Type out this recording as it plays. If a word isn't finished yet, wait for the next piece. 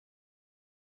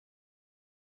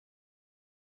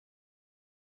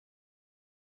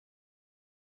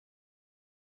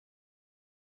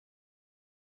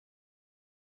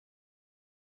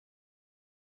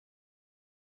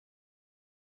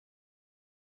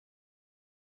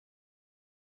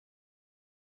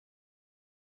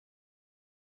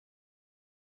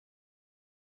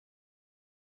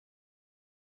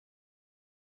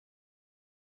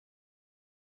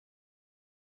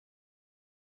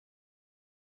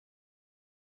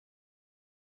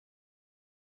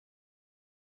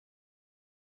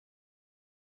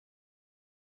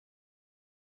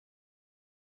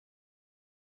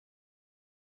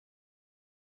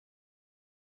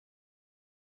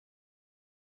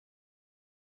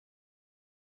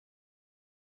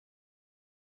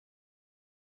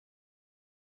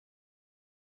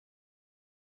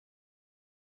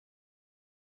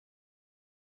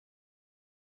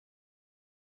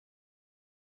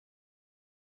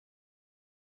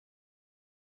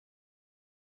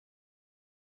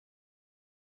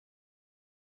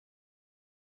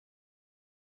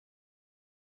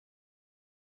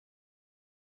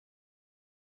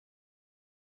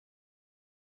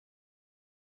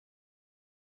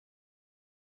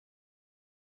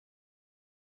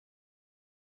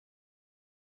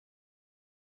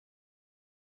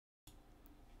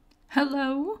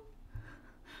Hello?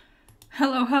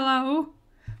 Hello, hello?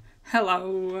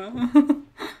 Hello?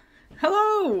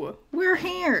 Hello! We're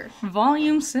here!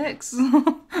 Volume 6.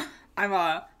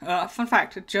 I'm, fun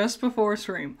fact, just before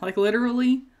stream, like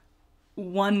literally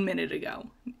 1 minute ago,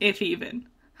 if even,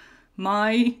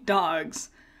 my dogs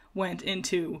went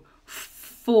into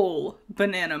full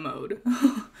banana mode.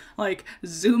 Like,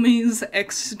 zoomies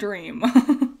extreme.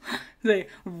 They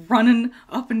running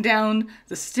up and down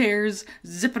the stairs,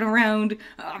 zipping around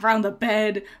the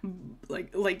bed,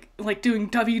 like doing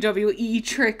WWE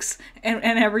tricks and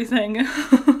everything.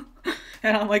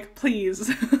 And I'm like,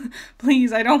 please,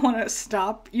 please, I don't want to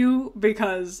stop you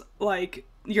because, like,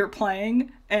 you're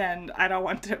playing, and I don't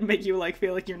want to make you, like,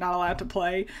 feel like you're not allowed to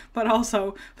play, but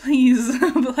also, please,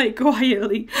 play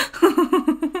quietly.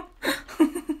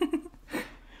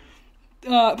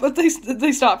 But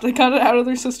they stopped. They cut it out of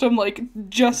their system, like,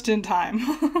 just in time.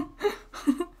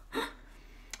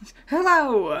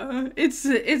 Hello!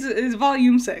 It's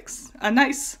volume 6. A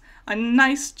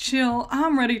nice chill.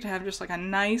 I'm ready to have just, like, a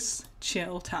nice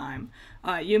chill time.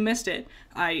 You missed it.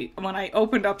 When I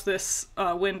opened up this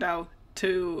window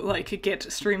to, like,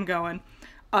 get stream going,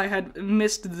 I had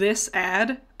missed this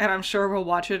ad, and I'm sure we'll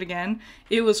watch it again.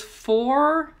 It was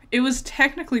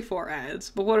technically 4 ads,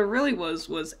 but what it really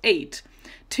was 8.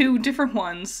 2 different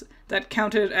ones that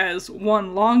counted as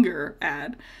one longer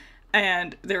ad,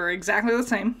 and they were exactly the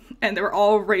same, and they were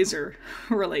all razor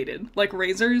related, like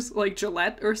razors, like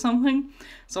Gillette or something.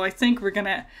 So I think we're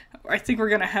gonna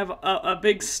have a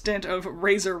big stint of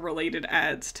razor related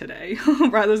ads today,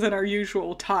 rather than our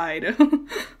usual Tide.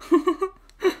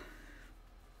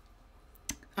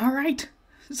 All right.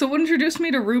 So what introduced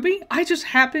me to RWBY? I just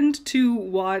happened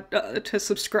to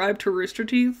subscribe to Rooster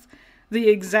Teeth the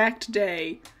exact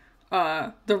day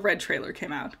the Red trailer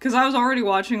came out. Because I was already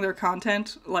watching their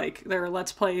content, like their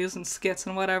Let's Plays and skits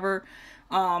and whatever.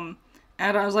 And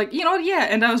I was like, you know what, yeah.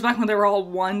 And that was back when they were all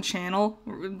one channel.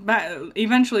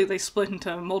 Eventually they split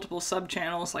into multiple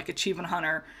sub-channels, like Achievement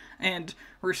Hunter and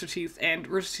Rooster Teeth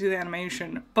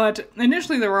Animation. But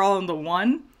initially they were all in the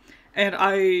one. And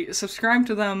I subscribed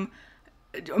to them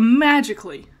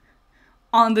magically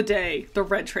on the day the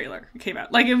Red trailer came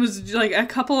out. Like, it was like a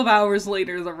couple of hours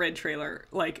later the Red trailer,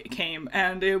 like, came,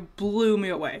 and it blew me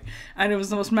away. And it was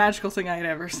the most magical thing I had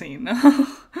ever seen.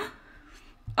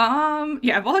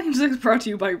 Yeah, Volume 6 brought to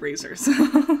you by Razors.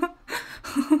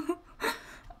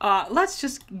 Let's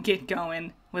just get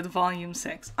going with Volume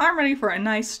 6. I'm ready for a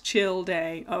nice chill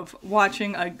day of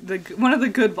watching one of the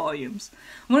good volumes.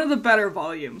 One of the better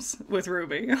volumes with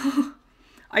RWBY.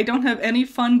 I don't have any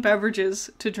fun beverages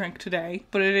to drink today,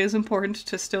 but it is important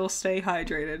to still stay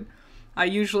hydrated. I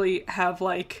usually have,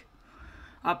 like,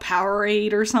 a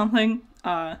Powerade or something.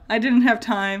 I didn't have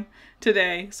time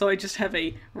today, so I just have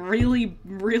a really,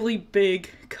 really big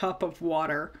cup of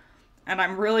water. And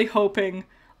I'm really hoping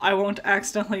I won't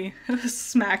accidentally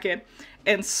smack it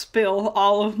and spill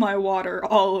all of my water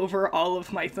all over all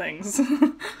of my things.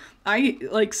 I,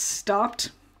 like,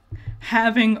 stopped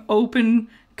having open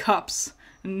cups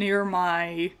near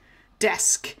my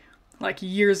desk, like,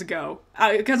 years ago.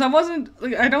 Because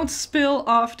I don't spill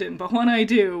often, but when I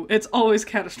do, it's always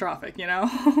catastrophic, you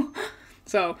know?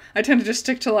 So, I tend to just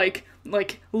stick to, like,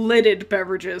 lidded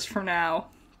beverages for now.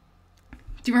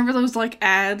 Do you remember those, like,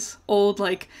 ads? Old,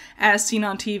 like, as seen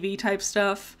on TV type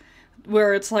stuff?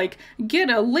 Where it's like, get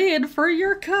a lid for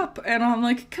your cup! And I'm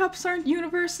like, cups aren't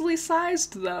universally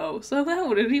sized, though, so how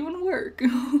would it even work?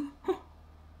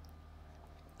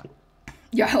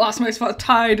 Yeah, I lost my spot.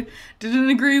 Tide didn't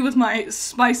agree with my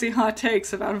spicy hot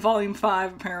takes about Volume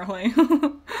 5, apparently.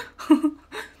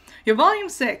 Yeah, Volume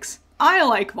 6. I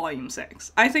like Volume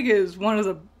 6. I think it is one of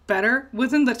the better,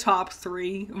 within the top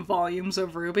 3 volumes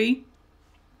of RWBY.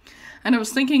 And I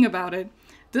was thinking about it.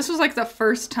 This was, like, the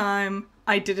first time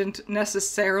I didn't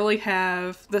necessarily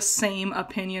have the same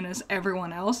opinion as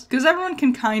everyone else. Because everyone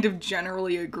can kind of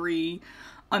generally agree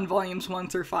on Volumes 1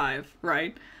 through 5,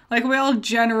 right? Like, we all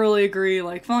generally agree,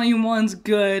 like, Volume 1's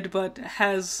good, but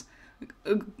has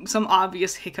some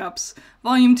obvious hiccups.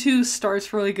 Volume 2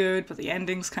 starts really good, but the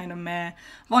ending's kind of meh.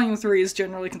 Volume 3 is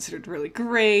generally considered really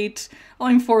great.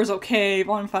 Volume 4 is okay.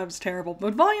 Volume 5 is terrible.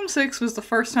 But Volume 6 was the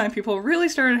first time people really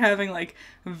started having, like,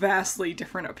 vastly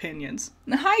different opinions.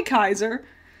 Hi, Kaiser!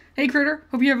 Hey, Critter,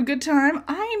 hope you have a good time.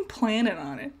 I'm planning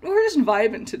on it. We're just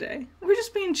vibing today. We're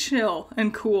just being chill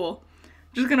and cool.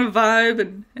 Just gonna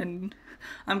vibe and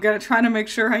I'm gonna try to make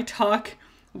sure I talk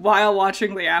while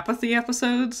watching the Apathy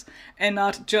episodes and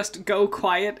not just go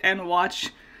quiet and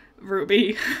watch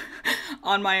RWBY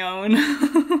on my own.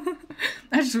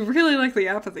 I just really like the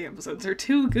Apathy episodes. They're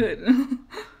too good.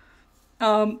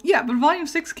 Yeah, but Volume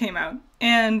 6 came out,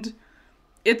 and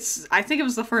I think it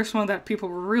was the first one that people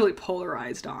were really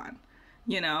polarized on,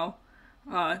 you know?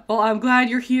 Well, I'm glad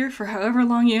you're here for however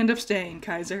long you end up staying,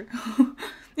 Kaiser.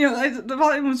 The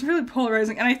volume was really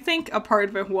polarizing, and I think a part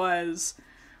of it was,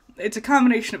 it's a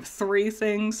combination of three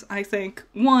things, I think.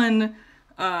 One,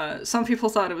 some people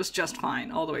thought it was just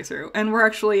fine all the way through, and were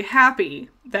actually happy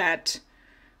that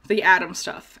the Atom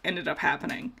stuff ended up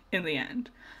happening in the end.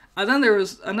 Then there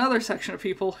was another section of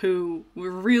people who were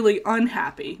really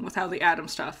unhappy with how the Atom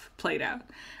stuff played out.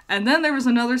 And then there was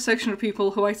another section of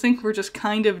people who I think were just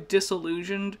kind of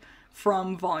disillusioned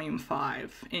from Volume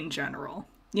 5 in general.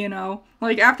 You know?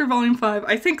 Like, after Volume 5,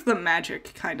 I think the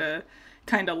magic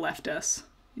kinda left us.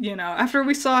 You know? After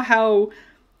we saw how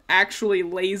actually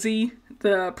lazy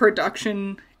the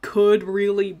production could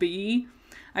really be,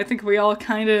 I think we all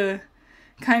kinda,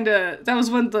 that was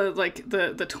when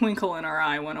the twinkle in our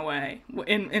eye went away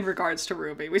in regards to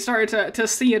RWBY. We started to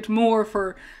see it more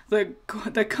for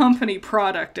the company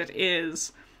product it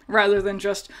is, rather than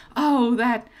just, oh,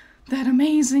 that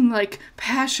amazing, like,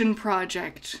 passion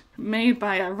project made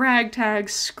by a ragtag,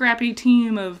 scrappy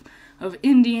team of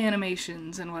indie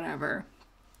animations and whatever.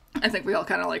 I think we all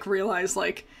kind of, like, realized,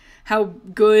 like, how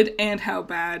good and how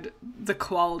bad the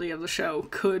quality of the show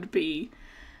could be.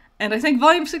 And I think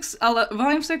Volume 6, a lot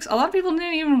of people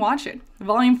didn't even watch it.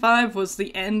 Volume 5 was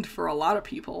the end for a lot of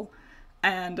people.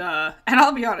 And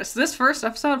I'll be honest, this first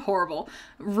episode, horrible.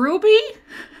 RWBY,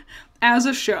 as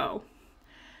a show,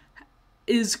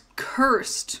 is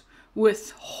cursed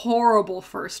with horrible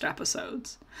first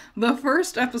episodes. The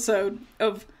first episode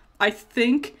of, I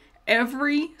think,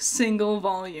 every single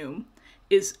volume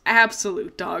is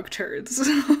absolute dog turds.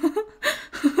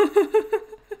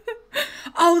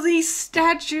 Oh, the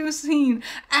statue scene!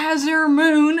 Azure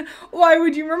Moon! Why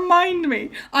would you remind me?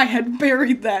 I had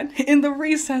buried that in the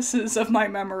recesses of my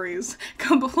memories,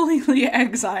 completely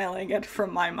exiling it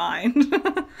from my mind.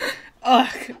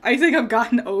 Ugh, I think I've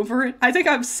gotten over it. I think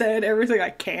I've said everything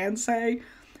I can say.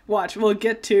 Watch, we'll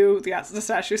get to the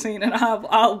statue scene and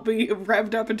I'll be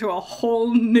revved up into a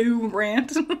whole new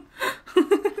rant.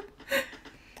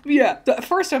 Yeah, the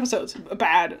first episode's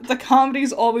bad. The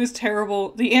comedy's always terrible.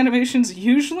 The animation's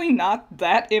usually not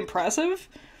that impressive.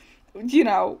 You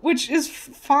know, which is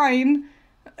fine.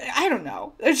 I don't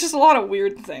know. There's just a lot of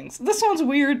weird things. This one's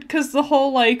weird because the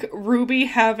whole, like, RWBY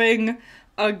having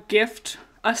a gift,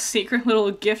 a secret little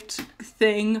gift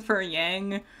thing for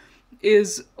Yang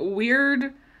is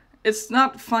weird. It's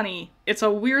not funny. It's a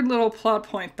weird little plot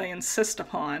point they insist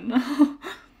upon.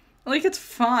 Like, it's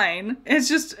fine. It's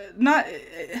just not...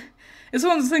 It's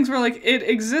one of those things where, like, it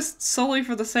exists solely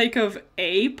for the sake of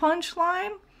a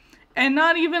punchline, and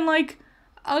not even, like,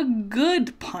 a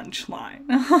good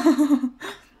punchline.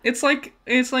 It's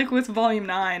like with Volume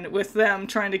 9, with them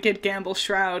trying to get Gamble's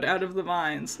shroud out of the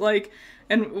vines. Like,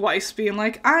 and Weiss being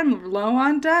like, I'm low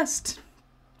on dust.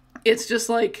 It's just,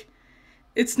 like...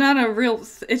 It's not a real...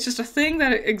 it's just a thing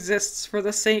that exists for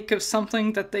the sake of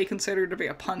something that they consider to be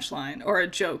a punchline or a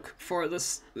joke for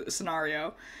this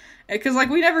scenario. Because, like,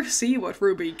 we never see what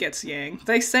RWBY gets Yang.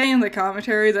 They say in the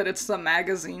commentary that it's the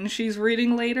magazine she's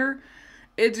reading later.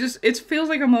 It feels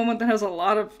like a moment that has a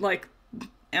lot of, like,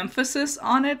 emphasis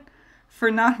on it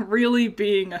for not really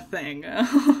being a thing.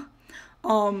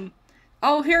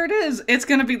 Oh, here it is. It's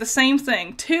gonna be the same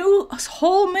thing. 2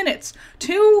 whole minutes.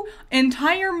 2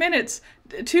 entire minutes.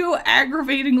 2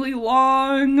 aggravatingly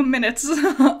long minutes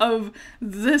of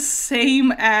this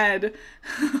same ad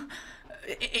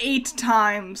 8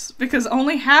 times. Because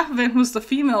only half of it was the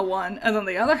female one, and then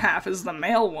the other half is the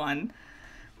male one.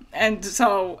 And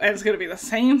so, it's gonna be the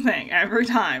same thing every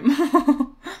time.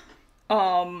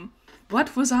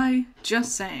 What was I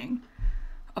just saying?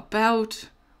 About...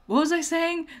 What was I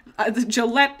saying? The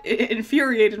Gillette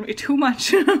infuriated me too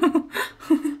much.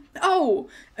 Oh,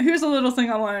 here's a little thing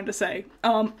I wanted to say.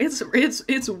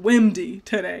 It's windy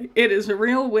today. It is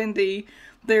real windy.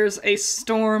 There's a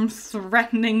storm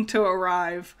threatening to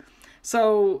arrive.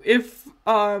 So if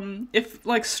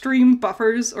like stream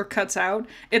buffers or cuts out,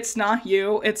 it's not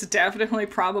you. It's definitely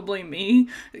probably me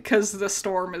because the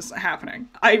storm is happening.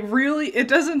 It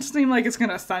doesn't seem like it's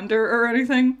gonna thunder or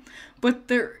anything, but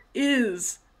there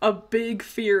is a big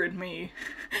fear in me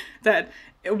that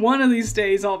one of these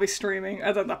days I'll be streaming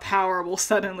and then the power will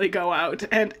suddenly go out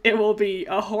and it will be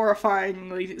a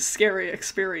horrifyingly scary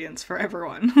experience for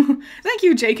everyone. Thank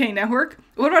you, JK Network.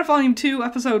 What about Volume 2,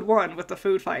 Episode 1 with the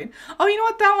food fight? Oh, you know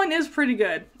what? That one is pretty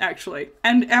good, actually.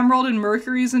 And Emerald and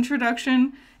Mercury's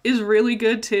introduction is really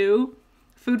good, too.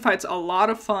 Food fight's a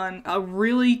lot of fun. A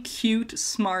really cute,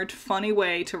 smart, funny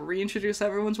way to reintroduce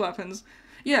everyone's weapons.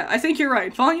 Yeah, I think you're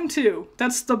right. Volume 2,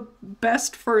 that's the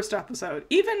best first episode.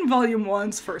 Even Volume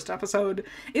 1's first episode,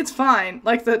 it's fine.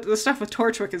 Like, the stuff with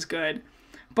Torchwick is good.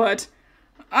 But,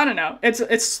 I don't know.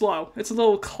 It's slow. It's a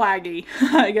little claggy,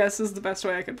 I guess is the best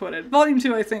way I could put it. Volume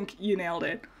 2, I think you nailed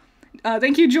it.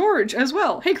 Thank you, George, as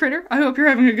well. Hey, Critter, I hope you're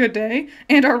having a good day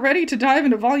and are ready to dive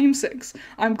into Volume 6.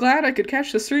 I'm glad I could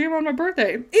catch the stream on my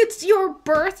birthday. It's your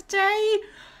birthday?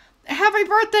 Happy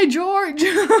birthday, George!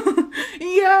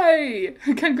 Yay!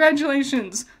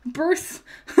 Congratulations. Birth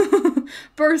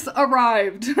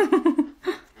arrived.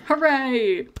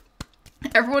 Hooray!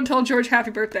 Everyone tell George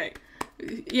happy birthday.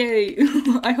 Yay.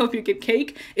 I hope you get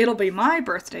cake. It'll be my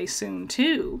birthday soon,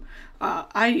 too.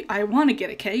 I want to get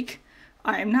a cake.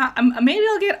 Maybe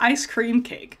I'll get ice cream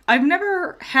cake. I've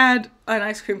never had an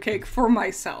ice cream cake for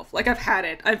myself. Like, I've had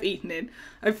it. I've eaten it.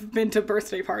 I've been to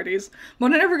birthday parties.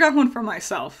 But I never got one for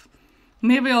myself.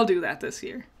 Maybe I'll do that this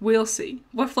year. We'll see.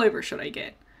 What flavor should I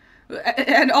get?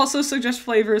 And also suggest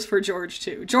flavors for George,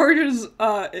 too. George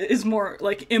is more,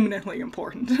 like, imminently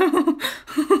important. There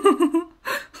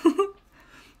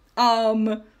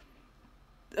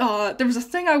was a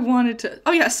thing I wanted to...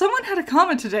 Oh yeah, someone had a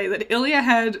comment today that Ilya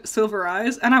had silver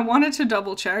eyes, and I wanted to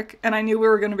double check, and I knew we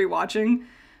were going to be watching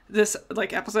this,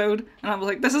 like, episode, and I was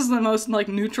like, this is the most, like,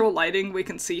 neutral lighting we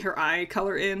can see her eye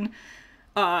color in.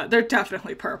 They're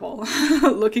definitely purple.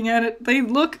 Looking at it,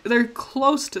 they're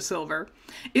close to silver.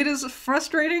 It is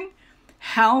frustrating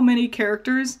how many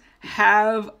characters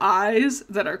have eyes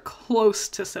that are close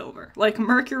to silver. Like,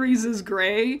 Mercury's is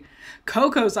gray,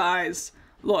 Coco's eyes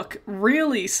look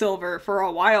really silver for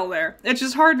a while there. It's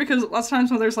just hard because lots of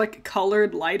times when there's, like,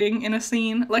 colored lighting in a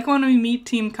scene, like when we meet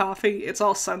Team Coffee, it's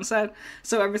all sunset,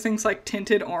 so everything's, like,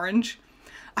 tinted orange.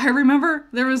 I remember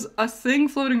there was a thing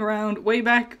floating around way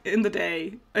back in the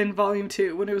day in Volume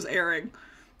 2 when it was airing.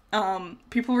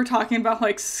 People were talking about,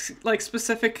 like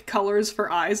specific colors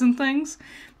for eyes and things,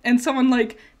 and someone,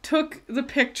 like, took the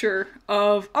picture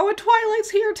of, oh, and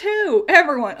Twilight's here too!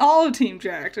 Everyone, all of Team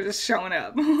Jack are just showing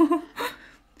up.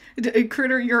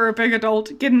 Critter, you're a big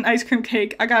adult. Get an ice cream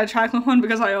cake. I got a chocolate one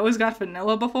because I always got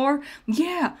vanilla before.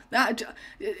 Yeah,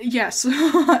 yes,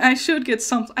 I should get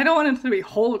something. I don't want it to be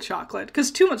whole chocolate, because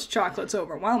too much chocolate's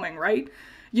overwhelming, right?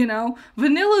 You know,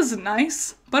 vanilla's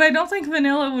nice, but I don't think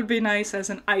vanilla would be nice as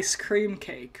an ice cream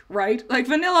cake, right? Like,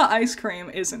 vanilla ice cream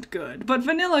isn't good, but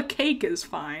vanilla cake is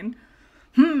fine.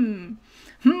 The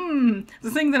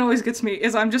thing that always gets me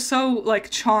is I'm just so, like,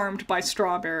 charmed by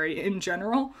strawberry in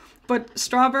general. But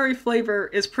strawberry flavor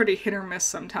is pretty hit or miss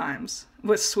sometimes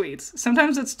with sweets.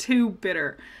 Sometimes it's too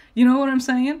bitter. You know what I'm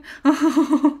saying?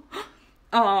 Oh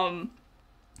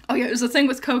yeah, there's a thing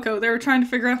with Coco. They were trying to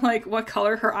figure out, like, what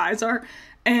color her eyes are.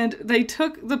 And they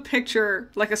took the picture,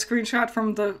 like a screenshot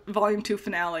from the Volume 2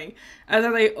 finale. And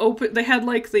then they had,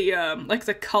 like,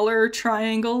 the color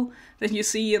triangle that you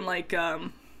see in, like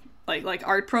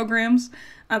art programs.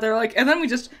 They're like, and then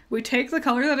we take the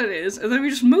color that it is, and then we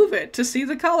just move it to see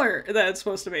the color that it's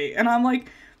supposed to be. And I'm like,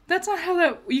 that's not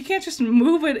how you can't just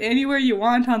move it anywhere you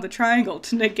want on the triangle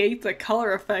to negate the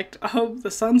color effect of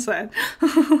the sunset.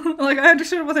 Like, I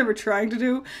understood what they were trying to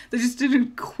do, they just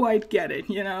didn't quite get it,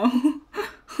 you know?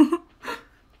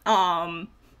 I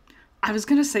was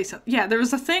gonna say something. Yeah, there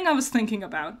was a thing I was thinking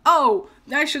about. Oh,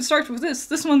 I should start with this.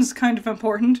 This one's kind of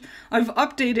important. I've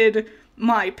updated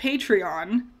my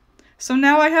Patreon, so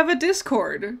now I have a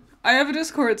Discord. I have a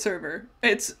Discord server.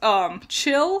 It's,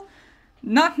 chill.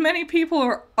 Not many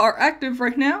people are active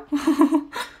right now,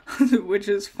 which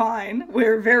is fine.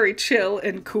 We're very chill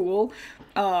and cool.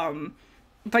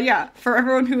 But yeah, for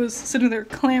everyone who is sitting there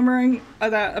clamoring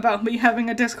about me having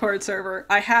a Discord server,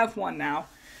 I have one now.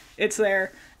 It's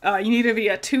there. You need to be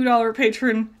a $2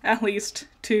 patron, at least,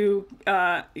 to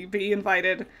be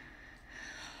invited.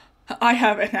 I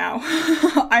have it now.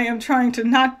 I am trying to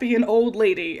not be an old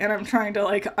lady, and I'm trying to,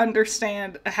 like,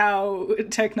 understand how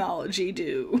technology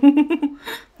do.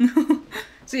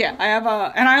 So yeah, I have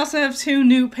and I also have 2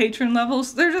 new patron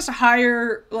levels. They're just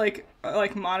higher, like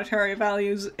monetary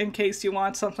values in case you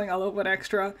want something a little bit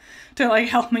extra to, like,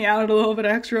 help me out a little bit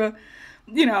extra.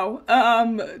 You know,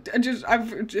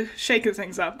 I've just shaken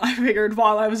things up. I figured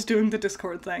while I was doing the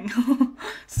Discord thing,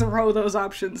 throw those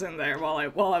options in there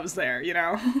while I was there, you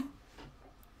know?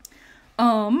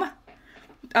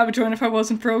 I would join if I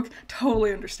wasn't broke.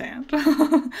 Totally understand.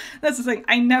 That's the thing.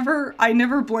 I never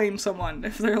blame someone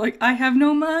if they're like, I have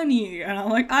no money. And I'm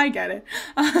like, I get it.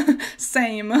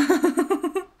 Same.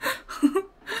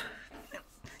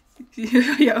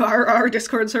 Yeah, our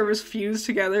Discord servers fuse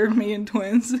together, me and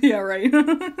twins. Yeah, right.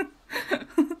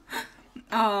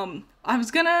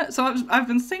 I've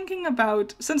been thinking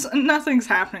about, since nothing's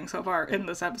happening so far in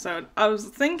this episode, I was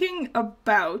thinking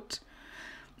about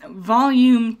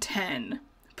volume 10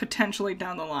 potentially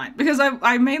down the line, because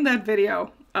I made that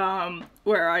video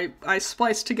where I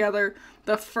spliced together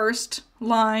the first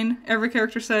line every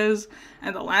character says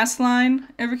and the last line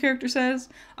every character says.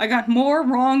 I got more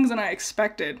wrong than I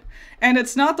expected, and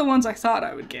it's not the ones I thought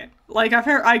I would get. Like,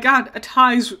 I got a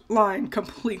Ty's line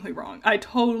completely wrong. I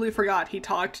totally forgot he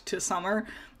talked to Summer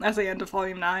at the end of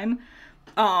volume 9.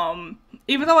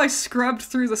 Even though I scrubbed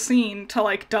through the scene to,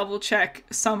 like, double check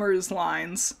Summer's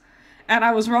lines, and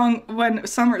I was wrong when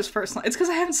Summer's first line. It's because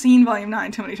I haven't seen volume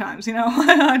 9 too many times, you know?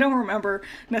 I don't remember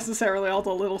necessarily all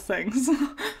the little things.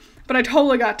 But I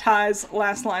totally got Ty's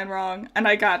last line wrong, and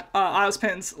I got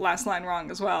Ozpin's last line wrong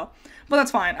as well. But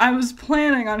that's fine. I was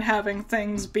planning on having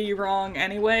things be wrong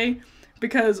anyway,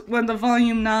 because when the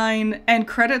volume 9 end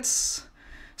credits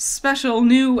special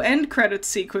new end credits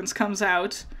sequence comes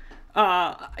out,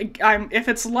 if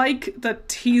it's like the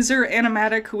teaser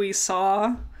animatic we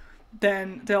saw,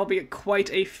 then there'll be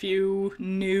quite a few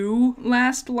new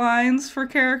last lines for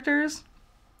characters.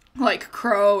 Like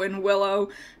Crow and Willow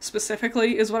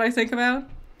specifically is what I think about.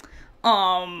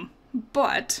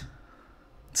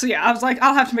 So yeah, I was like,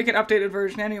 I'll have to make an updated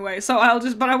version anyway,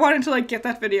 but I wanted to, like, get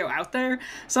that video out there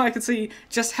so I could see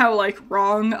just how, like,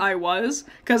 wrong I was,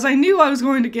 because I knew I was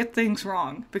going to get things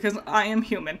wrong, because I am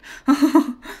human.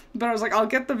 But I was like, I'll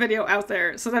get the video out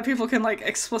there so that people can, like,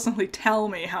 explicitly tell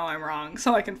me how I'm wrong,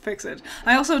 so I can fix it.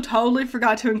 I also totally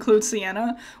forgot to include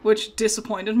Sienna, which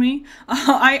disappointed me.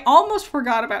 I almost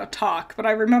forgot about Talk, but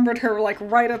I remembered her, like,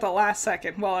 right at the last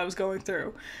second while I was going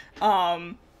through.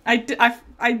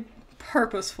 I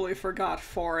purposefully forgot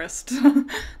Forest.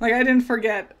 Like, I didn't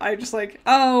forget. I just like,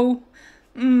 I'm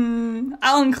planning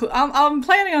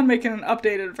on making an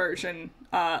updated version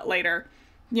later,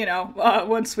 you know,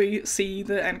 once we see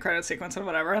the end credit sequence and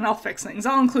whatever, and I'll fix things.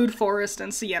 I'll include Forest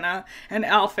and Sienna, and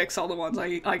I'll fix all the ones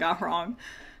I got wrong.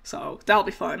 So that'll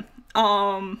be fun.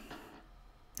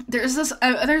 There's a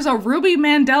RWBY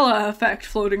Mandela effect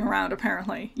floating around,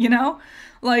 apparently, you know?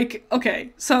 Like,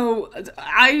 okay, so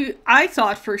I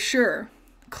thought for sure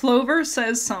Clover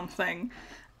says something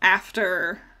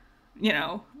after, you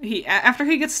know, after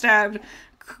he gets stabbed,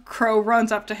 Crow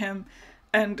runs up to him,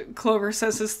 and Clover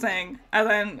says his thing, and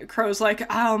then Crow's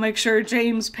like, I'll make sure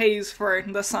James pays for it,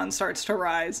 and the sun starts to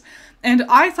rise. And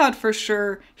I thought for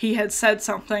sure he had said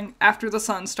something after the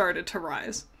sun started to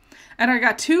rise. And I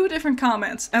got 2 different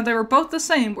comments, and they were both the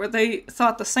same, where they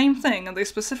thought the same thing, and they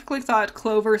specifically thought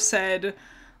Clover said,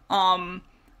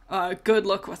 good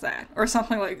luck with that, or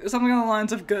something on the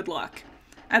lines of good luck,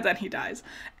 and then he dies.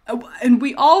 And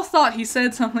we all thought he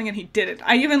said something and he didn't.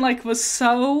 I even, like, was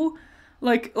so,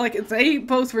 like, they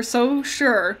both were so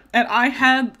sure, and I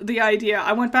had the idea.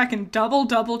 I went back and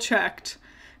double checked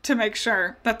to make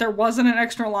sure that there wasn't an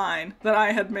extra line that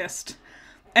I had missed.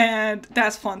 And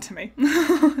that's fun to me.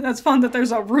 That's fun that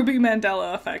there's a RWBY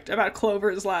Mandela effect about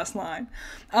Clover's last line.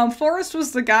 Forrest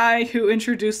was the guy who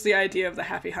introduced the idea of the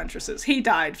Happy Huntresses. He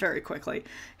died very quickly.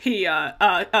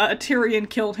 Tyrion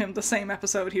killed him the same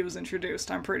episode he was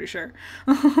introduced, I'm pretty sure.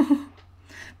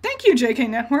 Thank you, JK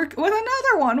Network, with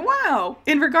another one, wow!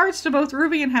 In regards to both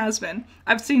RWBY and Hasbin,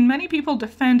 I've seen many people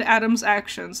defend Adam's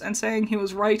actions and saying he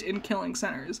was right in killing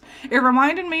sinners. It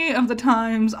reminded me of the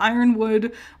times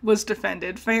Ironwood was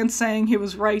defended, fans saying he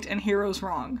was right and heroes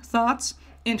wrong. Thoughts?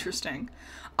 Interesting.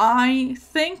 I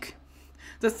think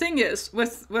the thing is,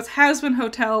 with Hasbin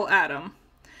Hotel Adam,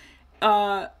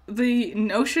 the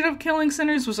notion of killing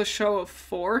sinners was a show of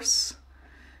force,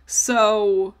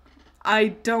 so I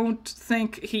don't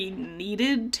think he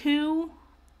needed to,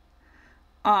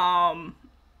 but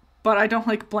I don't,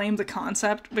 like, blame the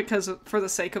concept for the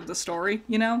sake of the story,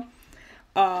 you know?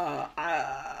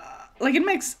 Like, it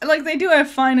makes, like, they do a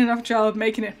fine enough job of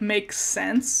making it make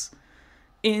sense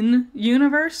in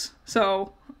universe,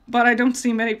 so, but I don't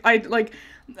see many, I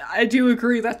do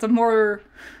agree that the more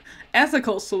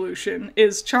ethical solution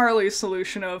is Charlie's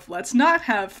solution of, let's not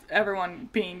have everyone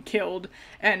being killed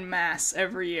en masse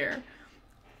every year.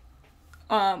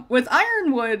 With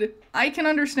Ironwood, I can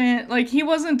understand, like,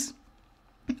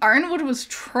 Ironwood was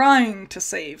trying to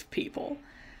save people.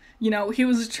 You know, he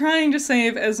was trying to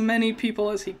save as many people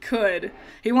as he could.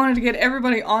 He wanted to get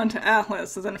everybody onto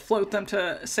Atlas and then float them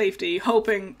to safety,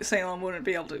 hoping Salem wouldn't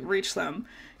be able to reach them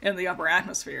in the upper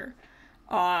atmosphere.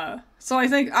 So I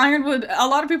think Ironwood, a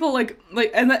lot of people,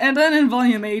 and then in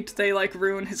Volume 8, they, like,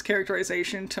 ruin his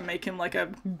characterization to make him, like,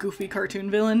 a goofy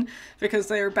cartoon villain, because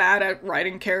they are bad at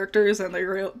writing characters, and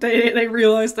they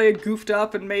realized they had goofed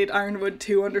up and made Ironwood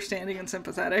too understanding and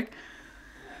sympathetic.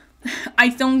 I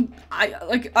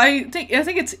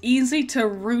think it's easy to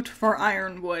root for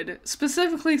Ironwood,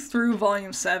 specifically through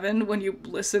Volume 7, when you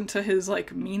listen to his,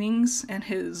 like, meanings and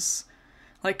his,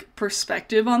 like,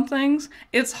 perspective on things.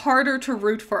 It's harder to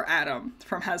root for Adam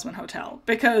from Hazbin Hotel,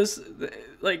 because,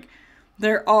 like,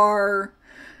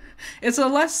 it's a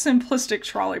less simplistic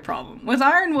trolley problem. With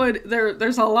Ironwood,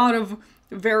 there's a lot of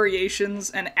variations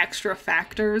and extra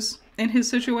factors in his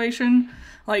situation.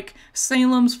 Like,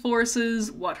 Salem's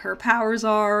forces, what her powers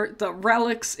are, the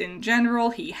relics in general.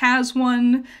 He has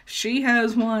one, she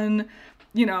has one.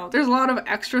 You know, there's a lot of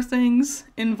extra things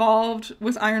involved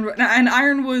with Ironwood. And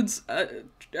Ironwood's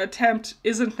attempt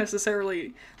isn't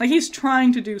necessarily... Like, he's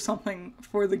trying to do something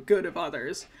for the good of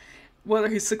others. Whether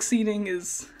he's succeeding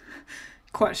is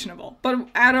questionable. But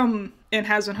Adam in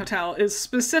Hazbin Hotel is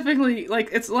specifically, like,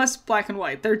 it's less black and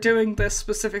white. They're doing this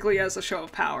specifically as a show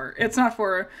of power. It's not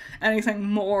for anything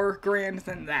more grand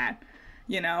than that,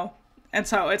 you know? And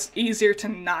so it's easier to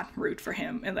not root for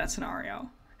him in that scenario.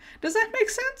 Does that make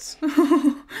sense?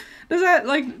 Does that,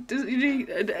 like,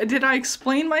 did I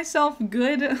explain myself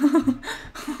good?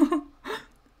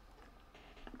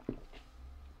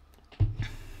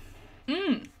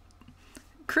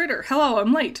 Critter, hello,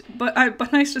 I'm late,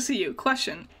 but nice to see you.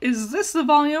 Question, is this the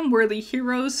volume where the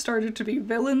heroes started to be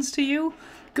villains to you?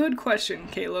 Good question,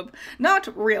 Caleb.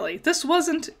 Not really. This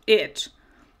wasn't it.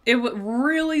 It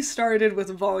really started with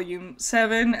Volume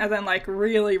 7, and then, like,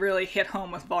 really, really hit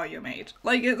home with Volume 8.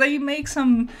 Like, they make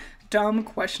some dumb,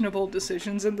 questionable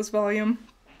decisions in this volume.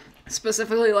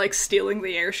 Specifically, like, stealing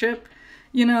the airship,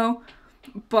 you know?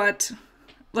 But...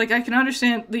 like, I can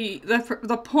understand the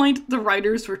point the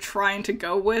writers were trying to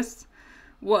go with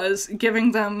was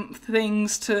giving them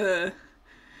things to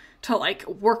like,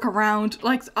 work around.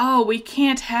 Like, oh, we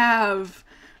can't have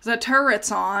the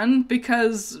turrets on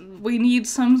because we need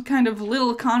some kind of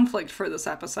little conflict for this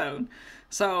episode.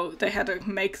 So they had to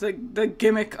make the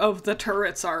gimmick of the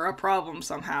turrets are a problem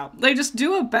somehow. They just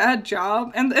do a bad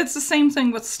job, and it's the same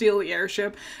thing with Steal the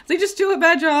Airship. They just do a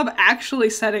bad job actually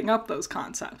setting up those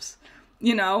concepts.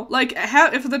 You know, like,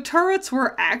 if the turrets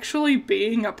were actually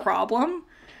being a problem,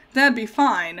 that'd be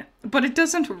fine, but it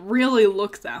doesn't really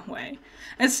look that way.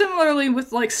 And similarly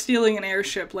with, like, stealing an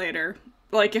airship later,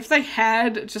 like, if they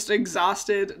had just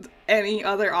exhausted any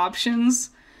other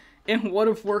options, it would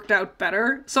have worked out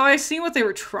better. So I see what they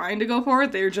were trying to go for,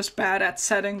 they were just bad at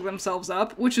setting themselves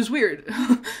up, which is weird.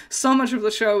 So much of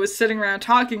the show is sitting around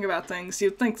talking about things,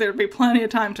 you'd think there'd be plenty of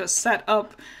time to set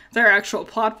up their actual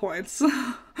plot points.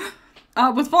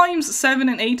 With volumes 7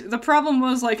 and 8, the problem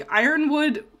was, like,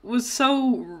 Ironwood was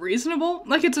so reasonable.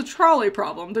 Like, it's a trolley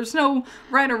problem. There's no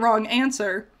right or wrong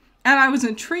answer. And I was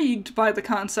intrigued by the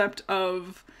concept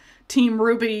of Team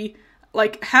RWBY,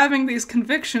 like, having these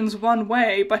convictions one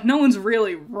way, but no one's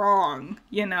really wrong,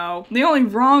 you know? The only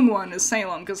wrong one is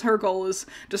Salem, because her goal is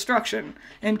destruction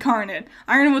incarnate.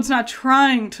 Ironwood's not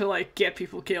trying to, like, get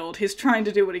people killed. He's trying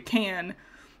to do what he can.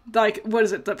 Like, what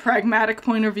is it, the pragmatic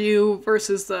point of view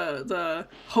versus the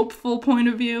hopeful point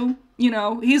of view, you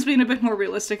know? He's being a bit more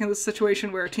realistic in this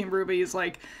situation where Team RWBY is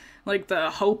like the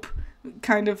hope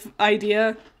kind of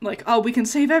idea. Like, oh, we can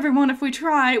save everyone if we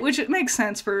try, which it makes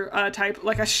sense for a type,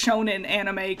 like a shonen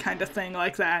anime kind of thing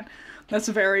like that. That's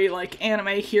a very, like,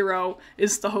 anime hero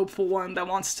is the hopeful one that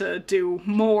wants to do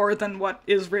more than what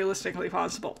is realistically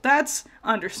possible. That's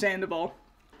understandable.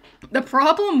 The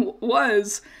problem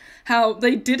was how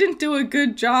they didn't do a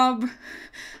good job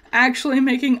actually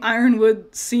making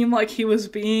Ironwood seem like he was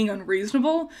being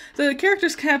unreasonable. The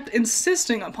characters kept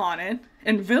insisting upon it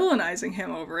and villainizing him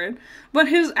over it, but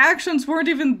his actions weren't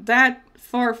even that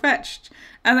far-fetched.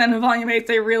 And then in Volume 8,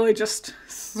 they really just...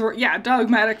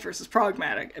 dogmatic versus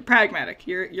pragmatic.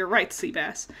 You're right,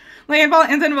 Seabass. Like,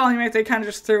 and then in Volume 8, they kind of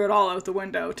just threw it all out the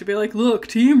window to be like, look,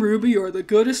 Team RWBY are the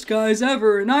goodest guys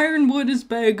ever, and Ironwood is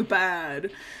big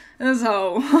bad. And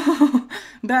so,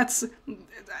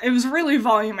 it was really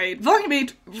Volume 8. Volume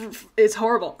 8 is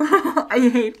horrible. I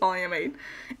hate Volume 8.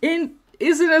 It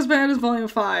isn't as bad as Volume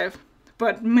 5,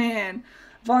 but man,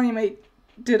 Volume 8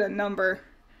 did a number.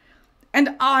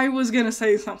 And I was gonna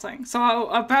say something. So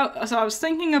I was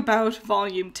thinking about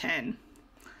Volume 10.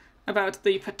 About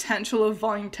the potential of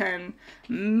Volume 10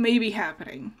 maybe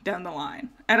happening down the line.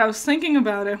 And I was thinking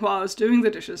about it while I was doing the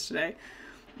dishes today.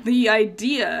 The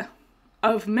idea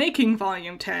of making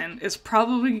Volume 10 is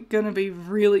probably going to be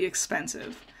really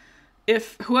expensive.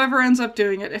 If whoever ends up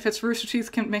doing it, if it's Rooster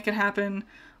Teeth can make it happen,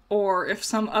 or if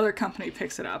some other company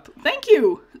picks it up. Thank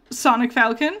you, Sonic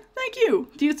Falcon! Thank you!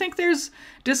 Do you think there's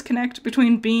disconnect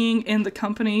between being in the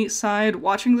company side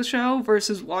watching the show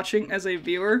versus watching as a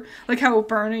viewer? Like how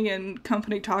Bernie and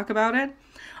company talk about it?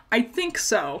 I think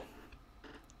so.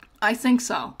 I think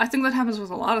so. I think that happens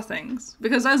with a lot of things.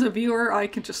 Because as a viewer, I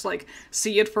can just, like,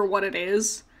 see it for what it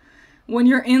is. When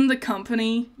you're in the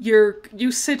company,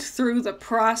 you sit through the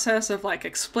process of, like,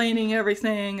 explaining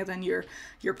everything, and then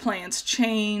your plans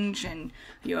change, and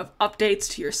you have updates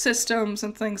to your systems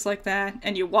and things like that,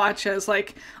 and you watch as,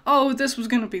 like, oh, this was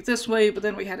gonna be this way, but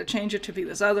then we had to change it to be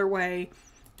this other way.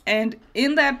 And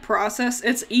in that process,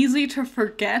 it's easy to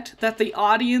forget that the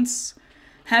audience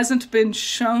hasn't been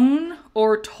shown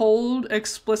or told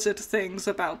explicit things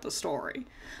about the story.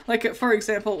 Like, for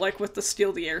example, like with the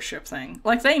steal the airship thing.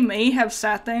 Like, they may have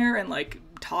sat there and, like,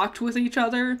 talked with each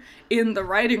other in the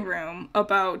writing room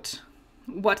about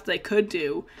what they could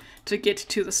do to get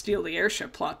to the steal the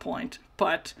airship plot point,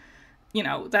 but, you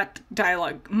know, that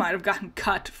dialogue might have gotten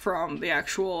cut from the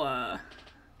actual,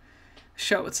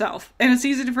 show itself. And it's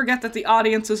easy to forget that the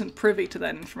audience isn't privy to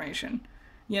that information,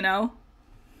 you know?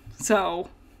 So,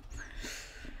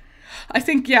 I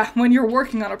think, yeah, when you're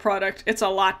working on a product, it's a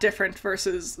lot different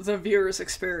versus the viewer's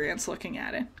experience looking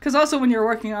at it. Because also when you're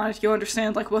working on it, you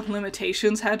understand, like, what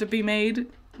limitations had to be made.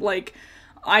 Like,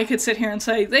 I could sit here and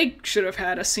say, they should have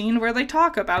had a scene where they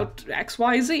talk about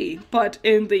XYZ, but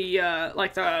in the,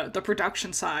 the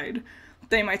production side,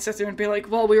 they might sit there and be like,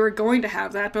 well, we were going to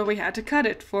have that, but we had to cut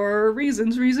it for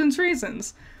reasons.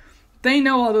 They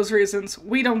know all those reasons.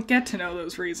 We don't get to know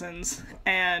those reasons.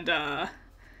 And,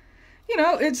 you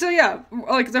know, it's, yeah,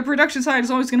 like, the production side is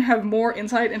always going to have more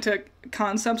insight into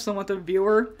concepts than what the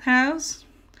viewer has.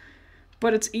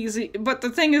 But it's easy. But the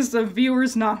thing is, the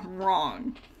viewer's not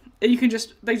wrong. They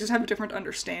just have a different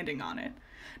understanding on it.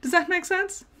 Does that make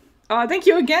sense? Thank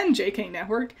you again, JK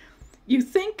Network. You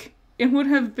think it would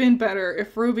have been better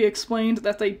if RWBY explained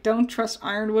that they don't trust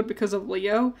Ironwood because of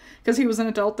Leo, because he was an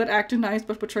adult that acted nice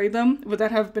but betrayed them? Would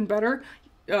that have been better?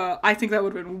 I think that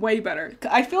would have been way better.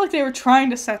 I feel like they were trying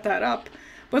to set that up,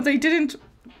 but they didn't,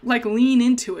 like, lean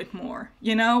into it more,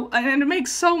 you know? And it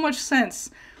makes so much sense,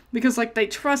 because, like, they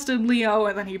trusted Leo,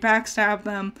 and then he backstabbed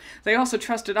them. They also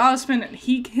trusted Osmond, and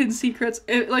he hid secrets.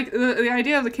 The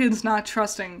idea of the kids not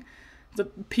trusting the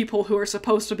people who are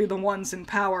supposed to be the ones in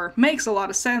power makes a lot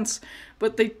of sense,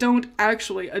 but they don't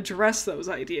actually address those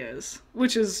ideas,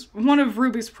 which is one of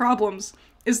RWBY's problems,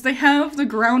 is they have the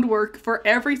groundwork for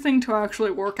everything to actually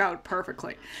work out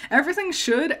perfectly. Everything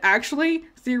should actually,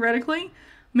 theoretically,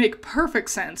 make perfect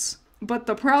sense, but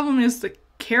the problem is the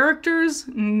characters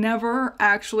never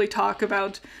actually talk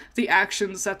about the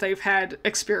actions that they've had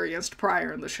experienced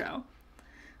prior in the show.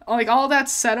 Like, all that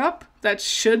setup that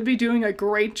should be doing a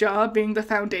great job being the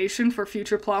foundation for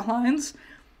future plotlines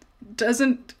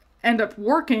doesn't end up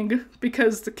working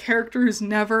because the characters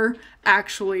never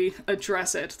actually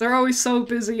address it. They're always so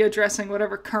busy addressing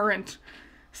whatever current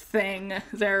thing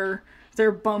they're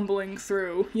bumbling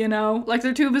through, you know? Like,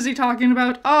 they're too busy talking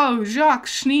about, oh, Jacques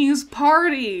Schnee's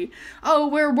party! Oh,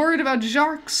 we're worried about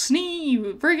Jacques Schnee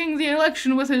rigging the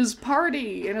election with his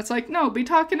party! And it's like, no, be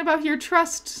talking about your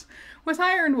trusts with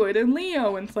Ironwood and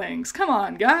Leo and things. Come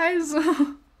on, guys!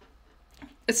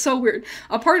 It's so weird.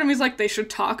 A part of me is like, they should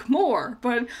talk more,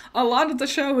 but a lot of the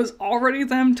show is already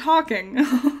them talking.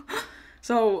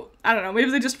 So, I don't know,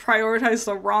 maybe they just prioritize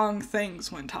the wrong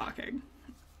things when talking.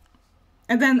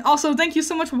 And then, also, thank you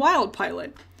so much, Wild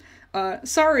Pilot.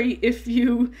 Sorry if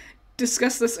you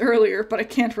discussed this earlier, but I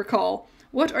can't recall.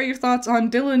 What are your thoughts on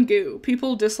Dylan Goo?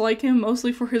 People dislike him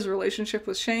mostly for his relationship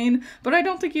with Shane, but I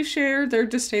don't think you share their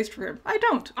distaste for him. I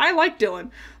don't. I like Dylan.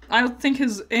 I think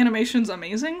his animation's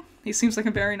amazing. He seems like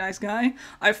a very nice guy.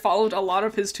 I followed a lot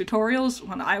of his tutorials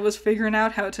when I was figuring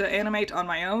out how to animate on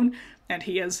my own, and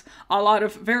he has a lot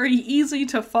of very easy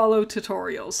to follow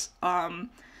tutorials.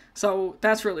 So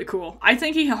that's really cool. I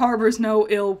think he harbors no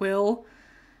ill will.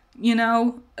 You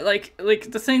know, like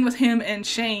the thing with him and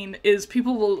Shane is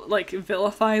people will, like,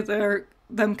 vilify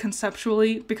them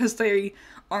conceptually because they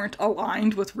aren't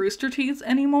aligned with Rooster Teeth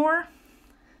anymore.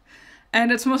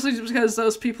 And it's mostly just because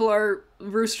those people are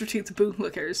Rooster Teeth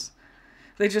bootlickers.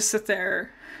 They just sit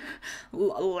there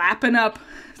lapping up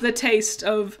the taste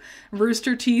of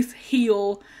Rooster Teeth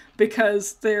heel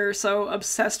because they're so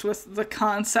obsessed with the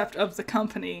concept of the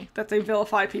company that they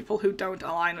vilify people who don't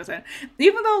align with it.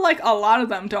 Even though, like, a lot of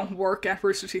them don't work at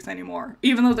Rooster Teeth anymore.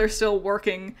 Even though they're still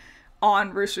working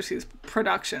on Rooster Teeth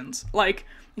productions. Like,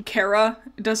 Kara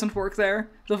doesn't work there,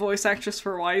 the voice actress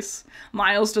for Weiss.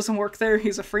 Miles doesn't work there,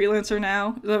 he's a freelancer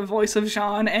now. The voice of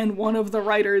Jean and one of the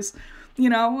writers, you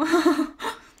know?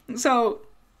 So,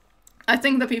 I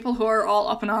think the people who are all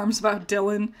up in arms about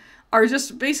Dylan are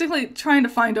just basically trying to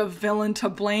find a villain to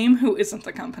blame who isn't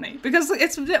the company. Because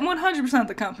it's 100%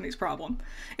 the company's problem.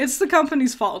 It's the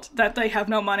company's fault that they have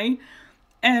no money.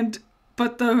 And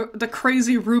but the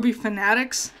crazy RWBY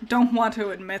fanatics don't want to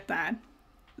admit that.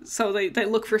 So they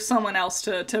look for someone else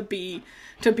to be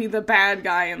the bad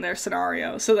guy in their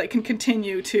scenario, so they can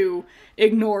continue to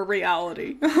ignore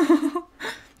reality.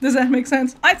 Does that make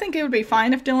sense? I think it would be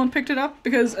fine if Dylan picked it up,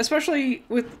 because especially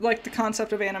with, like, the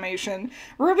concept of animation,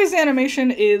 RWBY's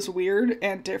animation is weird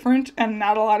and different, and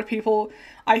not a lot of people,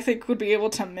 I think, would be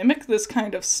able to mimic this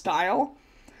kind of style.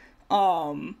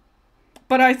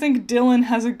 But I think Dylan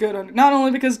has a good, not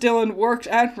only because Dylan worked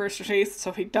at Rooster Teeth,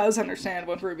 so he does understand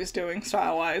what RWBY's doing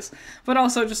style-wise, but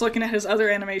also just looking at his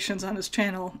other animations on his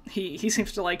channel, he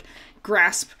seems to, like,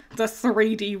 grasp the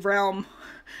 3D realm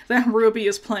that RWBY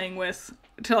is playing with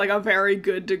to, like, a very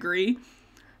good degree.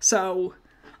 So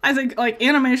I think, like,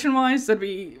 animation-wise, that'd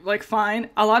be, like, fine.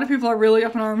 A lot of people are really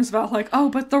up in arms about, like, oh,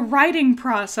 but the writing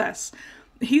process.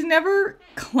 He's never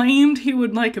claimed he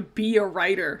would, like, be a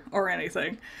writer or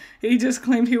anything. He just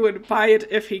claimed he would buy it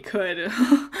if he could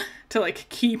to, like,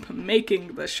 keep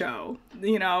making the show,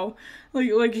 you know?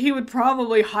 Like he would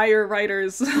probably hire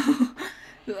writers.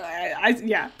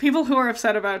 Yeah, people who are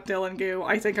upset about Dylan Goo,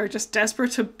 I think, are just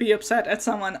desperate to be upset at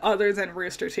someone other than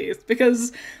Rooster Teeth,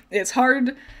 because it's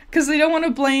hard, because they don't want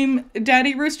to blame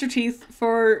Daddy Rooster Teeth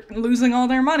for losing all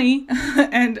their money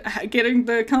and getting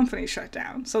the company shut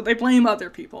down, so they blame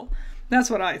other people. That's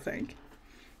what I think.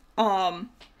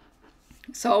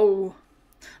 So,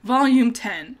 Volume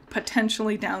 10,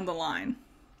 potentially down the line.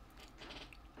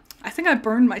 I think I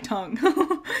burned my tongue.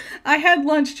 I had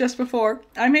lunch just before.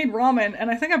 I made ramen, and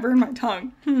I think I burned my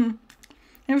tongue.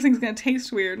 Everything's gonna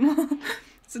taste weird.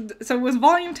 So with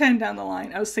Volume 10 down the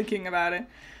line, I was thinking about it.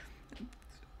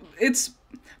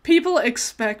 People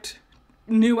expect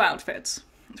new outfits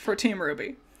for Team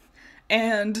RWBY.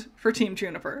 And for Team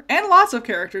Juniper. And lots of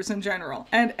characters in general.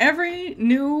 And every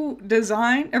new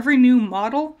design, every new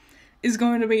model is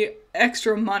going to be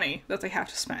extra money that they have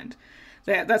to spend.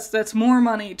 That's more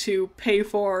money to pay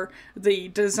for the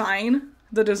designer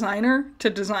to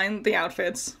design the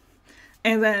outfits,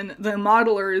 and then the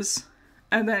modelers,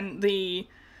 and then the,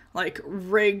 like,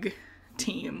 rig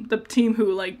team, the team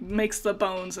who, like, makes the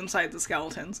bones inside the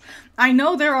skeletons. I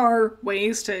know there are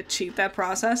ways to cheat that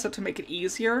process, so to make it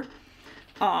easier,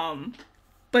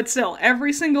 but still,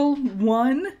 every single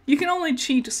one, you can only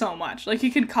cheat so much. Like, you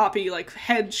can copy, like,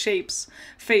 head shapes,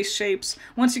 face shapes.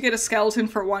 Once you get a skeleton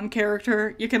for one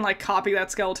character, you can, like, copy that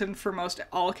skeleton for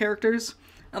all characters.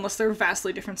 Unless they're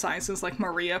vastly different sizes, like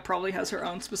Maria probably has her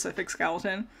own specific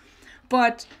skeleton.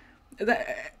 But,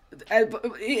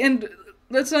 and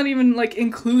that's not even, like,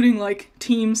 including, like,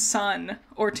 Team Sun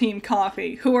or Team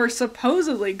Coffee, who are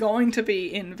supposedly going to be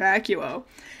in Vacuo.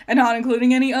 And not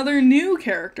including any other new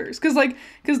characters.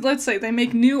 Because let's say they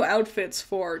make new outfits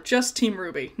for just Team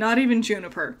RWBY, not even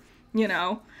Juniper, you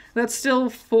know? That's still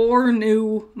 4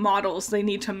 new models they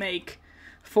need to make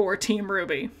for Team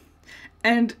RWBY.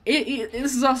 And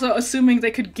this is also assuming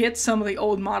they could get some of the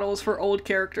old models for old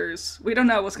characters. We don't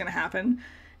know what's going to happen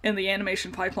in the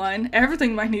animation pipeline.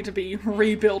 Everything might need to be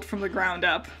rebuilt from the ground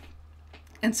up.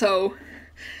 And so,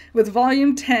 with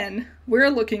Volume 10, we're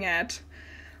looking at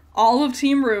all of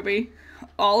Team RWBY,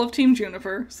 all of Team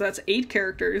Juniper, so that's 8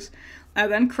 characters, and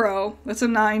then Crow, that's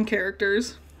 9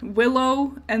 characters,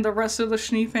 Willow and the rest of the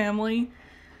Schnee family,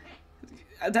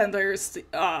 and then there's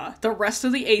the rest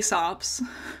of the Aesops.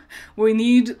 We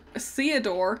need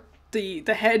Theodore, the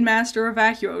headmaster of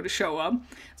Vacuo, to show up.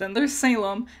 Then there's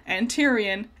Salem, and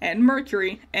Tyrion, and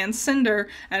Mercury, and Cinder,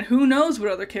 and who knows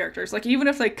what other characters. Like, even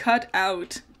if they cut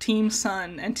out Team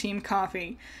Sun and Team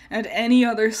Coffee, and any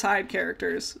other side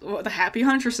characters, the Happy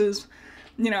Huntresses,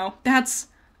 you know, that's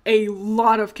a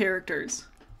lot of characters.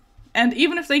 And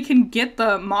even if they can get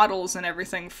the models and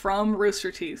everything from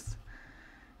Rooster Teeth,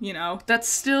 you know, that's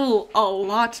still a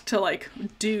lot to, like,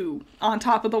 do, on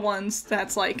top of the ones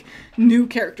that's, like, new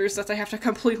characters that they have to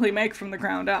completely make from the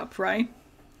ground up, right?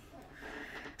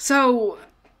 So,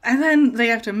 and then they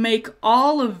have to make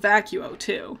all of Vacuo,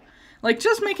 too. Like,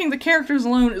 just making the characters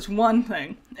alone is one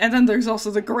thing, and then there's also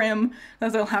the Grimm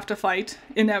that they'll have to fight,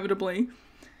 inevitably.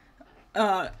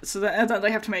 And then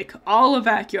they have to make all of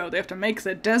Vacuo. They have to make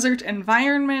the desert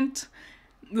environment.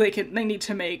 They need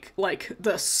to make, like,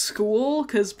 the school,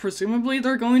 because presumably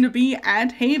they're going to be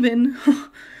at Haven.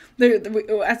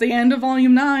 At the end of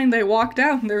Volume 9, they walked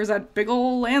out, and there was that big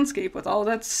old landscape with all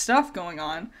that stuff going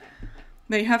on.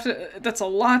 That's a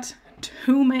lot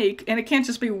to make, and it can't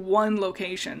just be one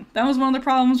location. That was one of the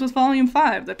problems with Volume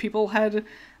 5 that people had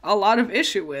a lot of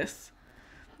issue with,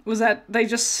 was that they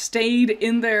just stayed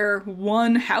in their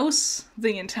one house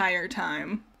the entire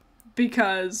time,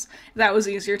 because that was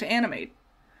easier to animate.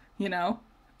 You know,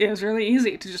 It was really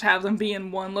easy to just have them be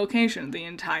in one location the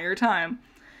entire time.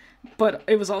 But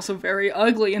it was also very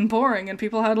ugly and boring, and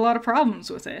people had a lot of problems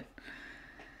with it.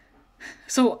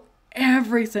 So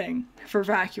everything for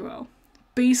Vacuo,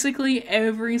 basically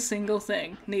every single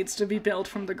thing, needs to be built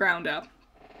from the ground up.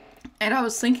 And I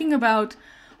was thinking about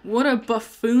what a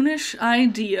buffoonish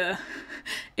idea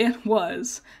it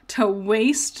was to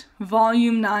waste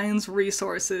Volume 9's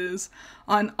resources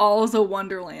on all the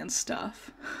Wonderland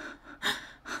stuff.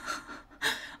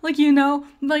 Like, you know,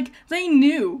 like, they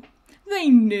knew they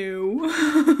knew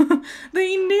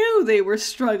they were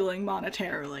struggling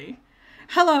monetarily.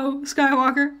 Hello,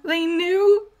 Skywalker. They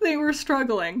knew they were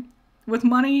struggling with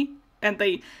money, and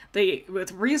they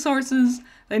with resources.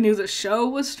 They knew the show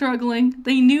was struggling.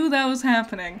 They knew that was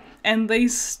happening, and they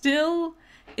still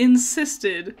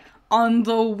insisted on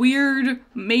the weird,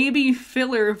 maybe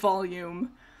filler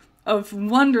volume of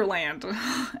Wonderland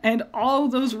and all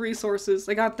those resources.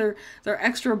 They got their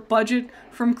extra budget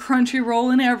from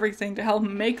Crunchyroll and everything to help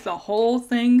make the whole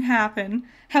thing happen.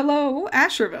 Hello,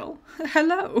 Asherville.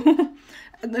 Hello.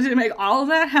 And to make all of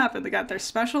that happen, they got their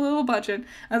special little budget,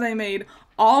 and they made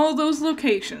all those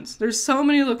locations. There's so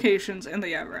many locations in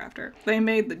the Ever After. They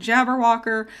made the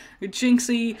Jabberwocker, the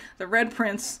Jinxie, the Red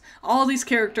Prince, all these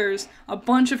characters, a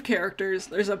bunch of characters.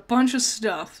 There's a bunch of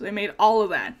stuff. They made all of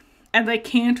that. And they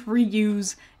can't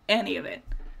reuse any of it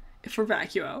for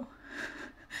Vacuo.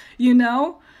 You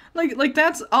know? Like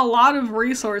that's a lot of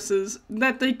resources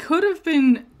that they could have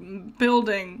been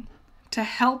building to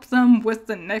help them with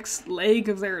the next leg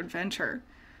of their adventure,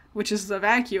 which is the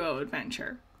Vacuo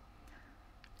adventure.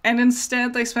 And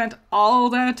instead they spent all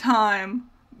that time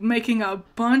making a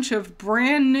bunch of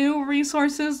brand new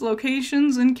resources,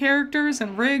 locations, and characters,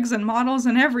 and rigs, and models,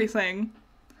 and everything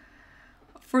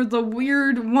for the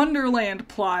weird Wonderland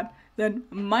plot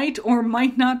that might or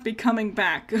might not be coming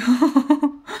back.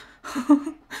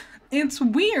 It's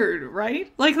weird,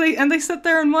 right? Like, they sit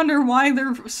there and wonder why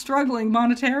they're struggling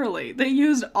monetarily. They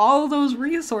used all those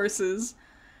resources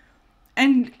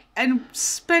and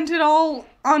spent it all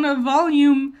on a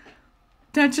volume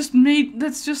that's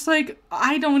just like,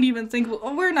 I don't even think,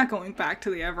 well, we're not going back to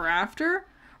the Ever After,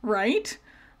 right?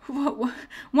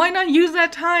 Why not use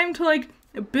that time to, like,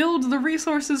 build the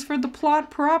resources for the plot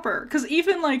proper? Because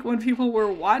even, like, when people were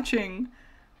watching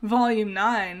Volume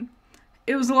 9,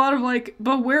 it was a lot of, like,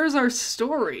 but where's our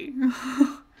story?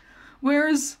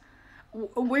 Where's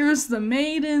the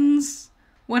maidens?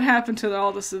 What happened to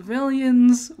all the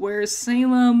civilians? Where's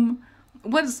Salem?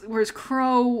 Where's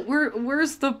Crow?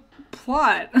 Where's the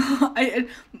plot?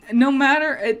 No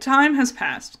matter, time has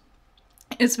passed.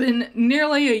 It's been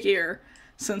nearly a year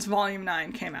since Volume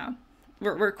 9 came out.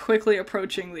 We're quickly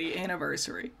approaching the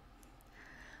anniversary.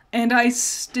 And I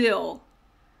still,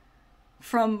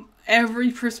 from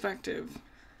every perspective,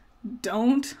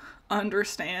 don't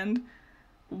understand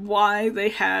why they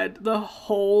had the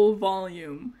whole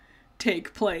volume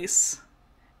take place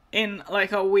in,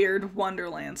 like, a weird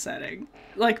Wonderland setting.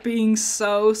 Like, being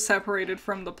so separated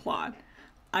from the plot.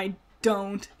 I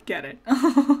don't get it.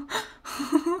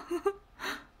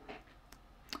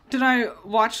 Did I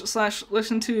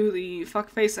watch/listen to the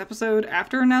fuckface episode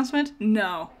after announcement?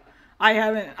 No. I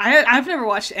haven't. I've never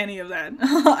watched any of that.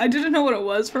 I didn't know what it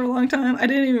was for a long time. I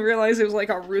didn't even realize it was like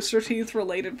a Rooster Teeth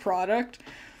related product.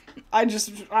 I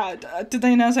just, did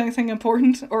they announce anything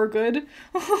important or good?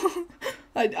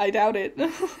 I doubt it.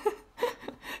 But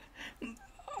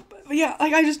yeah,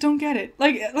 like, I just don't get it.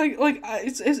 It's like,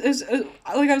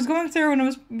 I was going through and I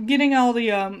was getting all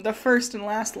the first and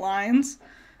last lines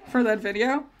for that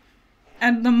video.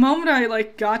 And the moment I,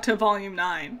 like, got to Volume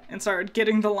 9 and started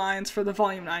getting the lines for the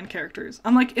Volume 9 characters,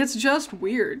 I'm like, it's just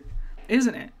weird,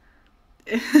 isn't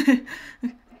it?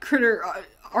 Critter,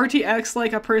 RTX,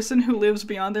 like a person who lives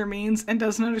beyond their means and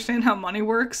doesn't understand how money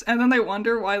works, and then they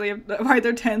wonder why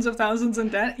they're tens of thousands in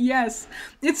debt. Yes,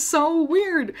 it's so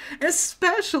weird,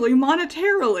 especially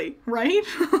monetarily, right?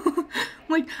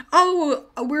 Like, oh,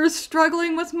 we're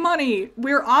struggling with money.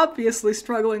 We're obviously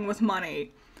struggling with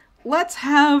money. Let's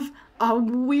have a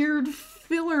weird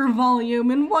filler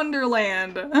volume in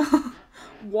Wonderland.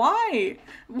 Why?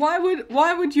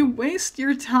 Why would you waste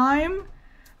your time,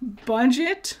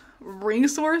 budget,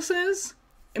 resources,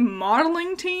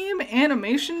 modeling team,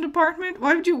 animation department?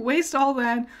 Why would you waste all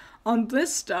that on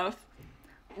this stuff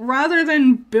rather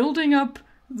than building up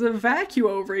the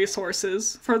Vacuo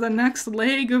resources for the next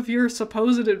leg of your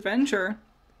supposed adventure?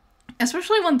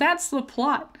 Especially when that's the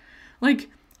plot. Like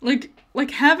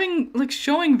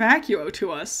showing Vacuo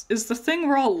to us is the thing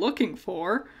we're all looking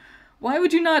for. Why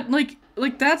would you not,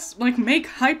 that's, make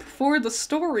hype for the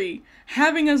story?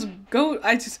 Having us go,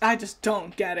 I just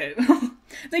don't get it.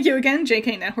 Thank you again,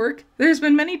 JK Network. There's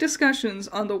been many discussions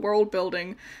on the world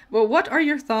building, but what are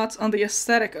your thoughts on the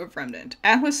aesthetic of Remnant?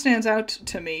 Atlas stands out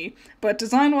to me, but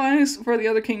design-wise, for the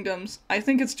other kingdoms, I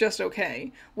think it's just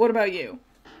okay. What about you?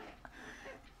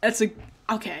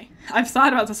 Okay. I've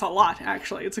thought about this a lot,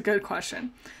 actually. It's a good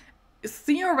question.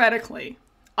 Theoretically,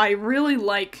 I really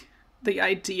like the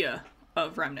idea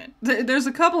of Remnant. There's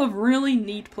a couple of really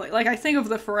neat like, I think of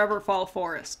the Forever Fall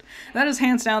Forest. That is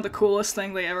hands down the coolest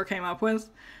thing they ever came up with.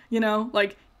 You know,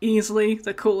 like, easily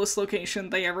the coolest location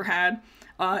they ever had.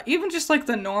 Even just, like,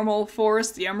 the normal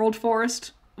forest, the Emerald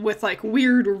Forest, with, like,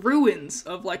 weird ruins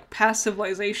of, like, past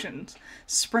civilizations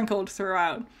sprinkled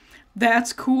throughout.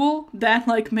 That's cool. That,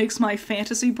 like, makes my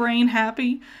fantasy brain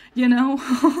happy, you know?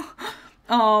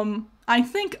 I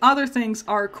think other things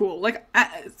are cool. Like,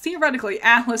 theoretically,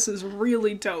 Atlas is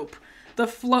really dope.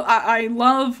 I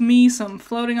love me some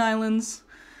floating islands.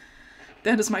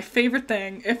 That is my favorite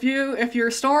thing. If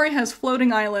your story has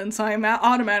floating islands, I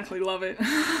automatically love it.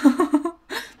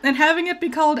 And having it be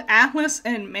called Atlas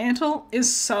and Mantle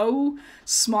is so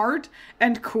smart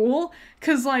and cool.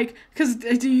 Cause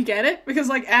do you get it? Because,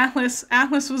 like, Atlas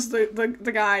was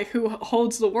the guy who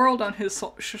holds the world on his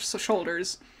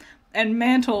shoulders. And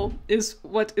Mantle is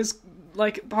what is,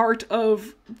 like, part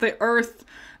of the earth.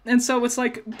 And so it's,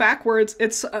 like, backwards.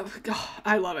 It's,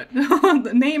 I love it.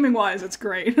 Naming-wise, it's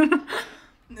great.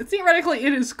 Theoretically,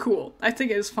 it is cool. I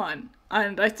think it is fun.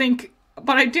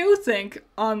 But I do think,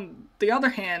 on the other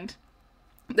hand,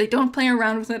 they don't play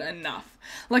around with it enough.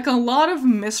 Like, a lot of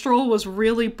Mistral was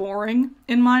really boring,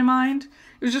 in my mind.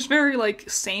 It was just very, like,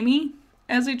 samey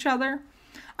as each other.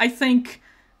 I think,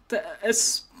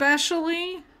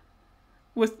 especially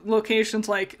with locations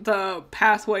like the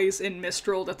pathways in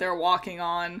Mistral that they're walking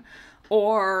on,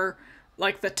 or,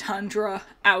 like, the tundra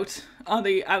out on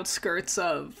the outskirts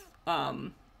of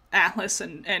Atlas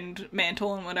and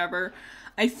Mantle and whatever,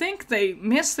 I think they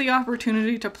miss the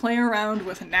opportunity to play around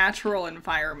with natural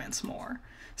environments more.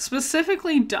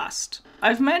 Specifically dust.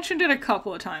 I've mentioned it a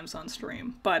couple of times on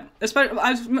stream, but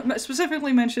I've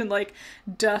specifically mentioned, like,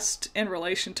 dust in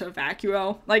relation to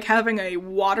Vacuo. Like, having a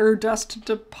water dust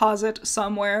deposit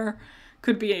somewhere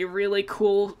could be a really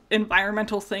cool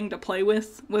environmental thing to play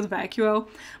with Vacuo.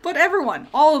 But everyone,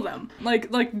 all of them,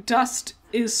 like dust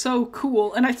is so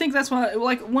cool, and I think that's why,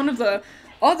 like, one of the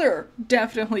other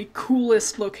definitely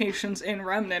coolest locations in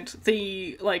Remnant,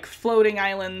 the, like, floating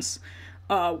islands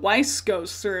Weiss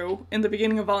goes through in the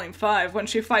beginning of Volume 5 when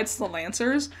she fights the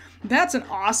Lancers. That's an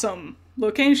awesome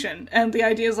location, and the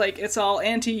idea is, like, it's all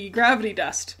anti-gravity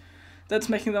dust that's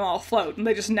making them all float, and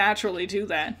they just naturally do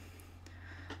that.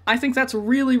 I think that's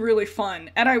really, really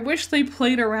fun, and I wish they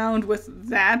played around with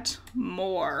that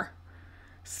more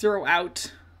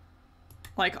throughout,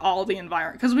 like, all the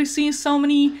environment, because we see so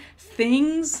many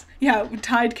things. Yeah,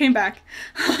 Tide came back.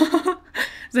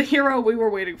 The hero we were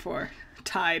waiting for.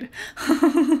 Tide.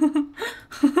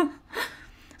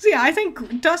 So yeah, I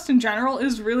think dust in general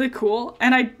is really cool,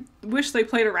 and I wish they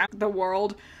played around the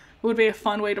world. It would be a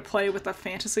fun way to play with the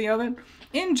fantasy of it.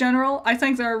 In general, I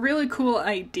think there are really cool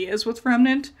ideas with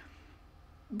Remnant,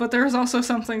 but there's also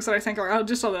some things that I think are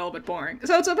just a little bit boring.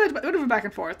 So it's a bit of a back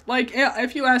and forth. Like,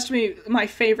 if you asked me my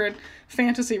favorite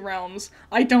fantasy realms,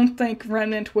 I don't think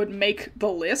Remnant would make the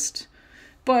list,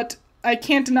 but I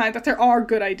can't deny that there are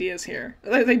good ideas here.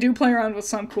 They do play around with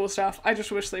some cool stuff. I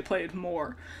just wish they played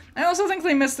more. I also think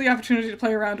they missed the opportunity to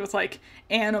play around with, like,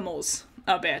 animals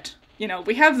a bit. You know,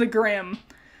 we have the Grimm,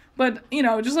 but, you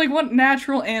know, just, like, what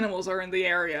natural animals are in the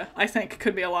area, I think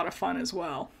could be a lot of fun as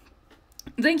well.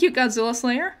 Thank you, Godzilla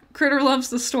Slayer. Critter loves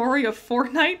the story of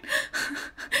Fortnite.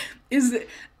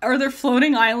 Are there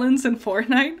floating islands in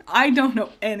Fortnite? I don't know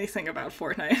anything about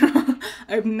Fortnite.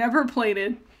 I've never played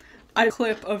it. I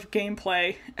clip of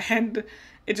gameplay, and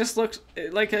it just looked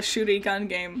like a shooty gun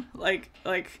game. Like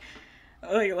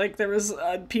there was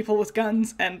people with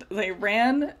guns, and they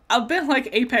ran a bit like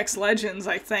Apex Legends,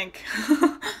 I think.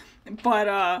 But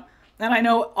and I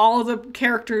know all of the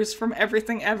characters from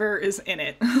Everything Ever is in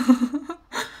it.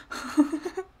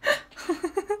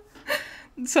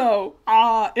 So,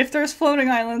 if there's floating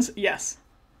islands, yes.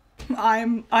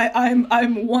 I'm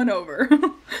won over.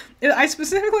 I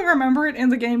specifically remember it in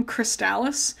the game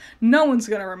Crystallis. No one's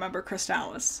gonna remember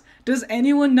Crystallis. Does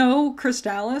anyone know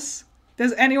Crystallis?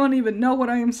 Does anyone even know what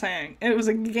I am saying? It was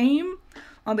a game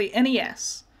on the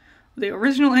NES. The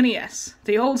original NES.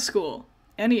 The old school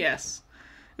NES.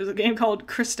 It was a game called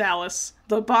Crystallis.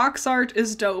 The box art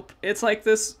is dope. It's like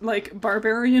this, like,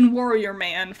 barbarian warrior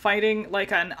man fighting,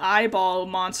 like, an eyeball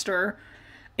monster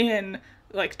in,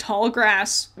 like, tall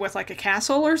grass with, like, a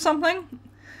castle or something.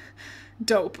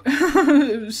 dope.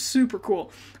 It was super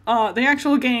cool. The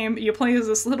actual game, you play as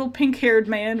this little pink-haired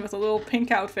man with a little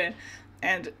pink outfit,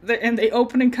 and the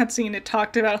opening cutscene, it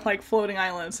talked about, like, floating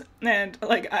islands, and,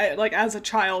 like, as a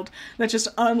child, that just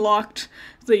unlocked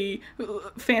the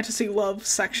fantasy love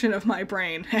section of my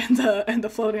brain, and the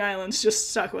floating islands just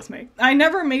stuck with me. I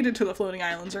never made it to the floating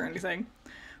islands or anything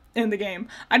in the game.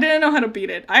 I didn't know how to beat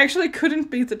it. I actually couldn't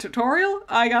beat the tutorial.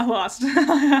 I got lost.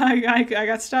 I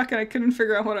got stuck and I couldn't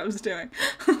figure out what I was doing.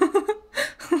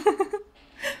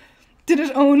 Did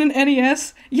it own an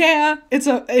NES? Yeah,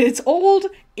 it's old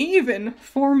even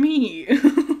for me.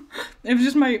 It was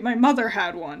just my mother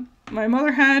had one. My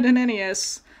mother had an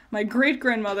NES. My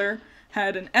great-grandmother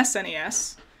had an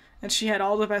SNES, and she had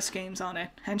all the best games on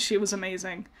it, and she was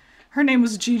amazing. Her name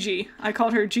was Gigi. I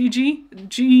called her Gigi.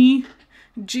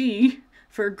 G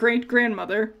for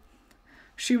great-grandmother.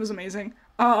 She was amazing.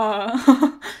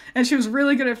 And she was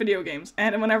really good at video games,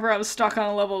 and whenever I was stuck on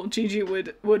a level, Gigi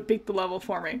would beat the level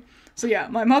for me. So yeah,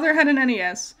 my mother had an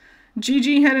NES,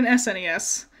 Gigi had an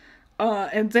SNES,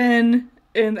 and then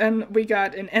we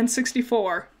got an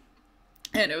N64,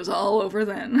 and it was all over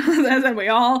then. and then we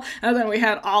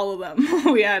had all of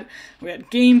them. we had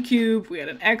GameCube, we had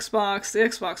an Xbox. The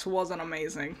Xbox wasn't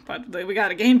amazing, but we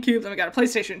got a GameCube, then we got a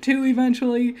PlayStation 2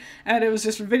 eventually, and it was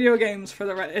just video games for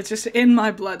the rest. It's just in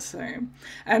my bloodstream.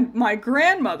 And my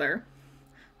grandmother,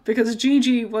 because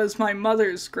Gigi was my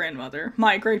mother's grandmother,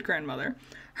 my great-grandmother,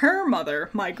 her mother,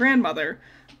 my grandmother,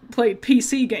 played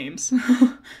PC games.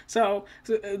 So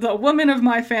the women of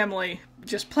my family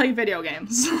just play video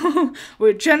games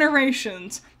with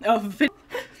generations of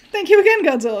Thank you again,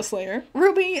 Godzilla Slayer.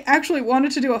 RWBY actually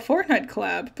wanted to do a Fortnite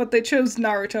collab, but they chose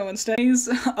Naruto instead.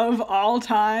 Of all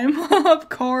time, of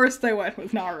course they went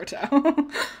with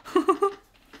Naruto.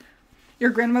 Your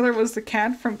grandmother was the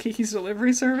cat from Kiki's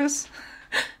Delivery Service?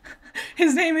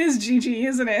 His name is Gigi,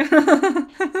 isn't it?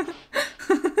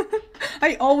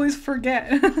 I always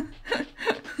forget.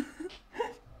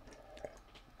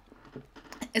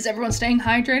 Is everyone staying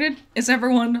hydrated? Is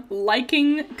everyone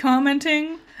liking,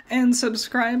 commenting, and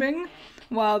subscribing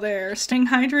while they're staying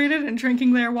hydrated and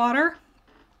drinking their water?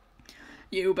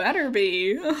 You better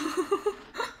be.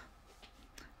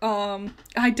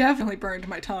 I definitely burned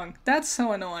my tongue. That's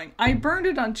so annoying. I burned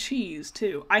it on cheese,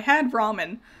 too. I had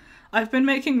ramen. I've been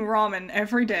making ramen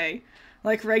every day,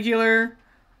 like regular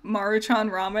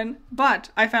Maruchan ramen, but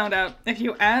I found out if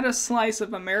you add a slice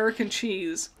of American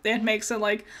cheese, it makes it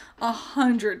like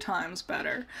 100 times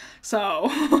better.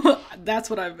 So that's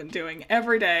what I've been doing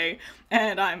every day,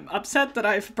 and I'm upset that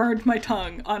I've burned my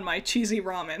tongue on my cheesy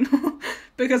ramen,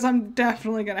 because I'm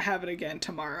definitely gonna have it again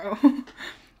tomorrow.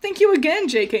 Thank you again,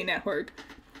 JK Network.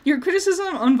 Your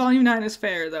criticism on Volume 9 is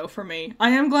fair, though, for me.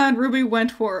 I am glad RWBY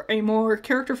went for a more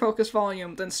character-focused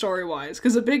volume than story-wise,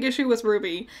 because a big issue with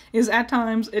RWBY is at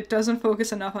times it doesn't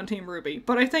focus enough on Team RWBY,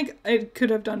 but I think it could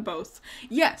have done both.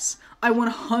 Yes, I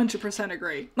 100%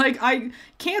 agree. Like, I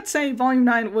can't say Volume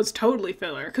 9 was totally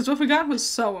filler, because what we got was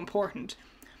so important.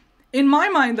 In my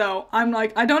mind, though, I'm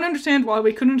like, I don't understand why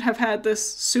we couldn't have had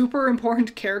this super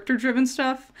important character-driven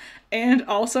stuff, and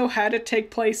also had it take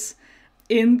place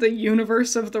in the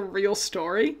universe of the real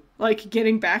story, like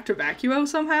getting back to Vacuo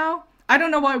somehow. I don't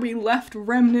know why we left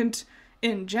Remnant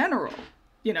in general,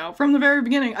 you know, from the very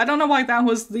beginning. I don't know why that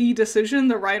was the decision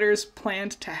the writers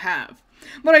planned to have.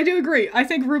 But I do agree. I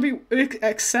think RWBY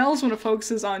excels when it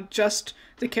focuses on just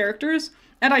the characters,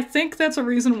 and I think that's a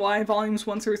reason why volumes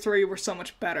 1 through 3 were so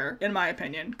much better, in my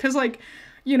opinion. Because, like,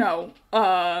 you know,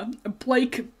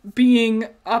 Blake being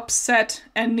upset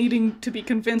and needing to be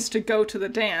convinced to go to the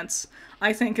dance,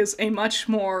 I think is a much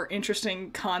more interesting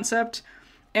concept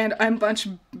and a much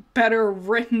better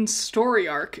written story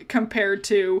arc compared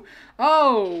to,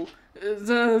 oh,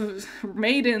 the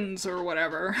maidens or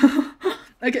whatever.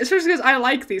 Like, especially because I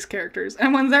like these characters,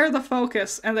 and when they're the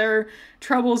focus and their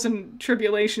troubles and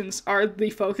tribulations are the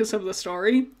focus of the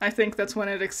story, I think that's when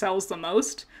it excels the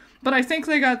most. But I think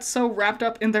they got so wrapped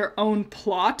up in their own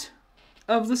plot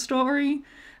of the story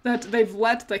that they've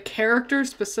let the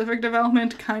character-specific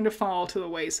development kind of fall to the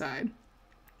wayside.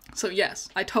 So yes,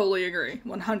 I totally agree,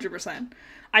 100%.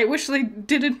 I wish they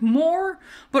did it more,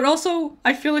 but also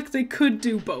I feel like they could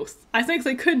do both. I think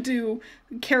they could do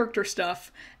character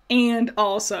stuff and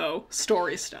also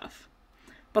story stuff.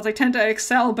 But they tend to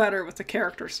excel better with the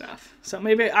character stuff. So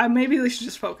maybe they should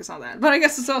just focus on that. But I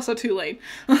guess it's also too late.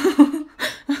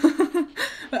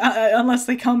 Unless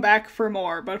they come back for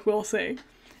more, but we'll see.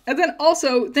 And then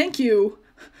also, thank you,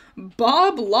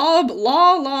 Bob Lob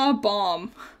La La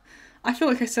Bomb. I feel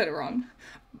like I said it wrong.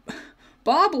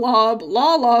 Bob Lob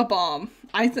La La Bomb.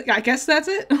 I guess that's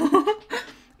it.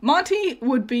 Monty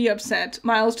would be upset.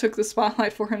 Miles took the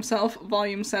spotlight for himself,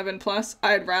 Volume 7+.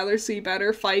 I'd rather see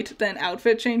better fight than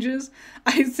outfit changes.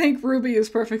 I think RWBY is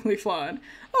perfectly flawed.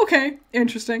 Okay,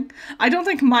 interesting. I don't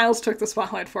think Miles took the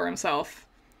spotlight for himself.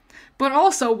 But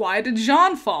also, why did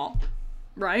Jean fall?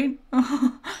 Right?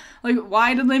 Like,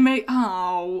 why did they make...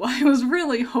 Oh, I was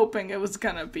really hoping it was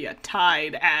gonna be a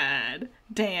Tide ad.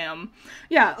 Damn.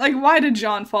 Yeah, like, why did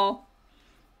Jean fall?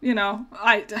 You know,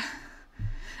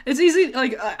 it's easy,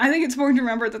 like, I think it's important to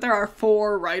remember that there are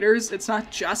 4 writers. It's not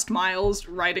just Miles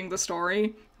writing the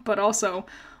story, but also,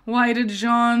 why did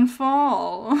Jean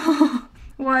fall?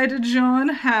 Why did Jean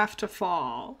have to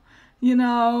fall? You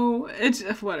know, it's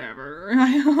whatever.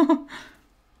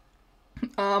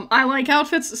 I like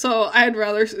outfits, so I'd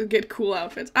rather get cool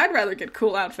outfits. I'd rather get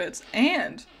cool outfits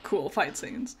and cool fight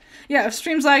scenes. Yeah, if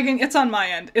stream's lagging, it's on my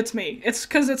end. It's me. It's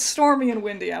because it's stormy and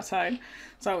windy outside.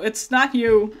 So it's not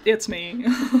you, it's me.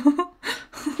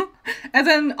 And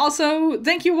then also,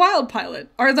 thank you, Wild Pilot.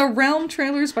 Are the Realm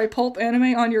trailers by Pulp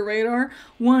Anime on your radar?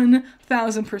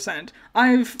 1000%.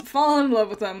 I've fallen in love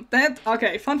with them.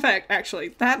 Okay, fun fact, actually.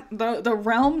 The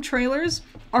Realm trailers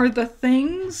are the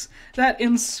things that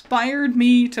inspired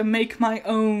me to make my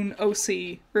own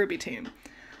OC RWBY team.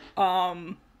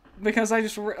 Because I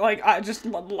just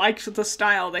liked the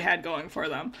style they had going for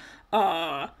them.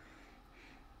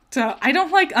 So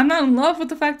I'm not in love with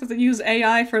the fact that they use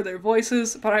AI for their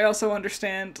voices, but I also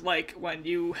understand, like, when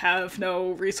you have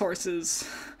no resources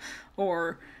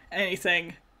or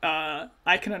anything,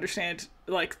 I can understand,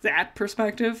 like, that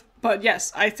perspective. But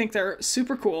yes, I think they're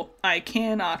super cool. I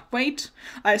cannot wait.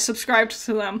 I subscribed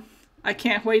to them. I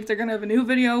can't wait. They're gonna have a new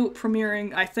video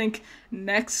premiering, I think,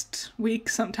 next week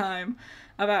sometime,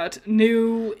 about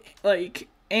new, like,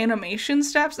 animation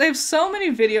steps. They have so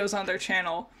many videos on their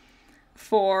channel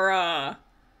for,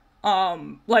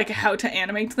 like, how to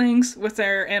animate things with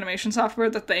their animation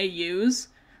software that they use,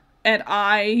 and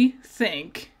I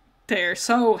think they're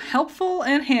so helpful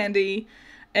and handy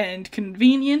and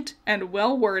convenient and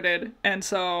well-worded, and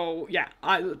so, yeah,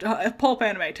 Pulp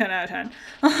Anime, 10 out of 10.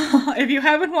 If you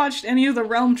haven't watched any of the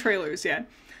Realm trailers yet,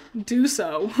 do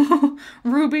so.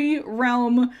 RWBY,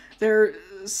 Realm, they're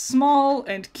small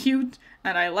and cute,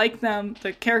 and I like them.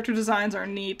 The character designs are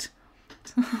neat.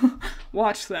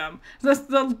 Watch them.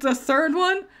 The third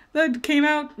one that came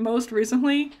out most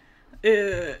recently,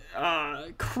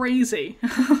 crazy.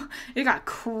 It got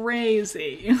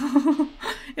crazy.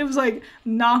 It was like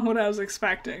not what I was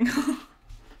expecting.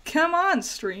 Come on,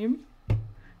 stream.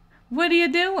 What are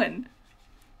you doing?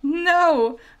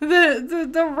 No,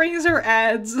 the razor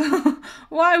ads.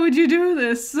 Why would you do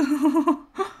this?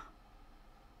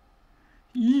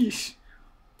 Yeesh.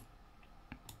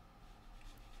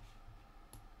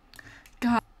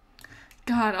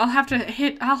 God, I'll have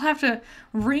to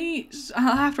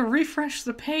refresh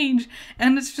the page,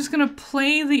 and it's just gonna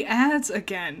play the ads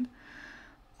again.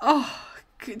 Oh,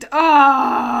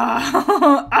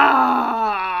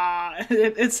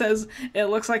 It says, it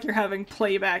looks like you're having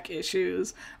playback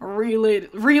issues.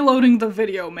 Reloading the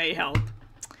video may help.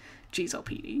 Jeez, oh,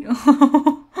 Petey.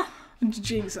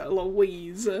 Jeez, oh,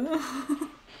 Louise.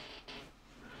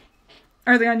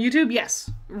 Are they on YouTube?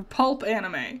 Yes. Pulp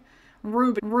Anime.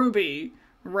 RWBY.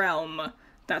 Realm.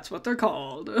 That's what they're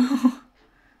called.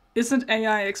 Isn't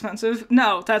AI expensive?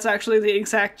 No, that's actually the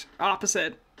exact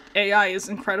opposite. AI is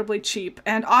incredibly cheap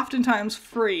and oftentimes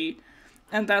free,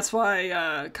 and that's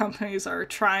why companies are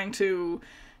trying to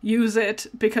use it,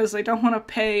 because they don't want to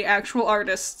pay actual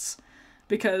artists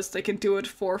because they can do it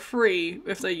for free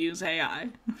if they use AI.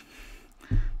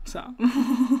 So.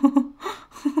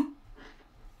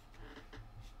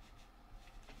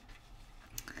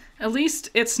 At least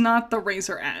it's not the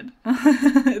razor ad.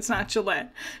 It's not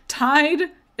Gillette. Tide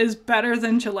is better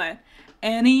than Gillette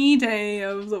any day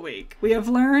of the week. We have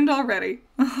learned already.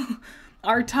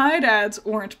 Our Tide ads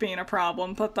weren't being a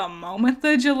problem, but the moment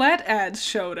the Gillette ads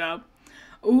showed up,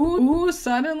 ooh,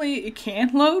 suddenly it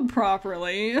can't load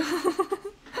properly.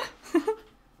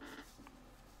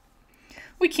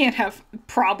 We can't have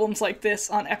problems like this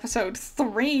on episode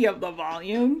 3 of the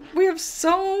volume. We have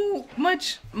so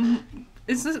much...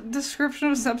 Is the description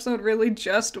of this episode really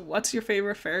just, what's your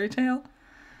favorite fairy tale?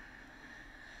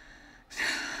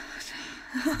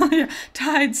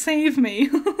 Tide, save me.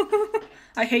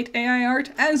 I hate AI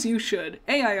art, as you should.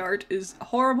 AI art is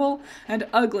horrible and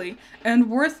ugly and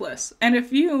worthless. And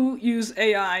if you use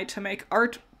AI to make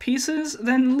art pieces,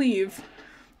 then leave.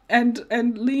 And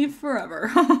leave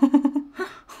forever.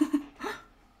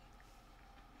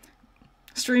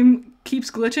 stream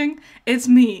keeps glitching, it's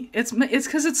me. It's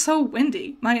because it's so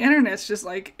windy. My internet's just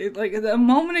like, the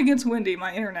moment it gets windy,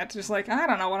 my internet's just like, I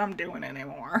don't know what I'm doing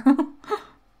anymore.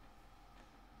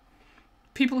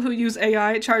 People who use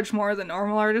AI charge more than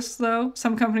normal artists, though.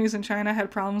 Some companies in China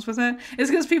had problems with it. It's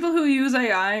because people who use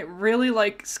AI really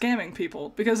like scamming people,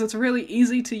 because it's really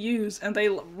easy to use, and they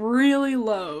really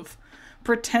love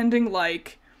pretending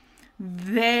like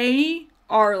they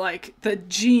are like the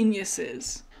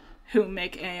geniuses who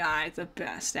make AI the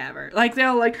best ever. Like,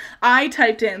 they'll like, I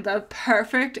typed in the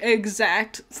perfect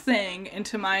exact thing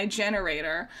into my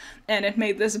generator, and it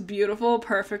made this beautiful,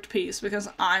 perfect piece because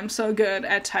I'm so good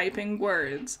at typing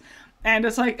words. And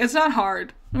it's like, it's not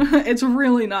hard. It's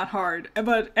really not hard.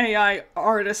 But AI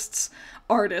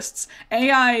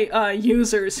AI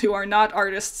users who are not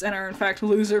artists and are in fact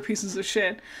loser pieces of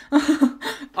shit,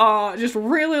 just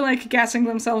really like gassing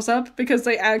themselves up because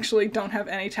they actually don't have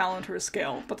any talent or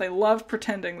skill, but they love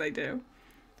pretending they do.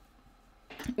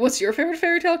 What's your favorite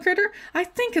fairy tale critter? I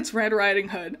think it's Red Riding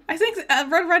Hood. I think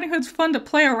Red Riding Hood's fun to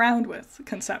play around with,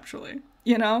 conceptually,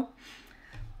 you know?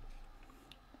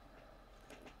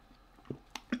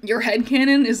 Your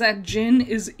headcanon is that Jin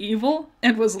is evil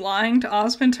and was lying to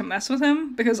Ozpin to mess with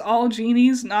him because all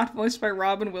genies not voiced by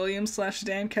Robin Williams /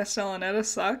 Dan Castellaneta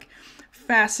suck.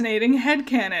 Fascinating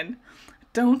headcanon.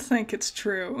 Don't think it's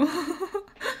true.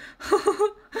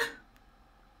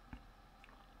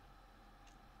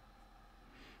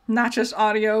 Not just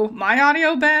audio. My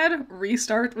audio bad?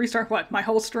 Restart what? My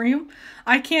whole stream?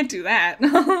 I can't do that.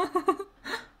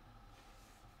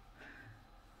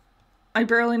 I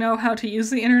barely know how to use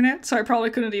the internet, so I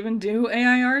probably couldn't even do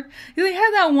AI art. They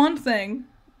had that one thing.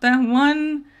 That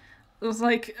one... It was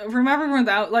like... Remember when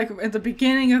that... Like, at the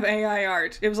beginning of AI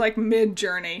art, it was like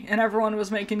mid-journey, and everyone was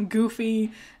making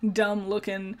goofy,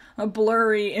 dumb-looking,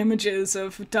 blurry images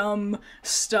of dumb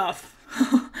stuff.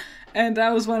 And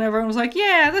that was when everyone was like,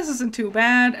 yeah, this isn't too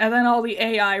bad. And then all the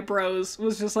AI bros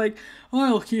was just like,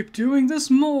 I'll keep doing this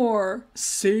more.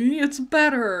 See, it's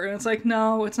better. And it's like,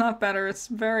 no, it's not better. It's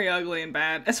very ugly and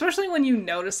bad. Especially when you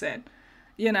notice it.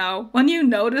 You know? When you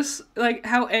notice, like,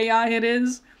 how AI it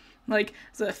is. Like,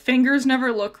 the fingers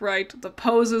never look right. The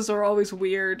poses are always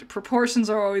weird. Proportions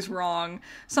are always wrong.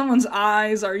 Someone's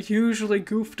eyes are usually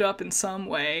goofed up in some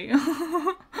way.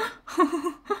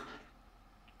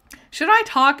 Should I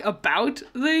talk about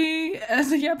the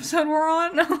episode we're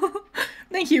on?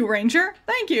 Thank you, Ranger.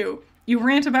 Thank you. Your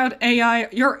rant about AI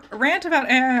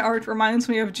art reminds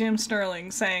me of Jim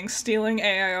Sterling saying stealing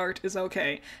AI art is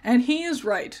okay. And he is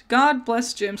right. God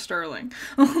bless Jim Sterling.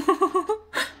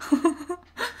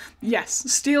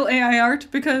 Yes, steal AI art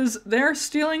because they're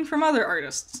stealing from other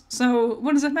artists. So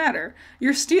what does it matter?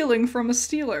 You're stealing from a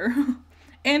stealer.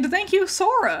 And thank you,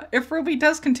 Sora! If RWBY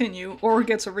does continue, or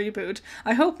gets a reboot,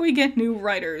 I hope we get new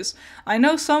writers. I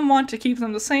know some want to keep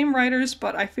them the same writers,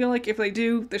 but I feel like if they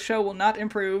do, the show will not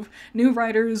improve. New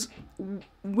writers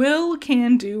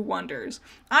can do wonders.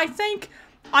 I think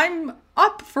I'm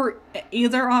up for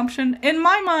either option. In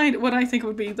my mind, what I think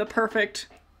would be the perfect...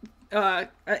 for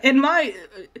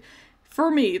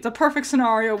me, the perfect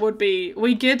scenario would be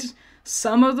we get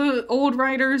some of the old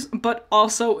writers, but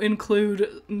also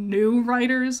include new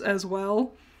writers as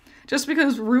well. Just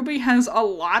because RWBY has a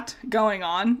lot going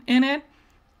on in it,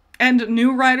 and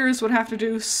new writers would have to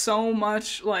do so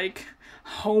much, like,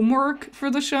 homework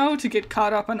for the show to get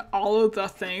caught up on all of the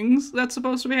things that's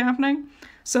supposed to be happening.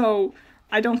 So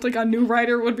I don't think a new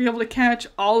writer would be able to catch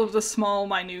all of the small,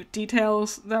 minute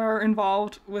details that are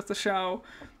involved with the show.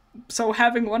 So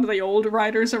having one of the old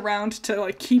writers around to,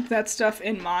 like, keep that stuff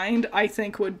in mind, I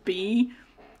think would be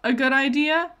a good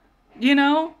idea, you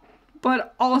know?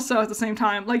 But also, at the same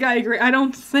time, like, I agree, I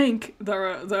don't think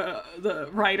the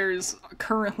writers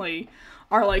currently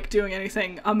are, like, doing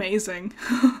anything amazing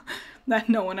that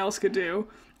no one else could do.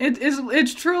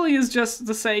 It truly is just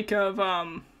the sake of,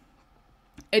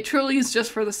 it truly is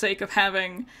just for the sake of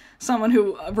having someone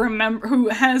who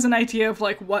has an idea of,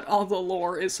 like, what all the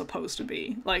lore is supposed to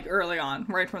be, like, early on,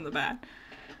 right from the bat.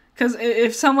 Because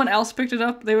if someone else picked it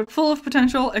up, they would be full of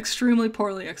potential, extremely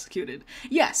poorly executed.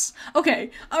 Yes. Okay.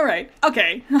 Alright.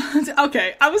 Okay.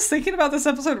 Okay. I was thinking about this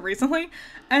episode recently,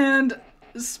 and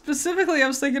specifically I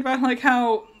was thinking about, like,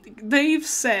 how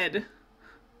the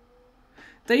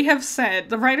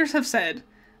writers have said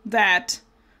that,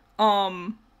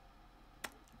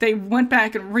 they went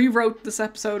back and rewrote this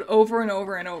episode over and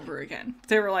over and over again.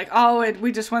 They were like, oh,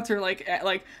 we just went through,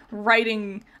 like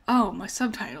writing... Oh, my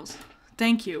subtitles.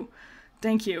 Thank you.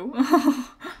 Thank you.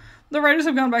 The writers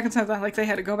have gone back and said that, like, they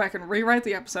had to go back and rewrite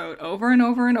the episode over and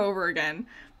over and over again.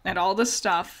 And all this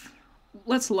stuff.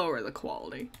 Let's lower the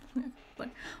quality.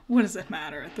 Like, what does it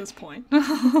matter at this point?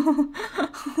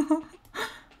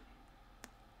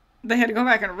 They had to go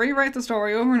back and rewrite the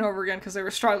story over and over again because they were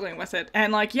struggling with it.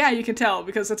 And, like, yeah, you can tell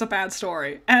because it's a bad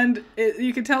story. And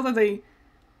you can tell that they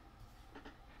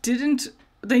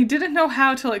didn't know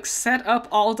how to, like, set up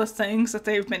all the things that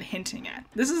they've been hinting at.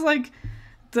 This is, like,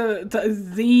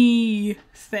 the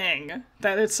thing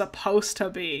that it's supposed to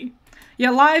be.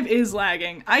 Yeah, live is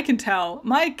lagging. I can tell.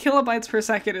 My kilobytes per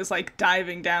second is, like,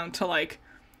 diving down to, like,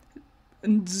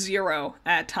 0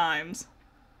 at times.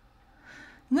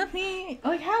 Let me...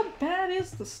 Like, how bad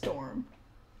is the storm?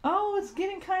 Oh, it's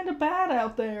getting kind of bad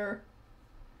out there.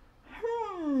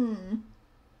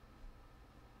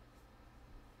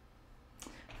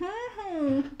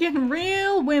 Getting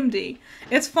real windy.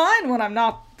 It's fine when I'm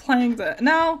not playing the...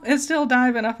 No, it's still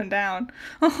diving up and down.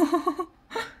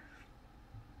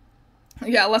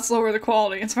 Yeah, let's lower the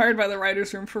quality. Inspired by the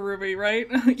writer's room for RWBY, right?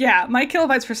 Yeah, my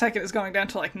kilobytes per second is going down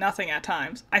to, like, nothing at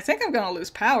times. I think I'm gonna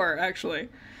lose power, actually.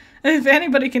 If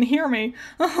anybody can hear me.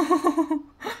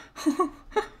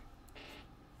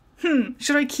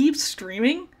 Should I keep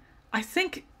streaming? I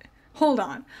think... Hold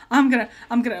on. I'm gonna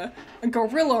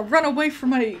gorilla run away from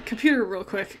my computer real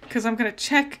quick, because I'm gonna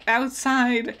check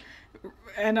outside,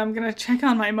 and I'm gonna check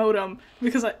on my modem,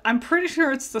 because I'm pretty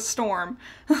sure it's the storm.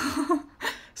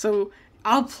 So,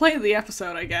 I'll play the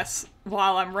episode, I guess,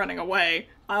 while I'm running away.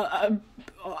 I'm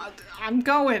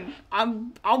going.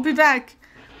 I'll be back.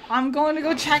 I'm going to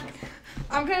go check.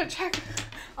 I'm gonna check.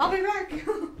 I'll be back.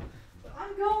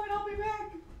 I'm going. I'll be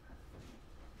back.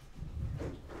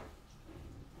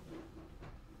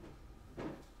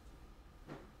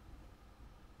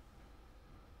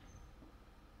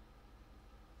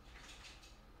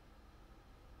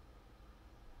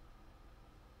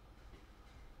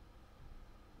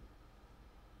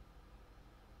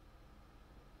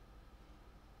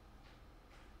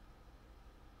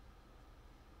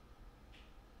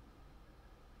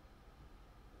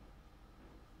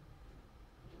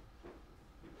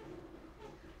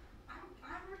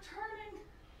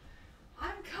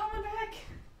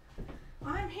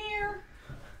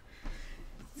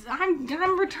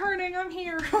 I'm returning, I'm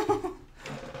here.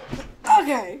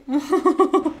 Okay.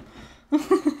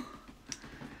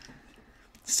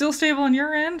 Still stable on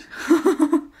your end?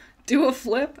 Do a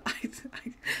flip?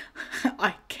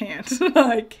 I can't.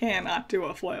 I cannot do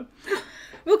a flip.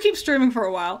 We'll keep streaming for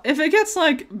a while. If it gets,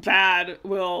 like, bad,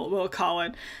 we'll call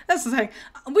it. That's the thing.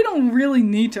 We don't really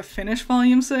need to finish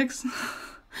Volume 6.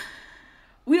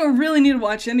 We don't really need to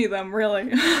watch any of them,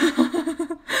 really.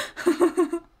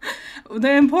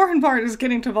 The important part is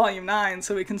getting to Volume 9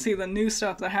 so we can see the new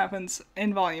stuff that happens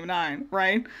in Volume 9,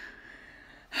 right?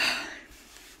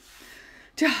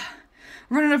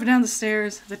 Running up and down the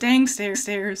stairs. The dang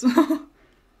stairs.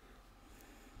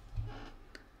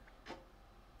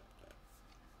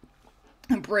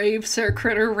 Brave Sir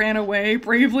Critter ran away.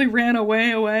 Bravely ran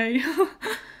away.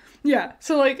 Yeah,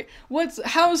 so, like,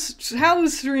 how's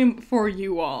stream for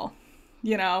you all?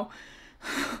 You know?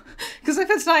 Because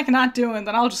if it's like not doing,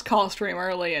 then I'll just call stream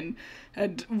early and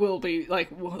we'll be like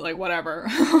whatever.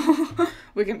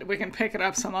 we can pick it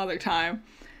up some other time,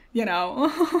 you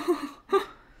know.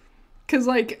 Because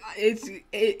like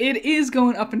it is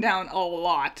going up and down a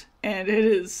lot, and it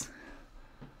is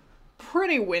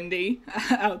pretty windy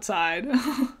outside.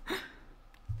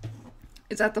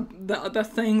 Is that the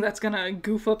thing that's gonna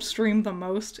goof up stream the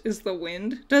most is the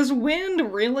wind? Does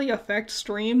wind really affect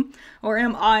stream? Or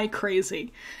am I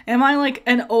crazy? Am I like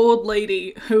an old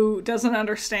lady who doesn't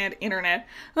understand internet?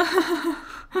 The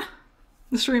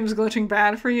stream's glitching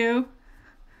bad for you?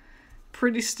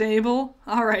 Pretty stable?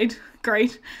 Alright,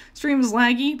 great. Stream's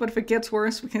laggy, but if it gets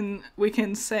worse, we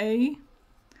can say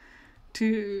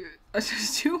to...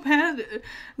 Too bad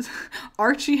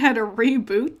Archie had to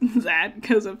reboot that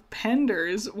because of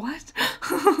penders. What?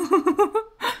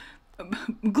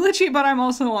 Glitchy, but I'm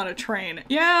also on a train.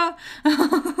 Yeah.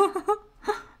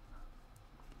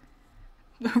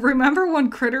 Remember when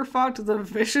Critter fought the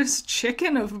vicious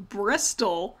chicken of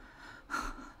Bristol?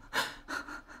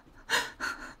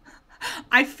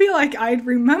 I feel like I'd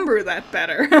remember that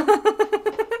better.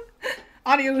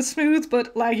 Audio is smooth,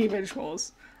 but laggy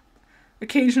visuals.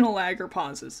 Occasional lag or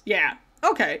pauses. Yeah.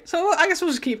 Okay, so I guess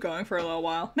we'll just keep going for a little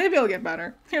while. Maybe it'll get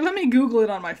better. Here, let me Google it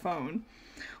on my phone.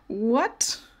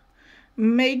 What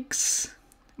makes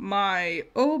my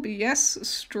OBS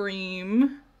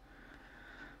stream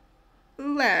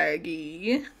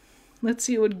laggy? Let's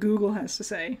see what Google has to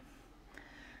say.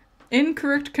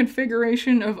 Incorrect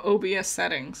configuration of OBS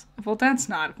settings. Well, that's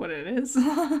not what it is.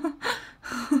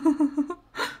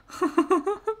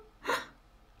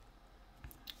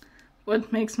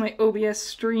 What makes my OBS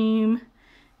stream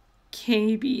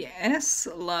KBS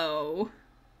low.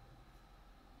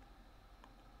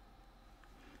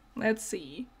 Let's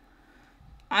see.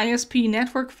 ISP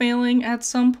network failing at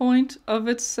some point of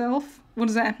itself? What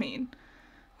does that mean?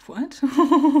 What?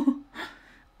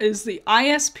 Is the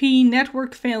ISP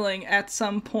network failing at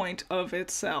some point of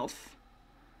itself?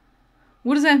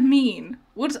 What does that mean?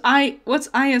 What's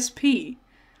ISP?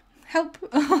 Help.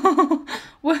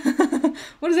 what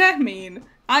does that mean?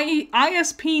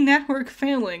 ISP network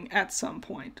failing at some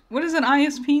point. What is an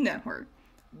ISP network?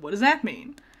 What does that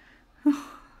mean?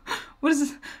 What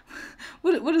is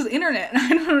what is internet? I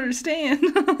don't understand.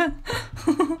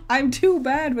 I'm too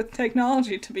bad with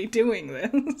technology to be doing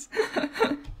this.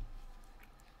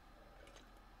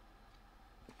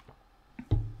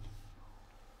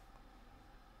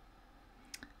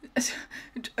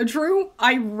 Drew,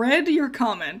 I read your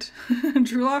comment.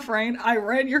 Drew Lafrain, I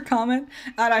read your comment,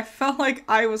 and I felt like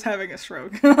I was having a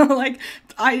stroke. Like,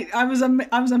 I was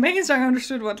amazed I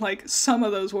understood what, like, some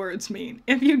of those words mean.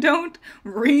 If you don't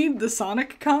read the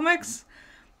Sonic comics,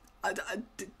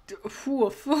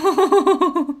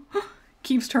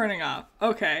 keeps turning off.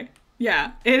 Okay.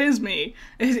 Yeah, it is me.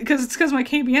 It's because my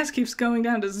KBS keeps going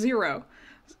down to 0.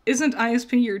 Isn't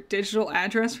ISP your digital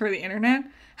address for the internet?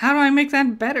 How do I make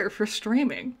that better for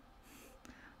streaming?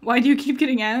 Why do you keep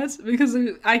getting ads? Because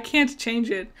I can't change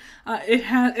it.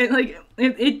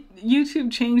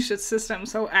 YouTube changed its system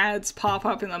so ads pop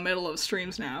up in the middle of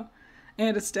streams now.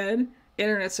 And instead,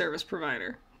 internet service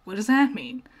provider. What does that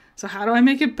mean? So how do I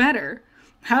make it better?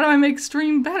 How do I make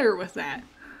stream better with that?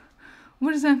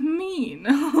 What does that mean?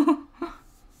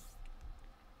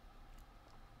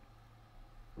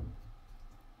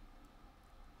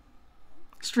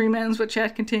 Stream ends but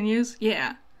chat continues?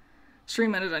 Yeah.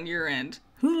 Stream ended on your end.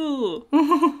 Oh,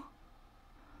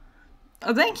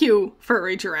 thank you,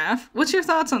 Furry Giraffe. What's your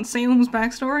thoughts on Salem's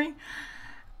backstory?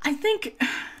 I think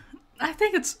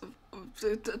it's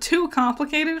too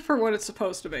complicated for what it's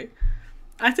supposed to be.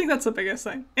 I think that's the biggest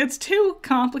thing. It's too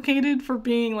complicated for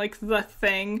being, like, the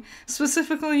thing.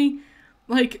 Specifically,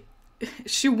 like,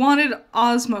 she wanted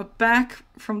Ozma back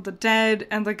from the dead,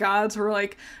 and the gods were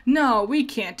like, no, we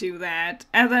can't do that.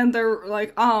 And then they're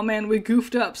like, oh man, we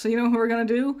goofed up, so you know what we're gonna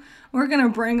do? We're gonna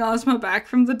bring Ozma back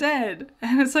from the dead.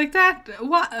 And it's like,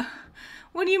 what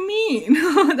do you mean?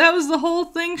 That was the whole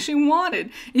thing she wanted.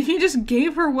 If you just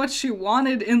gave her what she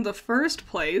wanted in the first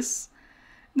place,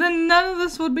 then none of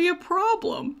this would be a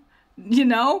problem. You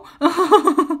know?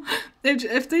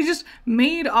 If they just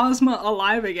made Ozma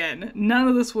alive again, none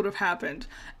of this would have happened.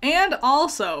 And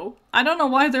also, I don't know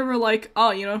why they were like, oh,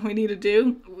 you know what we need to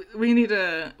do? We need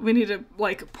to,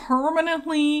 like,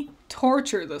 permanently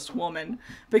torture this woman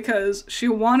because she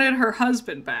wanted her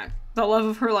husband back. The love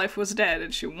of her life was dead,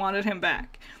 and she wanted him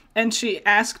back. And she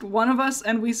asked one of us,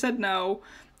 and we said no.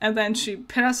 And then she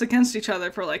pit us against each other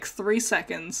for, like, 3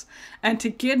 seconds. And to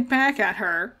get back at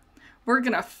her, we're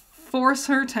gonna force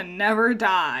her to never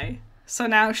die. So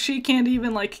now she can't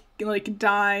even, like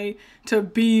die to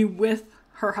be with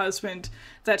her husband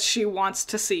that she wants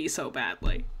to see so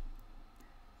badly.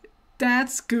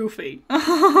 That's goofy.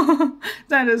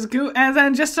 That is and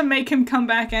then just to make him come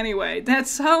back anyway.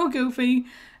 That's so goofy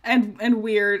and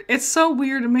weird. It's so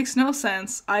weird, it makes no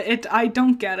sense. I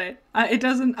don't get it. I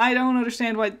don't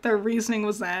understand why their reasoning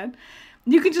was that.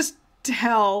 You can just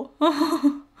tell.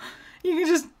 You can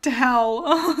just tell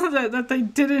that they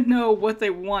didn't know what they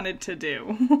wanted to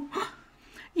do.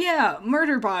 Yeah,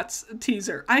 Murderbot's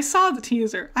teaser. I saw the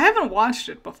teaser. I haven't watched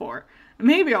it before.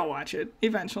 Maybe I'll watch it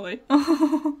eventually.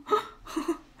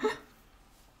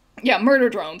 Yeah, Murder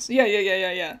Drones.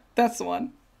 Yeah. That's the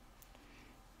one.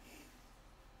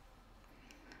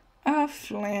 Ah,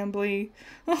 Flambly.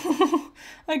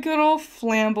 A good old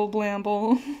Flamble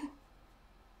Blamble.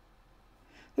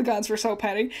 The gods were so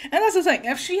petty. And that's the thing.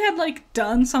 If she had, like,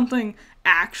 done something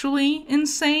actually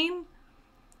insane,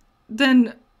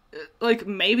 then, like,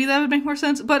 maybe that would make more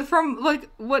sense. But from, like,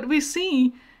 what we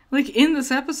see, like, in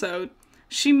this episode,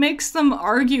 she makes them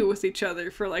argue with each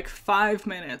other for, like, 5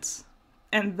 minutes.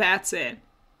 And that's it.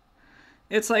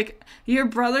 It's like, your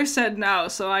brother said no,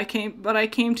 so I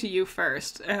came to you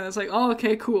first. And it's like, oh,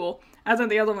 okay, cool. And then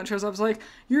the other one shows up, is like,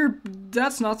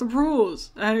 that's not the rules.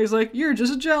 And he's like, you're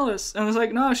just jealous. And it's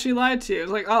like, no, she lied to you.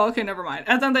 It's like, oh, okay, never mind.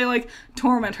 And then they, like,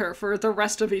 torment her for the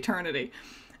rest of eternity.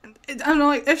 I don't know,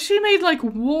 like, if she made, like,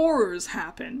 wars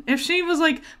happen, if she was,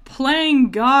 like, playing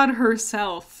God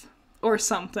herself or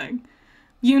something,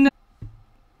 you know.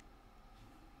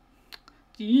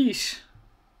 Yeesh.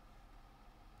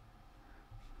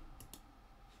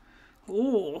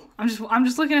 Ooh, I'm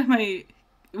just looking at my,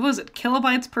 what was it,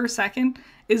 kilobytes per second?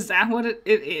 Is that what it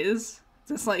is?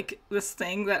 This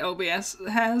thing that OBS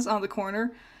has on the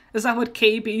corner. Is that what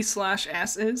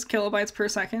KB/S is? Kilobytes per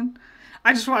second?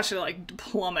 I just watched it, like,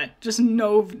 plummet. Just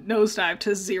nosedive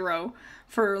to 0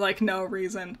 for, like, no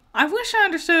reason. I wish I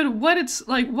understood what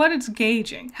it's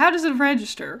gauging. How does it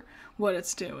register what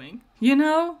it's doing? You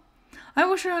know? I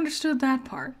wish I understood that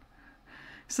part.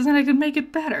 So then I could make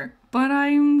it better. But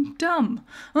I'm dumb.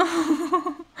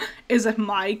 Is it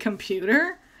my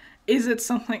computer? Is it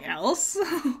something else?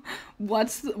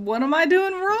 What am I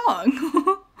doing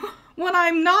wrong? When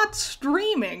I'm not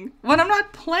streaming, when I'm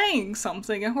not playing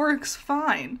something, it works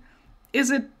fine. Is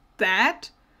it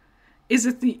that? Is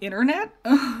it the internet?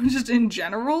 Just in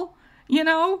general? You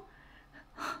know?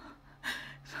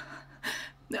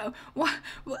 No,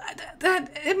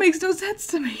 it makes no sense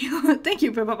to me. Thank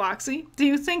you, Pippaboxy. Do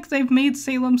you think they've made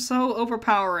Salem so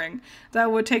overpowering that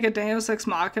it would take a Deus Ex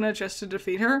Machina just to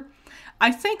defeat her?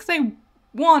 I think they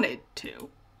wanted to.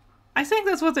 I think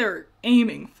that's what they're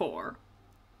aiming for.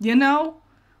 You know?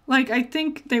 Like, I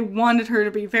think they wanted her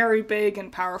to be very big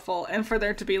and powerful, and for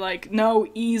there to be, like, no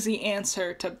easy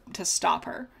answer to stop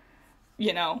her.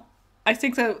 You know? I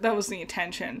think that was the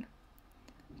intention.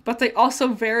 But they also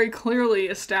very clearly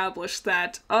established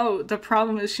that, oh, the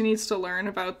problem is she needs to learn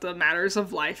about the matters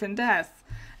of life and death,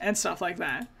 and stuff like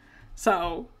that.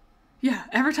 So, yeah,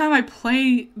 every time I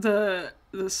play the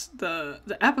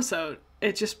episode,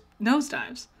 it just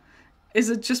nosedives. Is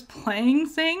it just playing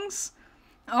things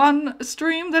on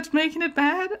stream that's making it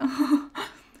bad?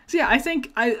 So yeah, I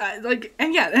think I like,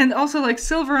 and yeah, and also like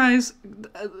Silver Eyes,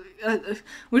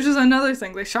 which is another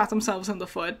thing, they shot themselves in the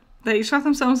foot. They shot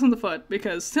themselves in the foot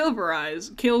because Silver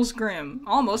Eyes kills Grimm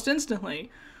almost instantly.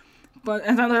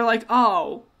 And then they're like,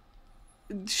 oh,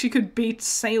 she could beat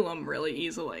Salem really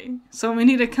easily. So we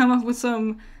need to come up with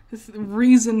some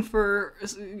reason for,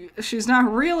 she's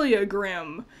not really a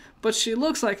Grimm, but she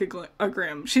looks like a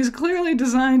Grimm. She's clearly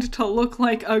designed to look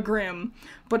like a Grimm,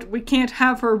 but we can't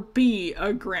have her be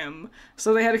a Grimm.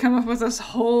 So they had to come up with this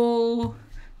whole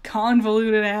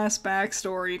convoluted ass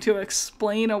backstory to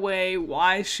explain away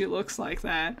why she looks like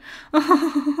that.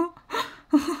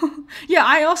 Yeah,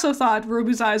 I also thought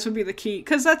Ruby's eyes would be the key,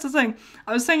 because that's the thing.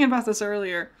 I was thinking about this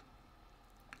earlier,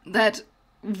 that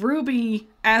RWBY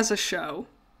as a show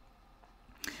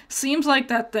seems like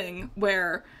that thing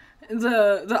where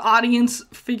the audience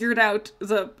figured out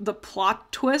the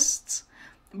plot twists,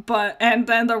 and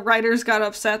then the writers got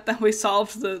upset that we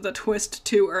solved the twist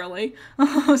too early.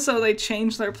 So they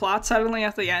changed their plot suddenly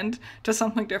at the end to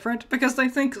something different, because they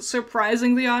think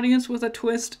surprising the audience with a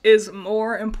twist is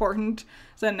more important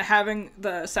than having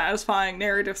the satisfying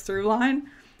narrative through line,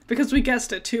 because we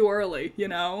guessed it too early, you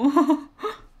know?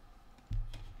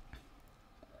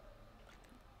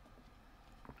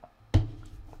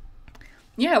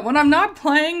 Yeah, when I'm not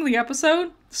playing the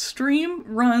episode, stream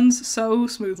runs so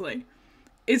smoothly.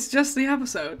 It's just the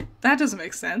episode. That doesn't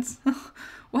make sense.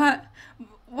 Why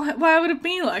would it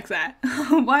be like that?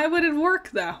 Why would it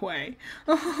work that way?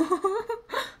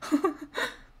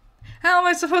 How am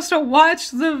I supposed to watch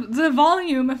the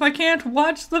volume if I can't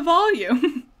watch the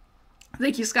volume?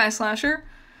 Thank you, Sky Slasher.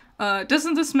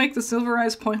 Doesn't this make the Silver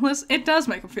Eyes pointless? It does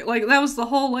make them feel like that was the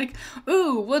whole, like,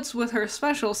 ooh, what's with her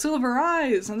special silver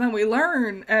eyes? And then we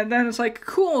learn, and then it's like,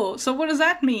 cool, so what does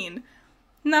that mean?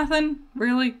 Nothing,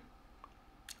 really.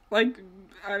 Like,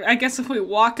 I guess if we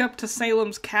walk up to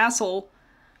Salem's castle,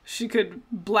 she could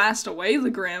blast away the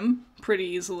Grimm pretty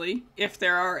easily, if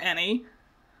there are any.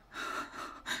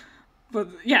 But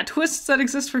yeah, twists that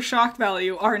exist for shock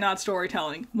value are not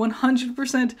storytelling.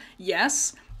 100%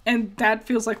 yes, and that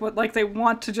feels like what, like, they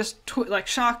want to just,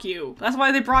 shock you. That's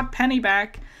why they brought Penny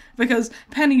back, because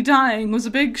Penny dying was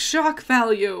a big shock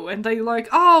value, and they like,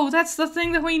 oh, that's the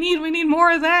thing that we need more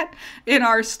of that in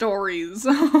our stories.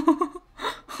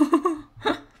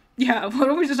 Yeah, why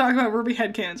don't we just talk about RWBY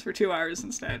headcanons for 2 hours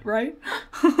instead, right?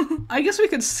 I guess we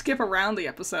could skip around the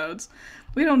episodes.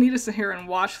 We don't need to sit here and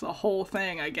watch the whole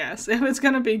thing, I guess. If it's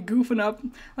gonna be goofing up,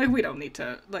 like, we don't need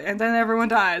to, like, and then everyone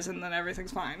dies, and then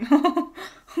everything's fine.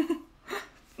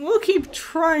 We'll keep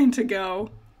trying to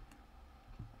go.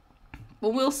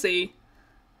 But we'll see.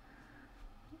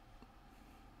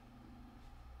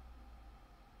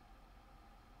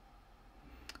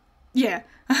 Yeah.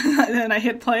 Then I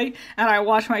hit play, and I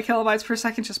watch my kilobytes per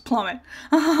second just plummet.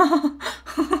 I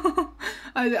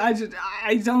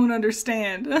don't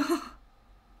understand.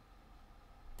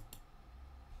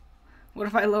 What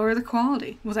if I lower the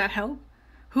quality? Will that help?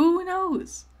 Who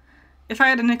knows? If I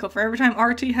had a nickel for every time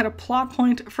RT had a plot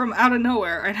point from out of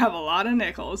nowhere, I'd have a lot of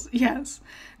nickels. Yes.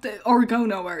 Or go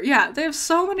nowhere. Yeah, they have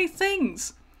so many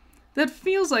things that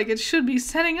feels like it should be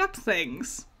setting up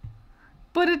things.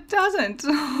 but it doesn't.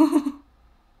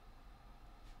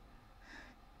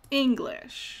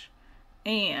 English.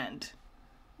 And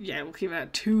yeah, we'll keep it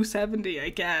at 270, I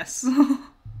guess.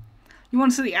 You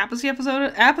want to see the apathy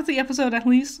episode? Apathy episode, at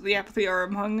least. The apathy are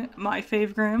among my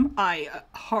fave-gram. I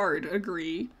hard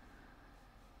agree.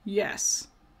 Yes.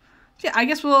 Yeah, I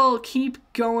guess we'll keep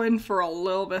going for a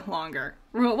little bit longer.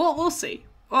 We'll see.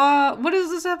 What is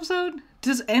this episode?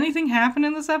 Does anything happen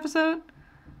in this episode?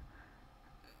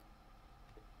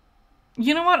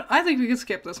 You know what? I think we could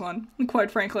skip this one, quite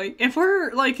frankly. If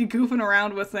we're, like, goofing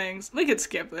around with things, we could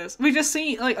skip this. We just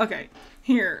see, like, okay,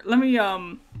 here, let me,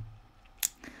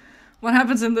 what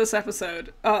happens in this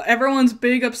episode? Everyone's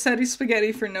big upsetty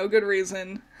spaghetti for no good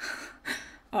reason.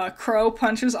 Crow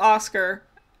punches Oscar,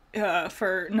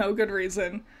 for no good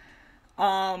reason.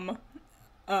 Emerald,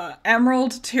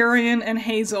 Tyrion, and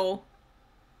Hazel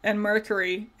and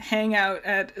Mercury hang out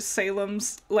at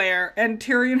Salem's lair, and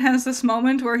Tyrion has this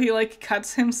moment where he, like,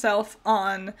 cuts himself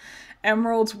on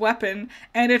Emerald's weapon,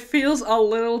 and it feels a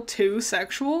little too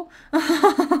sexual.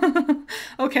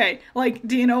 Okay, like,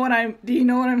 do you know what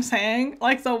I'm saying?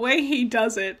 Like, the way he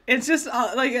does it, it's just,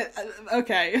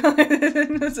 okay.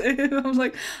 I was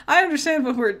like, I understand,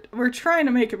 but we're trying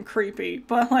to make him creepy,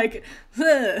 but, like, and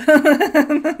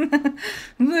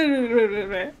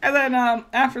then,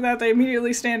 after that, they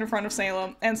immediately stand in front of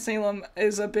Salem, and Salem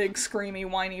is a big, screamy,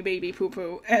 whiny baby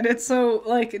poo-poo, and it's so,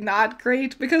 like, not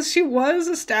great, because she was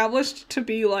established to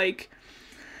be, like,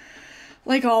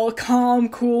 all calm,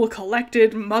 cool,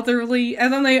 collected, motherly,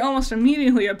 and then they almost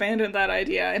immediately abandoned that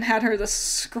idea and had her the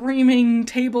screaming,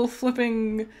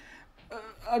 table-flipping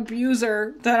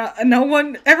abuser that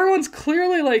everyone's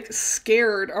clearly, like,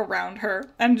 scared around her,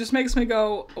 and just makes me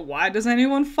go, why does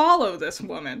anyone follow this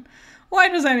woman? Why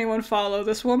does anyone follow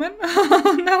this woman?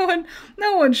 No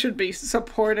one should be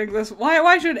supporting this.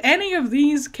 Why should any of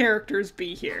these characters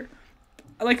be here?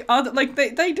 They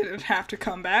didn't have to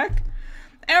come back.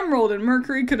 Emerald and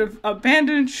Mercury could have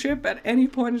abandoned ship at any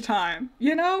point in time,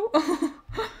 you know?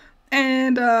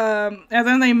 And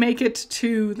then they make it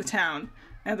to the town,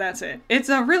 and that's it. It's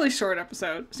a really short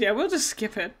episode, so yeah, we'll just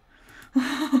skip it.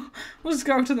 We'll just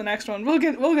go to the next one. We'll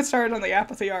get started on the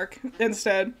apathy arc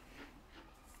instead.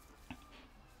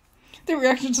 The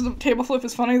reaction to the table flip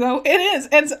is funny, though. It is!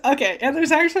 It's okay, and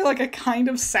there's actually, like, a kind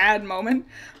of sad moment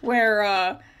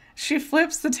where, she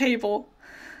flips the table,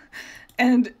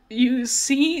 and you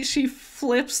see she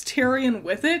flips Tyrion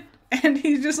with it, and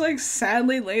he just, like,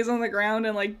 sadly lays on the ground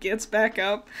and, like, gets back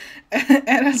up,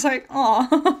 and it's like,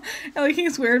 aw. Like,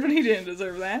 he's weird, but he didn't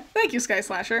deserve that. Thank you, Sky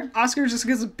Slasher. Oscar just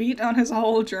gets beat on his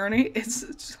whole journey.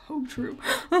 It's so true.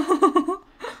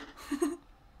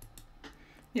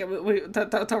 Yeah,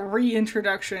 the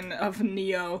reintroduction of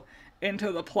Neo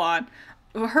into the plot.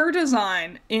 Her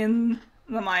design in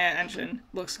the Maya engine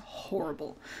looks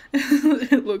horrible.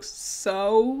 It looks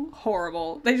so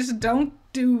horrible. They just don't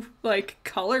do, like,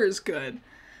 colors good.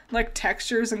 Like,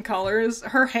 textures and colors.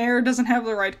 Her hair doesn't have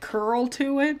the right curl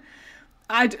to it.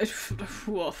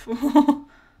 Woof.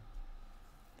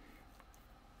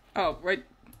 Oh, right.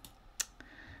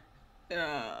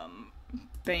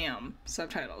 Bam.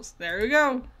 Subtitles. There we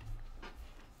go.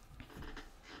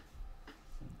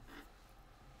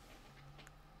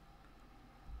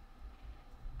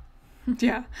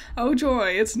 Yeah. Oh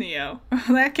joy, it's Neo.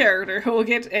 That character who will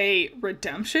get a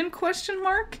redemption question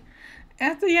mark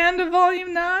at the end of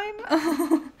Volume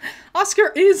 9.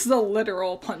 Oscar is the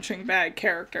literal punching bag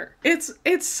character. It's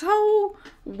so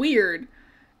weird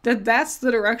that that's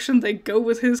the direction they go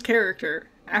with his character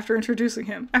after introducing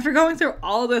him. After going through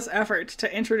all this effort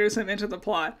to introduce him into the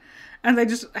plot, and they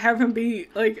just have him be,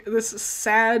 like, this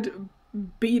sad,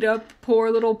 beat-up,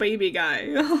 poor little baby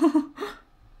guy.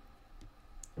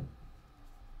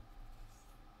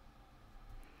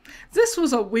 This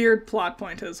was a weird plot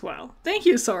point as well. Thank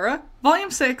you, Sora. Volume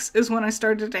 6 is when I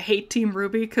started to hate Team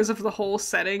RWBY because of the whole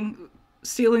setting,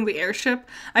 stealing the airship.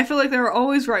 I feel like they were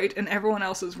always right and everyone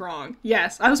else is wrong.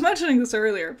 Yes, I was mentioning this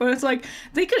earlier, but it's like,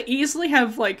 they could easily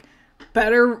have, like,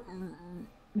 better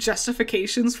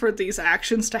justifications for these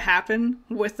actions to happen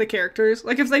with the characters.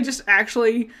 Like, if they just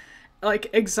actually,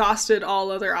 like, exhausted all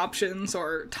other options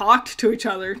or talked to each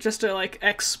other just to, like,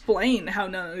 explain how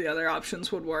none of the other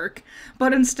options would work.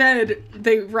 But instead,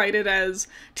 they write it as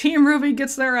Team RWBY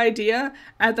gets their idea,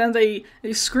 and then they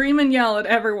scream and yell at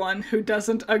everyone who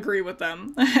doesn't agree with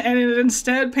them. And it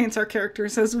instead paints our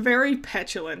characters as very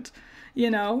petulant, you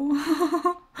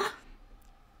know?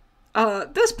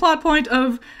 This plot point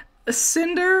of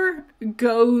Cinder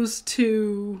goes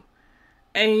to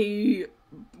a...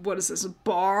 what is this,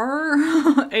 bar?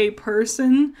 A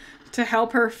person to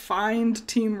help her find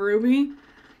Team RWBY.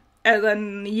 and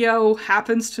then Neo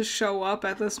happens to show up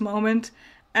at this moment,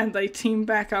 and they team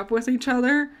back up with each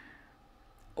other.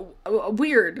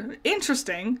 Weird.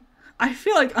 Interesting. I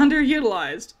feel like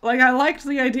underutilized. Like, I liked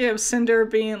the idea of Cinder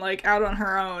being, like, out on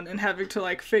her own and having to,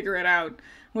 like, figure it out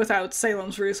without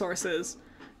Salem's resources.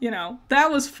 You know,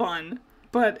 that was fun,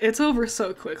 but it's over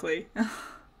so quickly.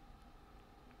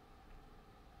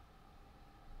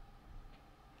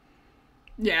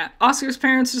 Yeah, Oscar's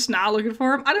parents just not looking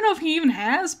for him. I don't know if he even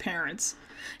has parents.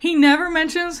 He never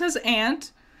mentions his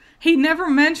aunt. He never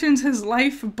mentions his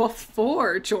life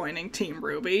before joining Team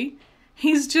RWBY.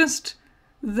 He's just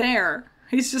there.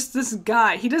 He's just this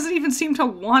guy. He doesn't even seem to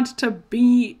want to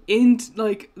be in,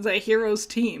 like, the hero's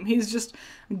team. He's just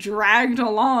dragged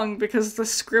along because the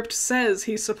script says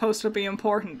he's supposed to be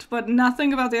important. But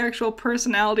nothing about the actual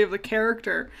personality of the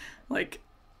character, like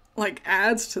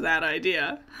adds to that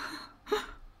idea.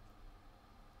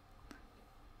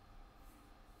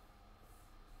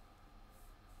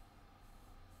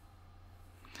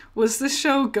 Was this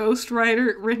show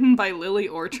Ghostwriter written by Lily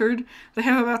Orchard? They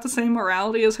have about the same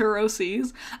morality as her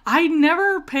OCs. I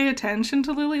never pay attention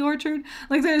to Lily Orchard.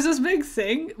 Like, there's this big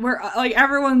thing where, like,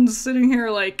 everyone's sitting here,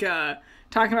 like,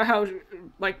 talking about how,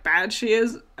 like, bad she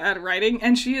is at writing,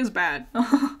 and she is bad.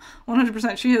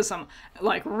 100%. She has some,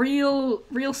 like, real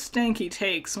stanky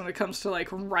takes when it comes to, like,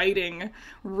 writing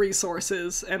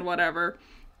resources and whatever.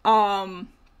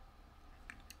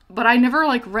 But I never,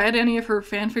 like, read any of her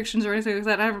fanfictions or anything like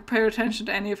that. I never paid attention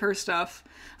to any of her stuff.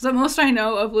 So the most I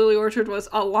know of Lily Orchard was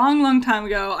a long, long time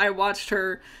ago. I watched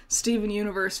her Steven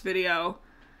Universe video.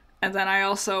 And then I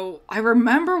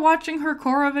remember watching her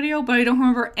Korra video, but I don't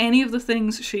remember any of the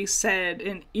things she said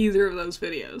in either of those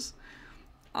videos.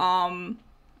 And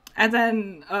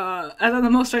then the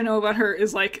most I know about her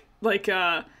is, like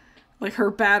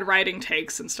her bad writing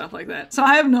takes and stuff like that. So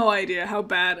I have no idea how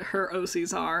bad her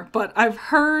OCs are, but I've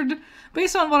heard,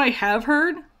 based on what I have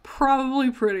heard,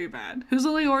 probably pretty bad. Who's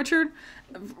Lily Orchard?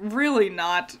 Really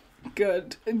not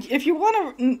good. If you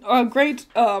want a great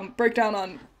breakdown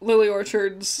on Lily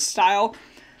Orchard's style,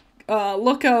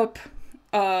 look up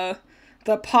the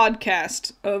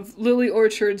podcast of Lily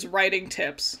Orchard's writing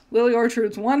tips. Lily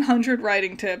Orchard's 100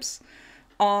 writing tips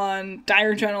on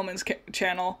Dire Gentleman's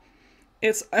channel.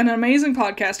 It's an amazing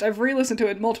podcast. I've re-listened to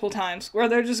it multiple times, where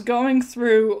they're just going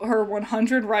through her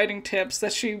 100 writing tips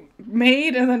that she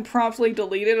made and then promptly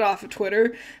deleted off of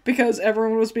Twitter because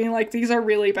everyone was being like, these are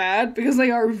really bad, because they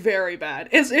are very bad.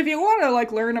 If you want to,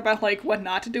 like, learn about, like, what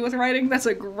not to do with writing, that's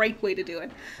a great way to do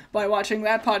it, by watching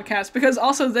that podcast, because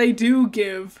also they do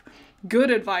give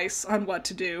good advice on what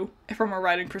to do from a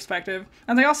writing perspective.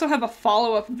 And they also have a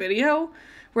follow-up video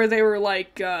where they were,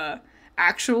 like,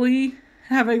 actually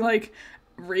having, like,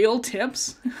 real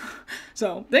tips.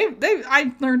 So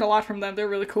I learned a lot from them. They're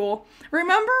really cool.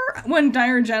 Remember when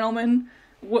Dire Gentleman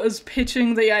was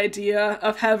pitching the idea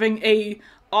of having a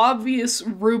obvious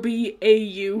RWBY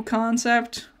AU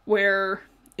concept where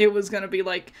it was going to be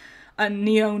like a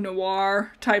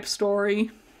neo-noir type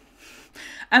story,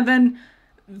 and then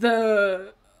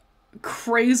the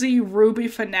crazy RWBY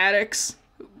fanatics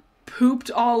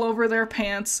pooped all over their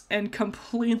pants and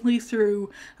completely threw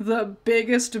the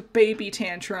biggest baby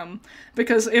tantrum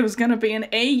because it was going to be an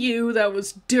AU that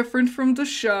was different from the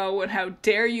show, and how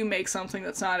dare you make something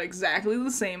that's not exactly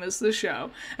the same as the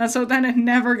show. And so then it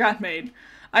never got made.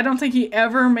 I don't think he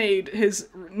ever made his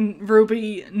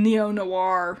RWBY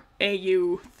neo-noir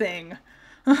AU thing.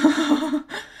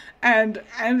 And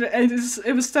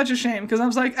it was such a shame, because I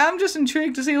was like, I'm just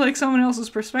intrigued to see, like, someone else's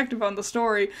perspective on the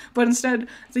story, but instead,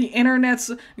 the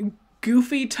internet's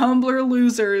goofy Tumblr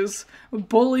losers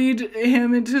bullied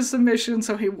him into submission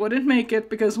so he wouldn't make it,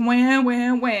 because wah,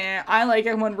 wah, wah, I like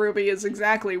it when RWBY is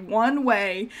exactly one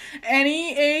way.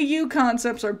 Any AU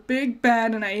concepts are big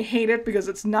bad, and I hate it because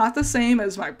it's not the same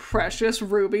as my precious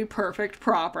RWBY perfect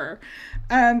proper.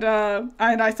 And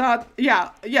I thought, yeah,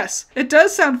 yes, it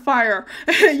does sound fire.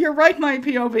 You're right, my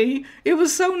POV. It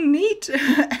was so neat.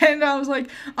 And I was like,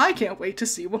 I can't wait to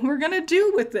see what we're gonna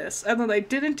do with this. And then they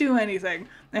didn't do anything.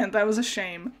 And that was a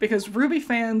shame, because RWBY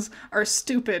fans are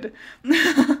stupid.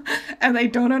 And they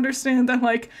don't understand that,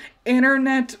 like,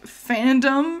 internet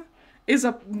fandom is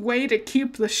a way to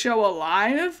keep the show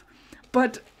alive.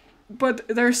 But but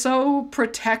they're so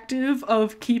protective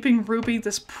of keeping RWBY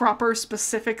this proper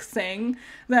specific thing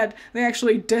that they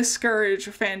actually discourage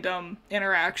fandom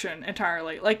interaction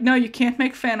entirely. Like, no, you can't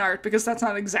make fan art because that's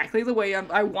not exactly the way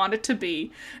I want it to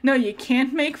be. No, you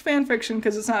can't make fan fiction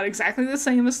because it's not exactly the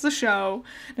same as the show.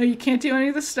 No, you can't do any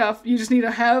of this stuff. You just need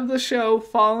to have the show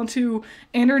fall into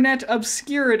internet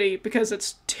obscurity because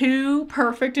it's too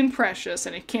perfect and precious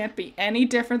and it can't be any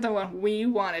different than what we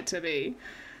want it to be.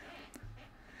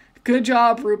 Good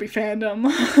job, RWBY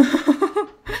fandom.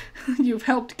 You've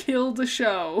helped kill the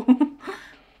show.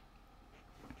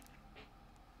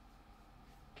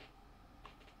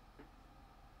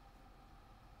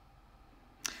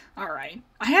 Alright.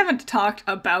 I haven't talked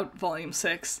about Volume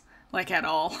 6, like, at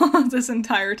all, this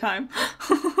entire time.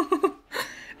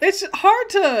 It's hard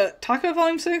to talk about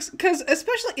Volume 6, because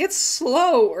especially it's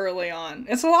slow early on.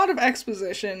 It's a lot of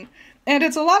exposition. And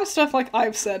it's a lot of stuff like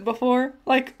I've said before,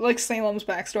 like Salem's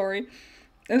backstory.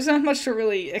 There's not much to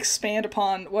really expand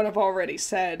upon what I've already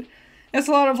said. It's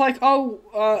a lot of like,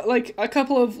 like a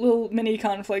couple of little mini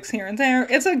conflicts here and there.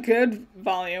 It's a good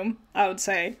volume, I would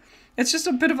say. It's just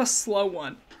a bit of a slow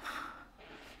one.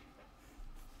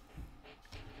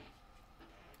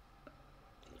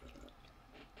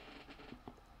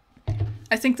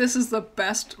 I think this is the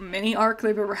best mini arc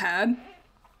they've ever had,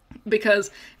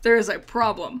 because there is a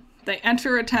problem. They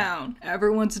enter a town,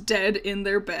 everyone's dead in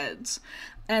their beds,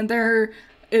 and there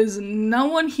is no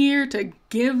one here to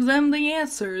give them the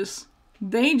answers.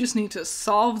 They just need to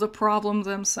solve the problem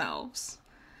themselves.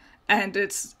 And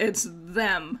it's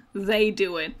them. They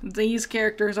do it. These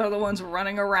characters are the ones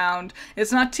running around.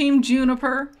 It's not Team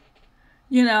Juniper.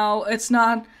 You know, it's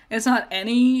not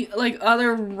any, like,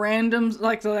 other randoms,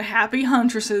 like the Happy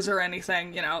Huntresses or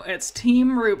anything, you know. It's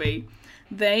Team RWBY.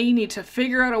 They need to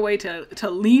figure out a way to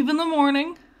leave in the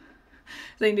morning.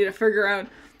 They need to figure out,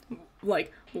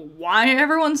 like, why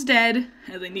everyone's dead,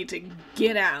 and they need to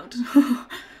get out.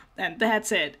 And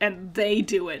that's it. And they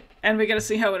do it. And we gotta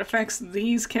see how it affects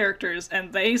these characters,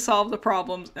 and they solve the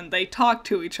problems, and they talk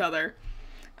to each other.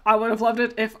 I would have loved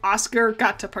it if Oscar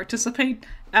got to participate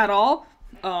at all.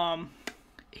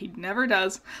 He never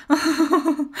does.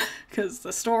 Because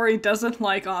the story doesn't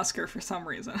like Oscar for some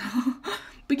reason.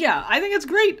 But yeah, I think it's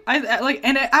great.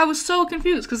 I was so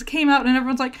confused because it came out and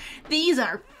everyone's like, these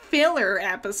are filler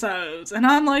episodes. And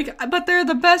I'm like, but they're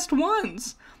the best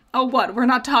ones. Oh, what? We're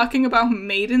not talking about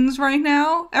maidens right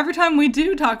now? Every time we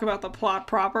do talk about the plot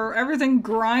proper, everything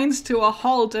grinds to a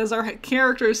halt as our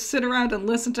characters sit around and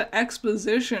listen to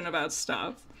exposition about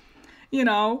stuff. You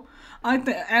know?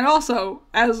 And also,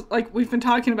 as, like, we've been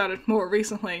talking about it more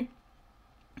recently,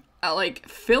 like,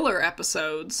 filler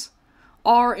episodes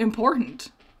are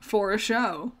important for a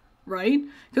show, right?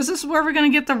 Because this is where we're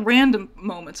going to get the random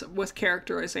moments with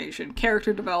characterization,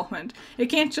 character development. It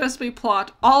can't just be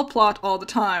plot all the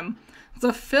time.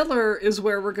 The filler is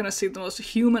where we're going to see the most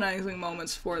humanizing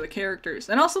moments for the characters.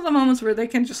 And also the moments where they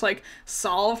can just, like,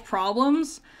 solve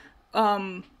problems,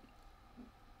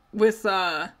 with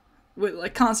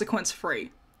like,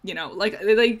 consequence-free. You know, like,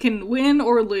 they can win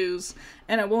or lose,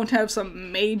 and it won't have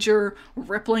some major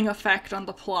rippling effect on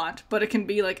the plot, but it can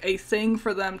be, like, a thing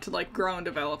for them to, like, grow and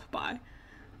develop by.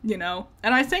 You know?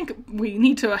 And I think we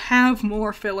need to have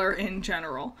more filler in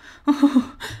general.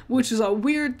 Which is a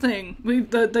weird thing.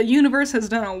 The universe has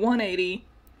done a 180,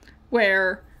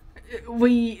 where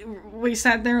we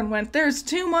sat there and went, there's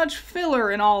too much filler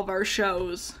in all of our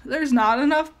shows. There's not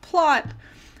enough plot.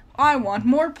 I want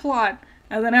more plot.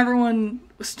 And then everyone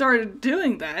started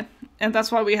doing that, and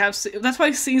that's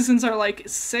why seasons are like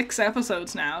 6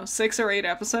 episodes now, 6 or 8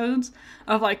 episodes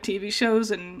of, like, TV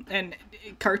shows and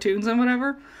cartoons and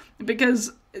whatever,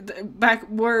 because back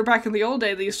in the old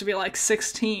day they used to be like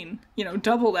 16, you know,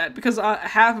 double that, because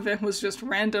half of it was just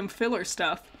random filler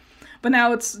stuff, but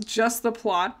now it's just the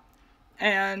plot,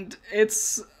 and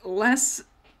it's less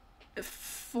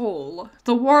full.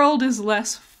 The world is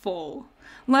less full,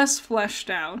 less fleshed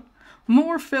out.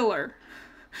 More filler.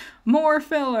 More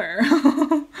filler.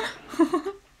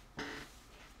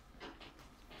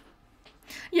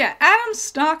 Yeah, Adam's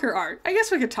stalker art. I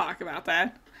guess we could talk about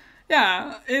that.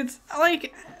 Yeah, it's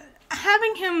like,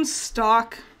 having him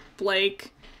stalk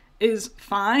Blake is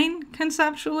fine,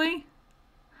 conceptually.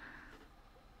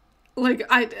 Like,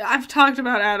 I've talked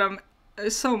about Adam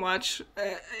so much.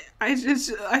 I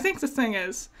think the thing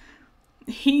is,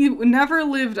 he never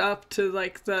lived up to,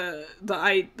 like,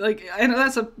 I know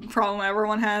that's a problem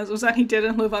everyone has, was that he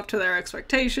didn't live up to their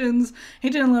expectations. He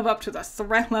didn't live up to the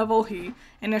threat level he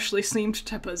initially seemed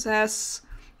to possess.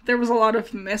 There was a lot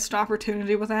of missed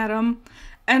opportunity with Adam.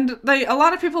 And a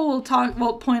lot of people will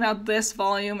point out this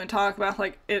volume and talk about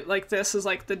like it, like this is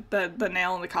like the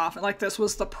nail in the coffin, like this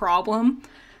was the problem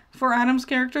for Adam's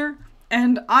character.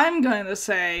 And I'm going to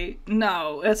say,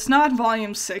 no, it's not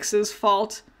Volume 6's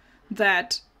fault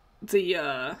that the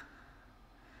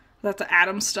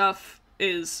Adam stuff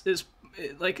is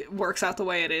like works out the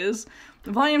way it is.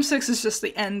 Volume 6 is just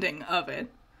the ending of it.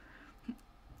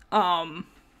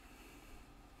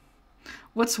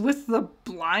 What's with the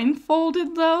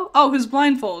blindfolded, though? Oh, his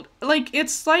blindfold. Like,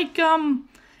 it's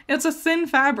a thin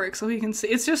fabric, so he can see.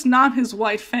 It's just not his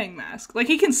white fang mask. Like,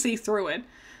 he can see through it.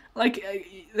 Like,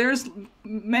 there's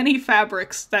many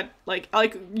fabrics that, like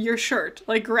your shirt.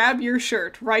 Like, grab your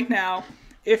shirt right now,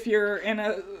 if you're in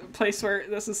a place where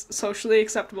this is socially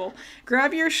acceptable.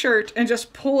 Grab your shirt and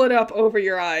just pull it up over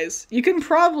your eyes. You can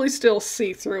probably still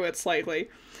see through it slightly.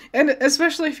 And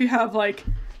especially if you have, like,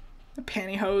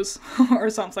 pantyhose or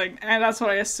something, and that's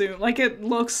what I assume. Like, it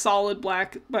looks solid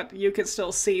black, but you can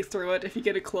still see through it if you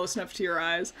get it close enough to your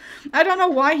eyes. I don't know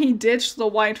why he ditched the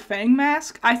white fang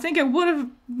mask. I think it would have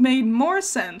made more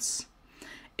sense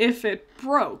if it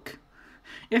broke.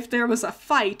 If there was a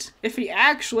fight, if he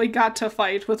actually got to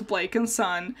fight with Blake and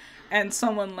Son, and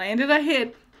someone landed a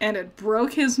hit, and it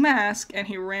broke his mask, and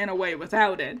he ran away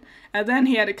without it. And then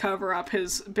he had to cover up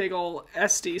his big ol'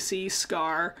 SDC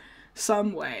scar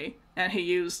some way, and he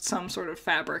used some sort of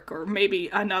fabric or maybe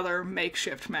another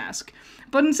makeshift mask.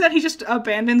 But instead he just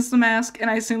abandons the mask, and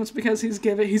I assume it's because he's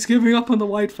giving up on the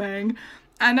white fang.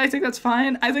 And I think that's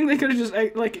fine. I think they could have just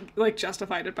like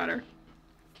justified it better.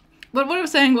 But what I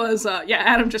was saying was, yeah,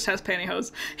 Adam just has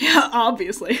pantyhose. Yeah,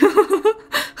 obviously.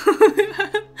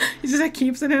 He just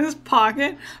keeps it in his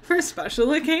pocket for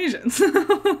special occasions.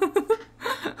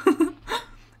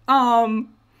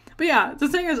 But yeah, the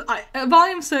thing is,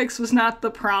 Volume 6 was not the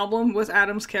problem with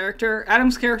Adam's character.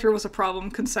 Adam's character was a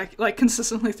problem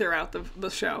consistently throughout the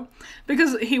show.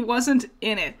 Because he wasn't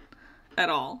in it at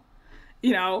all.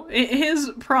 You know,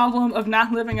 his problem of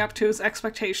not living up to his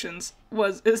expectations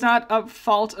is not a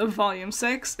fault of Volume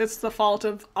 6, it's the fault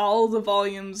of all the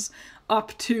volumes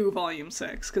up to Volume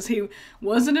 6. Because he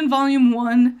wasn't in Volume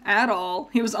 1 at all.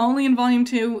 He was only in Volume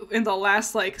 2 in the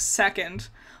last, like, second.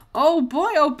 Oh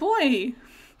boy!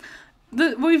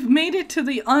 We've made it to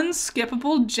the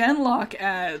unskippable Genlock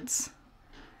ads.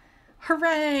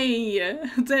 Hooray!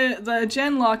 The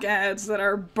Genlock ads that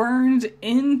are burned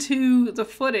into the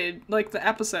footage, like the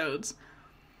episodes.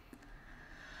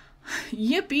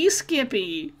 Yippee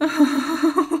skippy!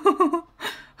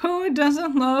 Who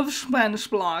doesn't love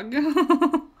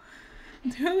SpongeBob?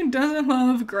 Who doesn't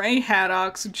love Grey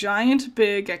Haddock's giant,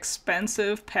 big,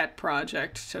 expensive pet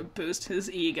project to boost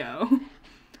his ego?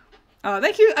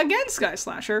 Thank you again, Sky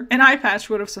Slasher. An eye patch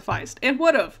would have sufficed. It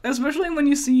would have. Especially when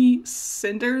you see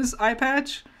Cinder's eye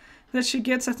patch that she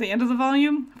gets at the end of the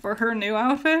volume for her new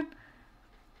outfit.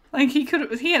 Like, he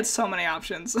had so many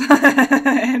options.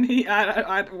 And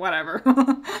whatever.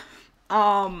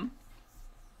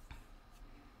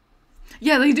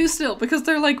 Yeah, they do still, because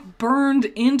they're, like, burned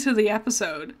into the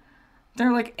episode.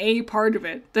 They're, like, a part of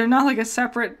it. They're not, like, a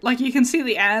separate, like, you can see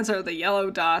the ads are the yellow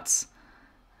dots,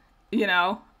 you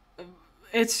know?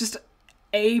 It's just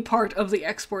a part of the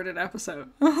exported episode.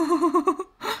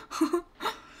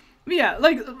 Yeah,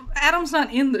 like, Adam's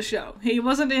not in the show. He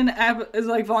wasn't in,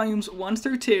 like, volumes 1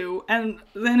 through 2, and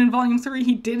then in volume 3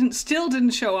 he still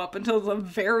didn't show up until the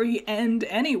very end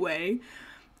anyway.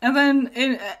 And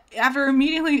then, after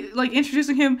immediately, like,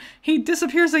 introducing him, he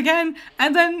disappears again,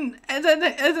 and then,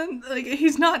 like,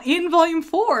 he's not in Volume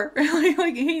 4.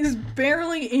 like, he's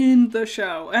barely in the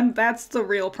show, and that's the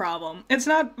real problem. It's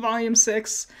not Volume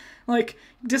 6, like,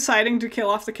 deciding to kill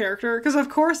off the character, because of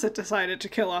course it decided to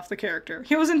kill off the character.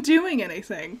 He wasn't doing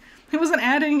anything. He wasn't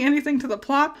adding anything to the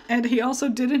plot, and he also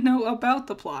didn't know about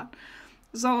the plot.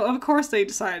 So, of course they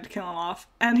decided to kill him off.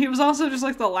 And he was also just,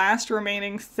 like, the last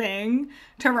remaining thing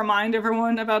to remind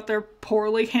everyone about their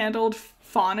poorly handled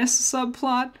Faunus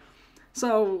subplot.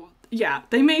 So, yeah,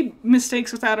 they made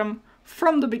mistakes with Adam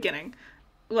from the beginning.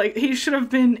 Like, he should have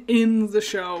been in the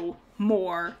show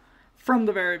more from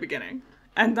the very beginning.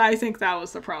 And I think that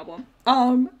was the problem.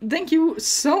 Thank you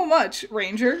so much,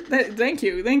 Ranger. Thank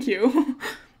you.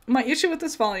 My issue with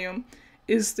this volume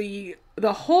is the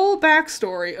whole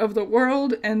backstory of the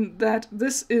world, and that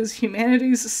this is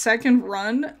humanity's second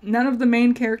run. None of the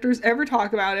main characters ever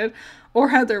talk about it, or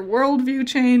had their worldview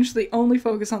changed. They only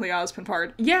focus on the Ozpin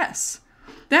part. Yes,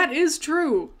 that is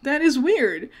true. That is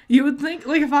weird. You would think,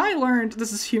 like, if I learned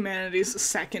this is humanity's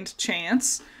second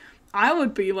chance, I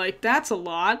would be like, that's a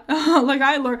lot. Like,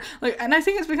 I learned, like, and I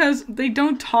think it's because they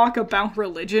don't talk about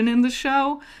religion in the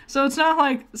show, so it's not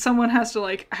like someone has to,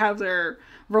 like, have their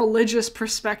religious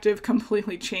perspective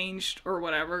completely changed or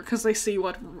whatever, because they see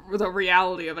what the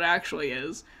reality of it actually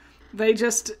is. They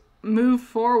just move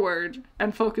forward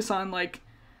and focus on, like,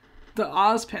 the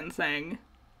Ozpin thing.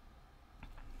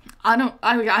 I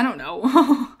don't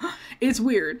know. It's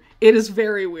weird. It is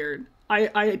very weird.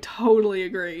 I totally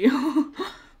agree.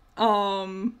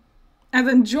 And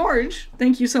then George,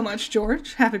 thank you so much,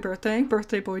 George. Happy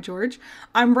birthday boy George.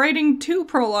 I'm writing 2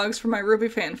 prologues for my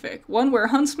RWBY fanfic. One where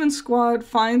Huntsman Squad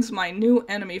finds my new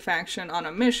enemy faction on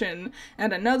a mission,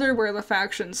 and another where the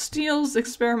faction steals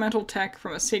experimental tech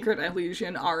from a secret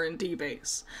Elysian R&D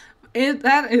base.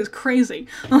 That is crazy.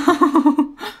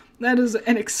 That is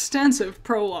an extensive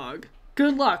prologue.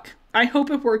 Good luck. I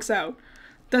hope it works out.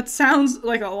 That sounds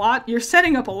like a lot. You're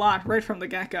setting up a lot right from the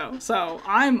get-go, so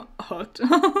I'm hooked.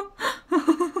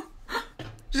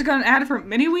 Just got an ad for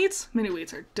mini wheats. Mini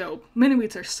wheats are dope. Mini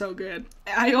wheats are so good.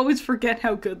 I always forget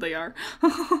how good they are.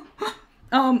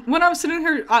 When I was sitting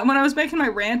here, when I was making my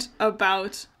rant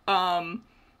about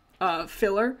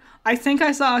filler, I think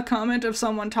I saw a comment of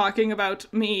someone talking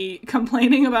about me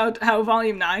complaining about how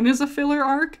Volume 9 is a filler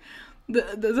arc.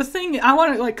 The thing, I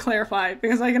want to, like, clarify,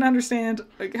 because I can understand,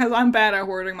 because I'm bad at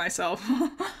wording myself.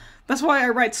 That's why I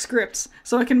write scripts,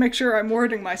 so I can make sure I'm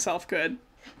wording myself good.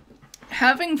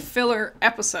 Having filler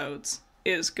episodes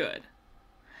is good.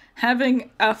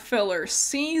 Having a filler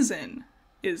season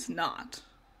is not.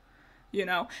 You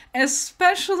know?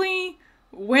 Especially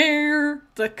where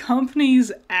the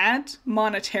company's at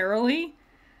monetarily.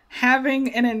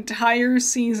 Having an entire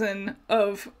season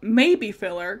of maybe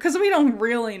filler, because we don't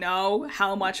really know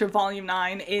how much of Volume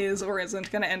 9 is or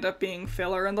isn't going to end up being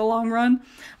filler in the long run,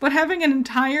 but having an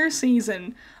entire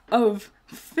season of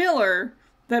filler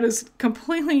that is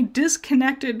completely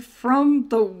disconnected from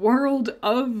the world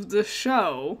of the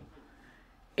show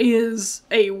is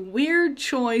a weird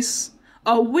choice,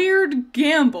 a weird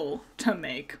gamble to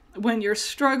make when you're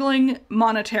struggling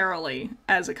monetarily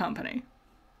as a company.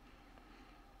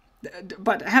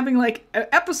 But having, like,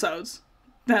 episodes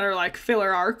that are, like,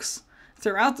 filler arcs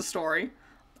throughout the story,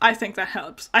 I think that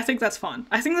helps. I think that's fun.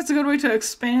 I think that's a good way to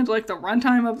expand, like, the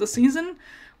runtime of the season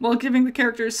while giving the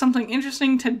characters something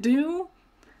interesting to do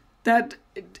that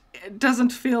it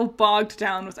doesn't feel bogged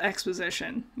down with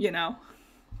exposition, you know?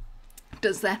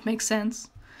 Does that make sense?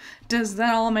 Does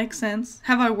that all make sense?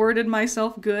 Have I worded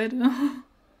myself good?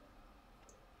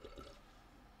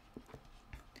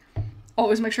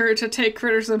 Always make sure to take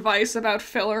Critter's advice about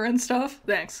filler and stuff.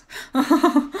 Thanks.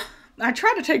 I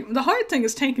try to take... The hard thing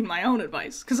is taking my own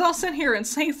advice, because I'll sit here and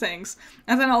say things,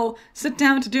 and then I'll sit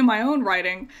down to do my own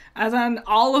writing, and then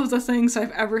all of the things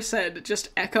I've ever said just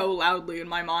echo loudly in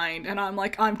my mind, and I'm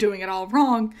like, I'm doing it all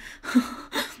wrong.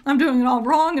 I'm doing it all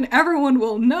wrong, and everyone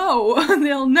will know.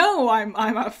 They'll know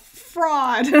I'm a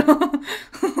fraud.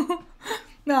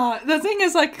 No, the thing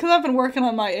is, like, because I've been working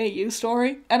on my AU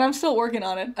story, and I'm still working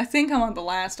on it. I think I'm on the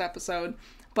last episode,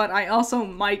 but I also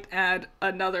might add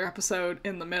another episode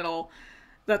in the middle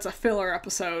that's a filler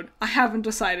episode. I haven't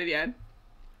decided yet,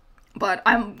 but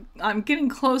I'm getting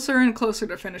closer and closer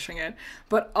to finishing it,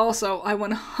 but also I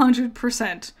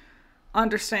 100%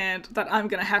 understand that I'm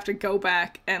gonna have to go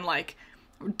back and, like,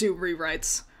 do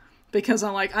rewrites. Because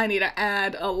I'm like, I need to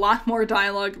add a lot more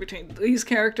dialogue between these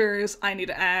characters. I need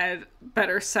to add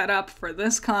better setup for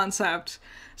this concept.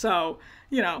 So,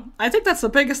 you know, I think that's the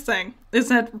biggest thing, is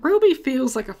that RWBY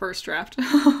feels like a first draft.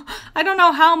 I don't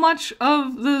know how much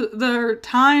of their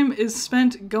time is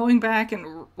spent going back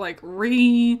and, like,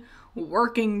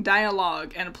 reworking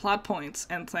dialogue and plot points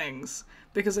and things.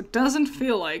 Because it doesn't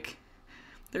feel like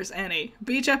there's any.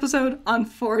 Beach episode?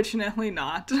 Unfortunately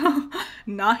not.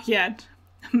 Not yet.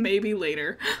 Maybe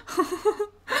later.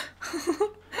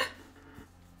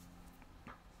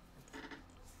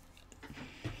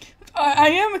 I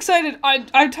am excited.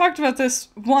 I talked about this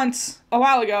once a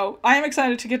while ago. I am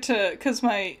excited to get to, because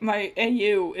my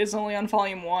AU is only on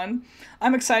Volume 1.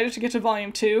 I'm excited to get to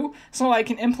Volume 2 so I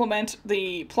can implement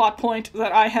the plot point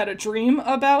that I had a dream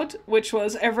about, which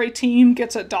was every team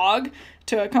gets a dog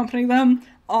to accompany them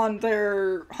on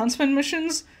their huntsman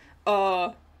missions.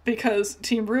 Because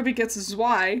Team RWBY gets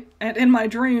Zwei, and in my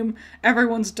dream,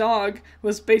 everyone's dog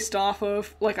was based off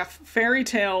of, like, a fairy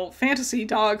tale fantasy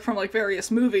dog from, like,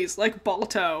 various movies, like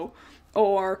Balto,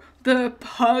 or the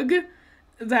pug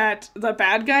that the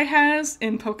bad guy has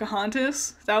in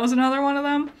Pocahontas. That was another one of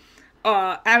them.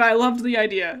 And I loved the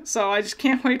idea, so I just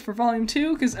can't wait for Volume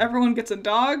 2, because everyone gets a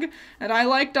dog, and I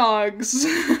like dogs.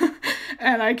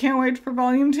 And I can't wait for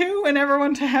Volume 2 and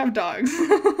everyone to have dogs.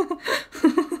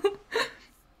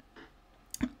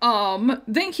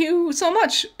 Thank you so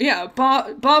much. Yeah,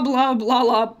 Bob Lob La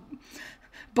La...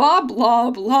 Bob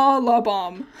Lob La La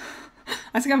Bomb.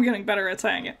 I think I'm getting better at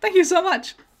saying it. Thank you so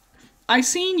much. I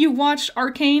seen you watched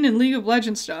Arcane and League of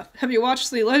Legends stuff. Have you watched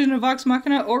The Legend of Vox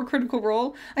Machina or Critical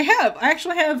Role? I have. I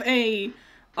actually have a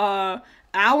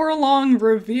hour-long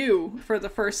review for the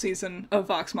first season of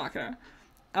Vox Machina.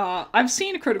 I've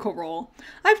seen Critical Role.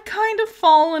 I've kind of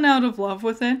fallen out of love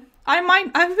with it.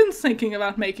 I've been thinking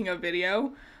about making a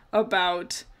video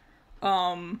about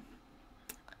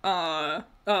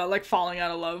like falling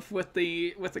out of love with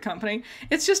the company.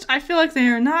 It's just, I feel like they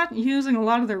are not using a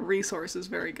lot of their resources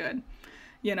very good,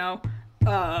 you know?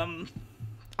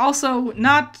 Also,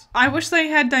 I wish they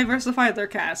had diversified their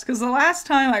cast, because the last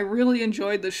time I really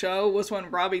enjoyed the show was when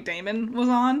Robbie Daymond was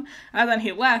on, and then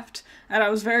he left, and I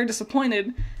was very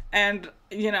disappointed, and,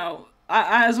 you know,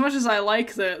 as much as I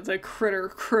like the Critter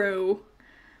crew,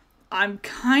 I'm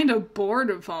kind of bored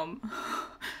of them.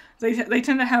 They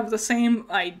tend to have the same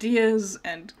ideas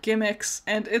and gimmicks,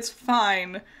 and it's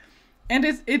fine. And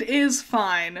it is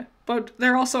fine, but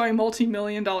they're also a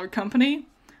multi-million-dollar company,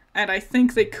 and I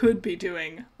think they could be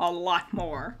doing a lot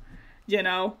more, you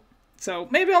know? So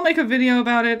maybe I'll make a video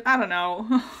about it, I don't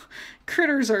know.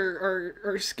 Critters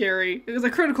are scary. The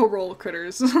Critical Role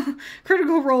critters.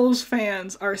 Critical Role's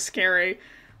fans are scary.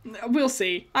 We'll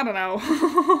see. I don't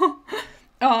know.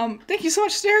 Thank you so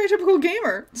much, Stereotypical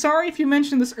Gamer! Sorry if you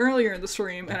mentioned this earlier in the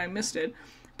stream and I missed it,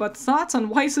 but thoughts on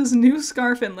Weiss's new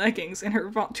scarf and leggings in her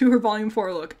Volume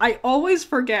 4 look. I always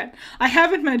forget. I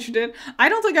haven't mentioned it. I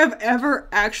don't think I've ever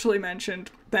actually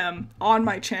mentioned them on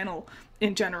my channel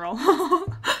in general.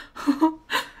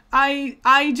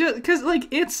 I just, cause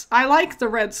like I like the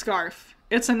red scarf.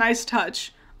 It's a nice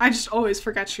touch. I just always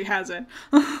forget she has it.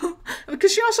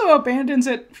 Because she also abandons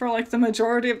it for like the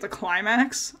majority of the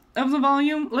climax of the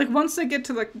volume. Like once they get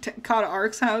to the Kata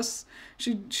Ark's house,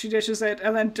 she ditches it,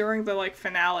 and then during the like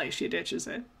finale she ditches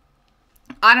it.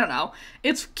 I don't know.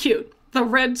 It's cute. The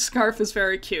red scarf is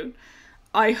very cute.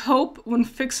 I hope when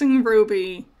Fixing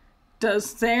RWBY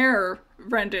does their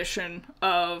rendition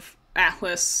of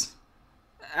Atlas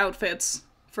outfits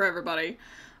for everybody,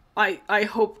 I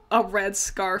hope a red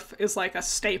scarf is like a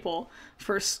staple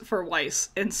for Weiss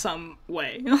in some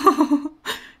way.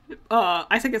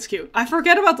 I think it's cute. I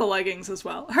forget about the leggings as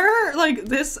well.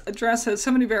 This dress has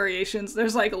so many variations.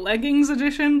 There's like leggings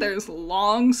edition, there's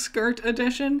long skirt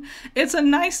edition. It's a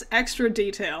nice extra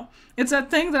detail. It's that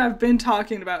thing that I've been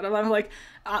talking about. I'm like,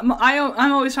 I'm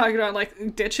always talking about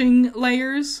like ditching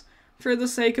layers for the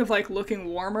sake of like looking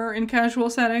warmer in casual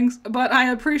settings, but I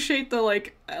appreciate the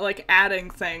like adding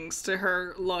things to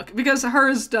her look, because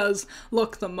hers does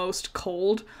look the most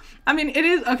cold. I mean, it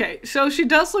is, okay, so she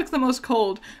does look the most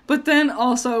cold, but then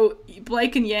also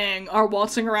Blake and Yang are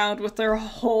waltzing around with their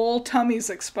whole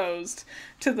tummies exposed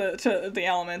to the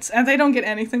elements, and they don't get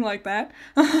anything like that.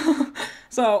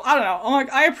 So, I don't know,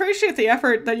 like, I appreciate the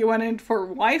effort that you went in for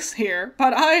Weiss here,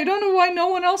 but I don't know why no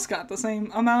one else got the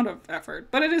same amount of effort,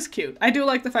 but it is cute. I do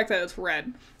like the fact that it's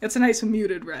red. It's a nice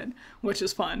muted red, which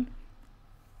is fun.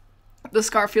 The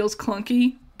scarf feels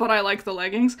clunky, but I like the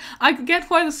leggings. I get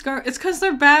why the scarf... It's because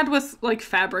they're bad with, like,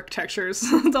 fabric textures.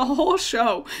 The whole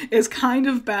show is kind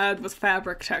of bad with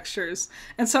fabric textures.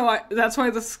 And so that's why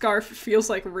the scarf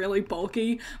feels, like, really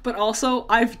bulky. But also,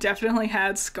 I've definitely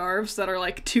had scarves that are,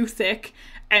 like, too thick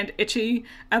and itchy,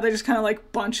 and they just kind of,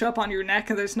 like, bunch up on your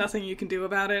neck, and there's nothing you can do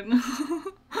about it.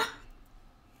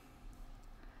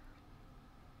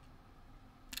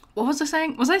 What was I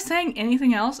saying? Was I saying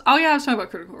anything else? Oh yeah, I was talking about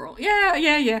Critical Role. Yeah.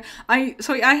 I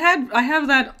have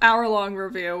that hour-long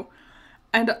review,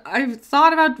 and I've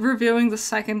thought about reviewing the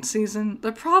second season.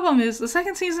 The problem is, the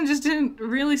second season just didn't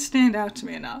really stand out to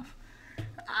me enough.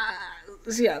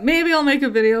 So yeah, maybe I'll make a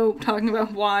video talking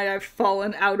about why I've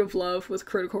fallen out of love with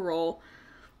Critical Role.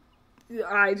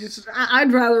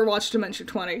 I'd rather watch Dimension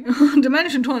 20.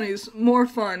 Dimension 20 is more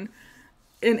fun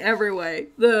in every way.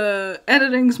 The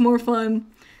editing's more fun.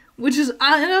 Which is,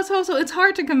 and that's also, it's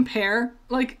hard to compare.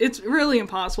 Like, it's really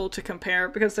impossible to compare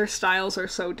because their styles are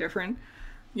so different.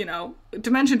 You know,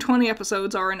 Dimension 20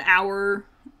 episodes are an hour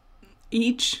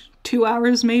each, 2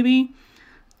 hours maybe.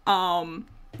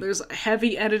 There's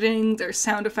heavy editing, there's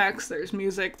sound effects, there's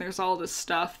music, there's all this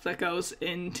stuff that goes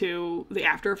into the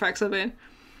after effects of it.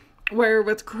 Where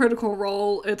with Critical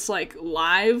Role, it's like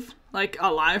live, like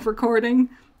a live recording,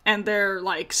 and they're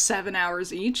like 7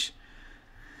 hours each.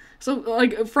 So,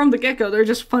 like, from the get-go, they're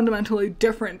just fundamentally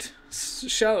different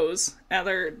shows,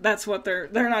 and that's what they're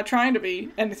not trying to be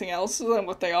anything else than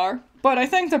what they are. But I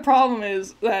think the problem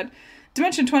is that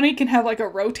Dimension 20 can have like a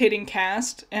rotating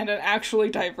cast and an actually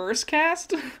diverse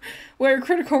cast, where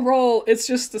Critical Role, it's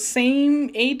just the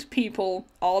same 8 people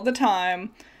all the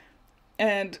time,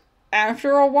 and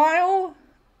after a while,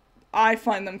 I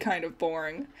find them kind of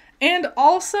boring. And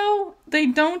also, they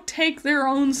don't take their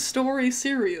own story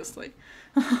seriously.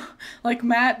 Like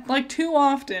Matt, like too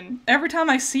often, every time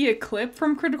I see a clip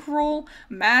from Critical Role,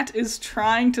 Matt is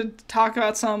trying to talk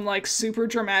about some like super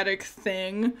dramatic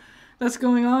thing that's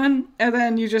going on, and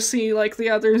then you just see like the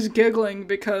others giggling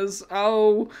because,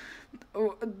 oh,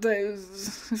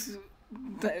 there's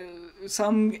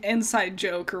some inside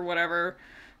joke or whatever,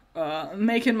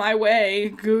 making my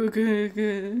way,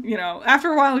 you know. After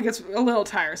a while it gets a little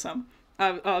tiresome,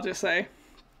 I'll just say.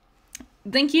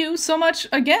 Thank you so much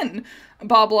again,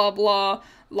 blah blah blah,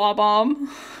 la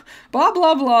bomb, blah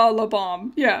blah blah, la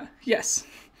bomb. Yeah, yes.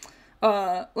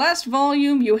 Last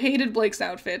volume, you hated Blake's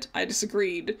outfit. I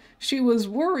disagreed. She was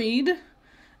worried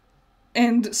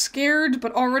and scared,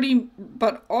 but already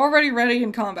ready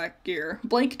in combat gear.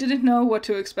 Blake didn't know what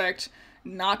to expect.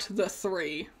 Not the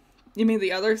 3. You mean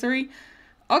the other 3?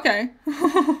 Okay.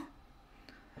 I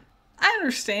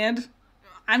understand.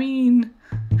 I mean,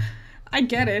 I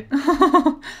get it.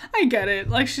 I get it.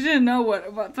 Like, she didn't know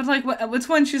what but like, it's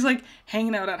when she's like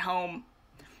hanging out at home.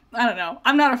 I don't know.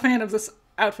 I'm not a fan of this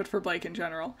outfit for Blake in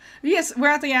general. Yes, we're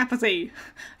at the apathy.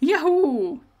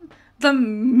 Yahoo! The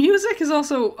music is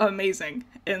also amazing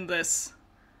in these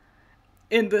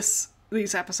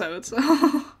episodes.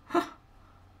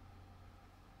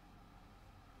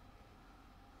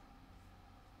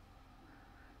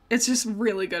 It's just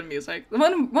really good music.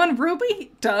 When RWBY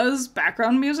does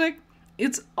background music,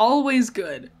 it's always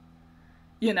good.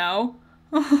 You know?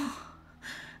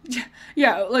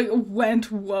 Yeah, like,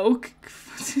 went woke.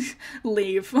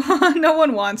 Leave. No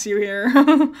one wants you here.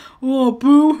 Oh,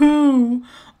 boo-hoo.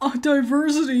 Oh,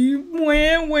 diversity,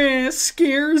 wah wah,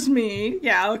 scares me.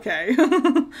 Yeah, okay.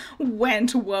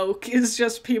 Went woke is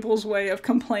just people's way of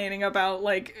complaining about,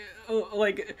 like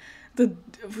the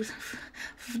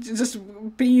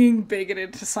just being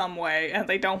bigoted to some way, and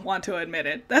they don't want to admit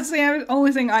it. That's the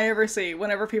only thing I ever see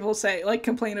whenever people say, like,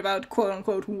 complain about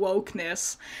quote-unquote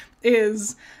wokeness,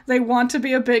 is they want to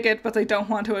be a bigot, but they don't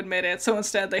want to admit it, so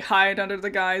instead they hide under the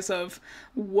guise of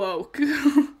woke.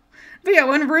 But yeah,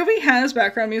 when RWBY has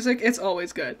background music, it's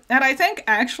always good. And I think,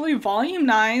 actually, Volume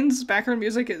 9's background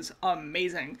music is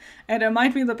amazing. And it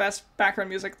might be the best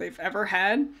background music they've ever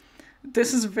had.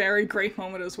 This is a very great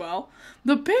moment as well.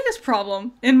 The biggest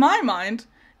problem, in my mind,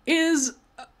 is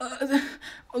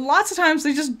lots of times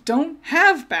they just don't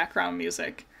have background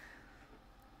music.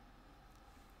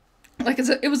 Like,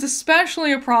 it was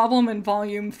especially a problem in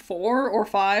Volume 4 or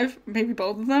 5, maybe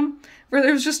both of them, where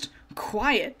it was just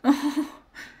quiet.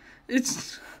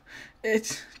 It's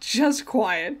just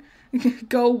quiet.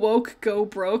 Go woke, go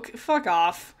broke. Fuck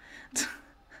off.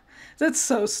 That's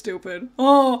so stupid.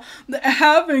 Oh,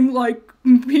 having, like,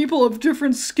 people of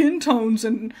different skin tones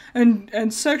and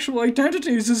sexual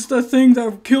identities is the thing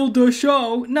that killed the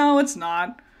show. No, it's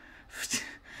not.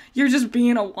 You're just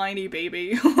being a whiny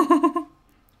baby.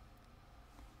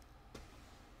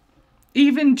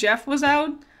 Even Jeff was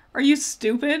out? Are you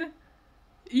stupid?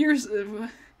 You're...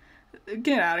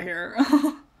 Get out of here.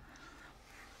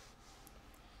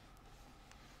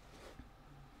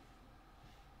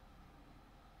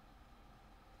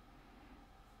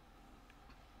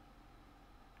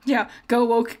 Yeah, go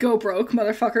woke, go broke,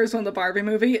 motherfuckers, when the Barbie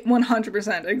movie.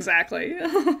 100%, exactly.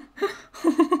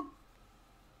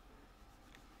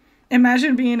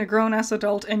 Imagine being a grown-ass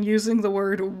adult and using the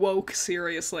word woke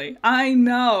seriously. I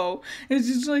know. It's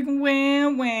just like, wah,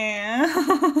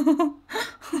 wah.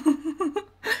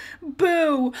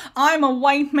 Boo! I'm a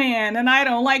white man, and I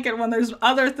don't like it when there's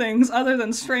other things other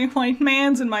than straight white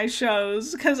mans in my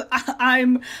shows, because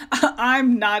I'm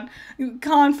not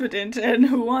confident in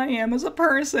who I am as a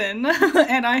person,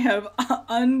 and I have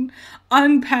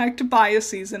unpacked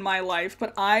biases in my life,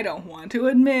 but I don't want to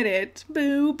admit it.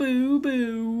 Boo, boo,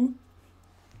 boo.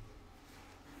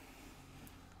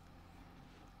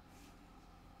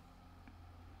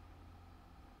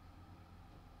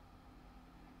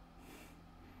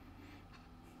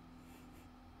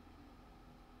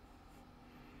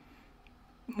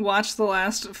 Watch the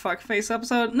last Fuckface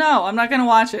episode? No, I'm not gonna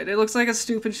watch it. It looks like a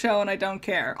stupid show and I don't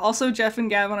care. Also, Jeff and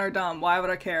Gavin are dumb. Why would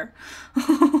I care?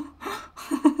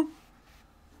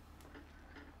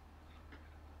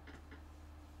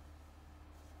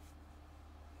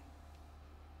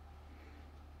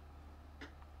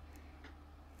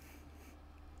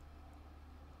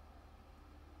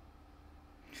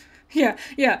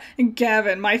 Yeah,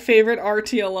 Gavin, my favorite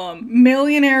RT alum.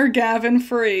 Millionaire Gavin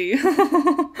Free.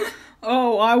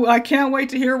 Oh, I can't wait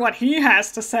to hear what he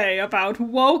has to say about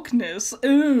wokeness.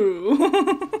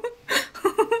 Ooh.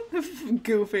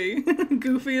 Goofy.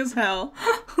 Goofy as hell.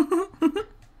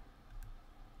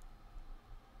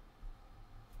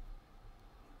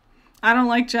 I don't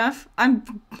like Jeff.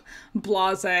 I'm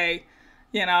blasé,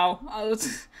 you know.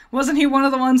 Wasn't he one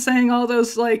of the ones saying all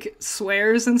those, like,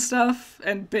 swears and stuff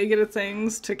and bigoted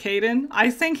things to Caden? I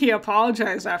think he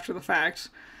apologized after the fact.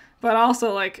 But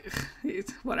also, like,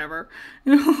 whatever.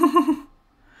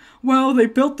 Well, they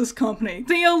built this company.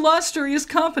 The illustrious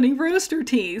company, Rooster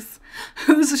Teeth,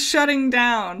 who's shutting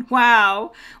down.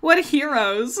 Wow. What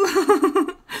heroes.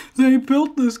 They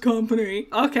built this company.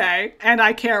 Okay. And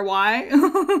I care why.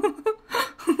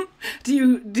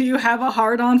 Do you have a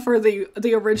hard-on for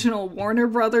the original Warner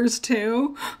Brothers,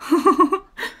 too?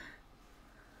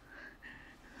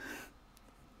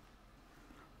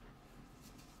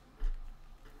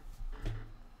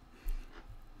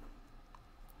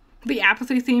 The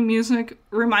apathy theme music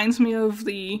reminds me of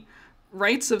the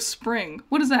Rites of Spring.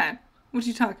 What is that? What are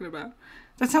you talking about?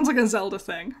 That sounds like a Zelda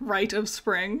thing. Rite of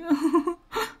Spring.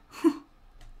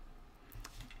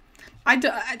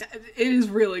 It is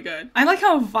really good. I like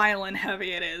how violin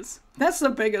heavy it is. That's the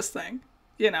biggest thing,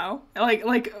 you know?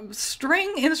 Like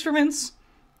string instruments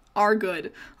are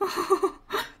good.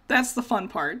 That's the fun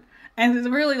part. And it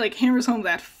really, like, hammers home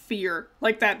that fear.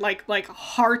 Like that, like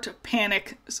heart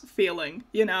panic feeling,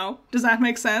 you know? Does that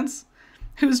make sense?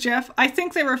 Who's Jeff? I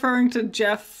think they're referring to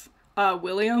Jeff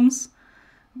Williams,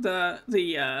 the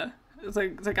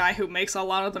guy who makes a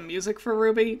lot of the music for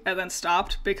RWBY and then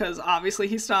stopped because obviously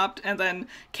he stopped, and then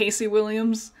Casey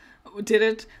Williams did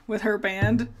it with her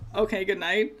band. Okay, good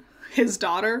night. His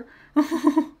daughter.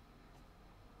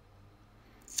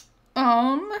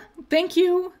 Thank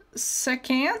you,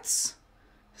 Secants?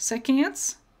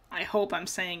 I hope I'm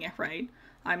saying it right.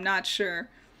 I'm not sure.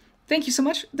 Thank you so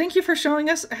much. Thank you for showing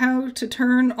us how to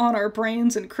turn on our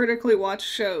brains and critically watch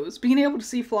shows. Being able to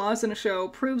see flaws in a show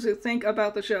proves you think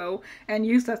about the show and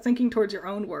use that thinking towards your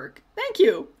own work. Thank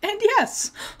you. And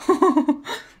yes.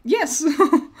 Yes.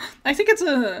 I think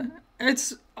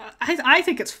I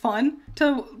think it's fun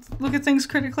to look at things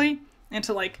critically and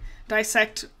to, like,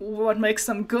 dissect what makes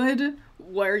them good,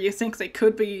 where you think they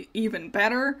could be even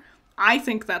better. I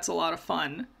think that's a lot of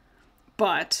fun.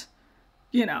 But,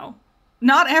 you know,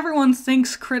 not everyone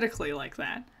thinks critically like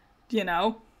that, you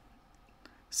know?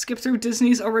 Skip through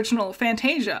Disney's original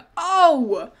Fantasia.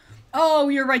 Oh,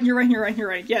 you're right.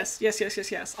 Yes.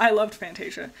 I loved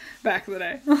Fantasia back in the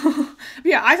day.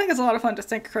 Yeah, I think it's a lot of fun to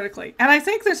think critically. And I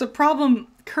think there's a problem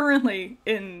currently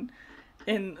in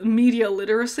media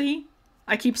literacy.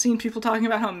 I keep seeing people talking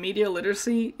about how media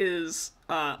literacy is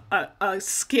a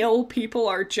skill people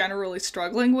are generally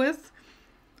struggling with.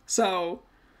 So,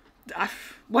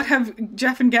 what have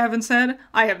Jeff and Gavin said?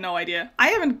 I have no idea. I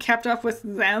haven't kept up with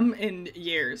them in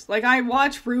years. Like, I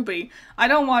watch RWBY. I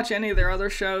don't watch any of their other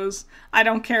shows. I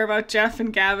don't care about Jeff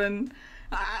and Gavin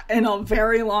in a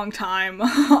very long time.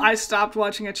 I stopped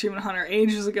watching Achievement Hunter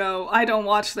ages ago. I don't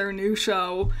watch their new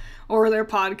show or their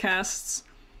podcasts.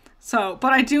 So,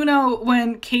 but I do know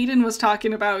when Caden was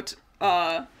talking about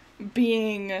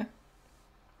being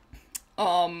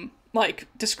like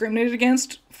discriminated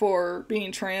against for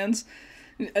being trans,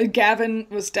 Gavin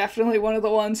was definitely one of the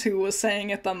ones who was saying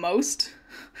it the most,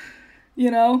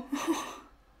 you know?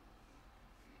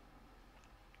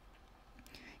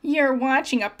 You're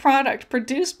watching a product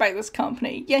produced by this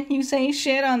company, yet you say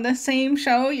shit on the same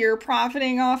show you're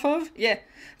profiting off of? Yeah,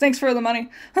 thanks for the money.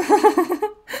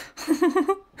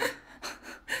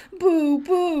 Boo,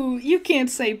 boo, you can't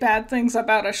say bad things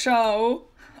about a show.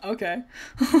 Okay.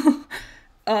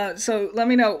 So let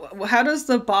me know, how does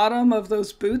the bottom of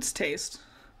those boots taste?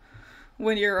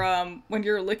 When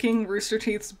you're licking Rooster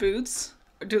Teeth's boots,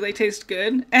 do they taste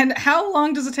good? And how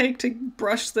long does it take to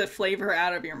brush the flavor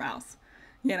out of your mouth?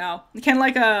 You know, can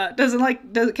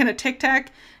a Tic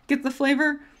Tac get the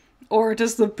flavor, or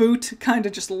does the boot kind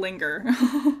of just linger?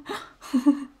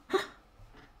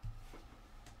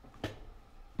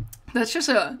 That's just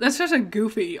a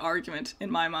goofy argument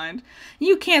in my mind.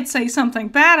 You can't say something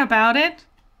bad about it.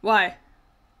 Why?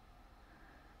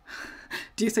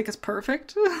 Do you think it's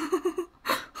perfect?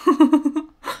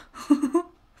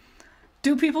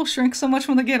 Do people shrink so much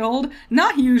when they get old?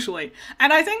 Not usually.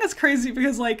 And I think it's crazy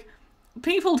because, like,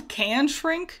 people can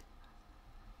shrink,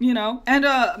 you know? And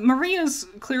Maria's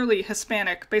clearly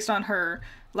Hispanic based on her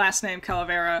last name,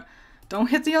 Calavera.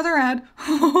 Don't hit the other ad.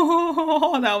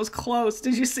 Oh, that was close.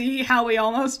 Did you see how we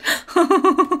almost...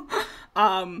 So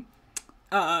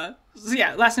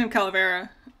yeah, last name Calavera.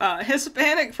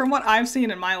 Hispanic, from what I've seen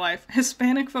in my life,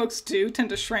 Hispanic folks do tend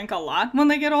to shrink a lot when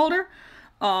they get older.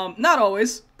 Not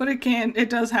always, but it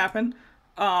does happen.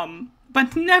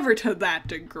 But never to that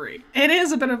degree. It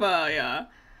is a bit of a,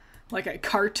 like a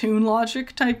cartoon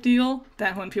logic type deal,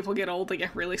 that when people get old, they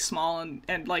get really small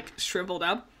and like, shriveled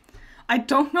up. I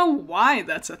don't know why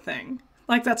that's a thing.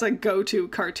 Like, that's a go-to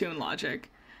cartoon logic,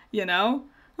 you know?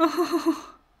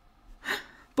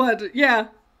 But, yeah.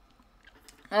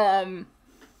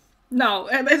 No,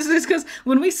 it's because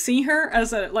when we see her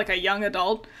as a young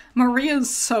adult, Maria's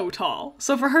so tall.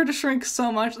 So for her to shrink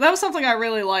so much, that was something I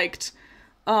really liked,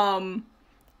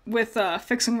 with,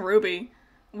 Fixing RWBY,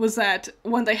 was that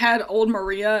when they had old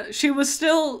Maria, she was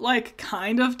still, like,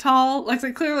 kind of tall. Like,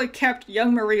 they clearly kept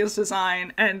young Maria's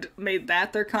design and made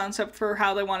that their concept for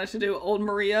how they wanted to do old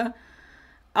Maria.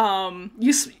 By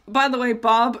the way,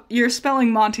 Bob, you're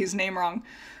spelling Monty's name wrong.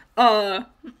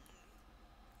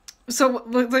 So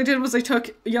what they did was they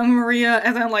took young Maria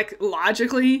and then, like,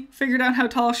 logically figured out how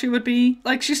tall she would be.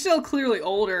 Like, she's still clearly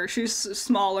older. She's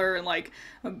smaller and, like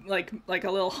a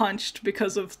little hunched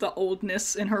because of the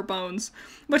oldness in her bones.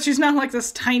 But she's not, like,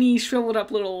 this tiny, shriveled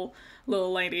up little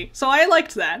lady. So I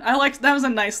liked that. That was a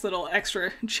nice little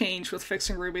extra change with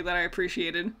Fixing RWBY that I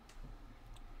appreciated.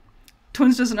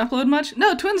 Twins doesn't upload much?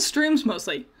 No, Twins streams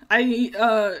mostly.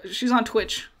 She's on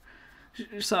Twitch.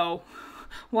 So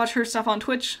watch her stuff on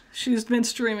Twitch. She's been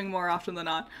streaming more often than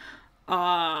not.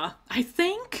 I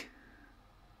think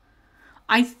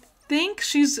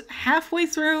she's halfway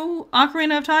through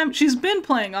Ocarina of Time. She's been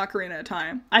playing Ocarina of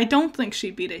Time. I don't think she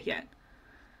beat it yet.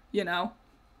 You know?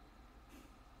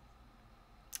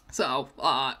 So,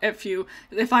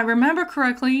 if I remember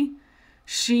correctly,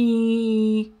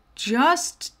 she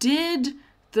just did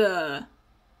the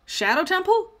Shadow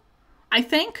Temple, I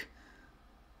think?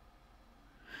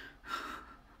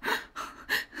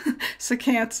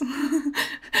 Secants.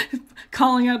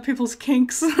 Calling out people's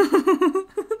kinks.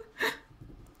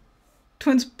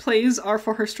 Twins Plays are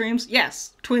for her streams?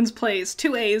 Yes, Twins Plays.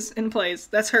 2 A's in Plays.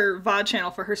 That's her VOD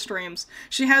channel for her streams.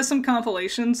 She has some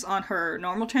compilations on her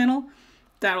normal channel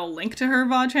that'll link to her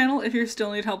VOD channel if you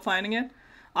still need help finding it.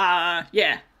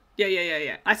 Yeah.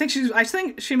 I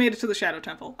think she made it to the Shadow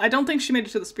Temple. I don't think she made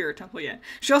it to the Spirit Temple yet.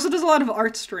 She also does a lot of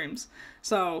art streams,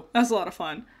 so that's a lot of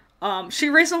fun. She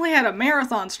recently had a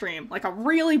marathon stream, like a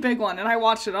really big one, and I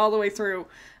watched it all the way through,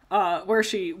 where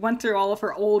she went through all of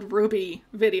her old RWBY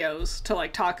videos to,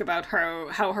 like, talk about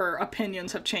how her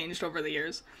opinions have changed over the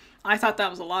years. I thought that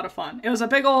was a lot of fun. It was a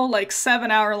big old, like,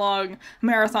 7-hour-long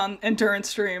marathon endurance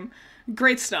stream.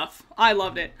 Great stuff. I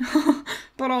loved it.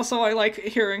 But also I like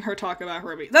hearing her talk about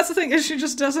RWBY. That's the thing, is she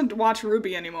just doesn't watch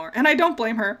RWBY anymore, and I don't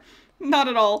blame her. Not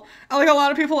at all. Like, a lot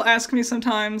of people ask me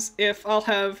sometimes if I'll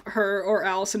have her or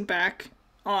Allison back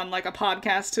on, like, a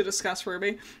podcast to discuss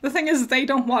RWBY. The thing is, they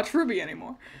don't watch RWBY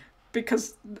anymore.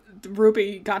 Because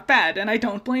RWBY got bad, and I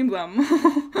don't blame them.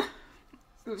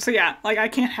 So yeah, like, I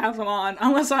can't have them on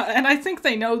unless and I think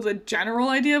they know the general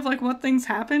idea of, like, what things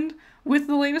happened with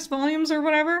the latest volumes or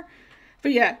whatever.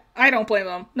 But yeah, I don't blame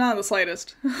them. Not in the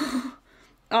slightest.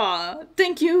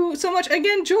 Thank you so much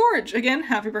again, George! Again,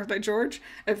 happy birthday, George.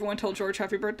 Everyone told George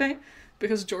happy birthday,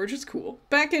 because George is cool.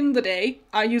 Back in the day,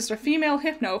 I used a female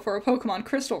Hypno for a Pokemon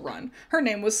Crystal run. Her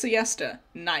name was Siesta.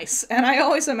 Nice. And I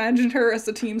always imagined her as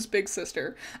the team's big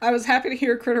sister. I was happy to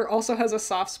hear Critter also has a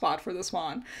soft spot for this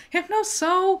one. Hypno's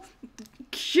so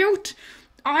cute!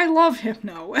 I love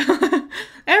Hypno.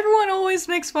 Everyone always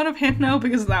makes fun of Hypno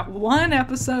because of that one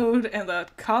episode and a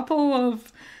couple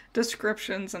of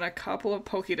descriptions and a couple of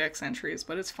Pokédex entries,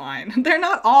 but it's fine. They're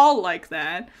not all like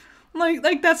that.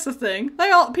 Like that's the thing.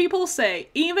 People say,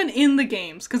 even in the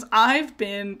games, because I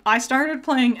started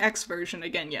playing X version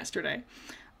again yesterday.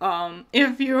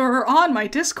 If you're on my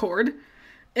Discord,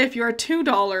 if you're a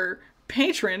 $2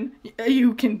 patron,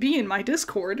 you can be in my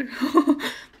Discord.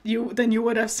 Then you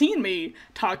would have seen me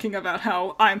talking about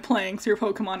how I'm playing through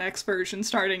Pokemon X version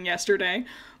starting yesterday.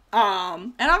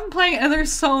 And I've been playing, and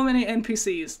there's so many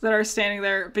NPCs that are standing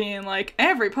there being like,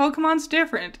 every Pokemon's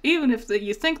different. Even if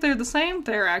you think they're the same,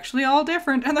 they're actually all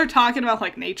different. And they're talking about,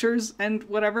 like, natures and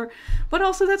whatever. But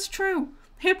also, that's true.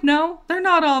 Hypno, they're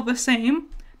not all the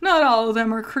same. Not all of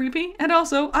them are creepy. And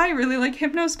also, I really like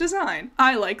Hypno's design.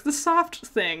 I like the soft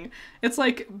thing. It's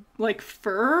like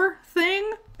fur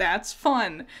thing? That's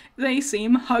fun. They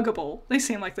seem huggable. They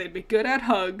seem like they'd be good at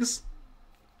hugs.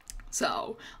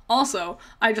 So, also,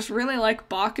 I just really like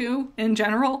Baku in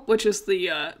general, which is the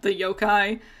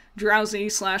yokai Drowsy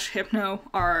 / Hypno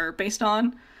are based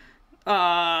on.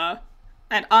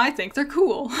 And I think they're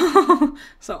cool.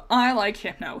 So I like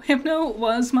Hypno. Hypno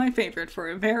was my favorite for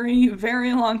a very,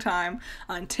 very long time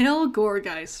until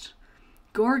Goregeist.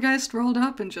 Goregeist rolled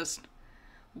up and just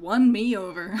won me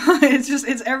over.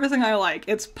 It's everything I like.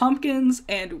 It's pumpkins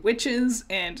and witches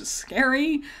and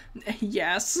scary.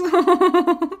 Yes.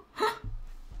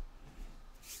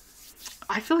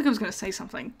 I feel like I was gonna say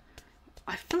something.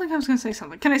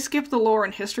 Can I skip the lore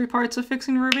and history parts of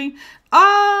Fixing RWBY?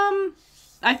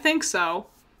 I think so.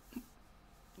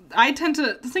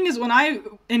 The thing is, when I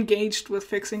engaged with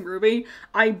Fixing RWBY,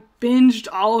 I binged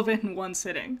all of it in one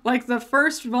sitting. Like, the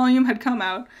first volume had come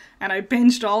out, and I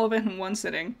binged all of it in one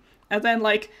sitting. And then,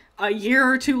 like, a year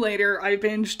or two later, I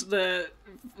binged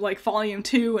volume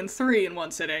 2 and 3 in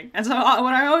one sitting. And so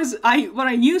what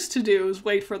I used to do is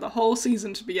wait for the whole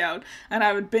season to be out, and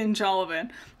I would binge all of it.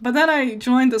 But then I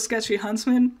joined the Sketchy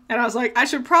Huntsman, and I was like, I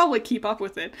should probably keep up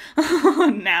with it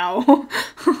now.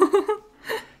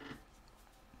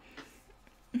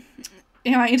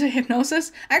 Am I into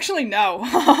hypnosis? Actually,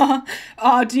 no.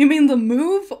 Do you mean the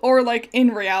move or, like,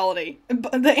 in reality?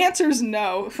 The answer's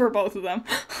no for both of them.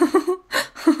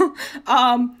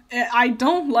 I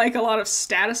don't like a lot of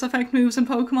status effect moves in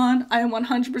Pokemon. I am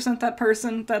 100% that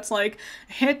person that's like,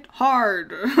 hit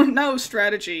hard. No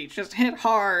strategy, just hit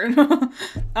hard.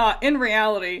 In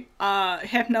reality,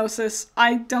 hypnosis,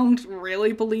 I don't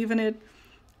really believe in it.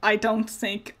 I don't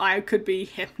think I could be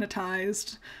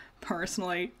hypnotized.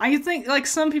 Personally, I think, like,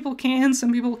 some people can,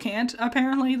 some people can't,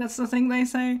 apparently. That's the thing they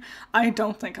say. I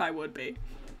don't think I would be.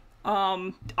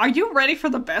 Are you ready for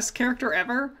the best character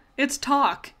ever? It's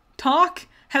Talk. Talk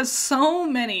has so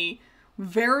many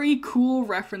very cool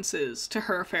references to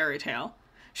her fairy tale.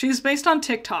 She's based on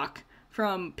TikTok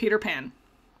from Peter Pan,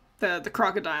 the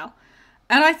crocodile.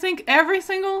 And I think every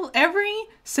single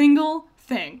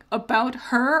thing about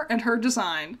her and her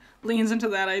design leans into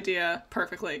that idea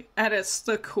perfectly, and it's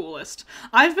the coolest.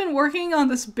 I've been working on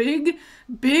this big,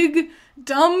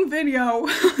 dumb video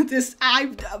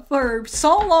for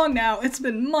so long now, it's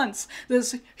been months,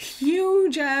 this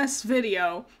huge-ass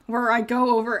video where I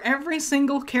go over every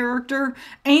single character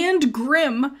and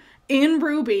Grimm in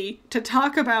RWBY to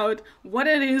talk about what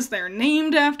it is they're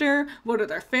named after, what are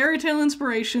their fairy tale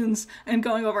inspirations, and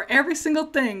going over every single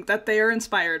thing that they are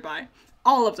inspired by.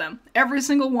 All of them. Every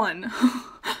single one.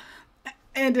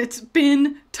 And it's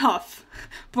been tough,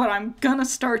 but I'm gonna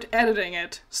start editing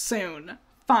it soon.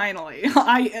 Finally.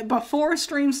 Before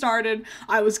stream started,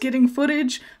 I was getting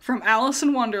footage from Alice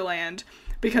in Wonderland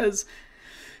because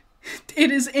it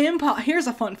is here's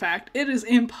a fun fact. It is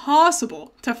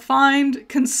impossible to find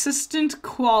consistent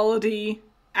quality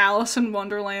Alice in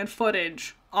Wonderland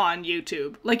footage on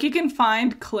YouTube. Like, you can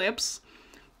find clips,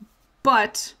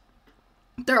 but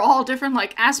they're all different,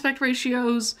 like, aspect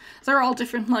ratios. They're all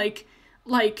different, like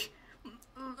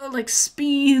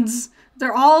speeds.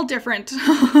 They're all different.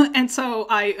 And so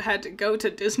I had to go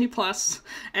to Disney Plus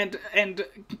and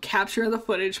capture the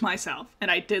footage myself.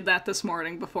 And I did that this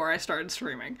morning before I started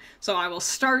streaming. So I will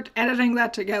start editing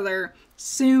that together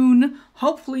soon.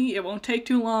 Hopefully it won't take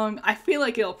too long. I feel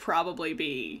like it'll probably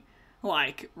be,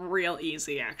 like, real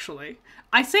easy, actually.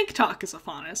 I think Talk is a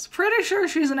faunus. Pretty sure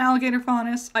she's an alligator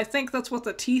faunus. I think that's what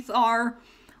the teeth are.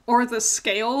 Or the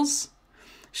scales.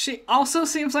 She also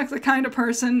seems like the kind of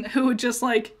person who would just,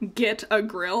 like, get a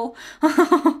grill.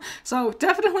 So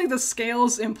definitely the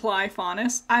scales imply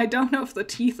faunus. I don't know if the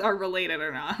teeth are related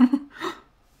or not.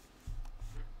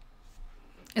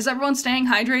 Is everyone staying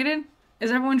hydrated?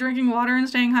 Is everyone drinking water and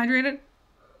staying hydrated?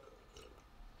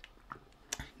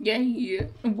 Yay,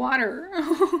 water.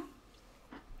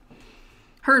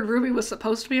 Heard RWBY was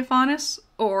supposed to be a faunus,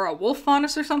 or a wolf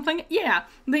faunus or something. Yeah,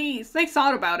 they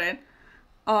thought about it.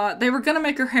 They were gonna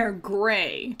make her hair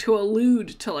gray to allude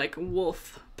to, like,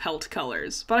 wolf pelt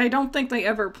colors, but I don't think they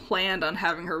ever planned on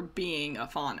having her being a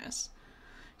faunus.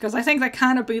 Because I think that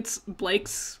kind of beats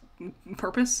Blake's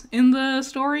purpose in the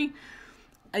story.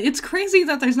 It's crazy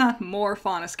that there's not more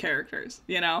faunus characters,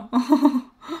 you know?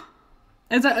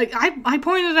 I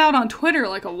pointed out on Twitter,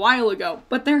 like, a while ago,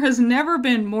 but there has never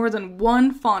been more than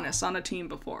one faunus on a team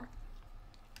before.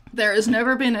 There has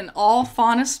never been an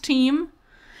all-faunus team,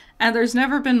 and there's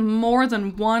never been more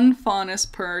than one faunus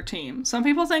per team. Some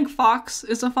people think Fox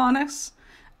is a faunus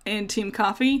in Team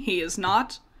Coffee. He is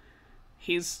not.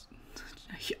 He's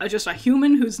just a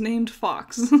human who's named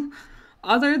Fox.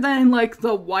 Other than, like,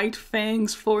 the White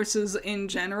Fangs forces in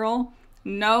general,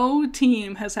 no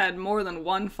team has had more than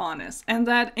one faunus, and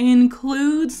that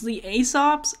includes the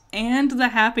Aesops and the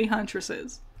Happy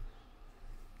Huntresses.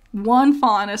 One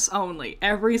faunus only,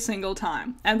 every single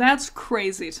time. And that's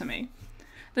crazy to me.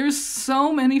 There's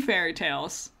so many fairy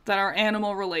tales that are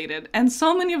animal related, and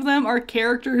so many of them are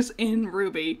characters in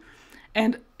RWBY,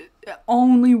 and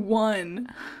only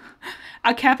one.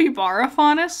 A capybara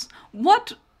faunus?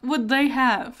 What would they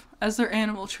have as their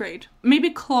animal trait? Maybe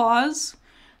claws?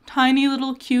 Tiny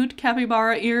little cute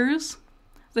capybara ears?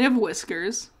 They have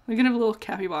whiskers. They can have little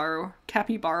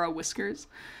capybara whiskers.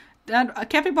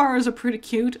 Capybaras are pretty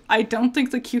cute. I don't think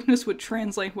the cuteness would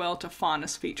translate well to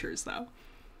faunus features, though.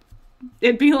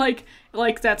 It'd be like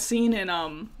that scene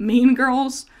in Mean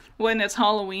Girls when it's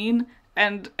Halloween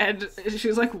and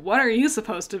she's like, "What are you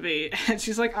supposed to be?" And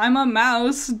she's like, "I'm a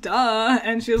mouse, duh."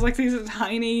 And she has like these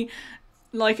tiny,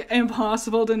 like,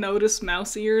 impossible to notice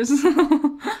mouse ears.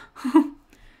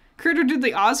 Critter, did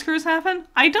the Oscars happen?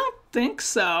 I don't think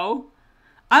so.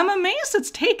 I'm amazed it's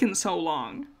taken so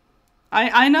long.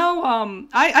 I know,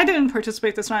 I didn't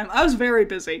participate this time. I was very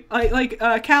busy.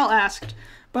 Cal asked,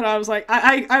 but I was like,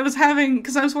 I was having,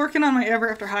 because I was working on my Ever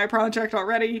After High project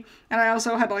already, and I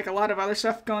also had, like, a lot of other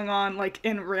stuff going on, like,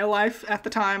 in real life at the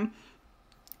time.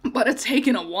 But it's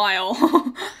taken a while.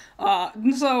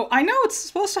 So I know it's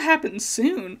supposed to happen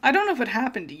soon. I don't know if it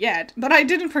happened yet, but I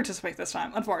didn't participate this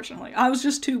time, unfortunately. I was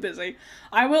just too busy.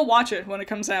 I will watch it when it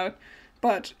comes out.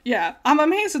 But, yeah, I'm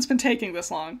amazed it's been taking this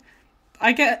long.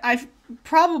 I've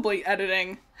probably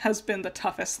editing has been the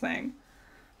toughest thing.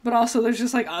 But also there's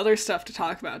just, like, other stuff to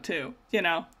talk about, too. You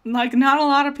know? Like, not a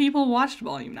lot of people watched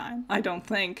Volume 9, I don't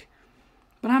think.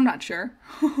 But I'm not sure.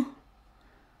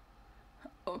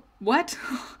 What?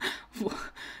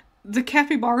 The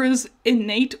capybara's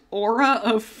innate aura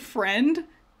of friend?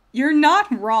 You're not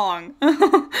wrong.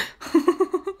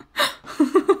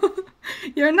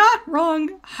 You're not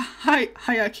wrong,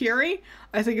 Hayakiri.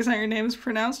 I think is how your name is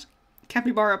pronounced.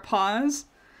 Capybara paws.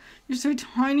 You're so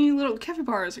tiny little...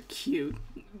 Capybaras are cute.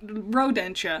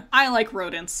 Rodentia. I like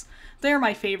rodents. They're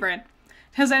my favorite.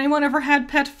 Has anyone ever had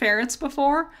pet ferrets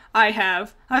before? I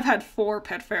have. I've had 4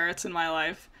 pet ferrets in my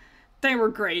life. They were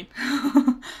great.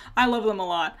 I love them a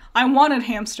lot. I wanted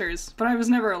hamsters, but I was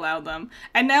never allowed them.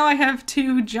 And now I have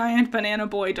 2 giant banana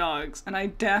boy dogs, and I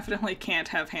definitely can't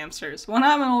have hamsters. When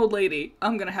I'm an old lady,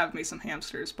 I'm gonna have me some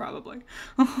hamsters, probably.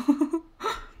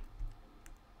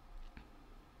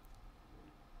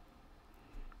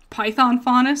 Python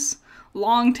faunus?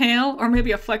 Long tail, or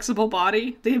maybe a flexible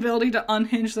body, the ability to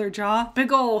unhinge their jaw,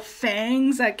 big ol'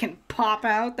 fangs that can pop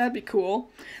out, that'd be cool.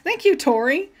 Thank you,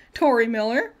 Tori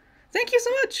Miller. Thank you so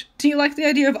much. Do you like the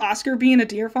idea of Oscar being a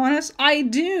deer faunus? I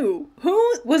do.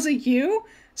 Who? Was it you?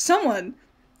 Someone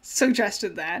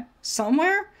suggested that.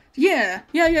 Somewhere? Yeah.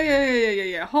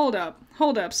 Hold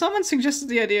up. Someone suggested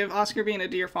the idea of Oscar being a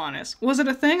deer faunus. Was it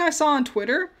a thing I saw on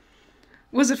Twitter?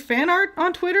 Was it fan art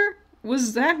on Twitter?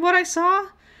 Was that what I saw?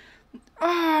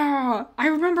 Ah, I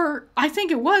remember, I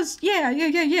think it was, yeah.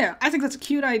 I think that's a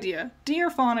cute idea.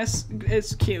 Deer faunus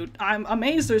is cute. I'm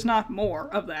amazed there's not more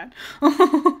of that.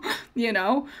 You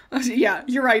know? Yeah,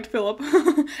 you're right, Philip.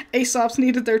 Aesops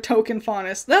needed their token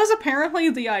faunus. That was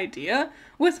apparently the idea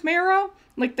with Mero.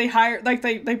 Like,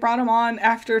 they brought him on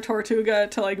after Tortuga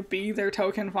to, like, be their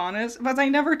token faunus, but they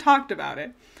never talked about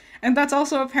it. And that's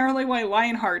also apparently why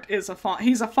Lionheart is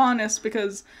he's a faunus,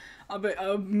 because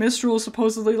Mistral is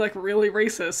supposedly, like, really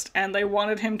racist, and they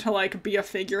wanted him to, like, be a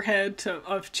figurehead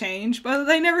of change, but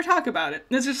they never talk about it.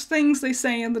 It's just things they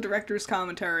say in the director's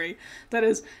commentary that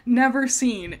is never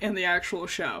seen in the actual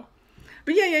show.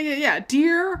 But yeah.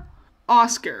 Dear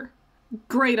Oscar,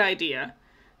 great idea.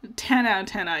 10 out of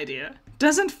 10 idea.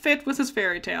 Doesn't fit with his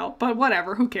fairy tale, but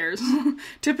whatever, who cares?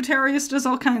 Tipitarius does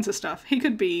all kinds of stuff. He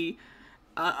could be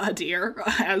a deer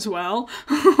as well.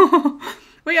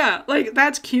 But yeah, like,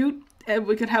 that's cute. And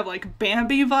we could have, like,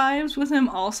 Bambi vibes with him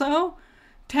also.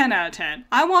 10 out of 10.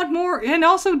 I want more. And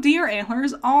also, deer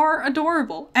antlers are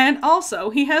adorable. And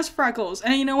also, he has freckles.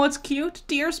 And you know what's cute?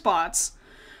 Deer spots.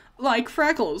 Like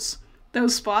freckles.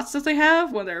 Those spots that they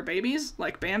have when they're babies,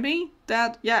 like Bambi.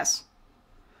 That, yes.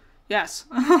 Yes.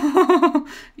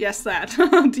 Yes,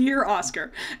 that. Dear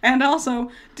Oscar. And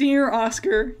also, dear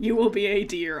Oscar, you will be a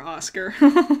dear Oscar.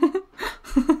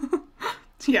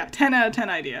 Yeah, 10 out of 10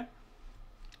 idea.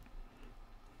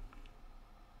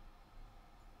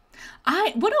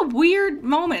 What a weird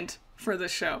moment for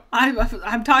this show.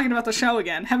 I'm talking about the show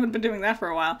again. Haven't been doing that for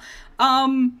a while.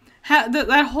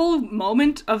 That whole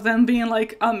moment of them being,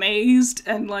 like, amazed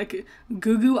and, like,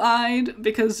 goo-goo-eyed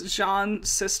because Jean's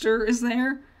sister is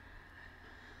there.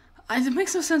 It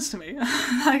makes no sense to me.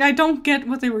 Like, I don't get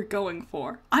what they were going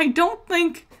for. I don't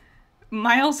think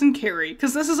Miles and Carrie,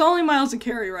 because this is only Miles and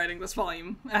Carrie writing this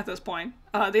volume at this point.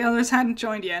 The others hadn't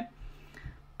joined yet.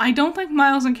 I don't think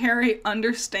Miles and Carrie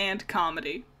understand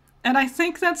comedy. And I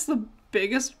think that's the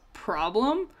biggest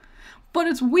problem, but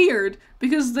it's weird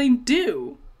because they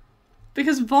do.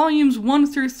 Because volumes 1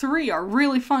 through 3 are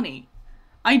really funny.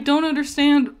 I don't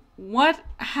understand what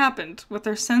happened with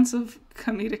their sense of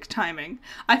comedic timing.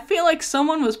 I feel like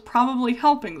someone was probably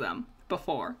helping them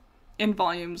before in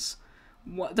volumes.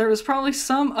 There was probably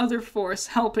some other force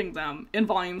helping them in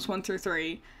volumes 1 through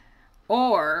 3,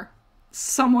 or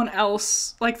someone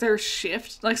else, like their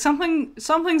shift, like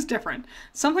something's different.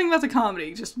 Something about the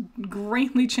comedy just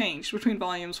greatly changed between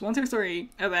volumes 1 through 3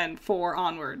 and then 4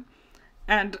 onward.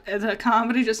 And the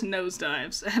comedy just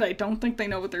nosedives, and I don't think they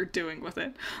know what they're doing with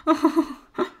it.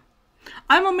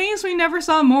 I'm amazed we never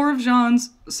saw more of Jean's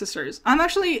sisters. I'm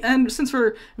actually, and since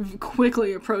we're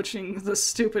quickly approaching the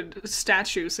stupid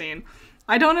statue scene,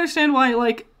 I don't understand why,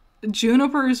 like,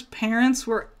 Juniper's parents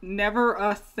were never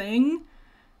a thing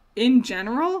in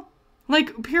general.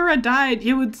 Like, Pyrrha died,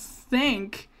 you would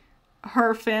think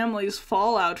her family's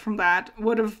fallout from that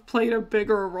would have played a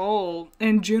bigger role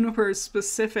in Juniper's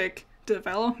specific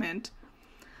development.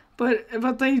 But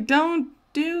they don't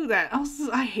do that. Also,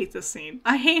 I hate this scene.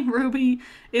 I hate RWBY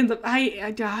in the...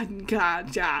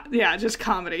 God, yeah, just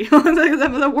comedy.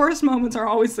 The worst moments are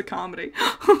always the comedy.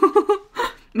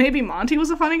 Maybe Monty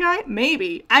was a funny guy?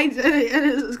 Maybe.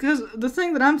 Because the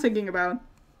thing that I'm thinking about...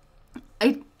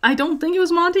 I don't think it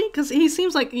was Monty, because he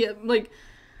seems like... Yeah, like...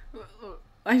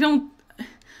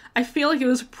 I feel like it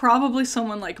was probably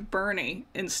someone like Bernie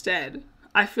instead.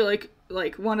 I feel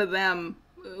like one of them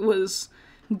was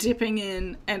dipping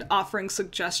in and offering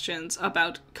suggestions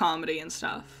about comedy and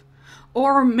stuff.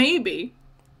 Or maybe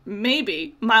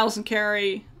Miles and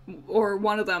Carrie, or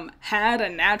one of them, had a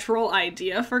natural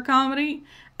idea for comedy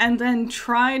and then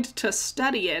tried to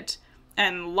study it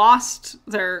and lost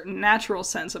their natural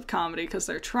sense of comedy because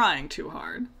they're trying too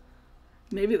hard.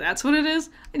 Maybe that's what it is.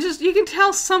 You can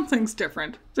tell something's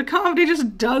different. The comedy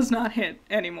just does not hit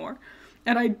anymore.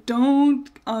 And I don't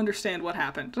understand what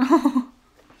happened.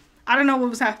 I don't know what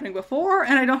was happening before,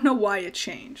 and I don't know why it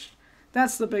changed.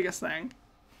 That's the biggest thing.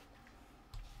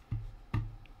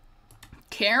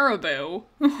 Caribou?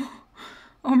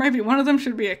 Or maybe one of them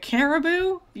should be a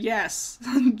caribou? Yes.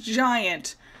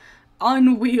 Giant,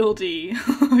 unwieldy,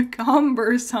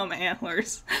 cumbersome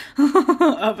antlers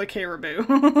of a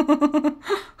caribou.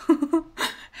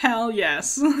 Hell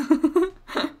yes.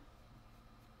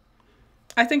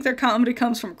 I think their comedy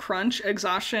comes from crunch,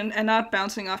 exhaustion, and not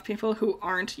bouncing off people who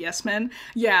aren't yes men.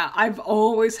 Yeah, I've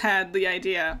always had the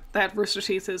idea that Rooster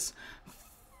Teeth is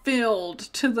filled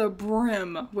to the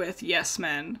brim with yes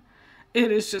men. It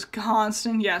is just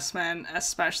constant yes men,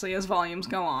 especially as volumes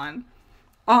go on.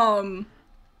 What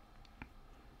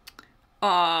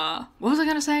was I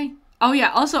gonna say? Oh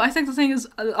yeah, also I think the thing is,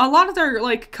 a lot of their,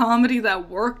 like, comedy that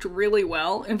worked really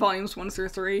well in volumes 1 through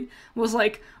 3 was,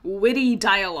 like, witty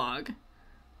dialogue.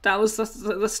 That was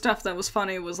the stuff that was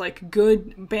funny, was, like,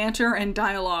 good banter and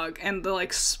dialogue, and the,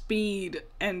 like, speed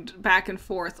and back and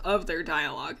forth of their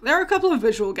dialogue. There are a couple of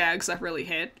visual gags that really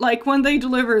hit. Like, when they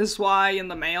deliver Zwei in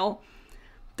the mail,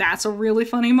 that's a really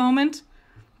funny moment.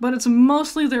 But it's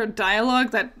mostly their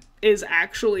dialogue that is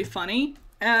actually funny.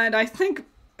 And I think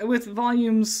with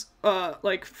volumes,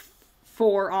 like,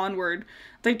 4 onward,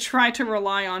 they try to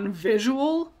rely on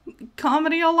visual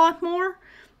comedy a lot more.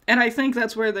 And I think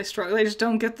that's where they struggle. They just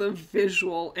don't get the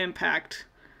visual impact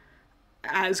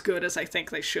as good as I think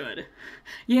they should.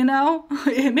 You know?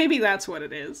 Maybe that's what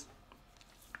it is.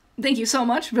 Thank you so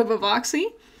much, Vivavoxy.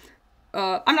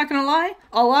 I'm not gonna lie,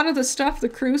 a lot of the stuff the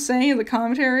crew say in the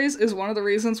commentaries is one of the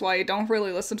reasons why I don't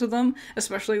really listen to them,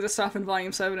 especially the stuff in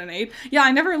Volume 7 and 8. Yeah,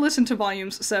 I never listened to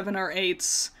Volumes 7 or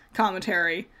 8's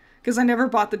commentary, because I never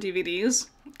bought the DVDs,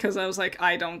 because I was like,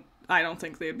 I don't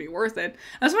think they'd be worth it.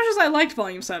 As much as I liked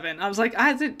Volume 7, I was like,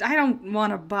 I don't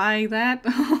want to buy that.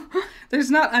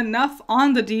 There's not enough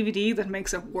on the DVD that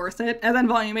makes it worth it. And then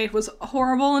Volume 8 was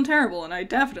horrible and terrible, and I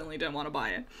definitely didn't want to buy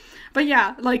it. But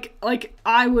yeah, like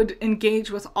I would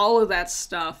engage with all of that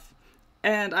stuff,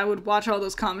 and I would watch all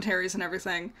those commentaries and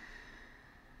everything.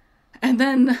 And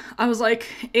then I was like,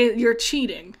 you're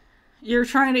cheating. You're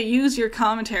trying to use your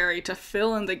commentary to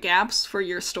fill in the gaps for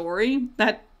your story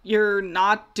that you're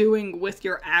not doing with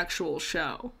your actual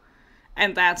show.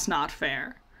 And that's not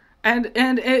fair. And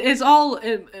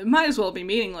it might as well be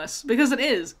meaningless, because it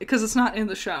is, because it's not in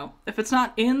the show. If it's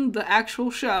not in the actual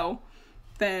show,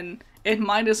 then it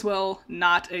might as well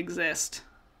not exist.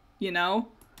 You know?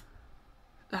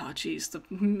 Oh jeez, the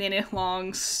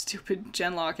minute-long stupid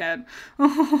Genlock ad.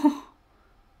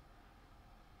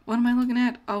 What am I looking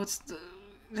at? Oh, it's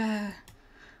the...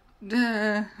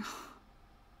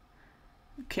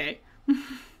 Okay.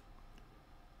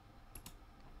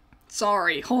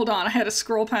 Sorry, hold on, I had to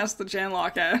scroll past the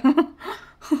Janlock ad.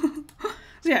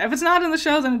 Yeah, if it's not in the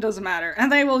show, then it doesn't matter.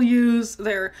 And they will use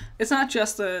their... It's not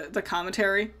just the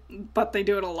commentary, but they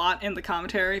do it a lot in the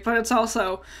commentary, but it's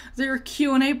also their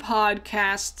Q&A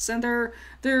podcasts and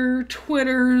their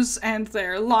Twitters and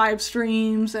their live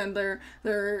streams and their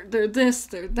this,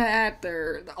 their that,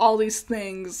 their all these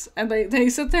things. And they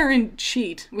sit there and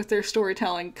cheat with their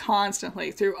storytelling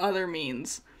constantly through other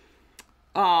means.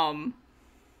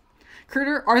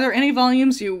 Critter, are there any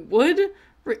volumes you would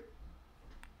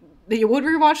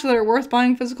rewatch that are worth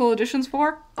buying physical editions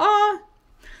for?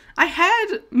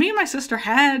 Me and my sister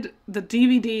had the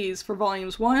DVDs for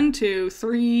volumes 1, 2,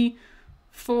 3,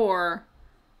 4,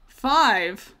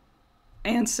 5,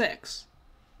 and 6.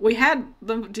 We had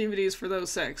the DVDs for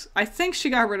those 6. I think she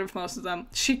got rid of most of them.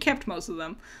 She kept most of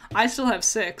them. I still have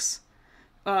 6,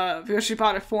 because she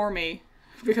bought it for me,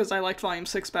 because I liked volume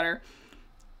 6 better.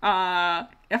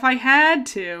 If I had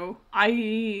to,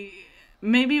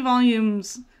 maybe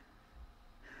volumes...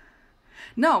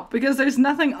 No, because there's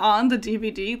nothing on the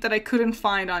DVD that I couldn't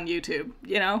find on YouTube,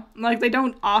 you know? Like, they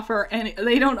don't offer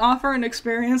an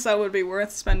experience that would be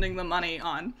worth spending the money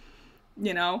on,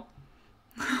 you know?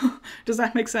 Does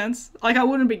that make sense? Like, I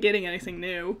wouldn't be getting anything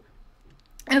new.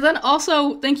 And then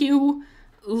also, thank you,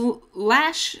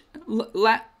 Lashizel?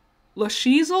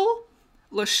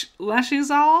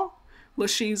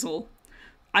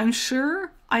 I'm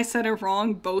sure I said it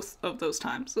wrong both of those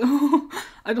times, so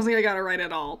I don't think I got it right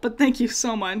at all, but thank you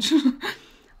so much.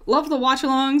 Love the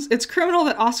watch-alongs. It's criminal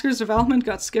that Oscar's development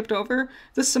got skipped over.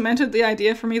 This cemented the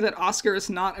idea for me that Oscar is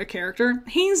not a character.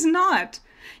 He's not!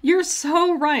 You're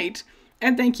so right.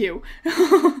 And thank you.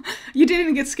 You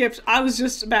didn't get skipped. I was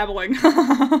just babbling.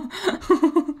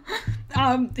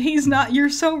 He's not. You're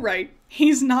so right.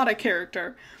 He's not a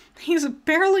character. He's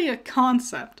barely a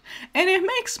concept. And it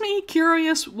makes me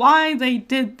curious why they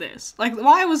did this. Like,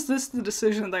 why was this the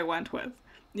decision they went with?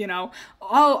 You know,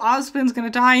 oh, Ozpin's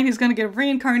gonna die and he's gonna get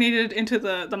reincarnated into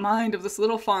the mind of this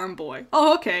little farm boy.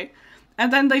 Oh, okay.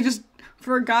 And then they just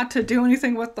forgot to do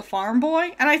anything with the farm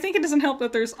boy. And I think it doesn't help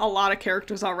that there's a lot of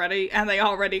characters already, and they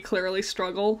already clearly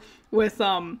struggle with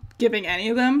giving any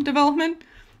of them development.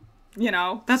 You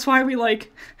know, that's why we,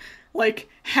 like,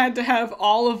 had to have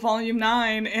all of Volume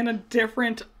 9 in a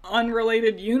different,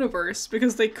 unrelated universe,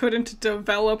 because they couldn't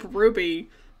develop RWBY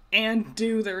and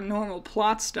do their normal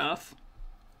plot stuff.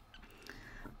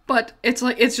 But it's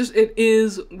like, it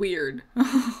is weird.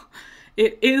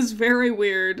 It is very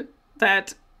weird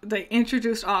that they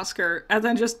introduced Oscar and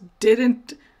then just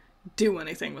didn't do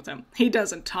anything with him. He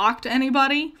doesn't talk to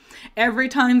anybody. Every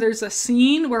time there's a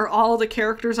scene where all the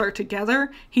characters are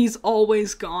together, he's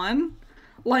always gone.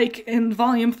 Like, in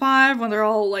Volume 5, when they're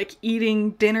all, like,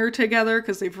 eating dinner together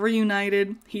because they've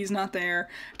reunited, he's not there.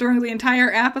 During the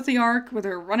entire Apathy arc, where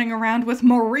they're running around with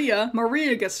Maria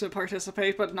gets to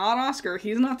participate, but not Oscar.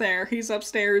 He's not there. He's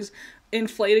upstairs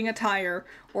inflating a tire,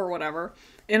 or whatever.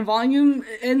 In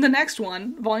the next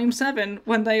one, Volume 7,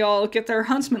 when they all get their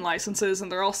Huntsman licenses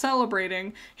and they're all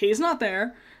celebrating, he's not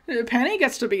there. Penny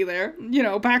gets to be there. You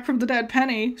know, back from the dead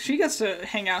Penny, she gets to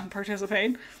hang out and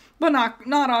participate. But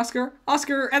not Oscar.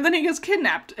 Oscar, and then he gets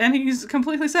kidnapped, and he's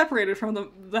completely separated from the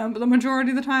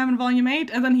majority of the time in Volume 8,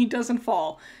 and then he doesn't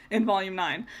fall in Volume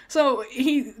 9. So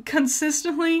he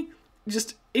consistently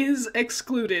just is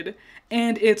excluded,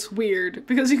 and it's weird,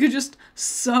 because you could just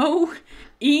so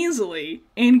easily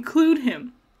include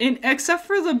him, except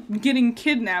for the getting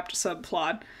kidnapped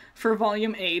subplot for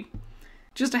Volume 8.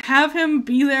 Just to have him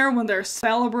be there when they're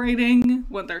celebrating,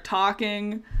 when they're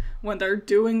talking, when they're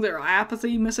doing their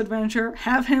Apathy misadventure,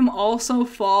 have him also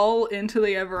fall into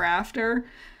the Ever After.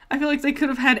 I feel like they could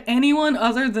have had anyone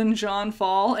other than Jean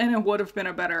fall, and it would have been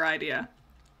a better idea.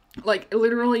 Like,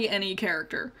 literally any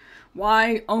character.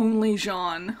 Why only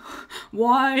Jean?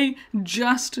 Why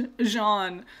just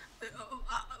Jean?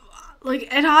 Like,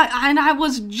 and I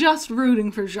was just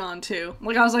rooting for Jean, too.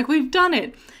 Like, I was like, we've done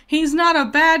it. He's not a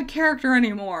bad character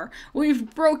anymore.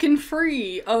 We've broken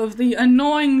free of the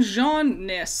annoying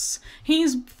Jean-ness.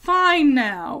 He's fine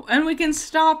now. And we can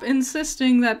stop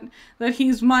insisting that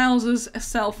he's Miles's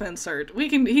self-insert.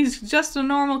 He's just a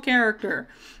normal character.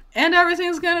 And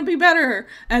everything's gonna be better.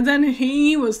 And then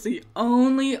he was the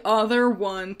only other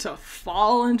one to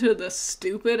fall into the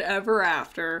stupid Ever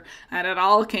After. And it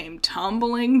all came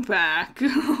tumbling back.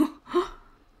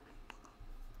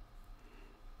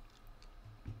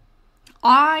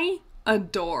 I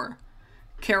adore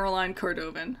Caroline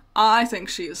Cordovan. I think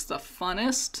she is the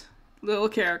funnest little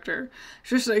character.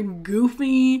 She's just a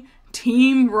goofy,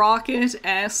 Team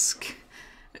Rocket-esque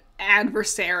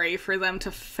adversary for them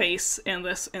to face in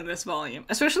this volume,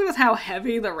 especially with how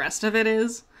heavy the rest of it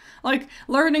is. Like,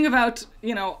 learning about,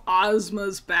 you know,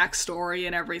 Ozma's backstory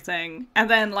and everything, and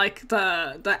then, like,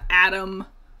 the Atom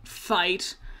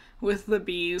fight with the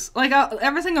bees. Like,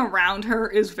 everything around her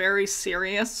is very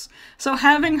serious, so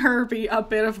having her be a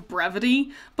bit of brevity,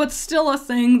 but still a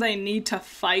thing they need to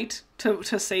fight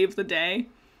to save the day.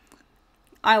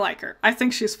 I like her. I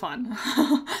think she's fun.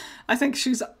 I think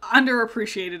she's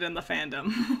underappreciated in the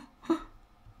fandom.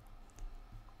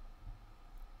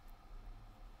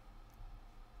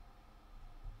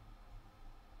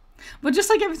 But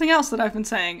just like everything else that I've been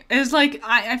saying, is like,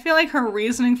 I feel like her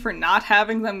reasoning for not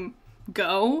having them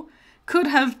go could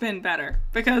have been better.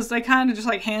 Because they kind of just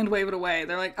like hand wave it away.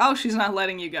 They're like, oh, she's not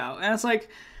letting you go. And it's like,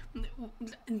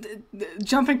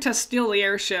 jumping to steal the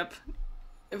airship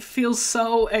feels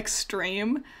so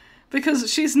extreme.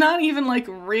 Because she's not even, like,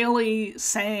 really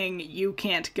saying you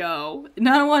can't go.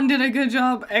 No one did a good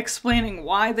job explaining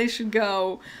why they should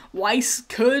go. Weiss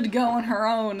could go on her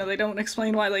own, and they don't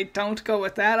explain why they don't go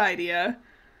with that idea.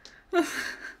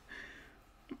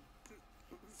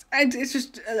 And it's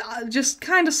just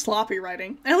kind of sloppy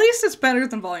writing. At least it's better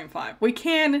than Volume 5. We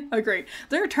can agree.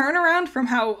 Their turnaround from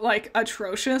how, like,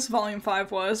 atrocious Volume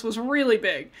 5 was really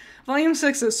big. Volume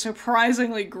 6 is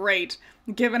surprisingly great,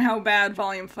 given how bad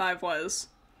Volume 5 was.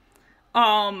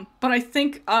 But I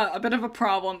think a bit of a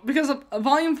problem, because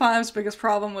Volume 5's biggest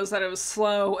problem was that it was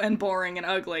slow and boring and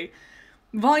ugly.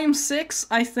 Volume 6,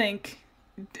 I think,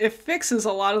 it fixes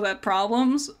a lot of that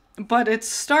problems, but it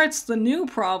starts the new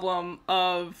problem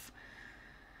of,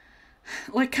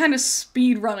 like, kind of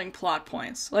speed-running plot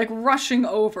points. Like, rushing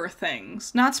over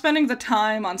things. Not spending the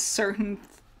time on certain,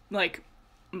 like,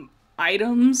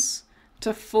 items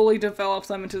to fully develop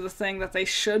them into the thing that they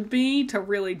should be to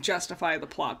really justify the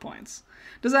plot points.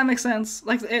 Does that make sense?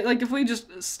 Like if we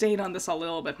just stayed on this a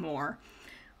little bit more.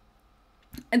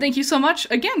 And thank you so much,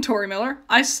 again, Tori Miller.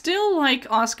 I still like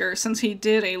Oscar since he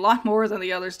did a lot more than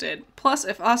the others did. Plus,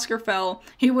 if Oscar fell,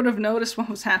 he would have noticed what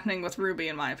was happening with RWBY,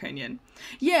 in my opinion.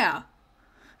 Yeah.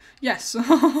 Yes.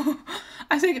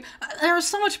 I think there's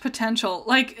so much potential,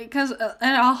 like, because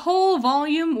a whole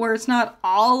volume where it's not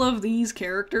all of these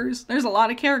characters, there's a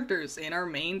lot of characters in our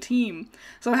main team.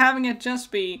 So having it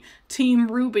just be Team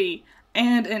RWBY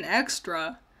and an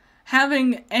extra,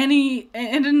 having any,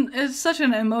 and it's such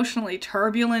an emotionally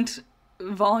turbulent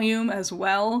volume as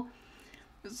well.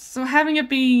 So having it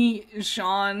be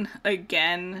Jean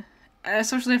again,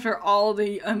 especially after all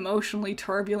the emotionally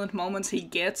turbulent moments he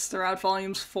gets throughout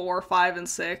volumes 4, 5, and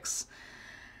 6.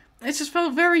 It just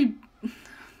felt very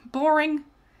boring,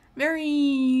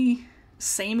 very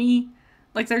samey.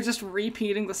 Like they're just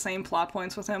repeating the same plot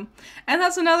points with him. And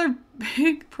that's another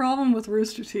big problem with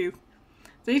Rooster Teeth.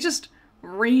 They just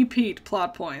repeat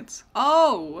plot points.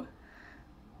 Oh!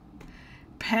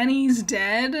 Penny's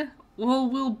dead? Well,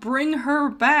 we'll bring her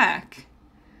back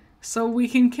so we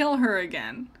can kill her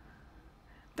again.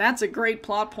 That's a great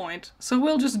plot point, so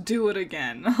we'll just do it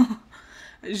again.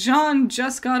 Jean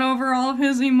just got over all of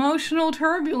his emotional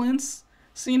turbulence,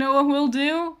 so you know what we'll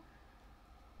do?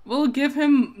 We'll give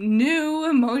him new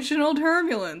emotional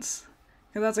turbulence.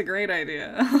 Because that's a great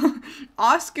idea.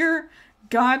 Oscar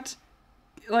got,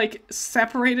 like,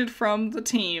 separated from the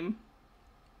team,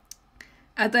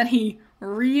 and then he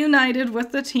reunited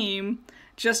with the team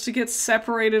just to get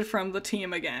separated from the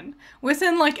team again.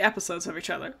 Within, like, episodes of each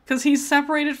other. Because he's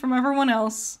separated from everyone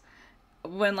else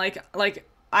when, like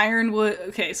Ironwood...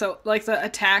 Okay, so, like, the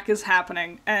attack is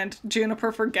happening, and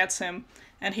Juniper forgets him,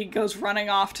 and he goes running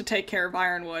off to take care of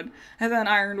Ironwood. And then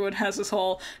Ironwood has this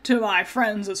whole, to my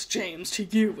friends it's James, to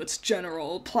you it's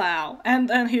General Plow. And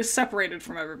then he's separated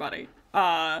from everybody.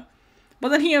 But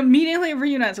then he immediately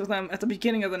reunites with them at the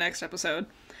beginning of the next episode.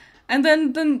 And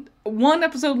then one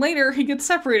episode later, he gets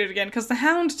separated again because the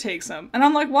Hound takes him. And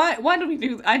I'm like, why do we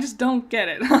do that? I just don't get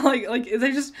it. like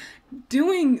they're just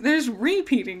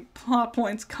repeating plot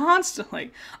points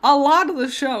constantly. A lot of the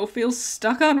show feels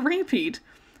stuck on repeat.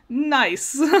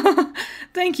 Nice.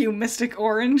 Thank you, Mystic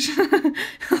Orange.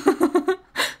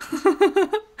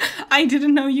 I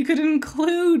didn't know you could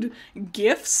include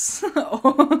GIFs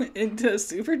into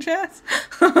Super Chats.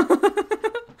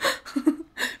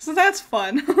 So that's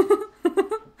fun.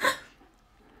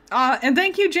 And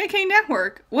thank you, JK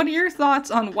Network. What are your thoughts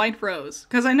on White Rose?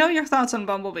 Because I know your thoughts on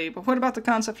Bumblebee, but what about the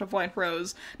concept of White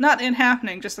Rose? Not it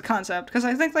happening, just the concept, because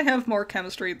I think they have more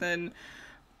chemistry than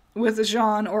with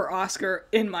Jean or Oscar,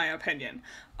 in my opinion.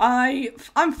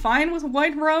 I'm fine with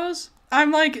White Rose.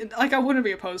 I'm like I wouldn't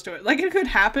be opposed to it. Like, it could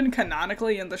happen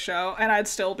canonically in the show, and I'd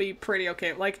still be pretty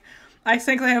okay. Like, I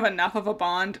think they have enough of a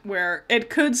bond where it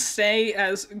could stay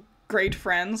as great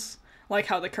friends, like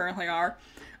how they currently are.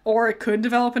 Or it could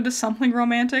develop into something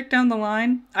romantic down the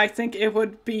line. I think it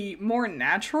would be more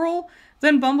natural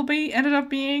than Bumblebee ended up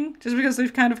being, just because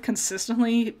they've kind of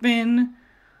consistently been,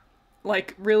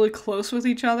 like, really close with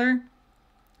each other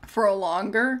for a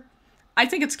longer. I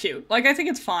think it's cute. Like, I think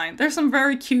it's fine. There's some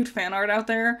very cute fan art out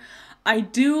there. I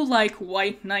do like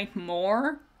White Knight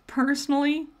more,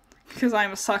 personally, because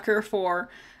I'm a sucker for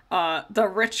the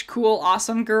rich, cool,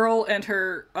 awesome girl and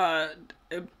her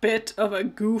bit of a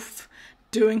goof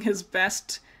doing his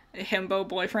best himbo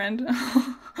boyfriend.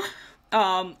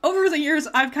 Over the years,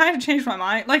 I've kind of changed my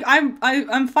mind. Like,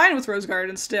 I'm fine with Rose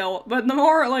Garden still, but the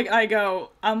more, like, I go,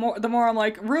 the more I'm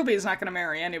like, Ruby's not gonna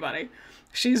marry anybody.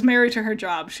 She's married to her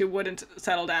job. She wouldn't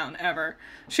settle down, ever.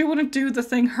 She wouldn't do the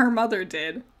thing her mother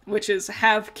did, which is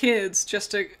have kids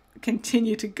just to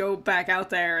continue to go back out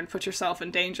there and put yourself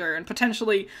in danger and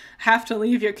potentially have to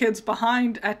leave your kids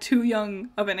behind at too young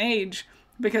of an age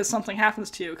because something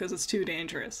happens to you because it's too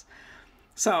dangerous.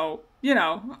 So, you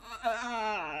know,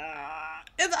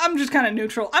 I'm just kind of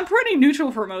neutral. I'm pretty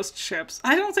neutral for most ships.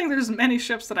 I don't think there's many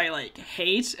ships that I, like,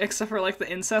 hate, except for, like, the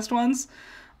incest ones.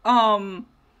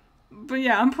 But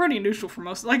yeah, I'm pretty neutral for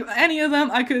most. Like, any of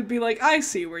them, I could be like, I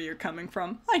see where you're coming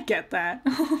from. I get that.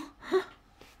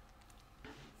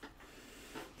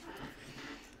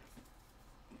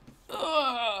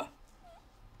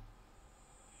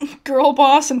 Girl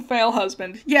boss and fail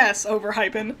husband. Yes,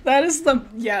 overhyping. That is the,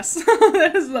 yes.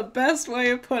 That is the best way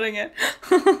of putting it.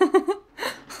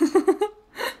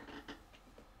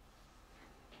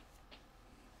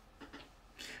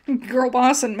 Girl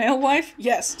boss and male wife?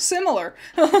 Yes, similar.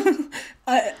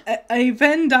 A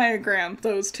Venn diagram,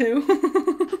 those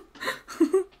two.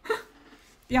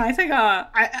 Yeah, I think,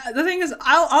 the thing is,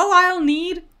 all I'll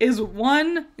need is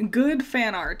one good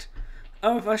fan art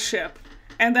of a ship,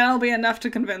 and that'll be enough to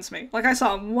convince me. Like, I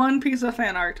saw one piece of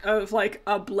fan art of, like,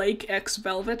 a Blake X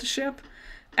Velvet ship,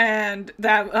 and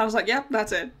that, I was like, yep,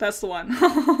 that's it. That's the one.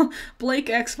 Blake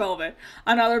X Velvet.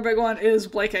 Another big one is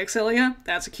Blake X Ilia.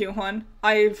 That's a cute one.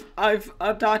 I've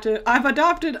adopted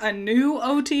a new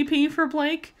OTP for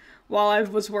Blake while I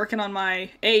was working on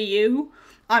my AU.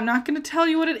 I'm not going to tell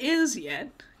you what it is yet,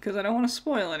 because I don't want to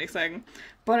spoil anything,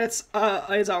 but it's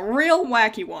a real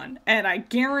wacky one, and I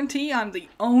guarantee I'm the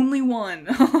only one.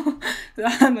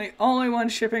 I'm the only one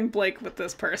shipping Blake with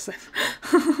this person.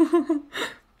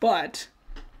 But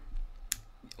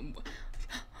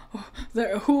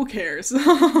who cares?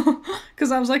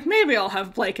 Because I was like, maybe I'll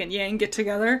have Blake and Yang get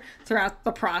together throughout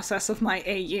the process of my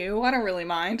AU. I don't really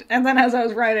mind. And then as I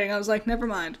was writing, I was like, never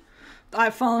mind.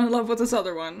 I've fallen in love with this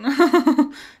other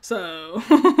one. So.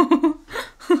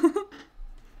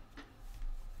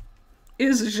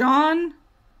 Is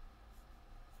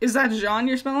that Jean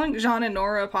you're spelling? Jean and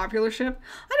Nora a popular ship?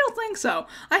 I don't think so.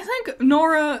 I think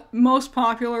Nora most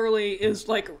popularly is,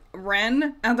 like,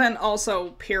 Ren, and then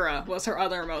also Pyrrha was her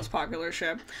other most popular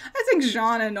ship. I think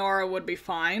Jean and Nora would be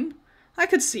fine. I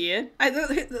could see it.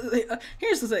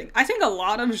 Here's the thing. I think a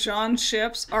lot of Jean's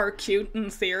ships are cute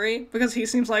in theory, because he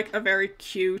seems like a very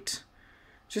cute,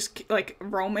 just, like,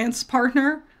 romance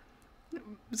partner.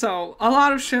 So, a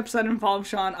lot of ships that involve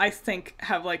Jean, I think,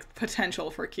 have, like, potential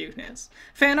for cuteness.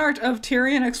 Fan art of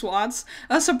Tyrion X Watts,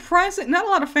 a surprising, not a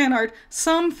lot of fan art,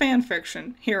 some fan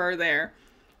fiction here or there.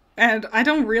 And I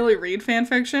don't really read fan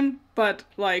fiction, but,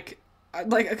 like,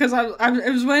 because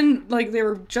it was when, like, they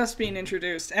were just being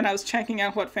introduced, and I was checking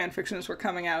out what fan fictions were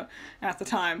coming out at the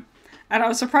time. And I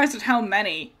was surprised at how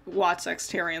many Watts X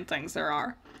Tyrion things there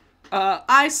are.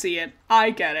 I see it.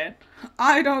 I get it.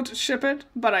 I don't ship it,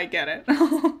 but I get it.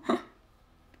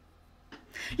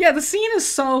 Yeah, the scene is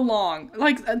so long.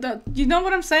 Like, you know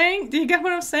what I'm saying? Do you get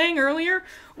what I was saying earlier?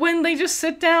 When they just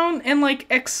sit down and, like,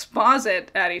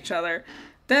 exposit at each other.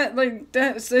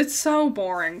 It's so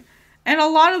boring. And a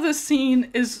lot of the scene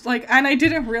is, like, and I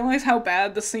didn't realize how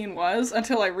bad the scene was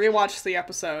until I rewatched the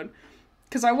episode.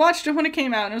 Because I watched it when it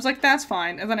came out, and I was like, that's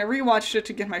fine. And then I rewatched it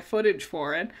to get my footage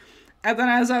for it. And then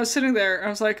as I was sitting there, I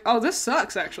was like, oh, this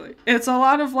sucks, actually. It's a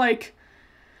lot of, like,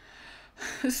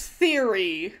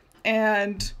 theory,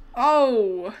 and,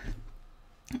 oh,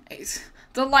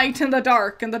 the light and the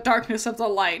dark, and the darkness of the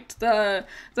light, the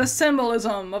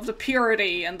symbolism of the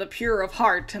purity, and the pure of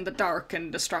heart, and the dark,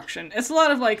 and destruction. It's a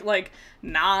lot of, like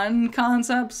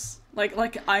non-concepts,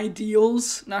 like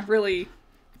ideals, not really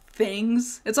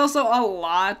things. It's also a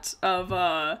lot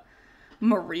of,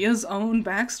 Maria's own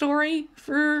backstory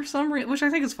for some reason, which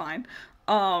I think is fine.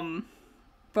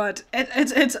 But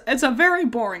it's a very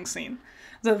boring scene.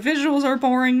 The visuals are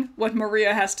boring. What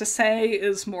Maria has to say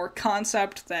is more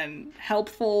concept than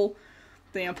helpful.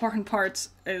 The important parts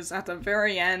is at the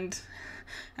very end.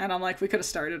 And I'm like, we could have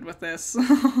started with this.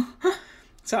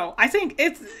 So I think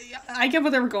I get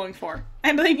what they were going for.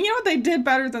 And you know what, they did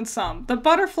better than some. The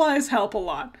butterflies help a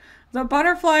lot. The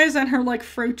butterflies and her, like,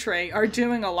 fruit tray are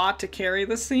doing a lot to carry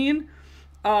the scene.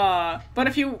 But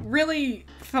if you really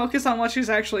focus on what she's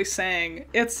actually saying,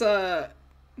 it's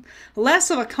less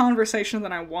of a conversation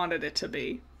than I wanted it to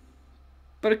be.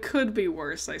 But it could be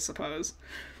worse, I suppose.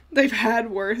 They've had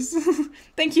worse.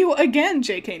 Thank you again,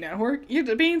 JK Network.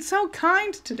 You're being so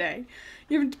kind today.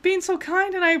 You're being so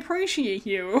kind and I appreciate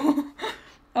you.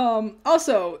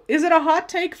 Also, is it a hot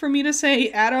take for me to say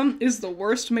Adam is the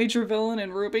worst major villain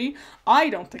in RWBY? I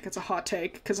don't think it's a hot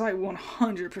take, because I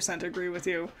 100% agree with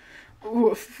you.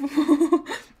 Oof.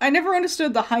 I never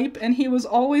understood the hype, and he was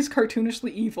always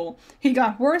cartoonishly evil. He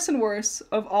got worse and worse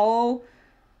of all.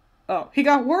 Oh, he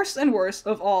got worse and worse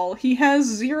of all. He has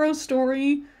zero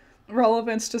story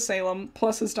relevance to Salem,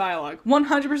 plus his dialogue.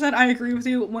 100% I agree with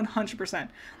you, 100%.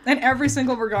 In every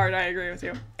single regard, I agree with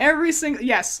you.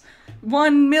 Yes,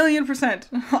 1,000,000%.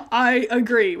 I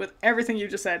agree with everything you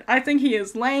just said. I think he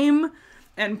is lame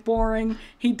and boring.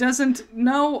 He doesn't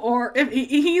know, or if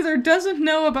he either doesn't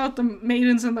know about the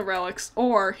maidens and the relics,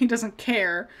 or he doesn't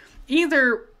care.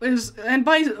 Either is, and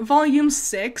by volume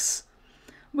 6,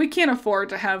 we can't afford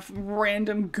to have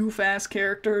random goof-ass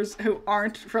characters who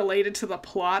aren't related to the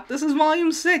plot. This is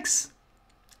volume 6,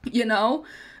 you know?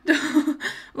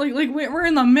 like we're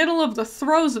in the middle of the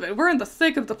throes of it. We're in the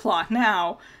thick of the plot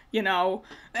now, you know?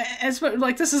 It's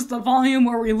like, this is the volume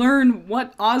where we learn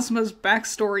what Ozma's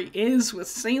backstory is with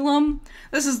Salem.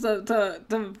 This is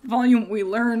the volume we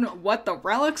learn what the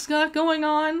relics got going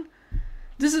on.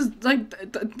 This is, like,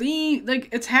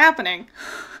 it's happening.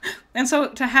 And so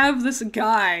to have this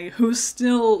guy who's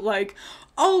still, like,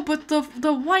 oh, but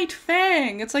the White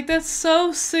Fang, it's like, that's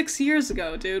so 6 years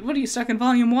ago, dude. What are you, stuck in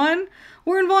volume 1?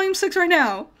 We're in volume 6 right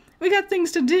now. We got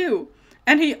things to do.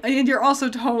 And you're also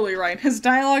totally right. His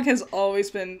dialogue has always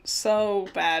been so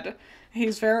bad.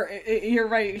 You're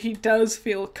right, he does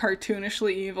feel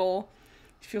cartoonishly evil.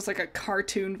 He feels like a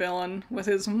cartoon villain with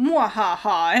his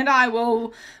mwahaha, and I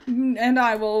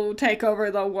will take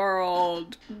over the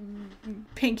world,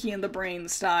 Pinky and the Brain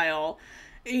style.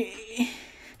 He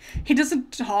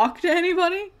doesn't talk to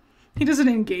anybody. He doesn't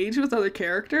engage with other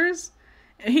characters.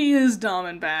 He is dumb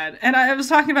and bad. And I was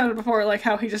talking about it before, like,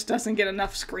 how he just doesn't get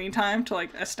enough screen time to, like,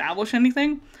 establish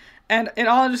anything. And it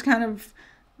all just kind of,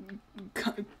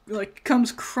 like,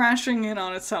 comes crashing in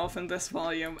on itself in this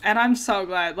volume. And I'm so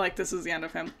glad, like, this is the end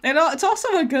of him. And it's also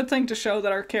a good thing to show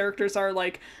that our characters are,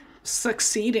 like,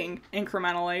 succeeding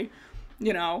incrementally.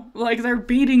 You know, like, they're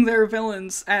beating their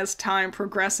villains as time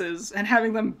progresses, and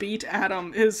having them beat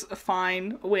Adam is a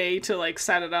fine way to, like,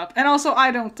 set it up. And also, I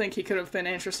don't think he could have been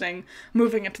interesting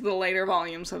moving into the later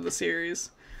volumes of the series.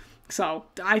 So,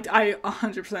 I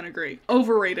 100% agree.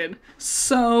 Overrated.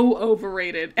 So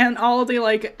overrated. And all the,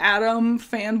 like, Adam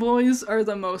fanboys are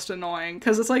the most annoying,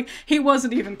 because it's like, he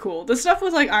wasn't even cool. The stuff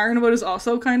with, like, Ironwood is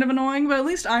also kind of annoying, but at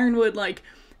least Ironwood, like,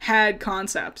 had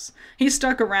concepts. He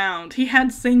stuck around. He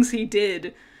had things he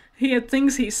did. He had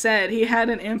things he said. He had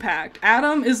an impact.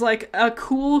 Adam is like a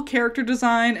cool character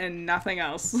design and nothing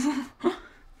else.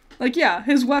 Like, yeah,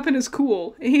 his weapon is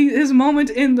cool. His moment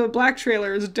in the Black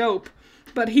trailer is dope,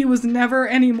 but he was never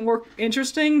any more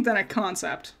interesting than a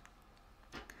concept.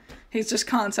 He's just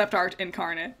concept art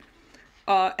incarnate.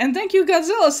 And thank you,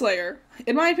 Godzilla Slayer.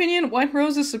 In my opinion, White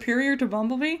Rose is superior to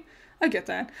Bumblebee. I get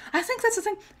that. I think that's the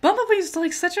thing. Bumblebee's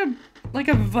like such a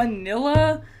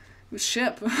vanilla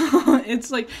ship.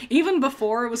 It's like, even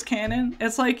before it was canon,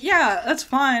 it's like, yeah, that's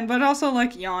fine, but also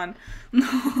like, yawn.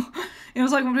 It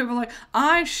was like when people were like,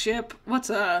 I ship,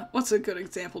 what's a good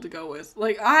example to go with?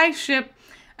 Like, I ship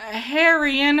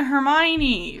Harry and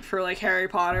Hermione for like Harry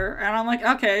Potter, and I'm like,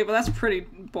 okay, but that's pretty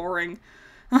boring.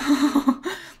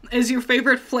 Is your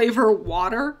favorite flavor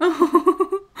water?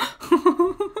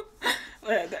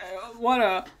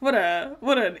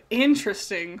 What an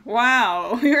interesting,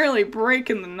 wow, you're really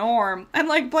breaking the norm. And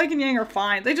like, Blake and Yang are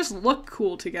fine. They just look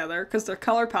cool together because their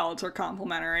color palettes are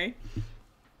complementary.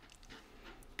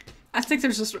 I think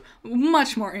there's just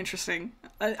much more interesting.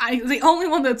 The only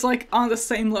one that's like on the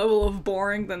same level of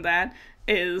boring than that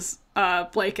is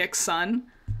Blake X Sun.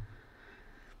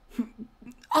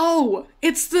 Oh,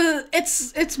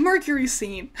 it's Mercury's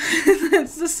scene.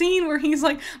 It's the scene where he's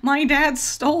like, my dad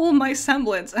stole my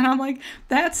semblance. And I'm like,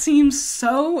 that seems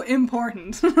so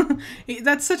important.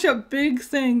 That's such a big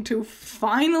thing to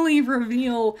finally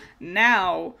reveal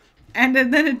now. And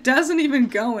then it doesn't even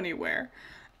go anywhere.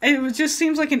 It just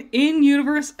seems like an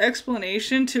in-universe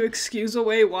explanation to excuse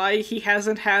away why he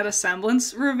hasn't had a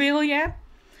semblance reveal yet.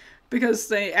 because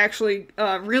they actually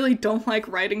really don't like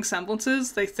writing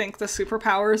semblances. They think the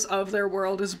superpowers of their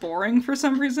world is boring for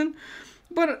some reason.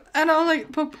 But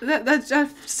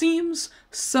that seems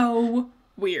so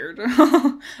weird.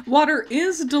 Water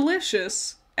is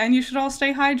delicious, and you should all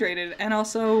stay hydrated, and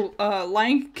also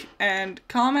like and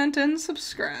comment and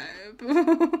subscribe.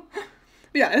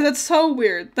 Yeah, that's so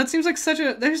weird. That seems like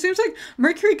there seems like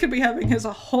Mercury could be having his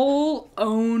whole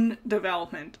own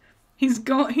development.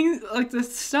 Like the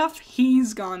stuff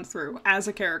he's gone through as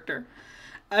a character.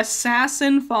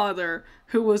 Assassin father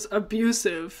who was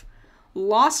abusive,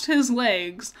 lost his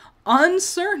legs,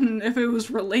 uncertain if it was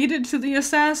related to the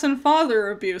assassin father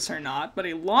abuse or not, but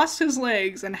he lost his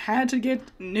legs and had to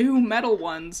get new metal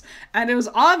ones, and it was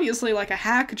obviously like a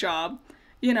hack job,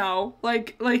 you know,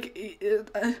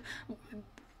 the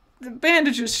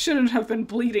bandages shouldn't have been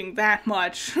bleeding that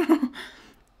much.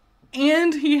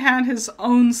 And he had his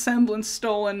own semblance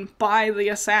stolen by the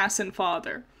assassin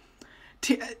father.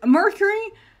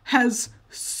 Mercury has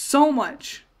so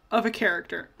much of a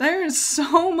character. There is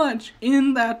so much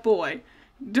in that boy,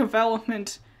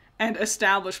 development and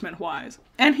establishment-wise.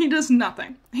 And he does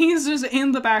nothing. He's just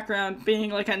in the background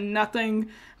being like a nothing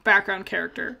background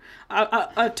character.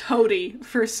 A toady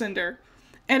for Cinder.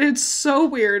 And it's so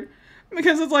weird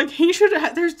because it's like he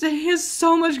has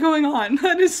so much going on.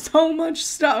 That is so much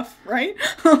stuff, right?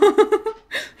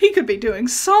 He could be doing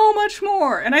so much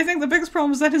more. And I think the biggest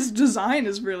problem is that his design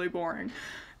is really boring.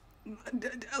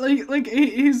 Like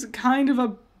he's kind of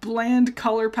a bland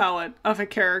color palette of a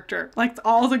character. Like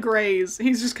all the grays.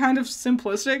 He's just kind of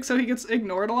simplistic, so he gets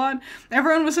ignored a lot.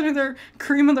 Everyone was sitting there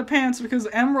creaming their pants because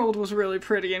Emerald was really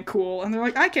pretty and cool, and they're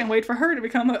like, I can't wait for her to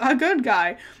become a good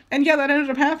guy. And yeah, that ended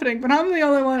up happening, but I'm the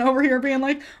only one over here being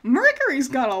like, Mercury's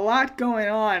got a lot going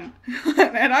on.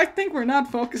 And I think we're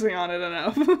not focusing on it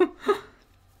enough.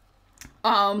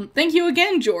 Thank you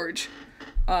again, George.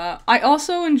 I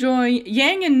also enjoy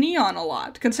Yang and Neon a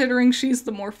lot, considering she's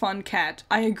the more fun cat.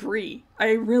 I agree.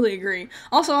 I really agree.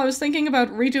 Also, I was thinking about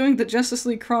redoing the Justice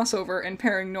League crossover and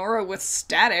pairing Nora with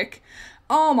Static.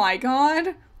 Oh my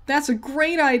god! That's a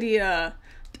great idea!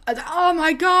 Oh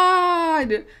my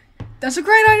god! That's a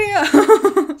great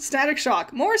idea! Static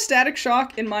Shock. More Static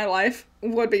Shock in my life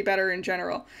would be better in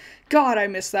general. God, I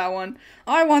missed that one.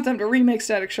 I want them to remake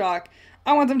Static Shock.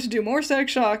 I want them to do more Static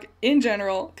Shock in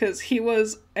general, because he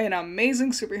was an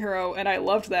amazing superhero, and I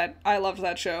loved that. I loved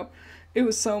that show. It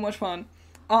was so much fun.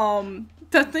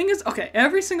 The thing is, okay,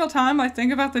 every single time I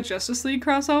think about the Justice League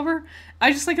crossover,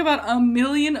 I just think about a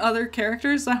million other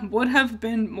characters that would have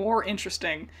been more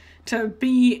interesting to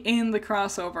be in the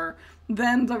crossover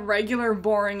than the regular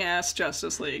boring-ass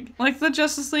Justice League. Like, the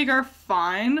Justice League are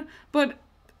fine, but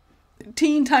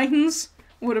Teen Titans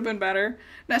would have been better.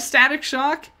 Now, Static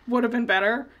Shock would have been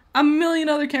better. A million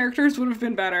other characters would have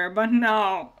been better, but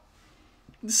no.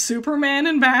 Superman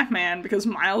and Batman, because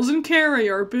Miles and Carrie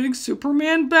are big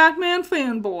Superman-Batman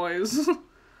fanboys.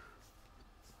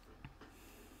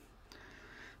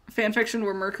 Fanfiction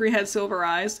where Mercury had silver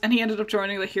eyes, and he ended up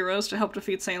joining the heroes to help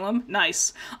defeat Salem.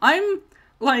 Nice. I'm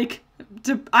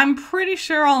pretty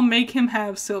sure I'll make him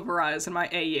have silver eyes in my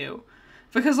AU.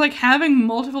 Because, like, having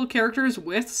multiple characters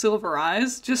with silver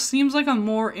eyes just seems like a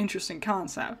more interesting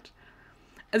concept.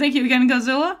 Thank you again,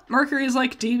 Godzilla. Mercury is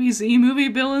like DBZ movie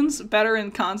villains, better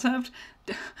in concept.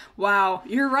 Wow,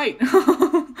 you're right.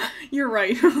 You're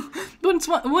right. But it's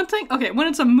one thing, okay, when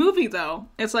it's a movie, though,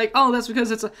 it's like, oh, that's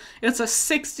because it's a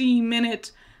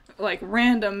 60-minute, like,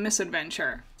 random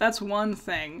misadventure. That's one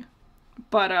thing.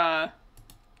 But,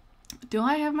 do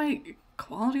I have my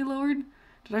quality lowered?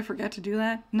 Did I forget to do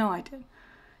that? No, I did.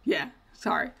 Yeah,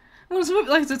 sorry. When it's a movie,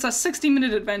 like, it's a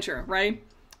 60-minute adventure, right?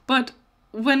 But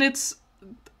when it's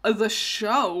the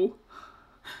show,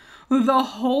 the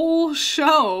whole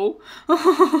show,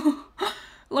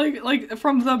 like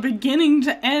from the beginning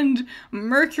to end,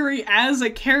 Mercury as a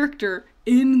character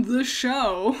in the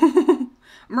show.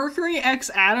 Mercury X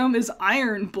Atom is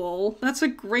Iron Bull. That's a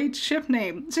great ship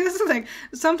name. See, that's the thing.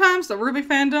 Sometimes the RWBY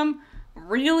fandom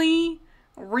really,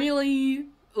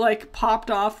 like,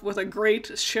 popped off with a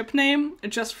great ship name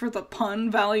just for the pun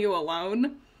value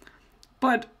alone.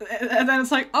 But, and then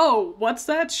it's like, oh, what's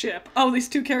that ship? Oh, these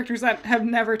two characters that have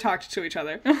never talked to each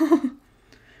other.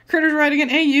 Critters writing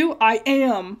an AU? I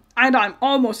am. And I'm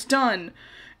almost done.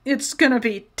 It's gonna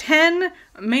be 10,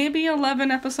 maybe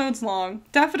 11 episodes long.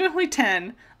 Definitely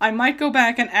 10. I might go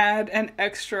back and add an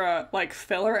extra, like,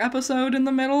 filler episode in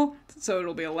the middle, so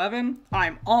it'll be 11.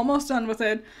 I'm almost done with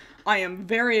it. I am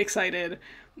very excited.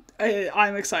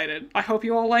 I'm excited. I hope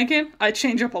you all like it. I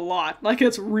change up a lot. Like,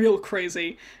 it's real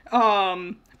crazy.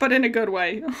 But in a good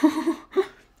way.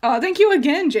 Thank you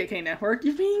again, JK Network.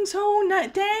 You're being so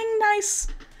dang nice.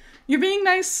 You're being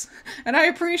nice, and I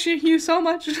appreciate you so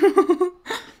much.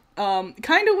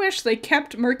 Kinda wish they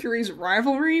kept Mercury's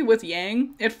rivalry with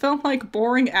Yang. It felt like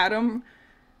boring Adam...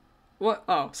 What?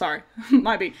 Oh, sorry.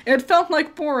 Might be. It felt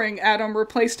like boring Adam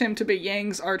replaced him to be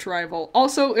Yang's arch-rival.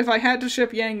 Also, if I had to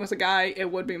ship Yang with a guy,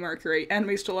 it would be Mercury.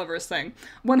 Enemies to lovers thing.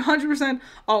 100%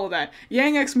 all of that.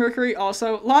 Yang x Mercury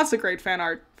also. Lots of great fan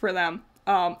art for them.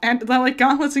 And the, like,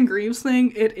 Gauntlets and Greaves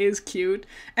thing, it is cute.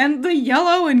 And the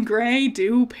yellow and gray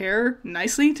do pair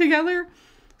nicely together.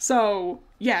 So,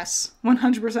 yes,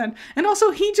 100%. And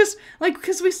also, he just, like,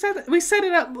 because we set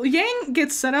it up, Yang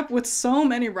gets set up with so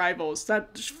many rivals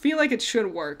that feel like it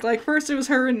should work. Like, first it was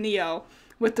her and Neo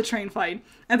with the train fight.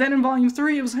 And then in Volume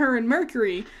 3, it was her and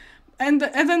Mercury. And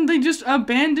then they just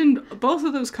abandoned both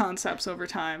of those concepts over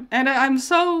time. And I'm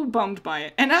so bummed by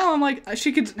it. And now I'm like,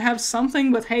 she could have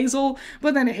something with Hazel,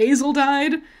 but then Hazel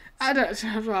died. It's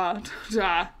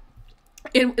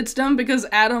dumb because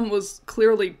Adam was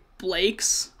clearly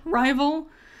Blake's rival.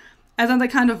 And then they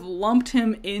kind of lumped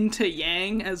him into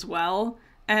Yang as well.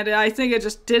 And I think it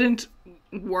just didn't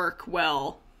work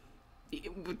well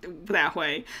that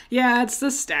way. Yeah, it's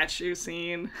the statue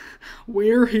scene.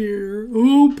 We're here.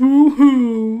 Oh,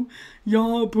 boo-hoo.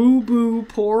 Yeah, boo-boo.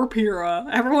 Poor Pyrrha.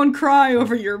 Everyone cry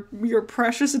over your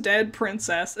precious dead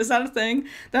princess. Is that a thing?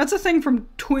 That's a thing from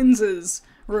Twins'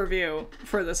 review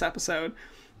for this episode.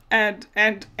 And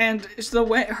the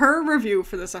way her review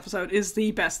for this episode is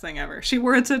the best thing ever. She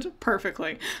words it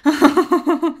perfectly.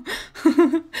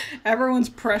 Everyone's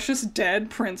precious dead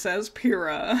princess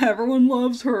Pyrrha. Everyone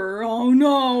loves her. Oh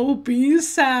no, be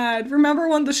sad. Remember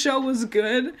when the show was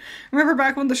good? Remember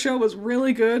back when the show was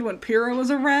really good when Pyrrha was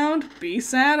around? Be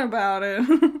sad about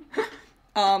it.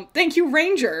 Thank you,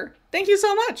 Ranger. Thank you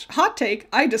so much. Hot take.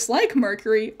 I dislike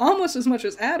Mercury almost as much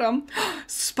as Adam.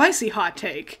 Spicy hot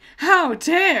take. How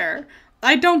dare.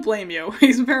 I don't blame you.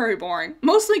 He's very boring.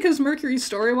 Mostly because Mercury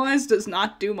story-wise does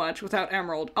not do much without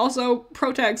Emerald. Also,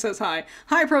 Protag says hi.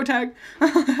 Hi, Protag.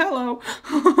 Hello.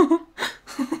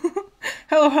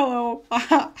 Hello.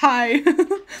 Hi.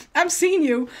 I'm seeing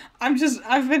you.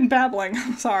 I've been babbling.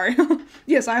 I'm sorry.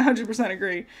 Yes, I 100%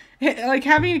 agree. Like,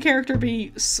 having a character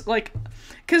be, like...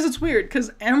 Because it's weird,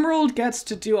 because Emerald gets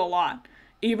to do a lot,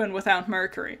 even without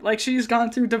Mercury. Like, she's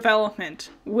gone through development,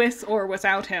 with or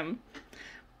without him.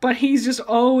 But he's just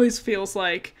always feels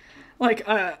like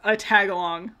a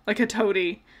tag-along, like a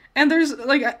toady. And there's,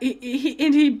 like,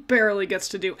 he barely gets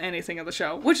to do anything in the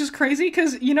show. Which is crazy,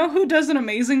 because you know who does an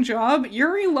amazing job?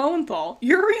 Yuri Lowenthal.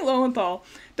 Yuri Lowenthal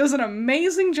does an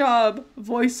amazing job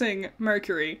voicing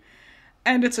Mercury.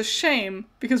 And it's a shame,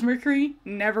 because Mercury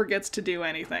never gets to do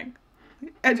anything.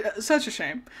 Such a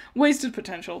shame. Wasted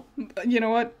potential. You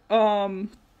know what?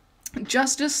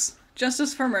 Justice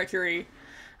for Mercury.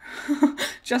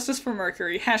 Justice for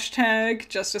Mercury. Hashtag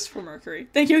Justice for Mercury.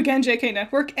 Thank you again, JK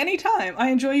Network. Anytime. I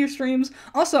enjoy your streams.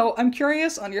 Also, I'm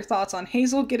curious on your thoughts on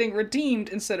Hazel getting redeemed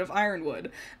instead of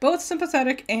Ironwood. Both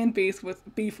sympathetic and beef with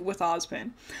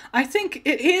Ozpin. I think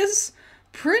it is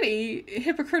pretty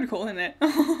hypocritical, isn't it?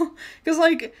 Because,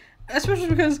 like... Especially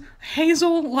because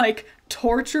Hazel, like,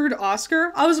 tortured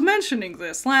Oscar. I was mentioning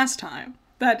this last time.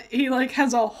 That he, like,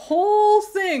 has a whole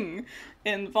thing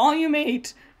in Volume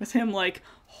 8 with him, like,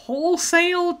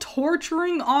 wholesale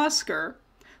torturing Oscar.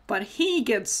 But he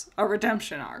gets a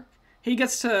redemption arc. He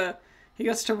gets to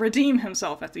redeem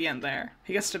himself at the end there.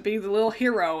 He gets to be the little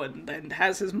hero and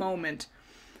has his moment.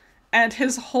 And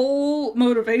his whole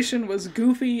motivation was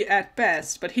goofy at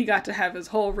best, but he got to have his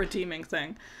whole redeeming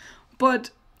thing.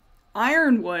 But...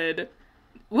 Ironwood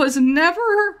was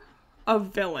never a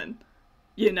villain,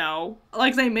 you know?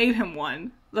 Like, they made him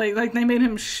one. Like they made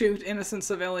him shoot innocent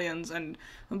civilians and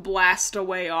blast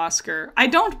away Oscar. I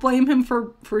don't blame him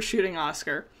for shooting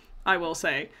Oscar, I will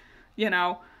say. You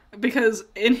know? Because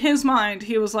in his mind,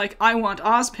 he was like, I want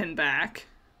Ozpin back.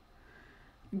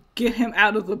 Get him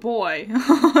out of the boy.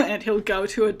 And he'll go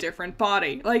to a different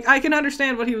body. Like, I can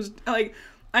understand what he was... Like...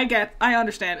 I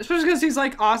understand. Especially because he's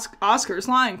like, Oscar's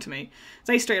lying to me.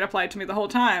 They straight up lied to me the whole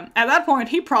time. At that point,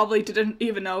 he probably didn't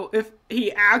even know if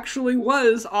he actually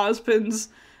was Ozpin's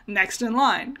next in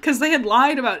line. Because they had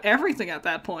lied about everything at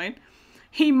that point.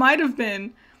 He might have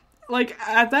been, like,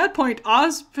 at that point,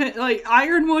 Ozpin, like,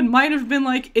 Ironwood might have been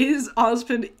like, is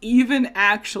Ozpin even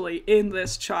actually in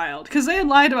this child? Because they had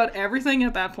lied about everything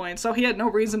at that point, so he had no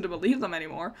reason to believe them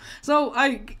anymore. So,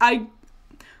 I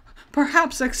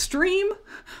perhaps extreme,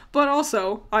 but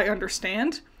also, I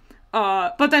understand.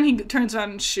 But then he turns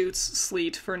around and shoots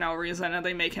Sleet for no reason, and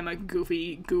they make him a goof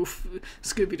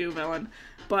Scooby-Doo villain.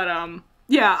 But,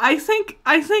 yeah, I think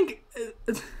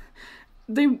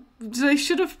they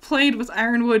should have played with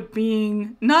Ironwood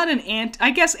being not an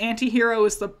I guess anti-hero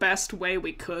is the best way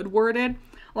we could word it.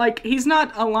 Like, he's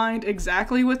not aligned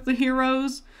exactly with the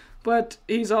heroes, but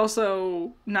he's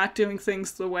also not doing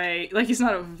things the way, like, he's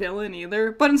not a villain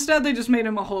either. But instead they just made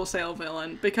him a wholesale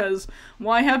villain, because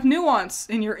why have nuance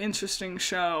in your interesting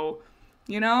show?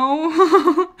 You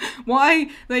know? Why?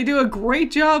 They do a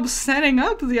great job setting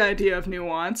up the idea of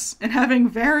nuance and having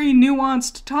very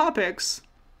nuanced topics.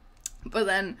 But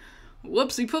then,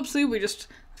 whoopsie poopsie, we just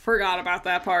forgot about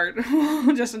that part.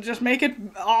 just make it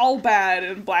all bad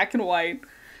in black and white.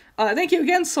 Thank you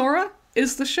again, Sora.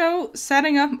 Is the show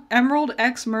setting up Emerald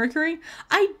x Mercury?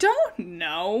 I don't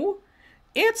know.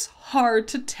 It's hard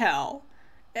to tell.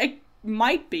 It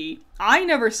might be. I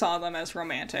never saw them as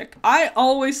romantic. I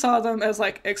always saw them as,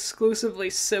 like, exclusively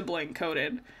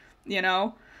sibling-coded, you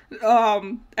know?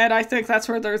 And I think that's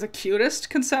where they're the cutest,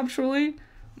 conceptually.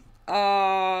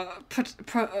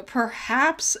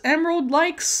 Perhaps Emerald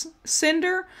likes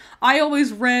Cinder. I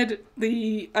always read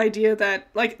the idea that,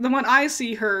 like, when I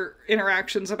see her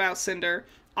interactions about Cinder,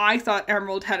 I thought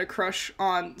Emerald had a crush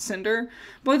on Cinder,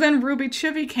 but then Ruby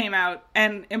Chibi came out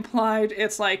and implied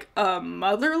it's like a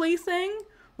motherly thing.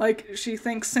 Like, she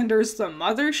thinks Cinder's the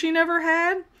mother she never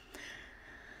had.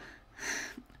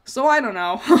 So I don't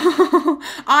know.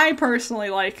 I personally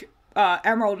like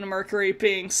Emerald and Mercury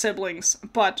being siblings,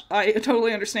 but I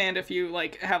totally understand if you,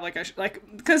 like, have, like,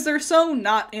 because they're so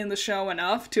not in the show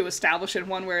enough to establish it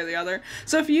one way or the other.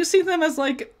 So if you see them as,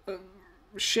 like,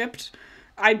 shipped,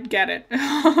 I get it.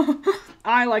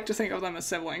 I like to think of them as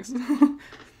siblings.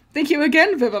 Thank you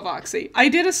again, Vivavoxy. I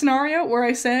did a scenario where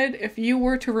I said if you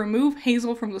were to remove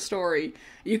Hazel from the story,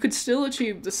 you could still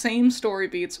achieve the same story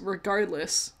beats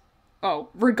regardless. Oh,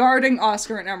 regarding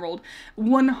Oscar and Emerald,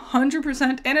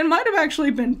 100%, and it might have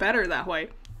actually been better that way.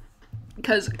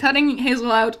 Because cutting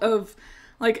Hazel out of,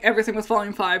 like, everything with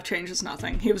Volume 5 changes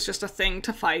nothing. He was just a thing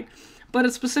to fight. But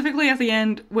it's specifically at the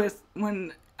end with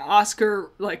when Oscar,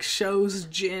 like, shows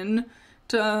Jin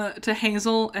to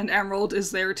Hazel, and Emerald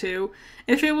is there too.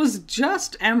 If it was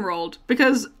just Emerald,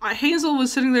 because Hazel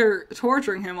was sitting there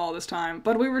torturing him all this time,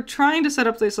 but we were trying to set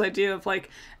up this idea of, like,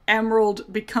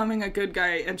 Emerald becoming a good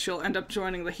guy and she'll end up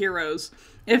joining the heroes.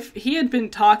 If he had been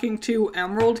talking to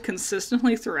Emerald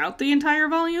consistently throughout the entire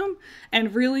volume,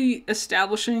 and really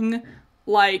establishing,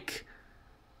 like,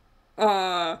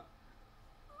 yeah.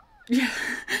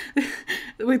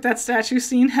 Wait, that statue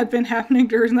scene had been happening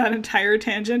during that entire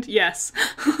tangent? Yes.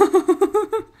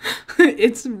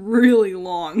 It's really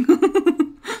long.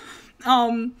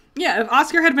 Yeah, if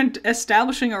Oscar had been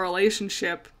establishing a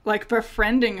relationship, like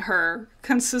befriending her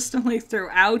consistently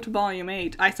throughout Volume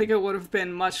 8, I think it would have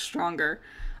been much stronger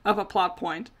of a plot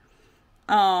point.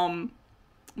 But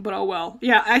oh well.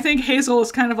 Yeah, I think Hazel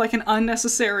is kind of like an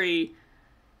unnecessary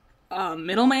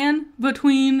middleman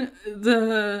between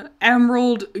the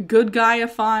Emerald good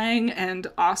guyifying and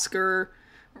Oscar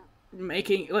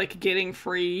making, like, getting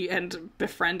free and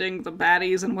befriending the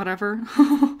baddies and whatever.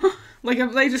 Like,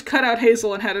 if they just cut out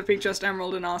Hazel and had it be just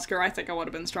Emerald and Oscar, I think I would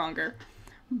have been stronger.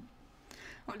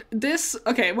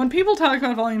 Okay, when people talk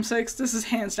about Volume 6, this is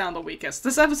hands down the weakest.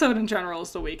 This episode in general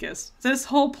is the weakest. This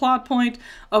whole plot point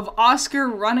of Oscar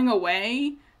running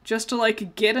away just to,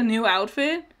 like, get a new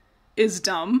outfit is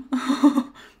dumb.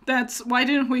 Why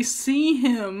didn't we see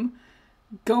him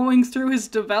going through his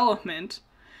development?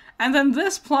 And then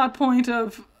this plot point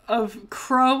of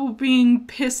Crow being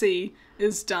pissy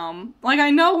is dumb. Like,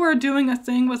 I know we're doing a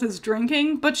thing with his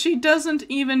drinking, but she doesn't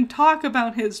even talk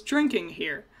about his drinking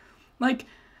here. Like,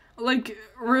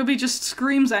 Ruby just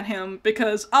screams at him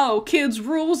because, oh, kids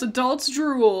rules, adults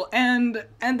drool, and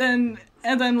then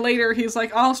later he's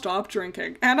like, I'll stop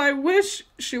drinking. And I wish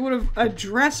she would have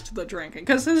addressed the drinking,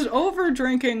 because his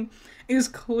over-drinking is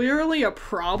clearly a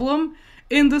problem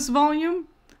in this volume.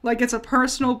 Like, it's a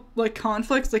personal, like,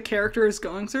 conflict the character is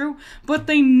going through, but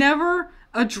they never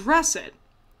address it.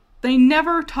 They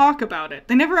never talk about it.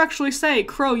 They never actually say,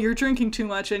 Crow, you're drinking too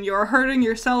much and you're hurting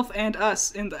yourself and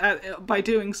us by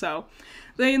doing so.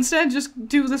 They instead just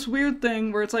do this weird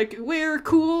thing where it's like, we're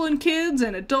cool and kids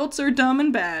and adults are dumb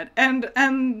and bad. And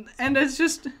it's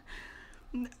just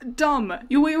dumb.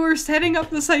 We were setting up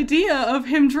this idea of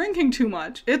him drinking too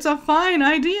much. It's a fine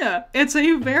idea. It's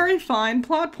a very fine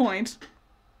plot point.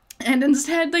 And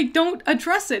instead, they don't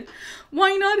address it.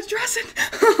 Why not address it?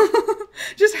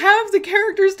 Just have the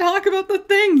characters talk about the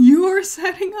thing you are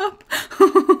setting up.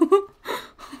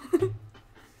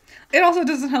 It also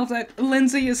doesn't help that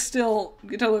Lindsay is still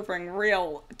delivering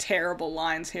real terrible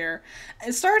lines here.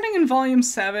 Starting in Volume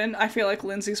 7, I feel like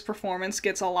Lindsay's performance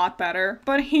gets a lot better,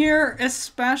 but here,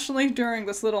 especially during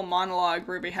this little monologue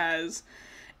RWBY has,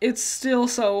 it's still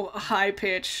so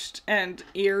high-pitched and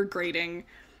ear-grating,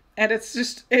 and it's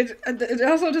just, it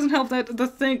also doesn't help that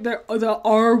the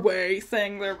RWBY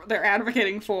thing they're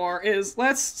advocating for is,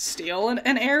 let's steal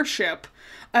an airship,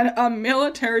 a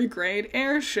military-grade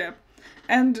airship,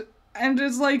 and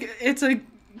it's like, it's a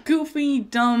goofy,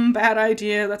 dumb, bad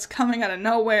idea that's coming out of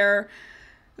nowhere,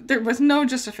 with no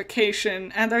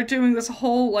justification, and they're doing this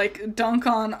whole, like, dunk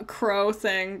on Crow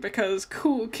thing because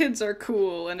kids are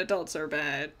cool and adults are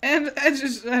bad. And it's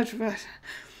just,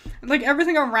 like,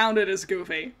 everything around it is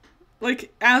goofy.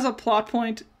 Like, as a plot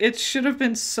point, it should have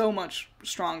been so much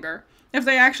stronger. If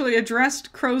they actually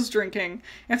addressed Crow's drinking,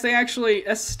 if they actually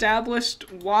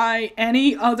established why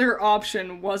any other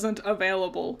option wasn't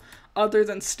available other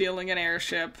than stealing an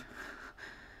airship,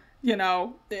 you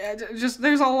know, just,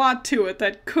 there's a lot to it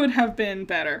that could have been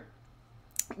better,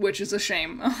 which is a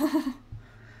shame.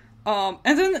 And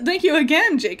then, thank you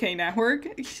again, JK Network.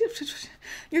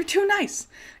 You're too nice.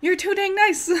 You're too dang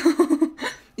nice.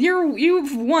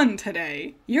 You've won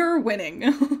today. You're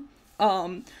winning.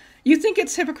 You think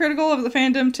it's hypocritical of the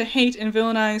fandom to hate and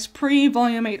villainize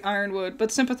pre-Volume 8 Ironwood,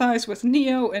 but sympathize with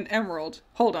Neo and Emerald.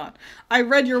 Hold on. I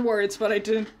read your words, but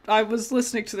I was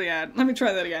listening to the ad. Let me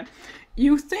try that again.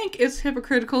 You think it's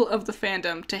hypocritical of the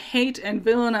fandom to hate and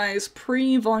villainize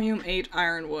pre-Volume 8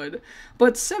 Ironwood,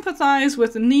 but sympathize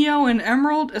with Neo and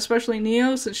Emerald, especially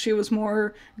Neo since she was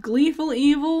more gleeful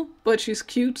evil, but she's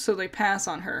cute so they pass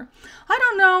on her. I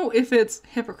don't know if it's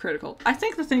hypocritical. I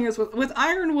think the thing is, with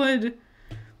Ironwood,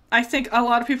 I think a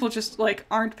lot of people just, like,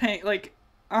 aren't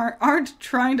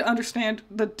trying to understand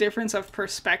the difference of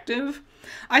perspective.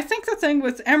 I think the thing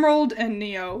with Emerald and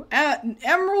Neo,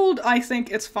 Emerald, I think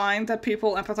it's fine that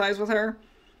people empathize with her.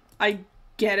 I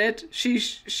get it.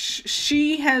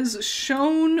 She has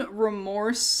shown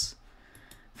remorse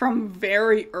from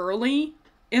very early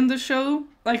in the show.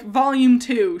 Like, Volume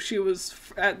 2, she was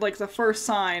at, like, the first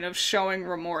sign of showing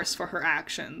remorse for her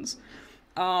actions.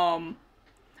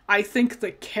 I think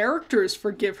the characters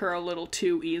forgive her a little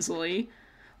too easily.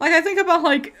 Like, I think about,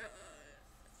 like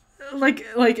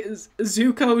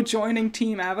Zuko joining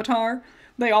Team Avatar.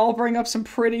 They all bring up some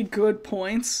pretty good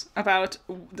points about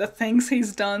the things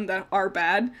he's done that are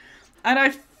bad. And I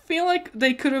feel like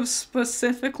they could have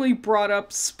specifically brought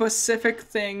up specific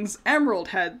things Emerald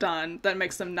had done that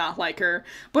makes them not like her.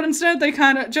 But instead they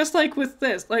kind of, just like with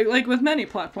this, like with many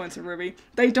plot points in RWBY,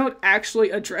 they don't actually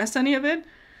address any of it.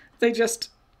 They just,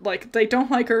 like, they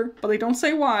don't like her, but they don't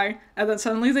say why, and then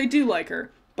suddenly they do like her,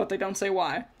 but they don't say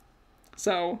why.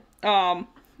 So,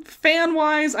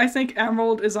 fan-wise, I think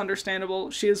Emerald is understandable.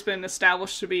 She has been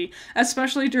established to be,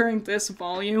 especially during this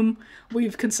volume,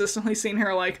 we've consistently seen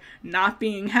her, like, not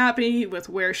being happy with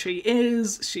where she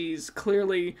is. She's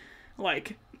clearly,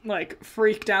 like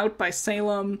freaked out by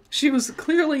Salem. She was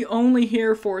clearly only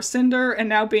here for Cinder, and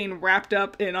now being wrapped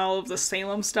up in all of the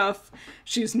Salem stuff,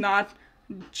 she's not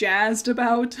jazzed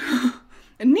about.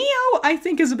 And Neo, I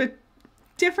think, is a bit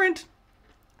different,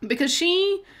 because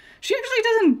she actually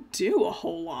doesn't do a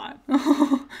whole lot.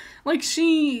 Like,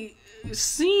 she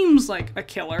seems like a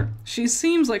killer. She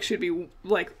seems like she'd be,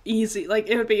 like, easy. Like,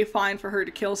 it would be fine for her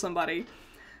to kill somebody.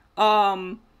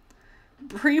 Pre-Volume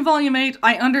 8,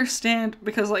 I understand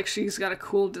because, like, she's got a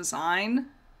cool design.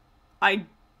 I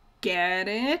get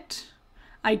it.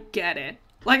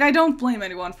 Like, I don't blame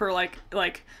anyone for, like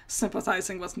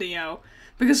sympathizing with Neo,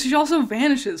 because she also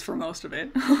vanishes for most of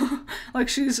it. Like,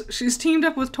 she's teamed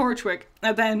up with Torchwick,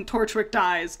 and then Torchwick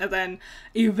dies, and then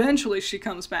eventually she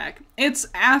comes back. It's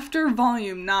after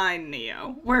Volume 9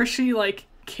 Neo, where she, like,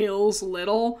 kills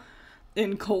Little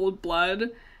in cold blood.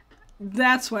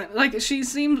 That's when, like, she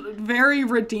seemed very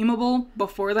redeemable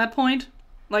before that point.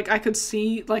 Like, I could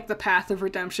see, like, the path of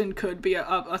redemption could be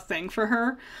a thing for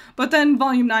her. But then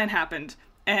Volume 9 happened,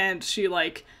 and she,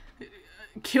 like,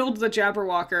 killed the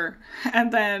Jabberwocker,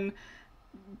 and then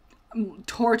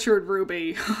tortured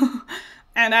RWBY.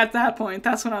 And at that point,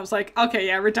 that's when I was like, okay,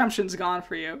 yeah, redemption's gone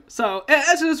for you. So,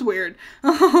 it's just weird.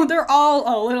 They're all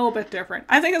a little bit different.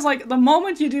 I think it's like, the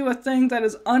moment you do a thing that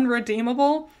is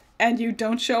unredeemable, and you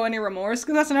don't show any remorse,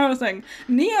 because that's another thing.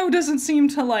 Neo doesn't seem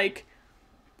to, like,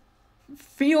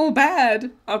 feel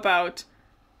bad about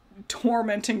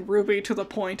tormenting RWBY to the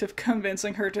point of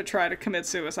convincing her to try to commit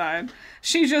suicide.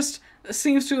 She just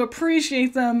seems to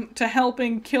appreciate them to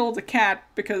helping kill the cat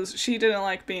because she didn't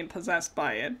like being possessed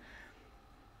by it.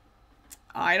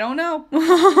 I don't know.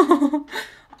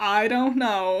 I don't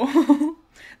know.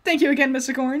 Thank you again,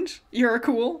 Mystic Orange. You're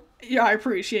cool. Yeah, I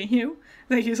appreciate you.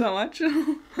 Thank you so much.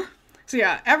 So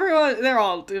yeah, everyone, they're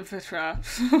all...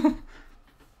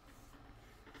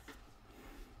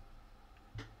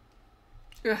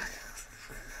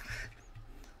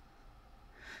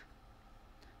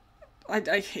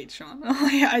 I hate Sean.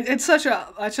 It's such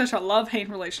a love-hate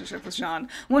relationship with Sean.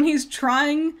 When he's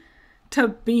trying to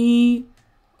be...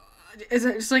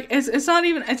 It's not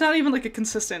even like a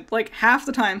consistent, like, half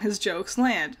the time his jokes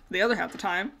land. The other half the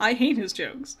time, I hate his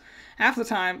jokes. Half the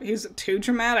time, he's too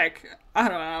dramatic. I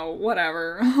don't know,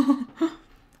 whatever.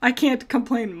 I can't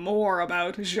complain more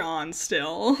about Jean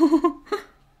still.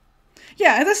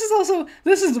 Yeah, this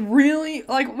is really,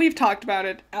 like, we've talked about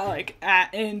it, like,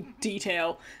 in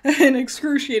detail, in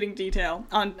excruciating detail,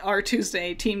 on our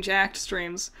Tuesday Team Jacked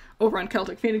streams over on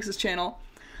Celtic Phoenix's channel.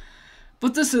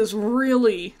 But this is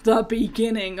really the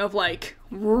beginning of, like,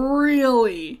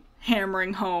 really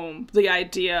hammering home the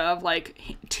idea of, like,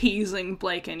 teasing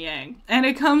Blake and Yang. And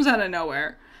it comes out of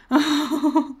nowhere.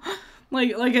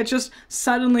 Like it just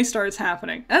suddenly starts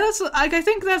happening. And that's, like, I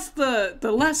think that's the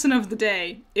lesson of the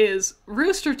day, is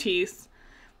Rooster Teeth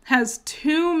has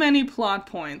too many plot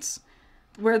points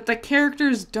where the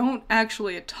characters don't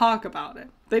actually talk about it.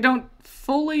 They don't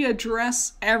fully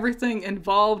address everything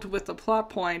involved with the plot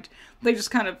point. They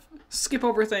just kind of skip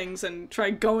over things and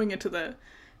try going into the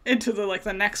like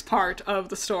the next part of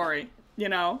the story, you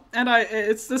know? And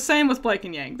it's the same with Blake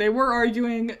and Yang. They were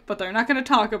arguing, but they're not going to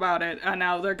talk about it, and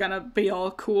now they're going to be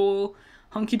all cool,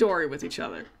 hunky-dory with each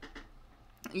other.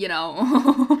 You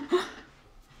know?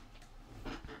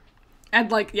 And,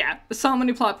 like, yeah, so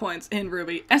many plot points in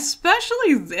RWBY.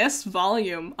 Especially this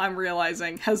volume, I'm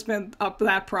realizing, has been up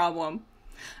that problem.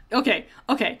 Okay.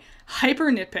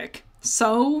 Hyper nitpick.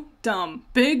 So dumb.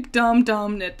 Big, dumb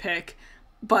nitpick.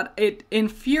 But it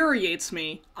infuriates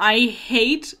me. I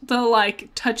hate the, like,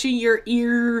 touchy your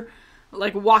ear,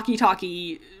 like,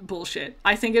 walkie-talkie bullshit.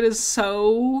 I think it is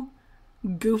so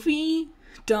goofy,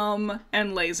 dumb,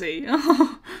 and lazy.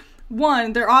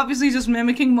 One, they're obviously just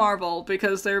mimicking Marvel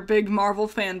because they're big Marvel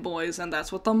fanboys, and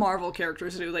that's what the Marvel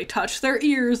characters do. They touch their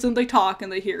ears and they talk and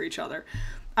they hear each other.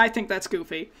 I think that's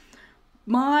goofy.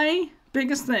 My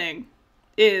biggest thing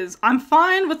is, I'm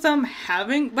fine with them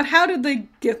having, but how did they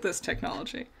get this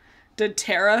technology? Did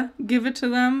Tara give it to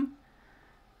them?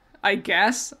 I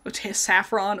guess.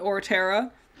 Saffron or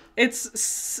Tara.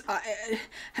 It's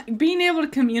being able to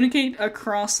communicate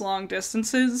across long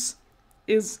distances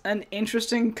is an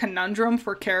interesting conundrum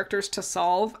for characters to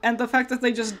solve, and the fact that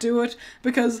they just do it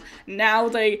because now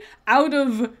they, out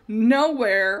of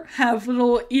nowhere, have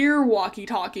little ear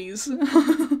walkie-talkies,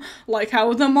 like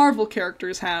how the Marvel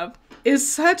characters have,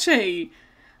 is such a,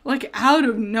 like, out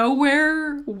of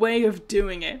nowhere way of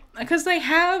doing it. Because they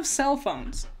have cell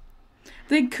phones.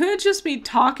 They could just be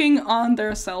talking on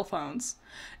their cell phones.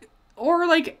 Or,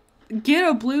 like, get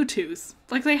a Bluetooth.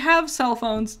 Like, they have cell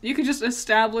phones. You could just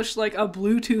establish, like, a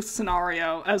Bluetooth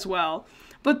scenario as well.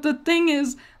 But the thing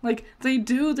is, like, they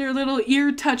do their little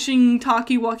ear-touching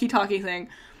walkie-talkie thing,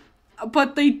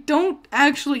 but they don't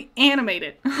actually animate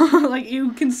it. Like,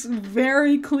 you can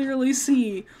very clearly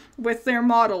see with their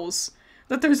models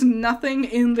that there's nothing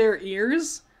in their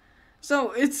ears.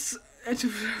 So it's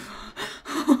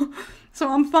so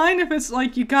I'm fine if it's,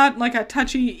 like, you got, like, a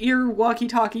touchy ear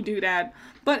walkie-talkie doodad,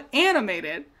 but animate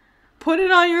it. Put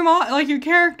it on your your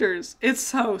characters. It's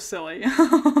so silly.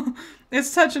 It's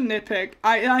such a nitpick.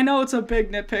 I know it's a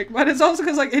big nitpick, but it's also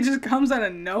because, like, it just comes out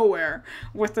of nowhere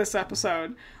with this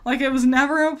episode. Like, it was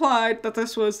never implied that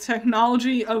this was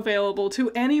technology available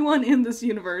to anyone in this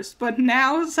universe, but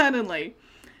now, suddenly,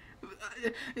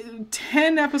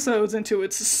 10 episodes into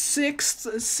its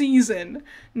 6th season,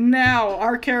 now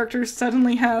our characters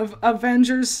suddenly have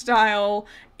Avengers-style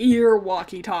ear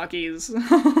walkie-talkies.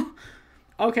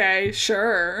 Okay,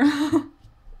 sure.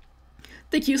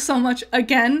 Thank you so much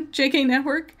again, JK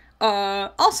Network.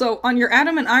 Also, on your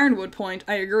Adam and Ironwood point,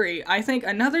 I agree. I think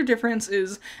another difference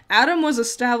is Adam was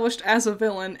established as a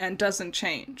villain and doesn't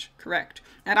change. Correct.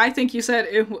 And I think you said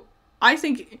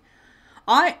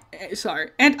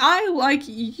and I, like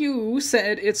you,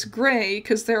 said it's gray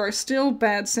because there are still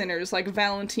bad sinners like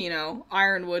Valentino.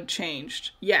 Ironwood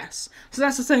changed. Yes. So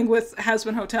that's the thing with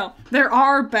Hazbin Hotel. There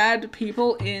are bad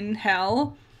people in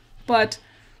hell, but,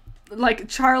 like,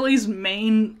 Charlie's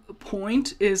main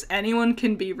point is anyone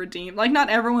can be redeemed. Like, not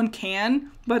everyone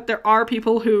can, but there are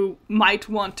people who might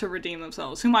want to redeem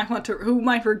themselves, who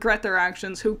might regret their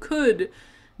actions, who could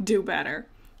do better.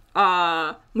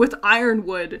 With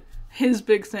Ironwood, his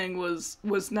big thing was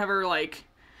never, like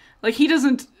he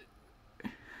doesn't...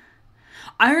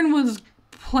 Ironwood's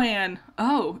plan.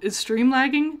 Oh, is stream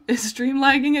lagging? Is stream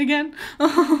lagging again?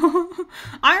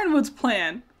 Ironwood's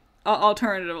plan,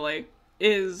 alternatively,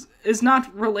 is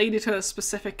not related to a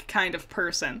specific kind of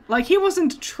person. Like, he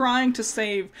wasn't trying to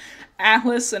save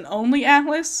Atlas and only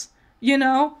Atlas, you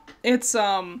know? It's,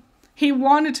 he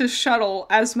wanted to shuttle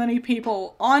as many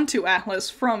people onto Atlas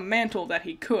from Mantle that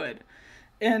he could.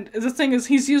 And the thing is,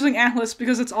 he's using Atlas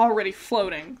because it's already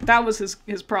floating. That was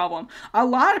his problem. A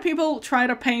lot of people try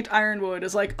to paint Ironwood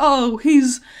as like, oh,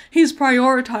 he's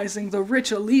prioritizing the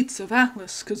rich elites of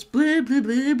Atlas, because blah, blah,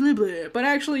 blah, blah, blah. But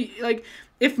actually, like,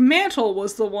 if Mantle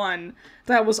was the one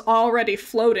that was already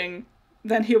floating,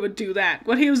 then he would do that.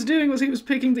 What he was doing was he was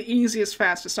picking the easiest,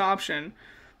 fastest option.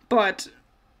 But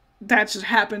that just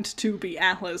happened to be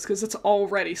Atlas, because it's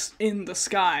already in the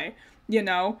sky, you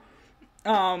know?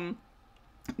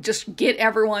 Just get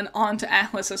everyone onto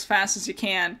Atlas as fast as you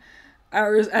can,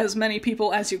 or as many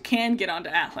people as you can get onto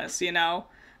Atlas, you know?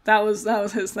 That was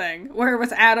his thing. Where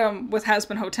with Adam, with Has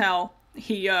Been Hotel,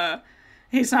 he's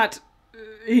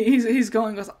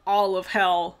going with all of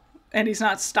hell, and he's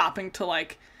not stopping to,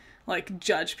 like,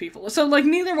 judge people. So, like,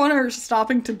 neither one are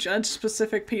stopping to judge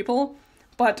specific people,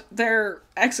 but their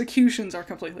executions are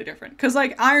completely different. Because,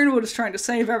 like, Ironwood is trying to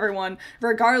save everyone,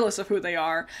 regardless of who they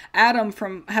are. Adam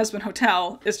from Has Been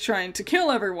Hotel is trying to kill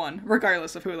everyone,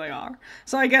 regardless of who they are.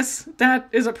 So I guess that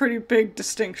is a pretty big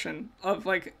distinction of,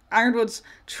 like, Ironwood's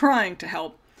trying to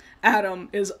help. Adam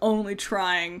is only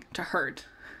trying to hurt.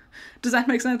 Does that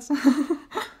make sense?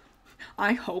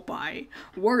 I hope I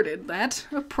worded that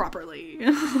properly.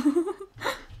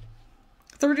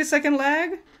 30-second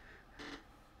lag?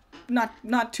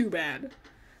 Not too bad.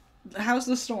 How's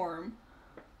the storm?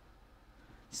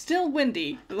 Still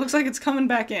windy. It looks like it's coming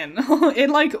back in. It,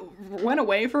 like, went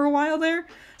away for a while there,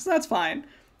 so that's fine.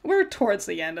 We're towards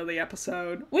the end of the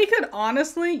episode. We could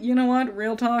honestly, you know what,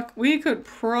 real talk, we could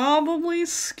probably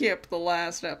skip the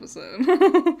last episode.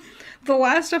 The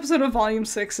last episode of Volume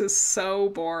 6 is so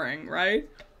boring, right?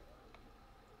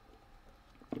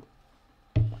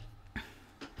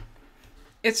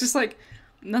 It's just like,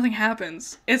 nothing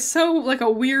happens. It's so, like, a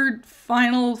weird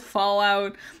final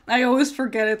fallout. I always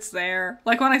forget it's there.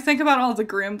 Like, when I think about all the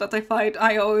Grimm that they fight,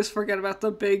 I always forget about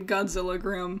the big Godzilla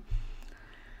Grimm.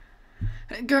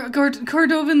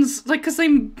 Cordovan's, like, because they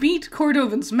beat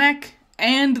Cordovan's mech,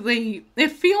 and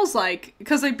it feels like,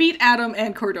 because they beat Adam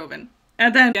and Cordovan.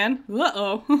 And then again,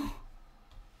 uh-oh.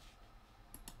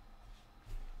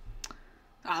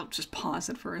 I'll just pause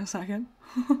it for a second.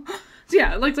 So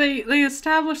yeah, like, they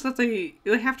establish that they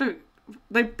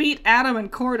beat Adam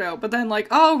and Cordo, but then, like,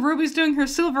 oh, Ruby's doing her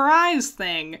Silver Eyes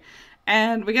thing,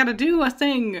 and we gotta do a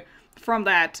thing from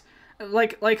that.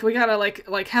 Like we gotta,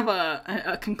 like have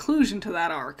a conclusion to that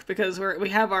arc, because we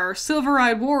have our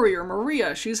silver-eyed warrior,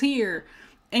 Maria, she's here,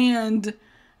 and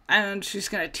she's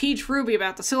gonna teach Ruby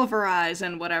about the Silver Eyes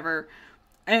and whatever,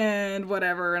 and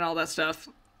all that stuff.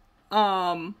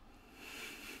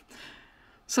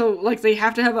 So, like, they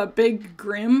have to have a big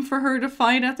Grimm for her to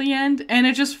fight at the end, and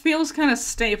it just feels kind of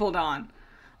stapled on.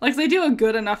 Like, they do a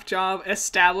good enough job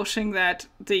establishing that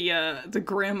the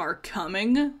Grimm are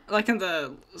coming. Like, in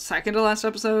the second to last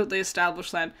episode, they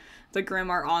established that the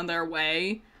Grimm are on their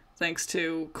way, thanks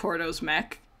to Cordo's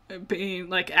mech being,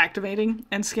 like, activating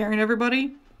and scaring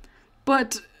everybody.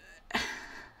 But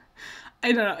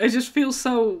I don't know, it just feels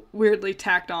so weirdly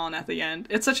tacked on at the end.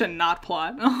 It's such a not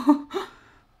plot.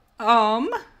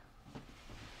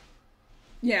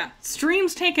 Yeah,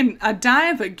 stream's taking a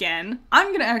dive again.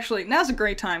 I'm gonna actually, now's a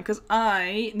great time, because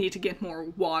I need to get more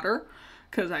water,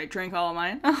 because I drank all of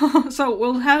mine. So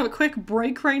we'll have a quick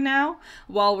break right now,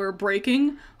 while we're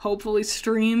breaking. Hopefully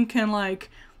stream can,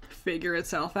 like, figure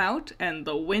itself out, and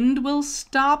the wind will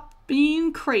stop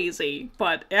being crazy.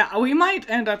 But yeah, we might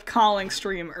end up calling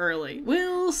stream early.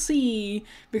 We'll see,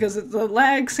 because the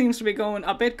lag seems to be going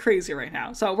a bit crazy right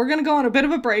now. So we're gonna go on a bit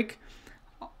of a break.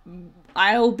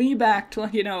 I'll be back to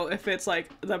let you know if it's, like,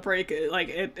 the break, like,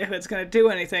 if it's gonna do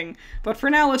anything. But for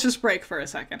now, let's just break for a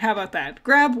second. How about that?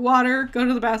 Grab water, go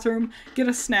to the bathroom, get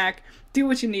a snack, do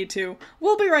what you need to.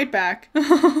 We'll be right back.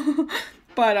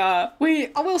 But,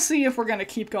 we'll see if we're gonna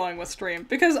keep going with stream,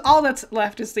 because all that's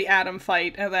left is the Adam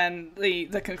fight, and then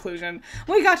the conclusion.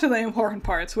 We got to the important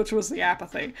parts, which was the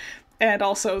apathy, and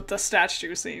also the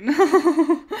statue scene.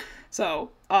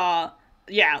 So,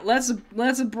 yeah,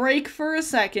 let's break for a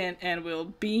second, and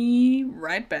we'll be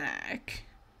right back.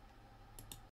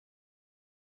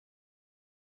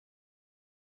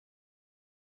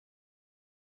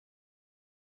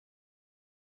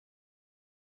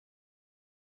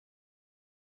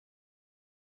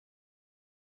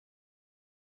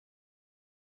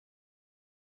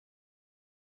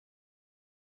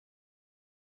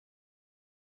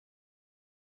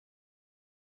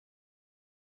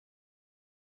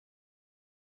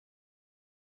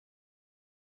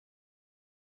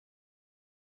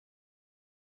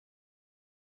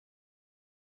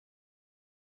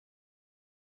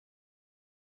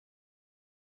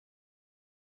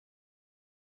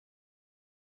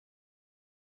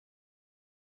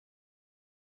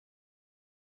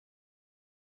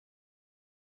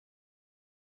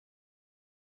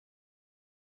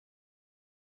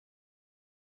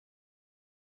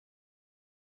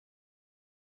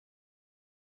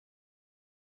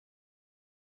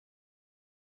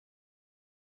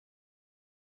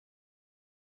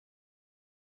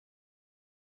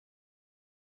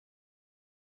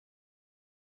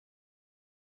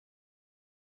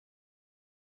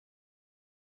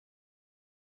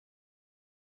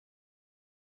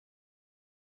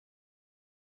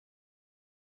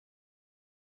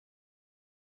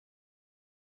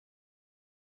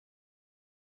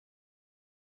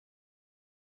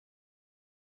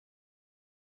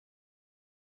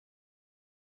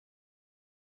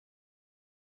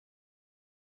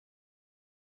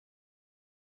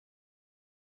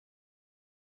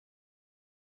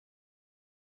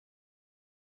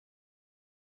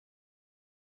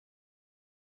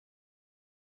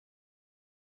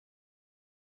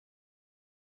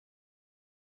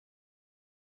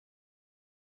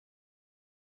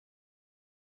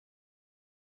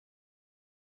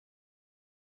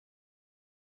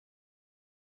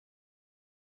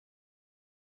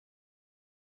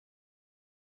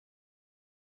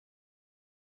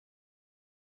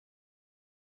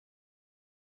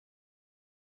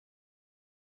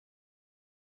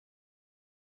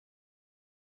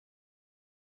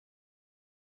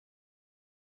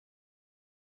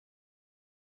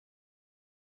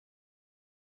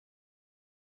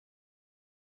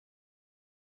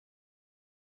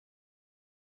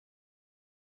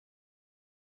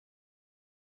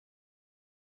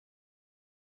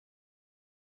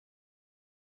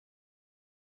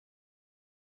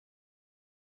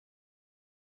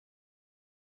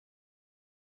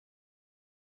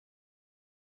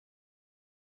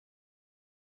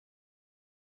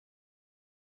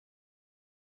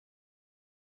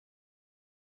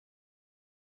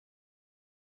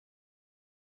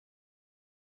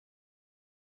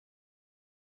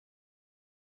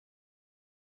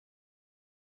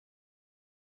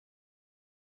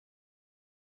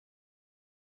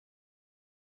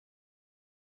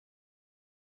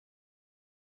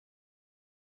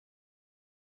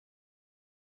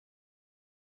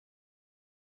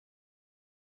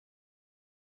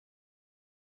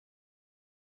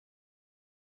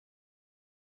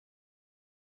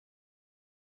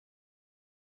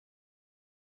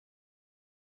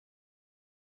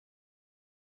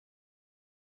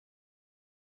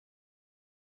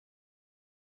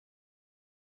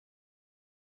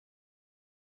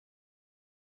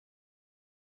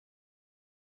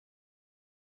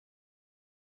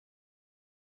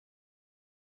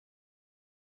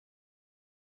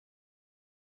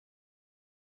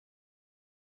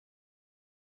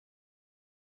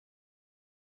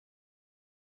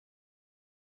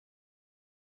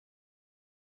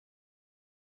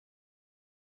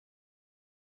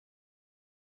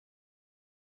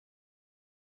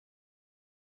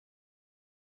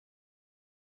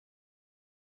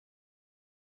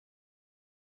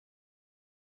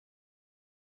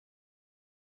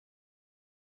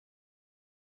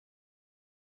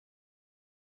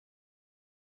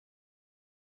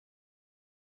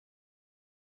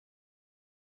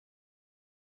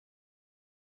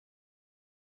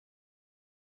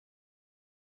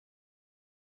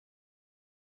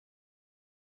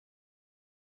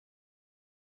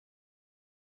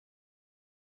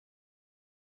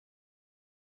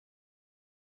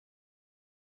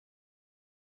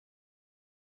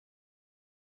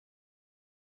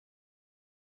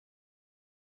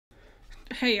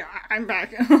 Hey, I'm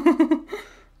back.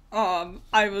 I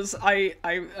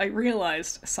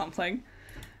realized something.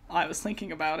 I was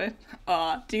thinking about it.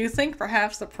 Do you think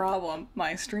perhaps the problem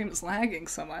my stream is lagging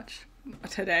so much,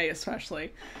 today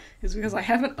especially, is because I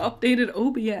haven't updated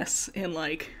OBS in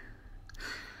like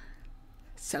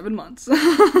 7 months?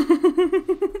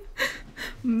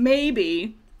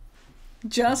 Maybe,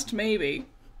 just maybe,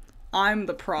 I'm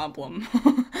the problem.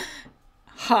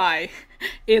 Hi,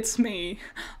 it's me.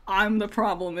 I'm the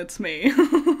problem, it's me.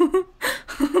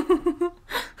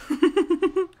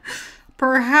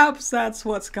 Perhaps that's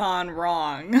what's gone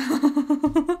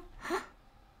wrong.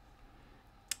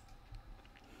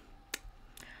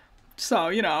 So,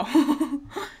 you know,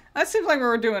 that seems like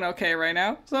we're doing okay right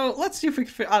now. So let's see if we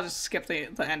can, I'll just skip the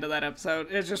end of that episode.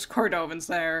 It's just Cordovan's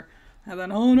there. And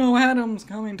then, oh no, Adam's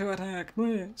coming to attack.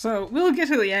 So we'll get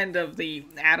to the end of the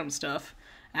Adam stuff,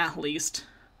 at least.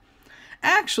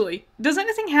 Actually, does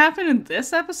anything happen in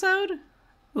this episode?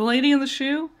 The lady in the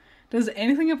shoe? Does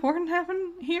anything important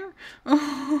happen here?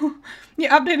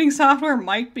 Yeah, updating software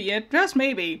might be it. Just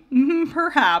maybe.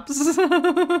 Perhaps.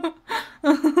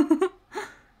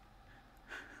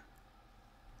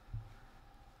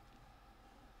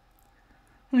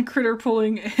 The critter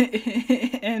pulling,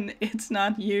 and it's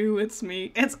not you, it's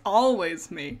me. It's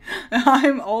always me.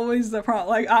 I'm always the problem.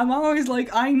 Like, I'm always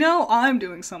like, I know I'm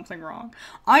doing something wrong.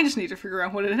 I just need to figure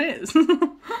out what it is.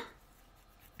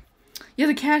 Yeah,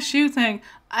 the cashew thing.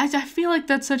 I feel like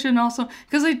that's such an also...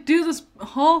 Because they do this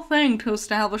whole thing to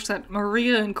establish that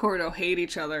Maria and Cordo hate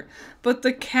each other. But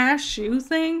the cashew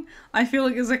thing, I feel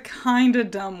like is a kind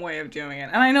of dumb way of doing it.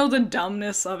 And I know the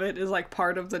dumbness of it is like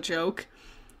part of the joke.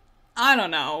 I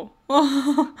don't know.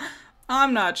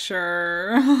 I'm not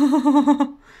sure.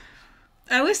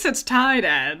 At least it's Tide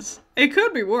ads. It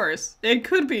could be worse. It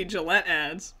could be Gillette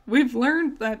ads. We've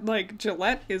learned that, like,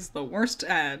 Gillette is the worst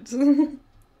ads.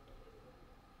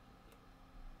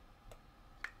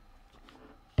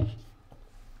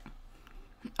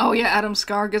 Oh yeah, Adam's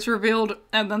scar gets revealed,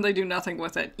 and then they do nothing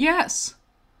with it. Yes!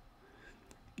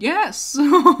 Yes!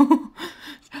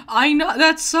 I know,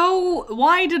 that's so...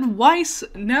 Why did Weiss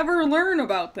never learn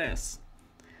about this?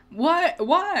 Why?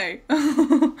 Why?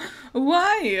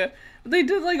 They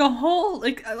did like a whole,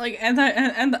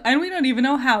 and we don't even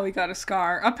know how he got a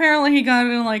scar. Apparently he got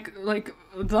it in like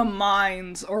the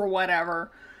mines or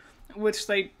whatever, which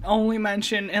they only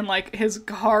mention in like his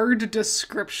card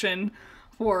description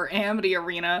for Amity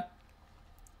Arena.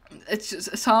 It's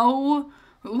just so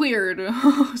weird,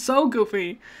 so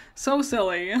goofy, so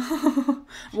silly.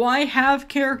 Why have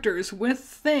characters with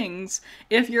things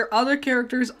if your other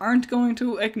characters aren't going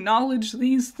to acknowledge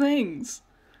these things?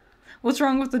 What's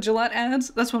wrong with the Gillette ads?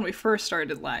 That's when we first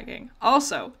started lagging.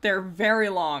 Also, they're very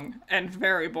long and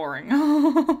very boring.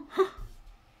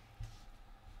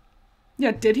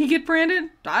 Yeah, did he get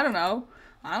branded? I don't know.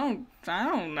 I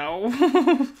don't know.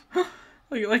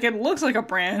 Like, it looks like a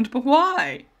brand, but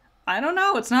why? I don't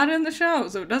know. It's not in the show,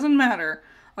 so it doesn't matter.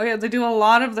 Oh yeah, they do a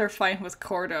lot of their fight with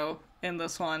Cordo in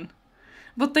this one.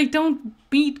 But they don't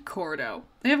beat Cordo.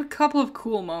 They have a couple of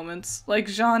cool moments. Like,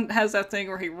 Jean has that thing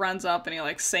where he runs up and he,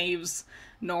 like, saves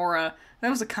Nora. That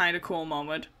was a kind of cool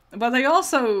moment. But they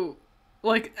also,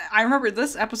 like, I remember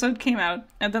this episode came out,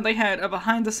 and then they had a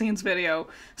behind-the-scenes video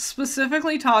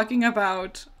specifically talking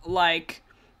about, like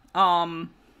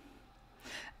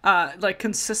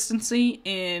consistency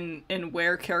in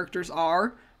where characters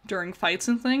are during fights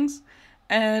and things.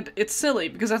 And it's silly,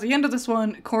 because at the end of this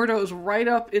one, Cordo's right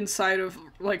up inside of,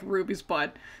 like, Ruby's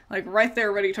butt. Like, right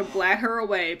there ready to blat her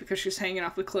away because she's hanging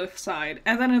off the cliffside.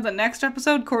 And then in the next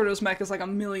episode, Cordo's mech is like a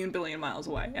million billion miles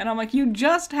away. And I'm like, you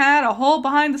just had a whole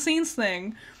behind-the-scenes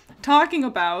thing talking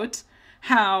about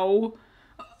how...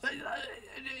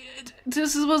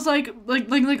 this was like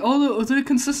oh, the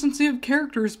consistency of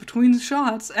characters between the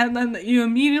shots, and then you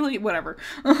immediately... Whatever.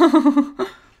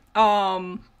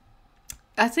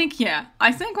 I think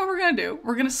what we're gonna do,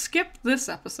 we're gonna skip this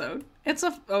episode.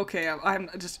 Okay, I'm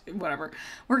just, whatever.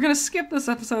 We're gonna skip this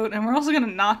episode, and we're also gonna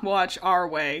not watch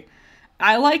RWBY.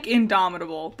 I like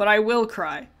Indomitable, but I will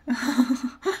cry.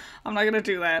 I'm not gonna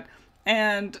do that.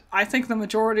 And I think the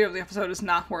majority of the episode is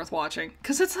not worth watching.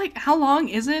 Because it's like, how long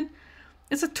is it?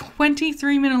 It's a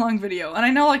 23-minute long video, and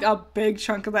I know, like, a big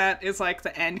chunk of that is, like,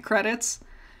 the end credits.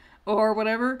 Or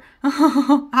whatever.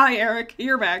 Hi, Eric.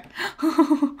 You're back.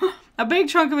 A big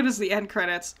chunk of it is the end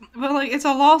credits. But, like, it's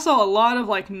also a lot of,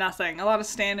 like, nothing. A lot of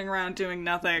standing around doing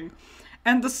nothing.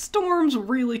 and the storm's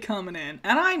really coming in,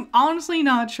 and I'm honestly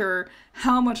not sure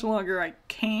how much longer I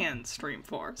can stream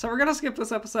for. So we're gonna skip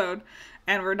this episode,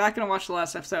 and we're not gonna watch the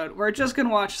last episode. We're just gonna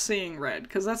watch Seeing Red,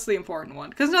 because that's the important one.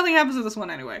 Because nothing happens to this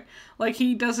one anyway. Like,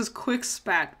 he does his quick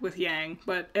spat with Yang,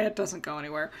 but it doesn't go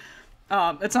anywhere.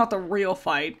 It's not the real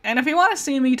fight. And if you want to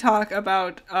see me talk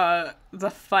about the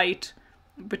fight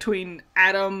between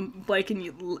Adam, Blake, and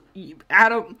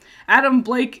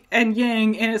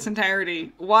Yang in its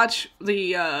entirety, watch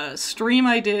the stream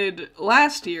I did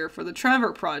last year for the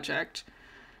Trevor Project.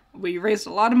 We raised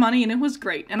a lot of money and it was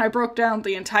great. And I broke down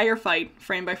the entire fight,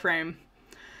 frame by frame.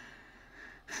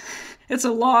 It's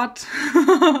a lot.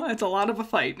 It's a lot of a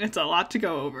fight. It's a lot to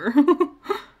go over.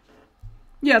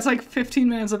 Yeah, it's like 15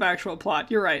 minutes of actual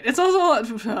plot. You're right. It's also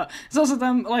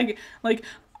them like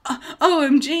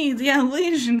OMG, the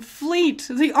Alasian fleet,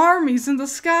 the armies in the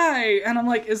sky, and I'm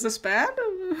like, is this bad?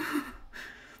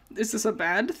 Is this a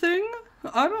bad thing?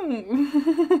 I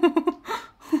don't.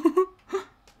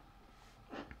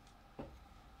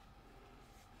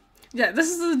 Yeah, this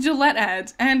is the Gillette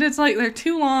ads, and it's like they're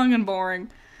too long and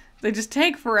boring. They just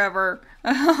take forever.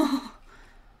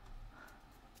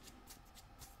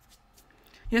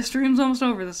 Yeah, stream's almost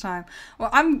over this time. Well,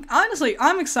 I'm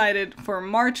excited for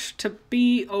March to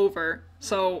be over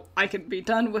so I can be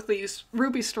done with these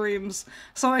RWBY streams,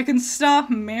 so I can stop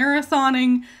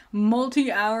marathoning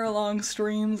multi-hour long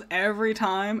streams every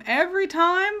time. Every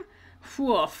time?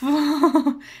 Woof.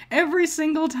 Every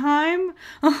single time?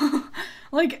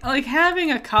 like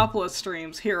having a couple of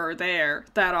streams here or there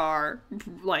that are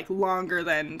like longer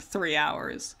than 3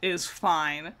 hours is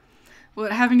fine.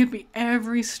 But having it be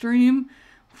every stream?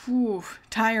 Whew,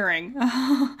 tiring.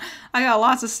 I got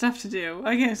lots of stuff to do.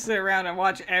 I can't sit around and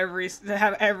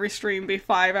have every stream be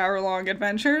 5-hour long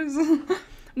adventures.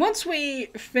 Once we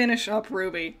finish up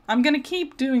RWBY, I'm gonna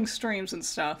keep doing streams and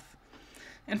stuff.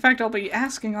 In fact, I'll be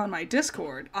asking on my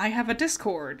Discord. I have a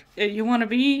Discord. You want to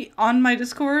be on my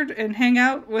Discord and hang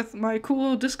out with my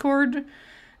cool Discord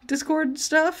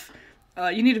stuff?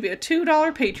 You need to be a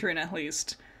 $2 patron at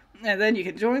least. And then you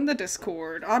can join the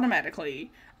Discord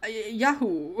automatically.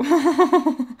 Yahoo!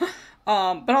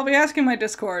 But I'll be asking my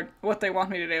Discord what they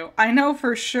want me to do. I know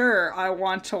for sure I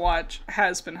want to watch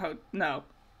Hell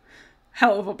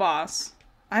of a Boss.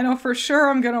 I know for sure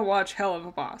I'm gonna watch Hell of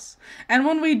a Boss. And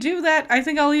when we do that, I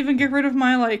think I'll even get rid of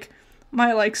my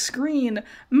screen.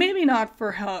 Maybe not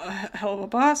for Hell of a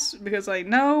Boss, because I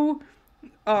know,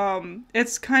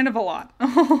 it's kind of a lot.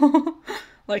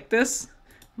 Like this.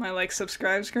 My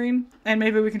subscribe screen, and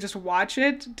maybe we can just watch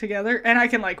it together, and I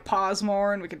can pause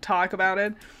more and we can talk about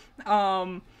it.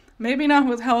 Maybe not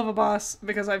with Hell of a Boss,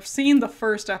 because I've seen the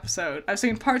first episode. I've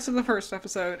seen parts of the first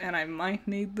episode, and I might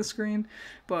need the screen,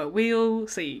 but we'll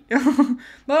see.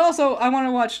 But also, I want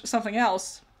to watch something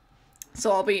else,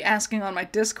 so I'll be asking on my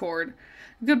Discord.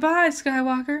 Goodbye,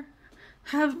 Skywalker.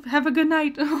 Have a good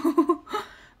night.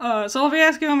 So I'll be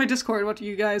asking on my Discord what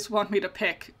you guys want me to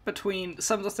pick between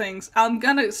some of the things. I'm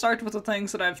gonna start with the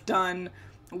things that I've done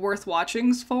worth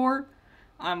watchings for.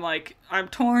 I'm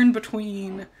torn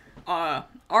between,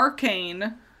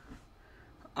 Arcane,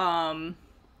 High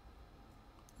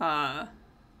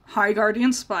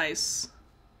Guardian Spice,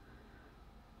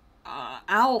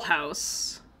 Owl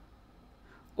House,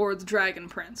 or The Dragon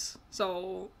Prince.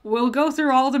 So we'll go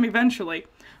through all of them eventually.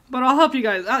 But I'll help you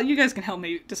guys. You guys can help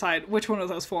me decide which one of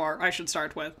those 4 I should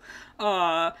start with.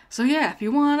 So yeah, if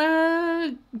you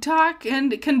wanna talk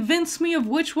and convince me of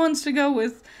which ones to go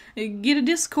with, get a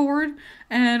Discord,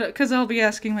 and because I'll be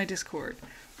asking my Discord.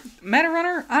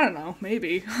 Metarunner? I don't know,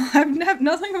 maybe.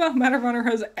 Nothing about Metarunner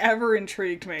has ever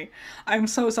intrigued me. I'm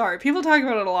so sorry. People talk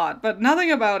about it a lot, but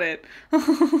nothing about it.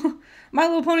 My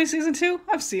Little Pony Season 2?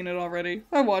 I've seen it already.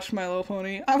 I watched My Little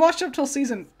Pony. I watched up till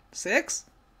Season 6?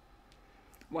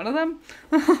 One of them?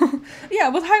 Yeah,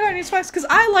 with High Guardian Spice, because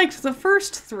I liked the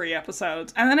first 3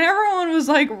 episodes, and then everyone was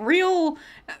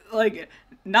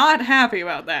not happy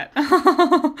about that.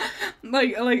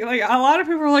 like a lot of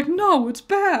people were like, no, it's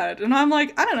bad. And I'm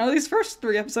like, I don't know, these first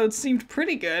 3 episodes seemed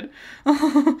pretty good.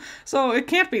 So it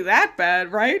can't be that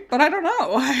bad, right? But I don't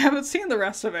know. I haven't seen the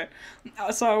rest of it.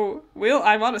 So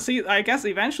I want to see, I guess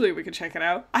eventually we could check it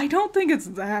out. I don't think it's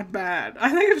that bad. I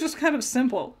think it's just kind of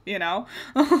simple, you know?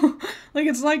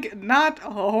 It's not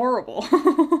horrible.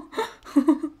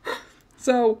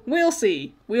 So, we'll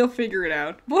see. We'll figure it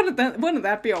out. Wouldn't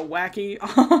that be a wacky,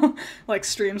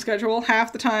 stream schedule?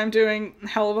 Half the time doing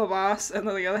Hell of a Boss, and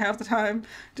then the other half the time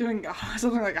doing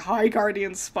something like High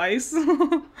Guardian Spice?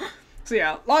 So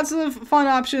yeah, lots of fun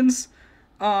options.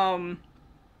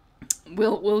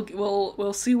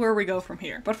 We'll see where we go from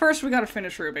here. But first we gotta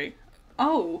finish RWBY.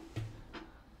 Oh,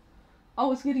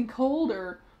 Oh, it's getting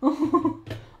colder. Oh,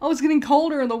 it's getting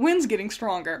colder and the wind's getting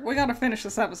stronger. We gotta finish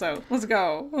this episode. Let's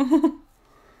go.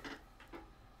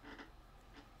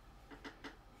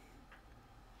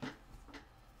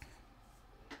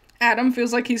 Adam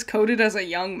feels like he's coded as a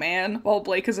young man, while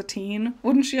Blake is a teen.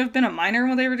 Wouldn't she have been a minor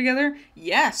when they were together?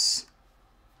 Yes.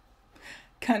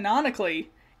 Canonically,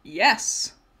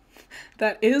 yes.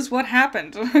 That is what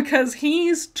happened. Because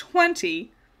he's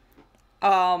 20.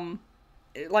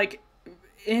 Like,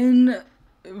 in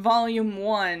Volume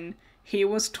 1, he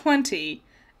was 20,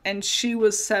 and she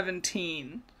was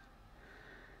 17.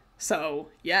 So,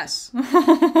 yes.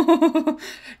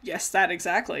 Yes, that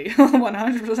exactly.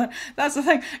 100%. That's the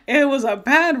thing. It was a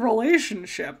bad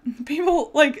relationship.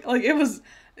 People,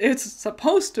 it's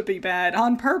supposed to be bad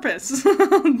on purpose.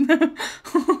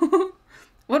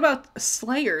 What about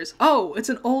Slayers? Oh, it's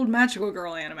an old Magical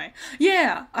Girl anime.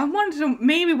 Yeah, I wanted to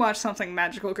maybe watch something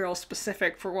Magical Girl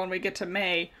specific for when we get to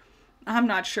May. I'm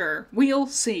not sure. We'll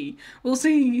see. We'll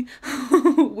see.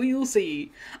 We'll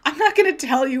see. I'm not gonna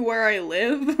tell you where I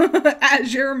live,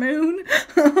 Azure Moon.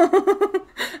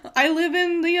 I live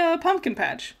in the pumpkin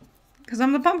patch. Because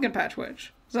I'm the pumpkin patch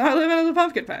witch. So I live in the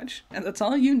pumpkin patch. And that's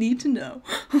all you need to know.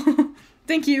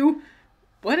 Thank you.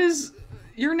 What is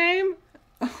your name?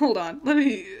 Hold on.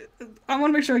 I want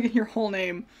to make sure I get your whole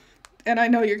name. And I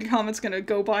know your comment's gonna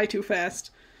go by too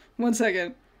fast. 1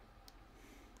 second.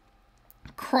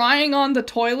 Crying on the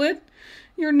toilet?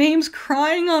 Your name's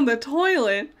Crying on the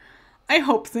Toilet? I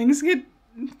hope things get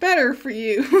better for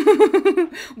you.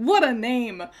 What a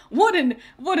name. What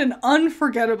an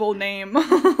unforgettable name.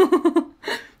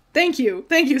 Thank you.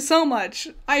 Thank you so much.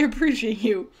 I appreciate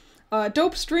you.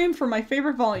 Dope stream for my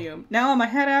favorite volume. Now I'm gonna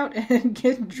head out and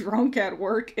get drunk at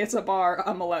work. It's a bar.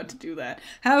 I'm allowed to do that.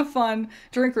 Have fun.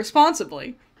 Drink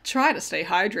responsibly. Try to stay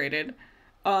hydrated.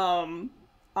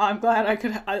 I'm glad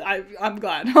I'm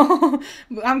glad.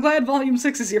 I'm glad Volume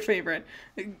 6 is your favorite.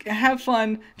 Have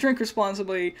fun, drink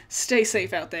responsibly, stay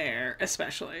safe out there,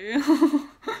 especially.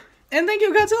 And thank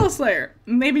you, Godzilla Slayer.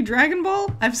 Maybe Dragon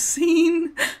Ball? I've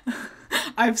seen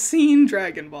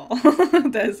Dragon Ball.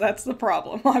 That's the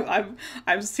problem.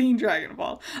 I've seen Dragon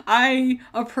Ball. I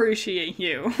appreciate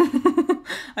you.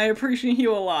 I appreciate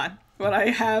you a lot, but I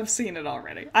have seen it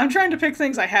already. I'm trying to pick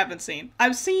things I haven't seen.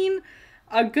 I've seen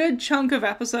a good chunk of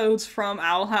episodes from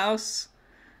Owl House,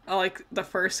 like the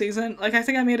first season. Like, I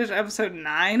think I made it to episode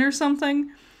 9 or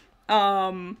something.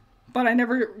 But I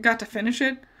never got to finish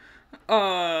it.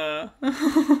 But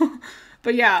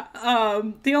yeah,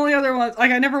 the only other one,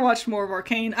 like, I never watched more of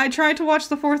Arcane. I tried to watch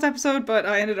the 4th episode, but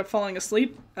I ended up falling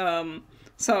asleep.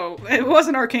 So it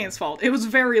wasn't Arcane's fault. It was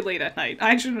very late at night.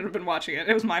 I shouldn't have been watching it.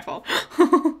 It was my fault.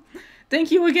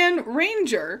 Thank you again,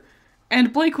 Ranger.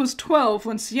 And Blake was 12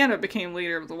 when Sienna became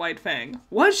leader of the White Fang.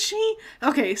 Was she?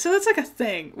 Okay, so that's like a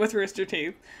thing with Rooster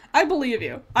Teeth. I believe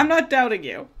you. I'm not doubting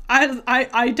you.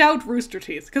 I doubt Rooster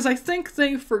Teeth, because I think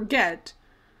they forget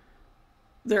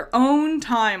their own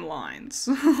timelines.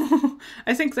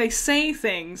 I think they say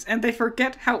things, and they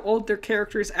forget how old their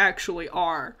characters actually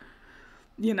are.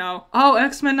 You know? Oh,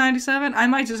 X-Men 97? I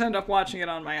might just end up watching it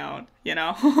on my own. You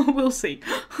know? We'll see.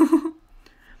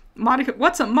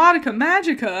 What's a Modica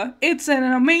Magica? It's an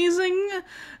amazing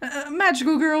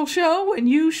magical girl show, and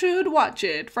you should watch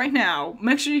it right now.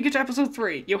 Make sure you get to episode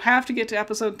 3. You have to get to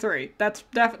episode 3. That's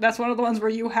one of the ones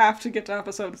where you have to get to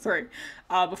episode 3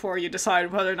 before you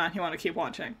decide whether or not you want to keep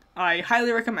watching. I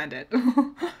highly recommend it.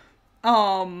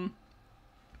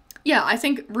 Yeah, I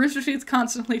think Rooster Teeth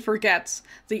constantly forgets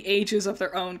the ages of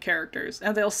their own characters,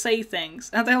 and they'll say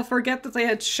things, and they'll forget that they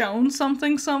had shown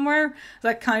something somewhere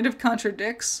that kind of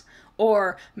contradicts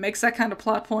or makes that kind of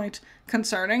plot point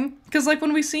concerning. Because, like,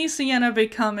 when we see Sienna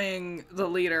becoming the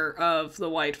leader of the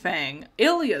White Fang,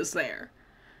 Ilya's there,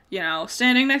 you know,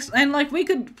 standing next, and, like, we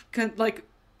could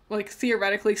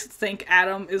theoretically think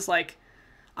Adam is, like,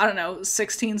 I don't know,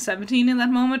 16, 17 in that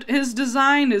moment. His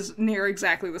design is near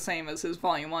exactly the same as his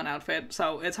Volume 1 outfit,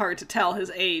 so it's hard to tell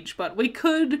his age, but we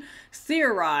could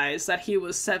theorize that he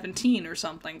was 17 or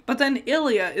something. But then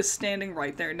Ilya is standing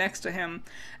right there next to him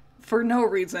for no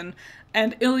reason,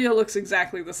 and Ilya looks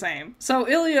exactly the same. So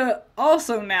Ilya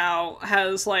also now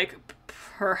has, like,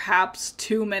 perhaps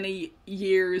too many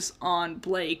years on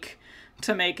Blake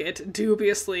to make it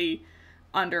dubiously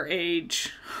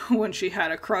underage when she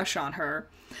had a crush on her.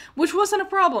 Which wasn't a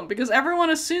problem, because everyone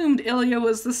assumed Ilya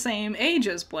was the same age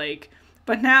as Blake.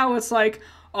 But now it's like,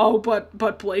 oh,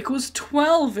 but Blake was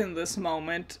 12 in this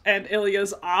moment, and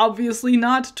Ilya's obviously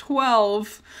not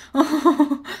 12.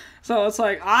 So it's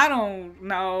like, I don't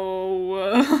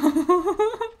know.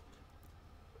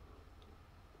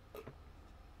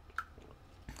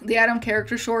 The Adam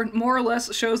character short more or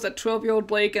less shows that 12-year-old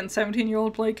Blake and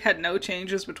 17-year-old Blake had no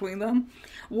changes between them.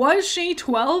 Was she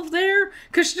 12 there?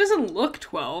 Because she doesn't look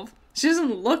 12. She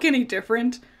doesn't look any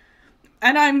different.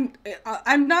 And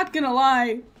I'm not gonna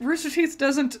lie, Rooster Teeth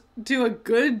doesn't do a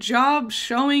good job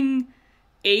showing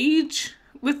age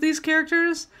with these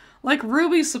characters. Like,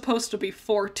 Ruby's supposed to be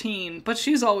 14, but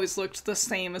she's always looked the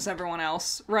same as everyone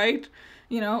else, right?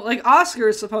 You know, like, Oscar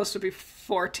is supposed to be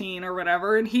 14 or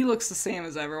whatever, and he looks the same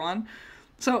as everyone.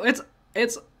 So it's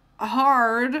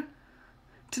hard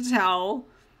to tell.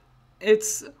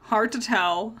 It's hard to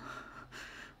tell,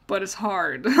 but it's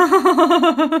hard.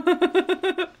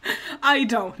 I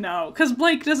don't know, because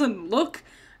Blake doesn't look,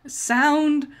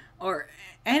 sound, or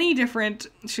any different.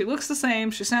 She looks the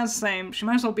same, she sounds the same, she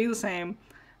might as well be the same.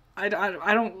 I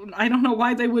don't know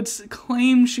why they would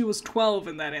claim she was 12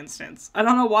 in that instance. I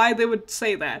don't know why they would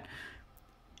say that.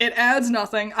 It adds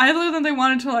nothing, other than they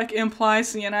wanted to, like, imply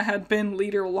Sienna had been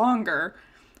leader longer.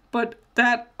 But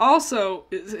that also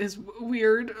is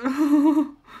weird.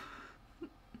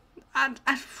 I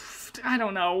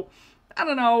don't know. I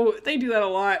don't know. They do that a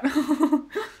lot.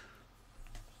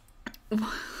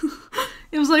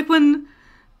 It was like when...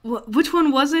 Which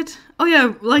one was it? Oh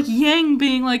yeah, like Yang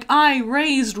being like, I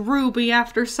raised Ruby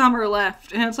after Summer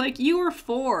left. And it's like, you were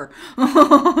 4.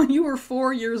 You were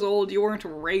 4 years old. You weren't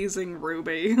raising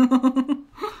Ruby.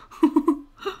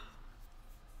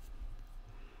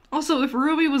 Also, if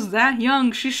Ruby was that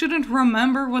young, she shouldn't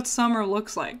remember what Summer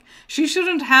looks like. She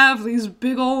shouldn't have these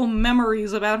big ol'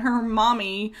 memories about her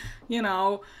mommy, you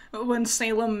know, when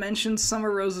Salem mentions Summer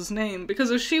Rose's name.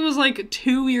 Because if she was like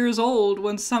 2 years old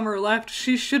when Summer left,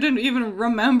 she shouldn't even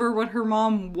remember what her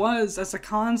mom was as a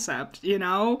concept, you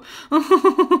know?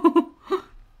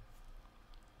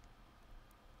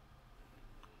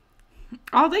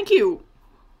 Oh, thank you.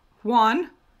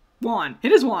 Juan.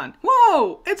 It is Juan.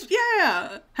 Whoa! It's,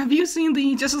 yeah! Have you seen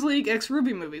the Justice League X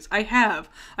RWBY movies? I have.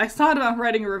 I thought about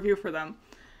writing a review for them.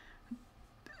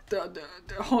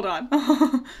 Hold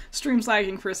on. Stream's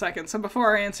lagging for a second, so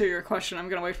before I answer your question, I'm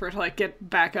gonna wait for it to, like, get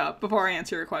back up before I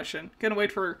answer your question. Gonna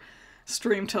wait for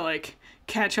stream to, like,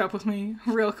 catch up with me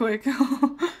real quick.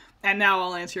 And now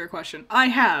I'll answer your question. I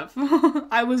have.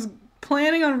 I was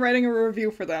planning on writing a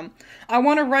review for them. I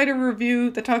want to write a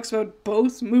review that talks about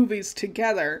both movies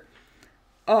together.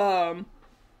 Like,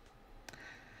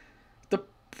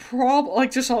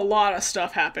 just a lot of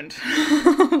stuff happened.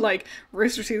 Like,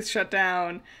 Rooster Teeth shut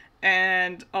down,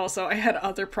 and also I had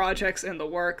other projects in the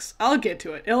works. I'll get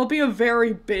to it. It'll be a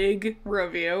very big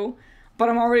review, but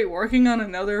I'm already working on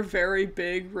another very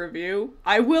big review.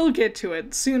 I will get to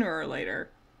it sooner or later.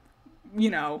 You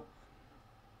know,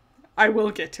 I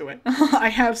will get to it. I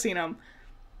have seen them.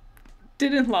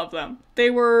 Didn't love them. They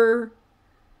were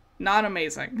not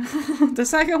amazing. The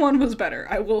second one was better.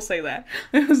 I will say that.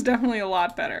 It was definitely a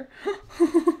lot better.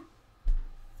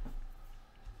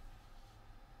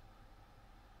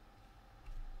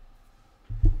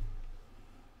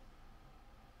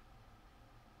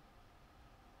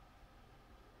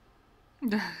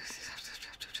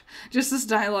 Just this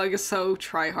dialogue is so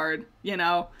try-hard, you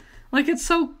know? Like, it's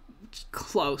so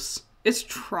close. It's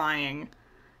trying,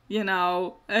 you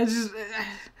know? It's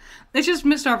just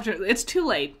missed opportunity. It's too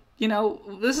late, you know?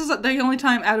 This is the only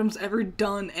time Adam's ever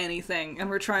done anything, and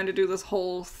we're trying to do this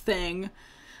whole thing.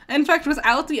 In fact,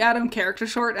 without the Adam character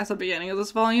short at the beginning of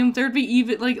this volume, there'd be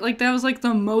even, like that was, like,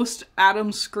 the most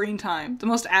Adam screen time, the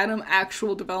most Adam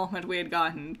actual development we had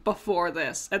gotten before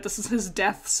this. And this is his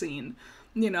death scene,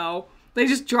 you know? They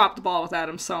just dropped the ball with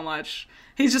Adam so much.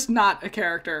 He's just not a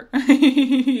character.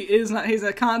 He is not. He's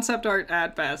a concept art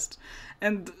at best.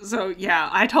 And so, yeah,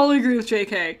 I totally agree with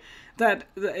JK that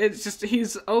it's just,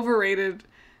 he's overrated.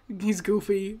 He's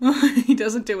goofy. He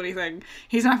doesn't do anything.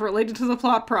 He's not related to the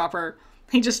plot proper.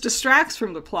 He just distracts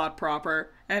from the plot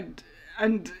proper. And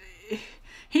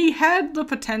he had the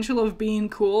potential of being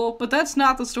cool, but that's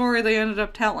not the story they ended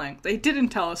up telling. They didn't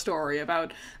tell a story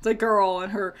about the girl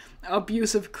and her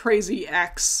abusive, crazy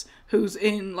ex who's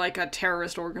in, like, a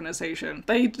terrorist organization.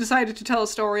 They decided to tell a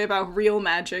story about real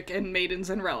magic and maidens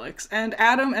and relics, and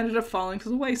Adam ended up falling to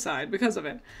the wayside because of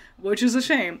it, which is a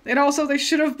shame. And also, they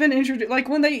should have been introduced, like,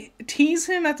 when they tease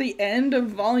him at the end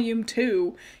of Volume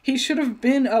 2, he should have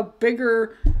been a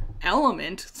bigger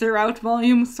element throughout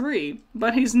Volume 3,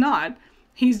 but he's not.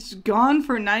 He's gone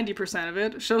for 90% of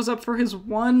it, shows up for his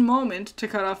one moment to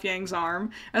cut off Yang's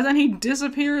arm, and then he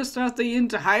disappears throughout the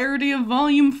entirety of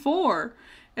Volume 4,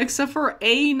 except for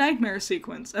a nightmare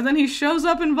sequence. And then he shows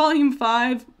up in Volume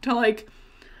 5 to, like,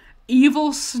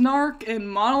 evil snark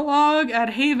and monologue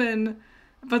at Haven,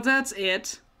 but that's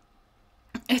it.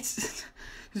 It's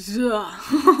It's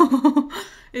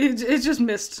just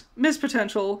missed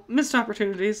potential, missed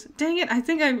opportunities. Dang it! I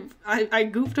think I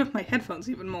goofed up my headphones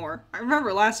even more. I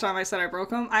remember last time I said I broke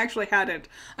them. I actually hadn't.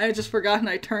 I had just forgotten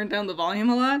I turned down the volume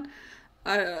a lot.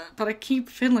 But I keep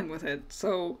fiddling with it,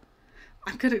 so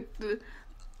I'm gonna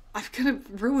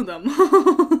ruin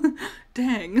them.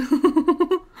 Dang.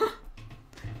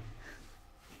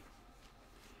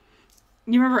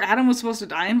 You remember Adam was supposed to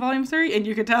die in Volume 3? And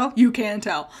you could tell? You can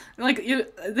tell. Like,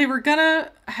 they were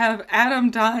gonna have Adam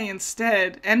die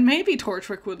instead, and maybe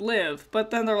Torchwick would live.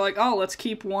 But then they were like, oh, let's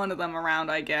keep one of them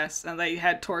around, I guess. And they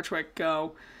had Torchwick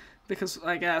go. Because,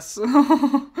 I guess...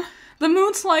 The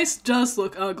moon slice does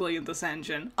look ugly in this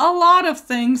engine. A lot of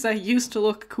things that used to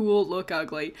look cool look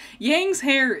ugly. Yang's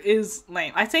hair is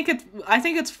lame. I think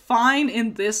it's fine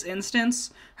in this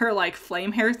instance. Her, like,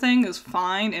 flame hair thing is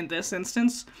fine in this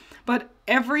instance. But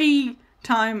every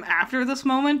time after this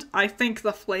moment, I think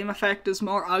the flame effect is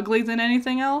more ugly than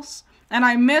anything else. And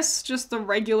I miss just the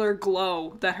regular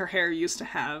glow that her hair used to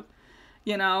have.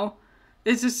 You know?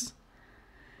 It's just...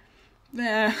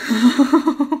 eh.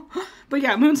 But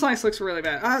yeah, Moon Slice looks really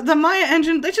bad. The Maya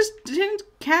engine, they just didn't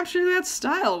capture that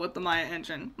style with the Maya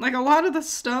engine. Like, a lot of the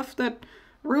stuff that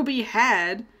RWBY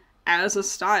had as a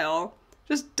style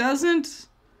just doesn't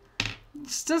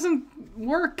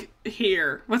work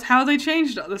here with how they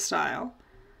changed the style.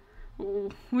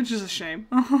 Which is a shame.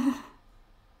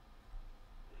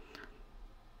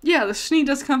 Yeah, the Schnee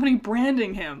Dust Company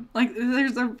branding him. Like,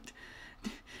 there's a...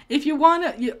 If you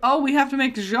want to... Oh, we have to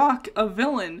make Jacques a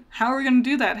villain. How are we going to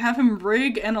do that? Have him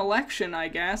rig an election, I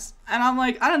guess. And I'm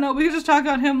like, I don't know, we could just talk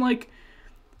about him, like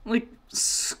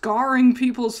scarring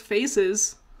people's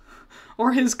faces.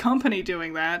 Or his company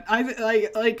doing that.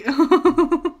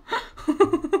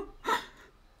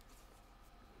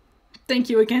 Thank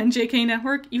you again, JK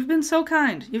Network. You've been so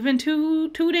kind. You've been too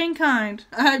dang kind.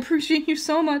 I appreciate you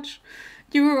so much.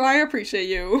 I appreciate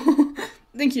you.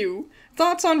 Thank you.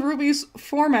 Thoughts on RWBY's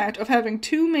format of having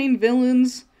two main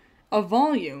villains a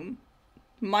volume?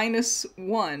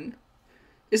 -1.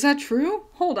 Is that true?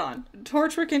 Hold on.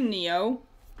 Torchwick and Neo,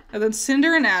 and then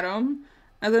Cinder and Adam,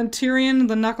 and then Tyrion and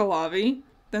the Knuckleavi,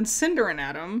 then Cinder and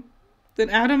Adam, then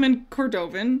Adam and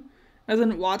Cordovan, and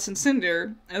then Watts and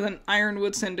Cinder, and then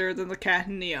Ironwood Cinder, then the Cat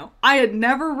and Neo. I had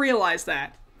never realized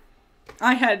that.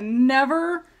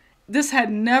 This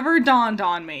had never dawned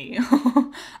on me.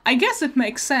 I guess it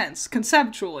makes sense,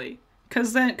 conceptually.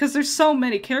 Because there's so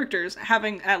many characters,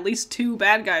 having at least 2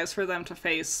 bad guys for them to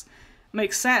face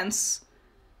makes sense.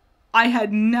 I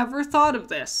had never thought of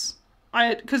this.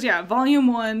 Because, yeah, Volume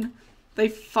 1, they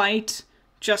fight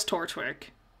just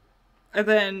Torchwick. And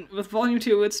then, with Volume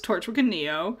 2, it's Torchwick and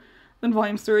Neo. Then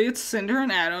Volume 3, it's Cinder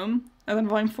and Adam. And then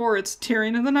Volume 4, it's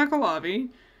Tyrion and the Knuckleavi.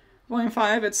 Volume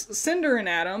 5, it's Cinder and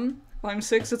Adam. Volume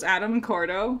 6, it's Adam and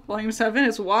Cordo. Volume 7,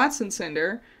 it's Watts and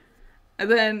Cinder.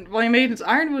 And then Volume 8, it's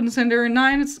Ironwood and Cinder. And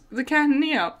 9, it's the Cat and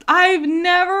Neo. I've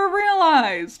never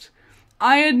realized!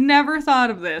 I had never thought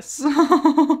of this.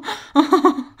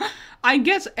 I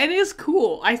guess it is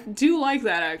cool. I do like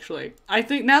that, actually. I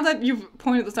think, now that you've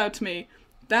pointed this out to me,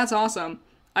 that's awesome.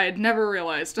 I had never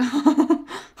realized.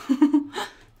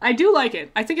 I do like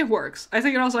it. I think it works. I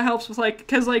think it also helps with, like,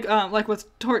 because, like with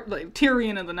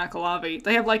Tyrion and the Knuckleavi,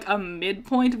 they have, like, a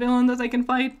midpoint villain that they can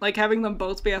fight. Like, having them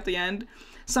both be at the end.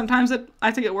 Sometimes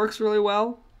I think it works really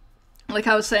well. Like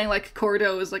I was saying, like,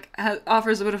 Cordo is, like,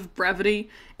 offers a bit of brevity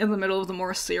in the middle of the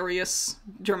more serious,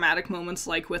 dramatic moments,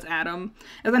 like with Adam.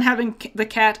 And then having the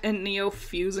Cat and Neo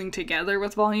fusing together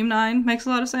with Volume 9 makes a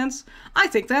lot of sense. I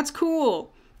think that's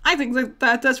cool. I think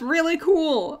that's really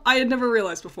cool. I had never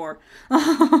realized before.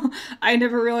 I had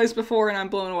never realized before, and I'm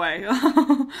blown away.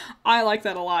 I like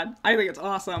that a lot. I think it's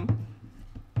awesome.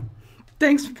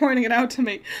 Thanks for pointing it out to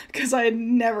me, because I had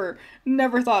never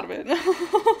thought of it.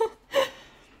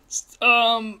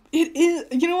 It is,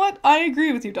 you know what? I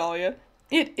agree with you, Dahlia.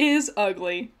 It is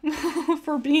ugly.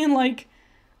 For being like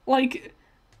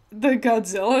the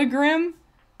Godzilla Grim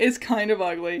is kind of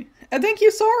ugly. And thank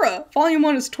you, Sora! Volume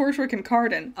 1 is Torchwick and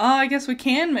Cardin. I guess we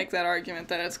can make that argument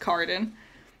that it's Cardin.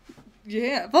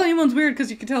 Yeah, Volume 1's weird because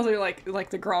you can tell they're like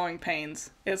the growing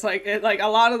pains. It's like a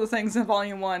lot of the things in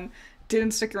Volume 1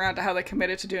 didn't stick around to how they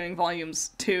committed to doing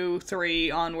Volumes 2, 3,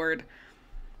 onward.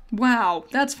 Wow,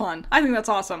 that's fun. I think that's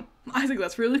awesome. I think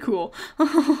that's really cool.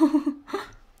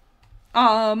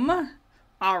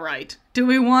 Alright. Do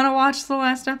we want to watch the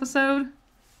last episode?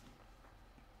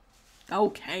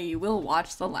 Okay, we'll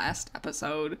watch the last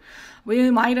episode.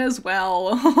 We might as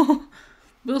well.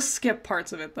 We'll skip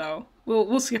parts of it, though.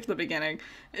 We'll skip the beginning.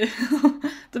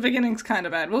 The beginning's kind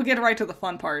of bad. We'll get right to the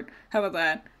fun part. How about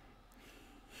that?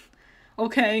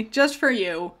 Okay, just for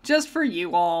you. Just for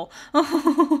you all.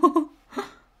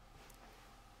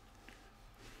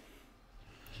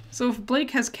 So if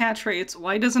Blake has cat traits,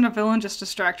 why doesn't a villain just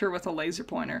distract her with a laser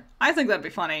pointer? I think that'd be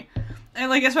funny. And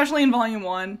like, especially in Volume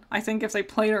 1, I think if they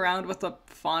played around with the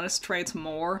Faunus traits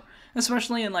more,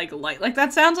 especially in like light, like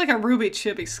that sounds like a RWBY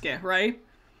Chibi skit, right?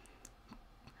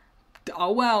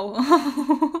 Oh well.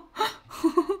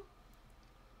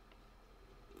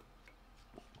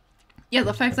 Yeah,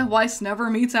 the fact that Weiss never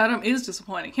meets Adam is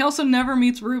disappointing. He also never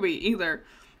meets RWBY either.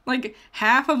 Like,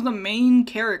 half of the main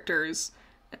characters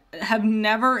have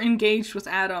never engaged with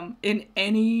Adam in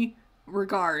any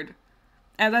regard.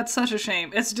 And that's such a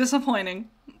shame. It's disappointing.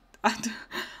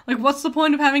 Like, what's the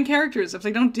point of having characters if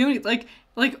they don't do anything?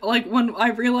 Like when I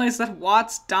realized that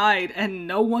Watts died and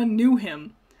no one knew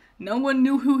him. No one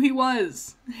knew who he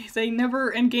was. They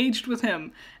never engaged with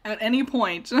him at any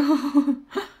point.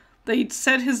 They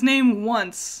said his name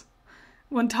once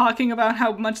when talking about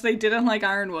how much they didn't like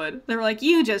Ironwood. They were like,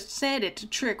 you just said it to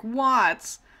trick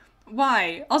Watts.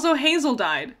 Why? Also, Hazel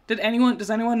died. Does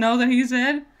anyone know that he's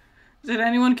dead? Did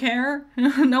anyone care?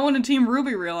 No one in Team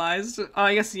RWBY realized. Oh,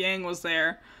 I guess Yang was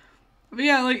there. But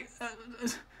yeah, like,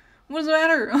 what does it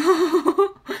matter?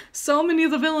 So many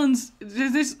of the villains,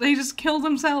 they just kill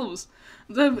themselves.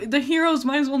 The heroes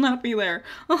might as well not be there.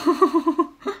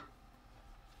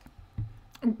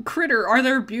 Critter, are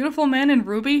there beautiful men in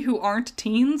RWBY who aren't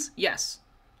teens? Yes.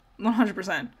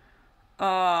 100%.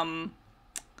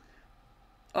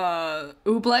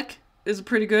 Oobleck is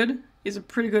pretty good. He's a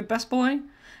pretty good best boy.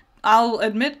 I'll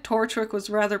admit Torchwick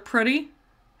was rather pretty.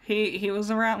 He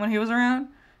was around when he was around.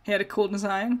 He had a cool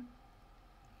design.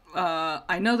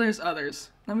 I know there's others.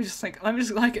 Let me just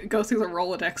like go through the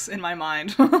Rolodex in my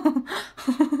mind.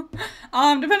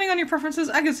 Depending on your preferences,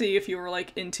 I could see if you were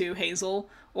like into Hazel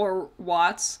or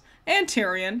Watts and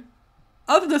Tyrion.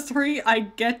 Of the three, I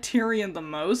get Tyrion the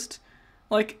most.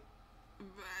 Like,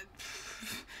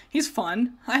 he's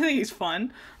fun. I think he's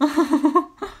fun.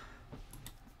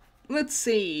 Let's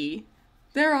see.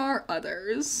 There are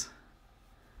others.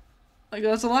 Like,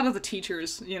 there's a lot of the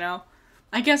teachers, you know?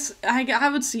 I guess I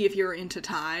would see if you're into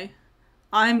Ty.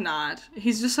 I'm not.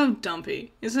 He's just so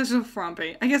dumpy. He's just so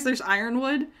frumpy. I guess there's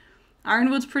Ironwood.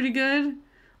 Ironwood's pretty good.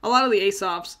 A lot of the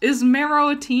Aesops. Is Marrow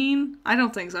a teen? I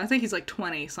don't think so. I think he's like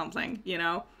 20-something, you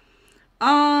know?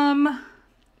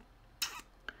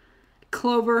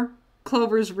 Clover.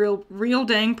 Clover's real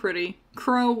dang pretty.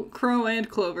 Crow and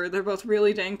Clover. They're both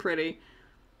really dang pretty.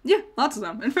 Yeah, lots of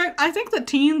them. In fact, I think the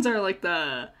teens are like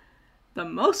the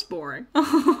most boring.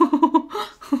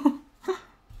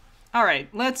 Alright,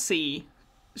 let's see.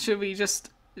 Should we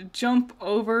just jump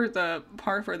over the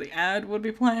part where the ad would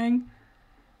be playing?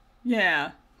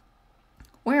 Yeah.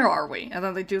 Where are we? And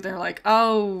then they're like,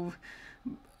 oh,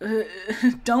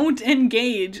 don't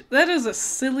engage. That is a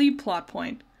silly plot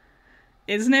point.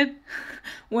 Isn't it?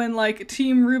 When, like,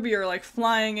 Team RWBY are, like,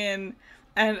 flying in,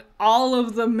 and all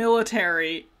of the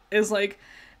military is, like,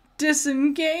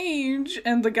 disengage,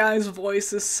 and the guy's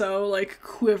voice is so, like,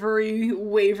 quivery,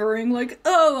 wavering, like,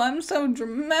 oh, I'm so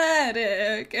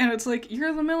dramatic, and it's like,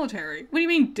 you're the military. What do you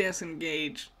mean,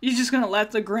 disengage? You just gonna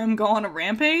let the Grimm go on a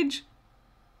rampage?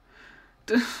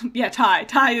 Yeah, Ty.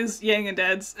 Ty is Yang and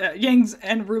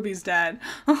RWBY's dad.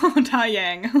 Ty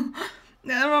Yang.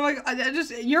 And I'm like,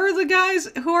 you're the guys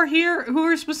who are here, who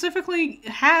are specifically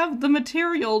have the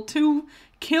material to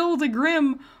kill the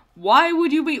Grimm. Why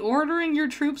would you be ordering your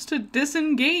troops to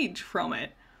disengage from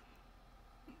it?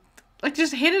 Like,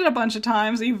 just hit it a bunch of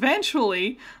times,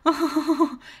 eventually.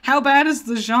 How bad is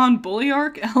the Jean bully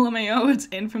arc? LMAO, it's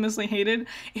infamously hated.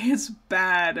 It's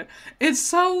bad. It's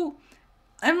so...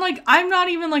 And, like, I'm not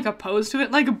even, like, opposed to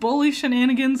it. Like, bully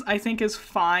shenanigans, I think, is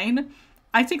fine.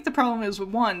 I think the problem is,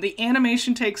 one, the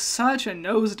animation takes such a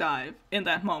nosedive in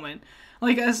that moment.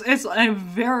 Like, it's a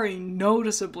very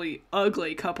noticeably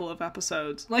ugly couple of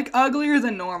episodes. Like, uglier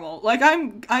than normal. Like,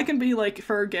 I can be, like,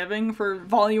 forgiving for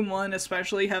Volume 1,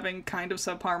 especially having kind of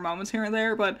subpar moments here and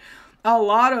there, but a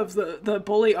lot of the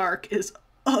bully arc is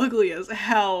ugly as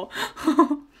hell.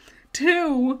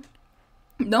 2,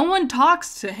 no one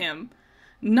talks to him.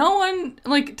 No one,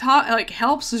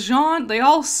 helps Jean. They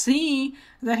all see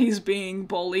that he's being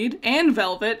bullied, and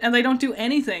Velvet, and they don't do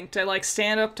anything to, like,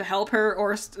 stand up to help her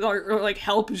or like,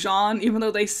 help Jean, even though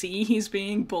they see he's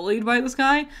being bullied by this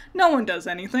guy. No one does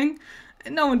anything.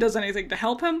 No one does anything to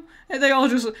help him. They all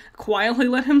just quietly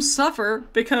let him suffer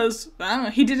because, I don't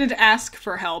know, he didn't ask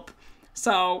for help.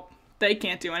 So, they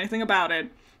can't do anything about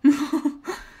it.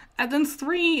 And then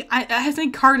 3, I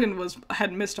think Cardin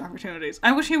had missed opportunities.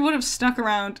 I wish he would have stuck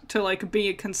around to, like, be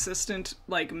a consistent,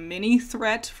 like, mini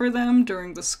threat for them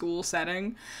during the school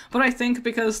setting. But I think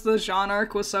because the Jean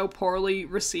arc was so poorly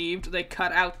received, they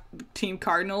cut out Team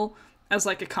Cardinal as,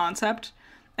 like, a concept.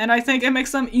 And I think it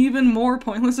makes them even more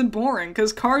pointless and boring,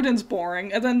 because Cardin's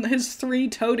boring, and then his 3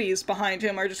 toadies behind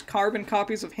him are just carbon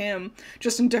copies of him,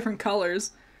 just in different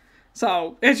colors.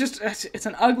 So, it's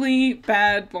an ugly,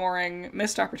 bad, boring,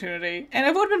 missed opportunity. And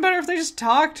it would have been better if they just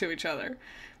talked to each other.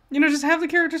 You know, just have the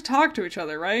characters talk to each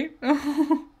other, right?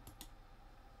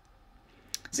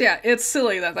 So yeah, it's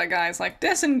silly that guy's like,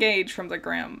 disengage from the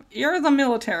Grimm. You're the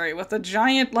military with the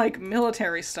giant, like,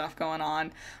 military stuff going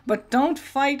on, but don't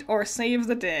fight or save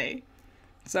the day.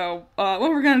 So, what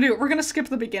we're gonna do, we're gonna skip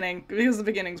the beginning, because the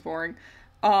beginning's boring.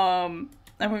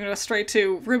 And we're gonna go straight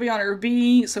to RWBY on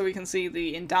RWBY, so we can see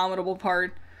the Indomitable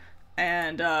part,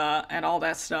 and all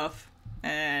that stuff.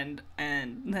 And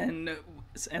then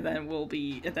we'll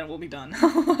be done.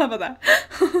 How about that?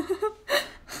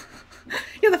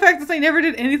 Yeah, the fact that they never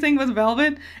did anything with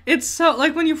Velvet, it's so,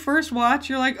 like, when you first watch,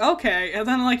 you're like, okay, and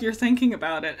then, like, you're thinking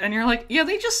about it, and you're like, yeah,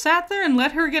 they just sat there and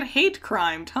let her get hate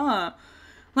crimed, huh?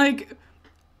 Like,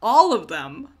 all of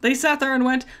them. They sat there and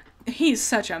went, he's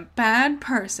such a bad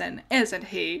person, isn't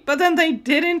he? But then they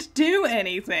didn't do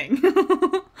anything.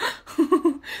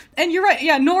 And you're right,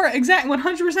 yeah, Nora, exactly,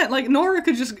 100%, like, Nora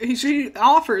could just, she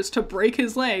offers to break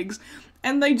his legs,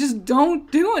 and they just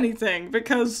don't do anything,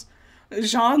 because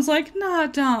Jean's like, nah,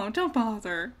 don't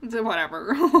bother.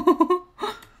 Whatever.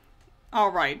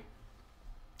 Alright.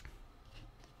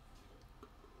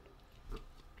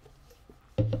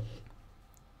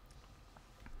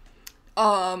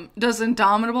 Does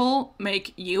Indomitable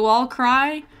make you all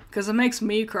cry? Because it makes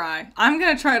me cry. I'm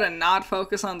gonna try to not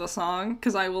focus on the song,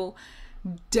 because I will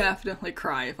definitely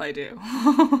cry if I do.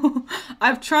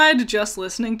 I've tried just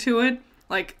listening to it,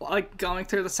 like going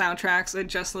through the soundtracks and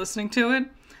just listening to it.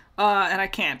 And I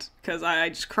can't, because I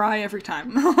just cry every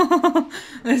time.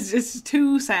 It's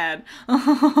too sad.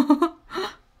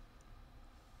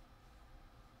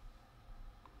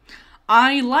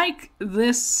 I like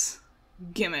this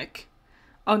gimmick.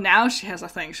 Oh, now she has a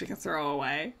thing she can throw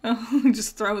away.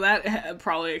 Just throw that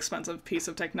probably expensive piece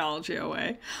of technology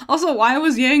away. Also, why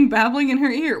was Yang babbling in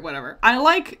her ear? Whatever. I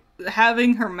like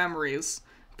having her memories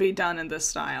be done in this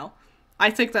style. I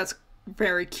think that's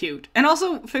very cute. And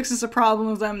also fixes the problem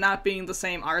of them not being the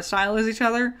same art style as each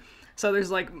other. So there's,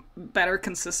 like, better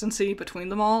consistency between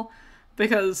them all.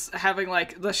 Because having,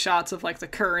 like, the shots of, like, the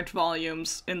current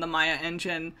volumes in the Maya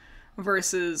engine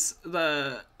versus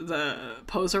the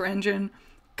Poser engine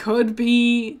could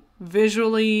be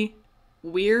visually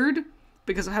weird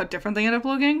because of how different they end up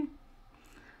looking.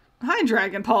 Hi,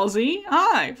 Dragon Ball Z.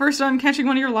 Hi. First time catching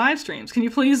one of your live streams. Can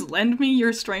you please lend me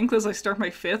your strength as I start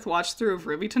my 5th watch through of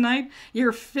RWBY tonight?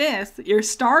 Your 5th? You're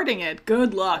starting it.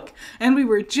 Good luck. And we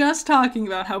were just talking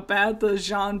about how bad the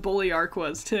Jean bully arc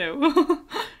was, too.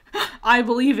 I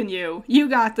believe in you. You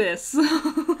got this.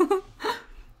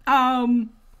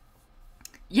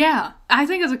 Yeah, I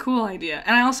think it's a cool idea.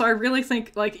 And I really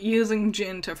think, like, using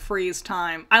Jin to freeze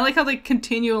time. I like how they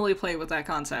continually play with that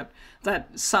concept.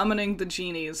 That summoning the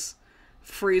genies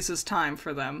freezes time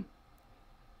for them.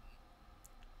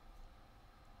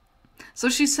 So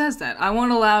she says that. I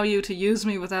won't allow you to use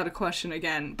me without a question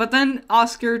again. But then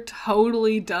Oscar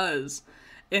totally does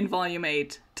in Volume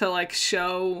 8 to, like,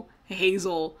 show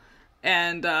Hazel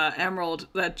and Emerald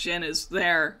that Jin is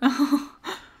there.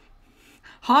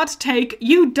 Hot take,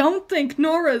 you don't think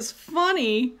Nora's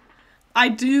funny? I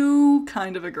do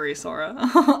kind of agree, Sora.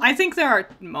 I think there are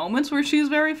moments where she's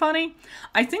very funny.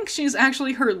 I think she's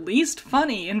actually her least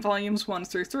funny in volumes 1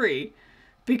 through 3.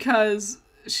 Because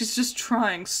she's just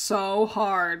trying so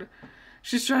hard.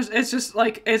 It's just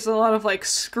like, it's a lot of like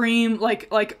scream,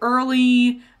 like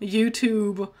early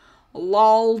YouTube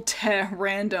lol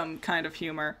random kind of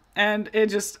humor. And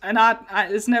it's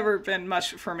never been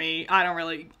much for me.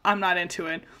 I'm not into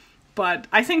it. But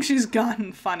I think she's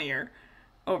gotten funnier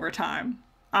over time.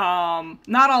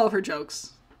 Not all of her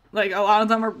jokes. Like, a lot of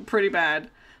them are pretty bad.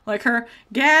 Like her,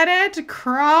 get it,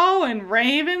 crow and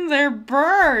raven, they're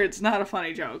birds. Not a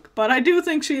funny joke. But I do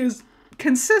think she is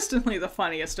consistently the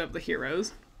funniest of the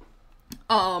heroes.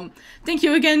 Thank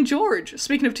you again, George.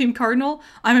 Speaking of Team Cardinal,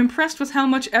 I'm impressed with how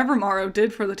much Evermaro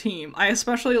did for the team. I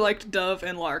especially liked Dove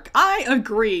and Lark. I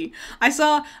agree. I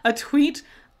saw a tweet.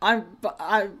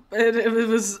 It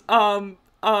was,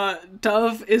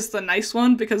 Dove is the nice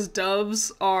one because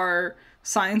doves are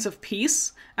signs of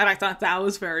peace, and I thought that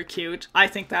was very cute. I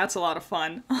think that's a lot of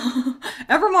fun.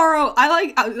 Evermaro,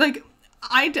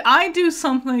 I do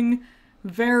something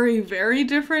very, very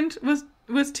different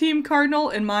with Team Cardinal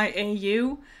in my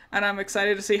AU, and I'm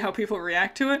excited to see how people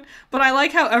react to it. But I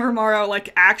like how Evermaro,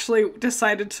 like, actually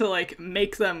decided to, like,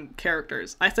 make them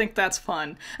characters. I think that's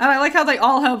fun. And I like how they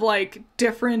all have, like,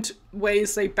 different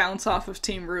ways they bounce off of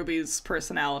Team RWBY's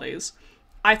personalities.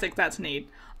 I think that's neat.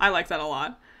 I like that a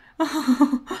lot.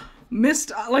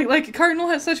 Missed, like, Cardinal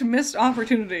has such missed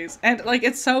opportunities, and, like,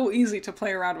 it's so easy to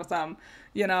play around with them,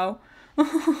 you know?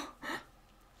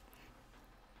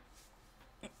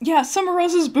 Yeah, Summer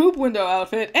Rose's boob window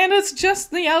outfit, and it's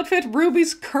just the outfit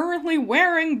RWBY's currently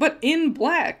wearing, but in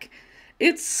black.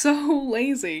 It's so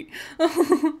lazy.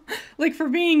 Like, for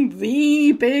being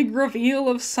the big reveal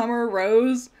of Summer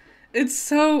Rose, it's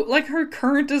so, like, her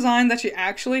current design that she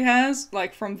actually has,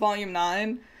 like, from Volume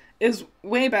 9, is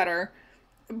way better.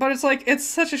 But it's, like, it's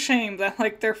such a shame that,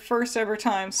 like, their first ever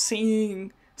time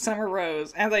seeing Summer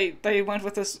Rose, and they went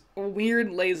with this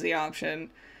weird, lazy option.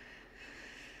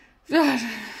 God.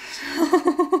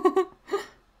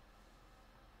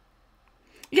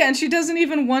 Yeah, and she doesn't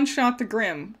even one-shot the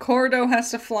Grimm. Cordo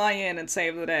has to fly in and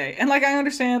save the day. And, like, I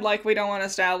understand, like, we don't want to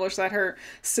establish that her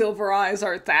silver eyes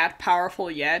are that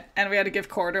powerful yet, and we had to give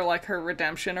Cordo, like, her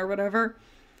redemption or whatever.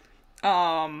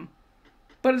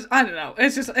 But it's, I don't know.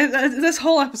 It's just, this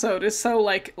whole episode is so,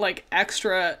 like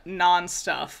extra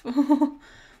non-stuff.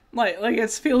 Like, it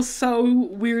feels so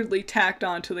weirdly tacked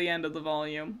on to the end of the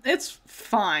volume. It's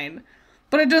fine,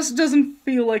 but it just doesn't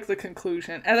feel like the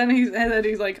conclusion. And then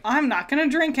he's like, I'm not gonna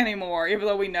drink anymore, even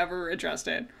though we never addressed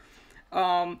it.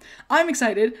 I'm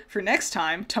excited for next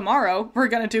time. Tomorrow, we're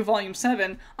gonna do Volume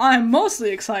 7. I'm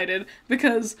mostly excited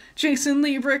because Jason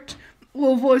Liebrecht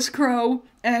will voice Crow,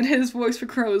 and his voice for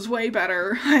Crow is way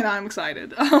better, and I'm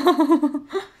excited.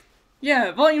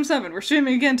 Yeah, Volume 7. We're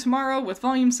streaming again tomorrow with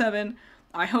Volume 7.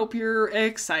 I hope you're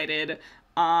excited.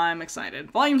 I'm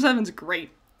excited. Volume 7's great.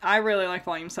 I really like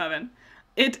Volume 7.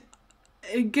 It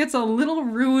gets a little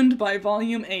ruined by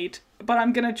Volume 8, but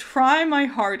I'm gonna try my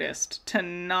hardest to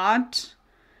not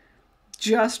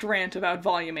just rant about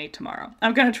Volume 8 tomorrow.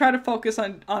 I'm gonna try to focus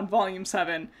on Volume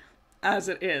 7 as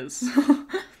it is.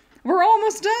 We're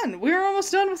almost done. We're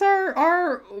almost done with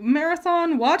our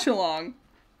marathon watch-along.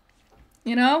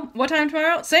 You know? What time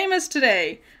tomorrow? Same as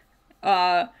today.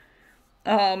 Yeah,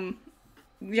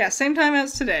 same time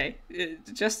as today.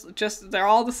 Just they're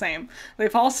all the same.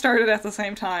 They've all started at the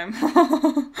same time.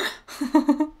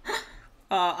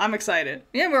 I'm excited.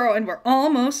 Yeah, we're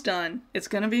almost done. It's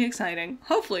gonna be exciting.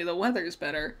 Hopefully the weather's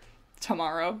better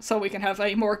tomorrow, so we can have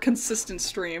a more consistent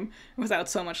stream without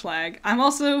so much lag. I'm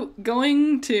also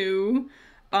going to,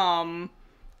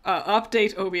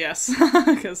 update OBS,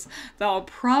 because that'll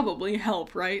probably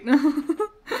help, right?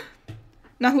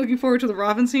 Not looking forward to the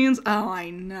Robin scenes? Oh, I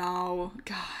know.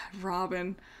 God,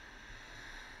 Robin.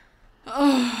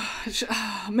 Oh,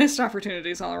 missed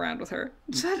opportunities all around with her.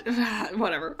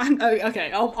 Whatever.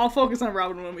 Okay, I'll focus on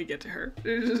Robin when we get to her.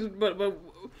 But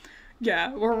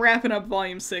yeah, we're wrapping up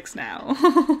Volume 6 now.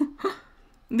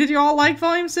 Did you all like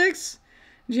Volume 6?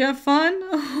 Did you have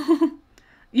fun?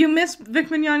 You missed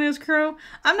Vic Mignogna's Crow?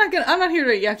 I'm not here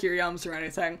to yuck your yums or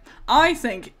anything. I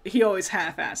think he always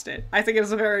half-assed it. I think it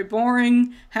was a very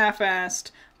boring,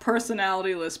 half-assed,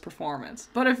 personality-less performance.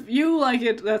 But if you like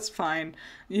it, that's fine.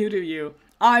 You do you.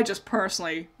 I just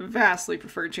personally vastly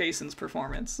prefer Jason's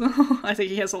performance. I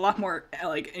think he has a lot more,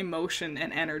 like, emotion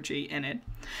and energy in it.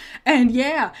 And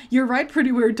yeah, you're right,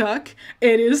 Pretty Weird Duck.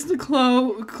 It is the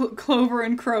Clover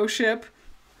and Crow ship.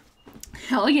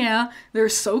 Hell yeah, they're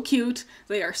so cute,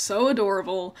 they are so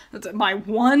adorable. That's my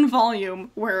one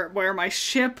volume where my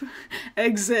ship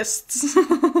exists.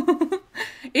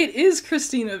 It is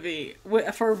Christina V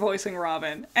for voicing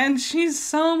Robin, and she's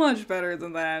so much better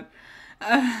than that.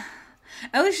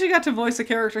 At least she got to voice a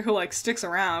character who, like, sticks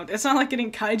around. It's not like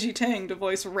getting Kaiji Tang to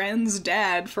voice Ren's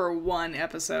dad for one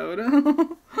episode.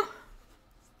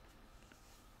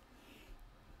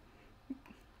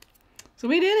 So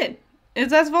we did it.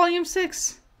 That's Volume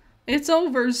 6. It's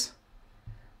overs.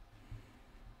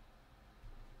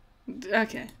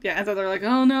 Okay. Yeah, and then they're like,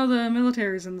 oh no, the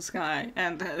military's in the sky.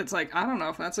 And it's like, I don't know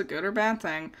if that's a good or bad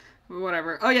thing.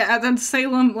 Whatever. Oh yeah, and then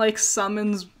Salem, like,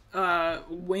 summons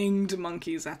winged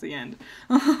monkeys at the end.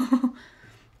 And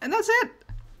that's it.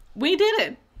 We did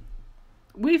it.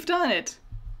 We've done it.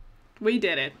 We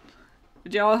did it.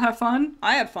 Did y'all have fun?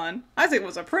 I had fun. I think it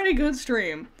was a pretty good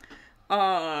stream.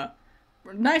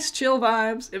 Nice chill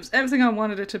vibes. It was everything I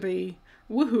wanted it to be.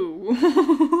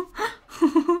 Woohoo.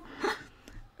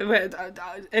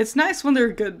 It's nice when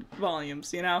they're good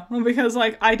volumes, you know? Because,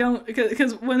 like,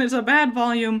 because when it's a bad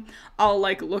volume, I'll,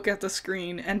 like, look at the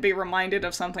screen and be reminded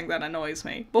of something that annoys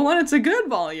me. But when it's a good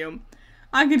volume,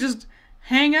 I can just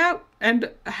hang out and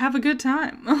have a good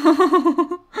time.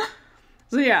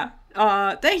 So yeah,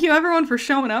 thank you everyone for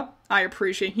showing up. I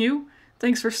appreciate you.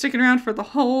 Thanks for sticking around for the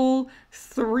whole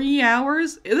 3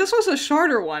 hours. This was a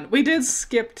shorter one. We did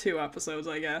skip 2 episodes,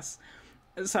 I guess.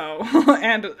 So,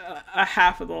 and a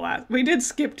half of the last. We did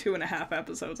skip 2.5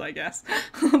 episodes, I guess.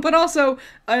 But also,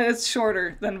 it's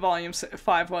shorter than Volume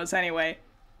 5 was anyway.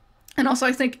 And also,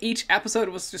 I think each episode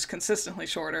was just consistently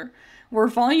shorter. Where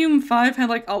Volume 5 had,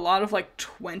 like, a lot of, like,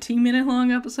 20-minute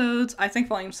long episodes, I think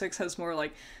Volume 6 has more,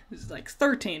 like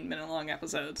 13-minute long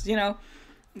episodes, you know?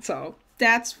 So,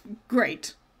 that's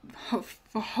great.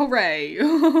 Hooray.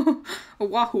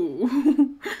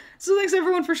 Wahoo. So thanks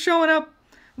everyone for showing up.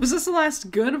 Was this the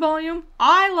last good volume?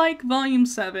 I like Volume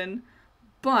 7,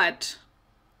 but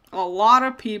a lot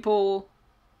of people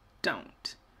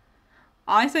don't.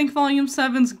 I think Volume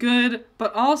 7's good,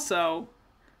 but also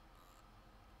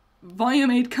Volume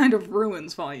 8 kind of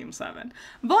ruins Volume 7.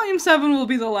 Volume 7 will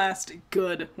be the last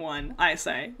good one, I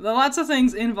say. There are lots of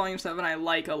things in Volume 7 I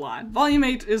like a lot. Volume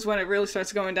 8 is when it really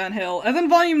starts going downhill, and then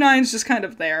Volume 9 is just kind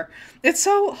of there. It's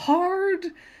so hard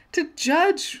to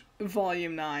judge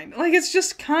Volume 9. Like, it's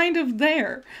just kind of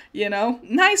there, you know?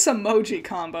 Nice emoji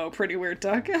combo, Pretty Weird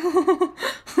Duck.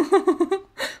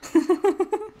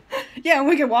 Yeah,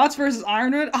 Wicked Watts versus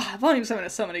Ironwood. Volume 7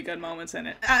 has so many good moments in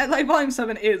it. Like, Volume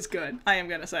 7 is good, I am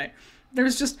gonna say.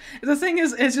 There's just, the thing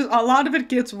is, it's just, a lot of it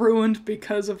gets ruined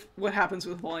because of what happens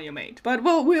with Volume 8. But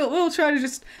we'll try to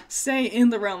just stay in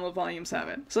the realm of Volume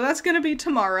 7. So that's gonna be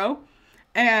tomorrow,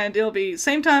 and it'll be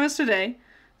same time as today,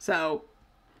 so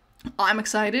I'm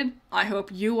excited. I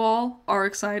hope you all are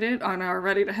excited and are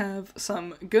ready to have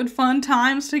some good fun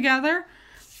times together.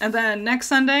 And then next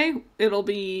Sunday, it'll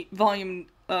be Volume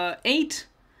 8.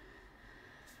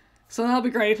 So that'll be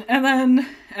great. And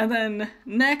then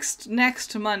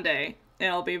next Monday,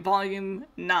 it'll be Volume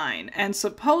 9. And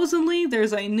supposedly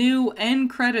there's a new end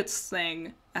credits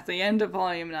thing at the end of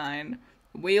Volume 9.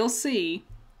 We'll see.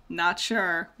 Not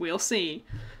sure. We'll see.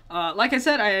 Like I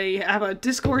said, I have a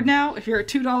Discord now. If you're a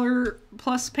 $2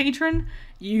 plus patron,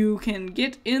 you can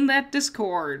get in that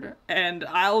Discord, and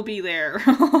I'll be there.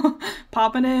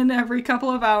 Popping in every couple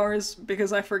of hours,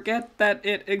 because I forget that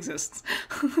it exists.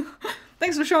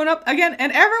 Thanks for showing up again,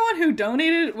 and everyone who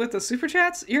donated with the Super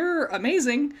Chats, you're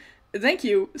amazing. Thank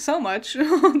you so much.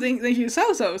 Thank you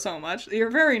so much.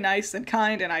 You're very nice and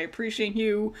kind, and I appreciate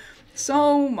you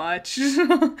so much.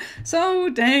 So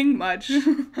dang much.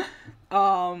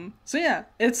 So yeah,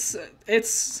 it's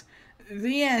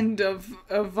the end of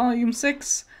Volume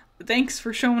 6. Thanks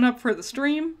for showing up for the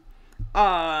stream.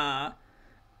 We'll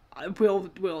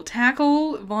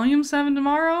tackle Volume 7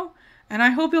 tomorrow, and I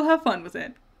hope you'll have fun with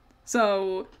it.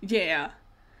 So, yeah.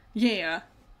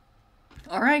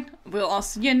 Alright, I'll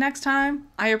see you next time.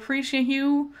 I appreciate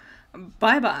you.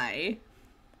 Bye-bye.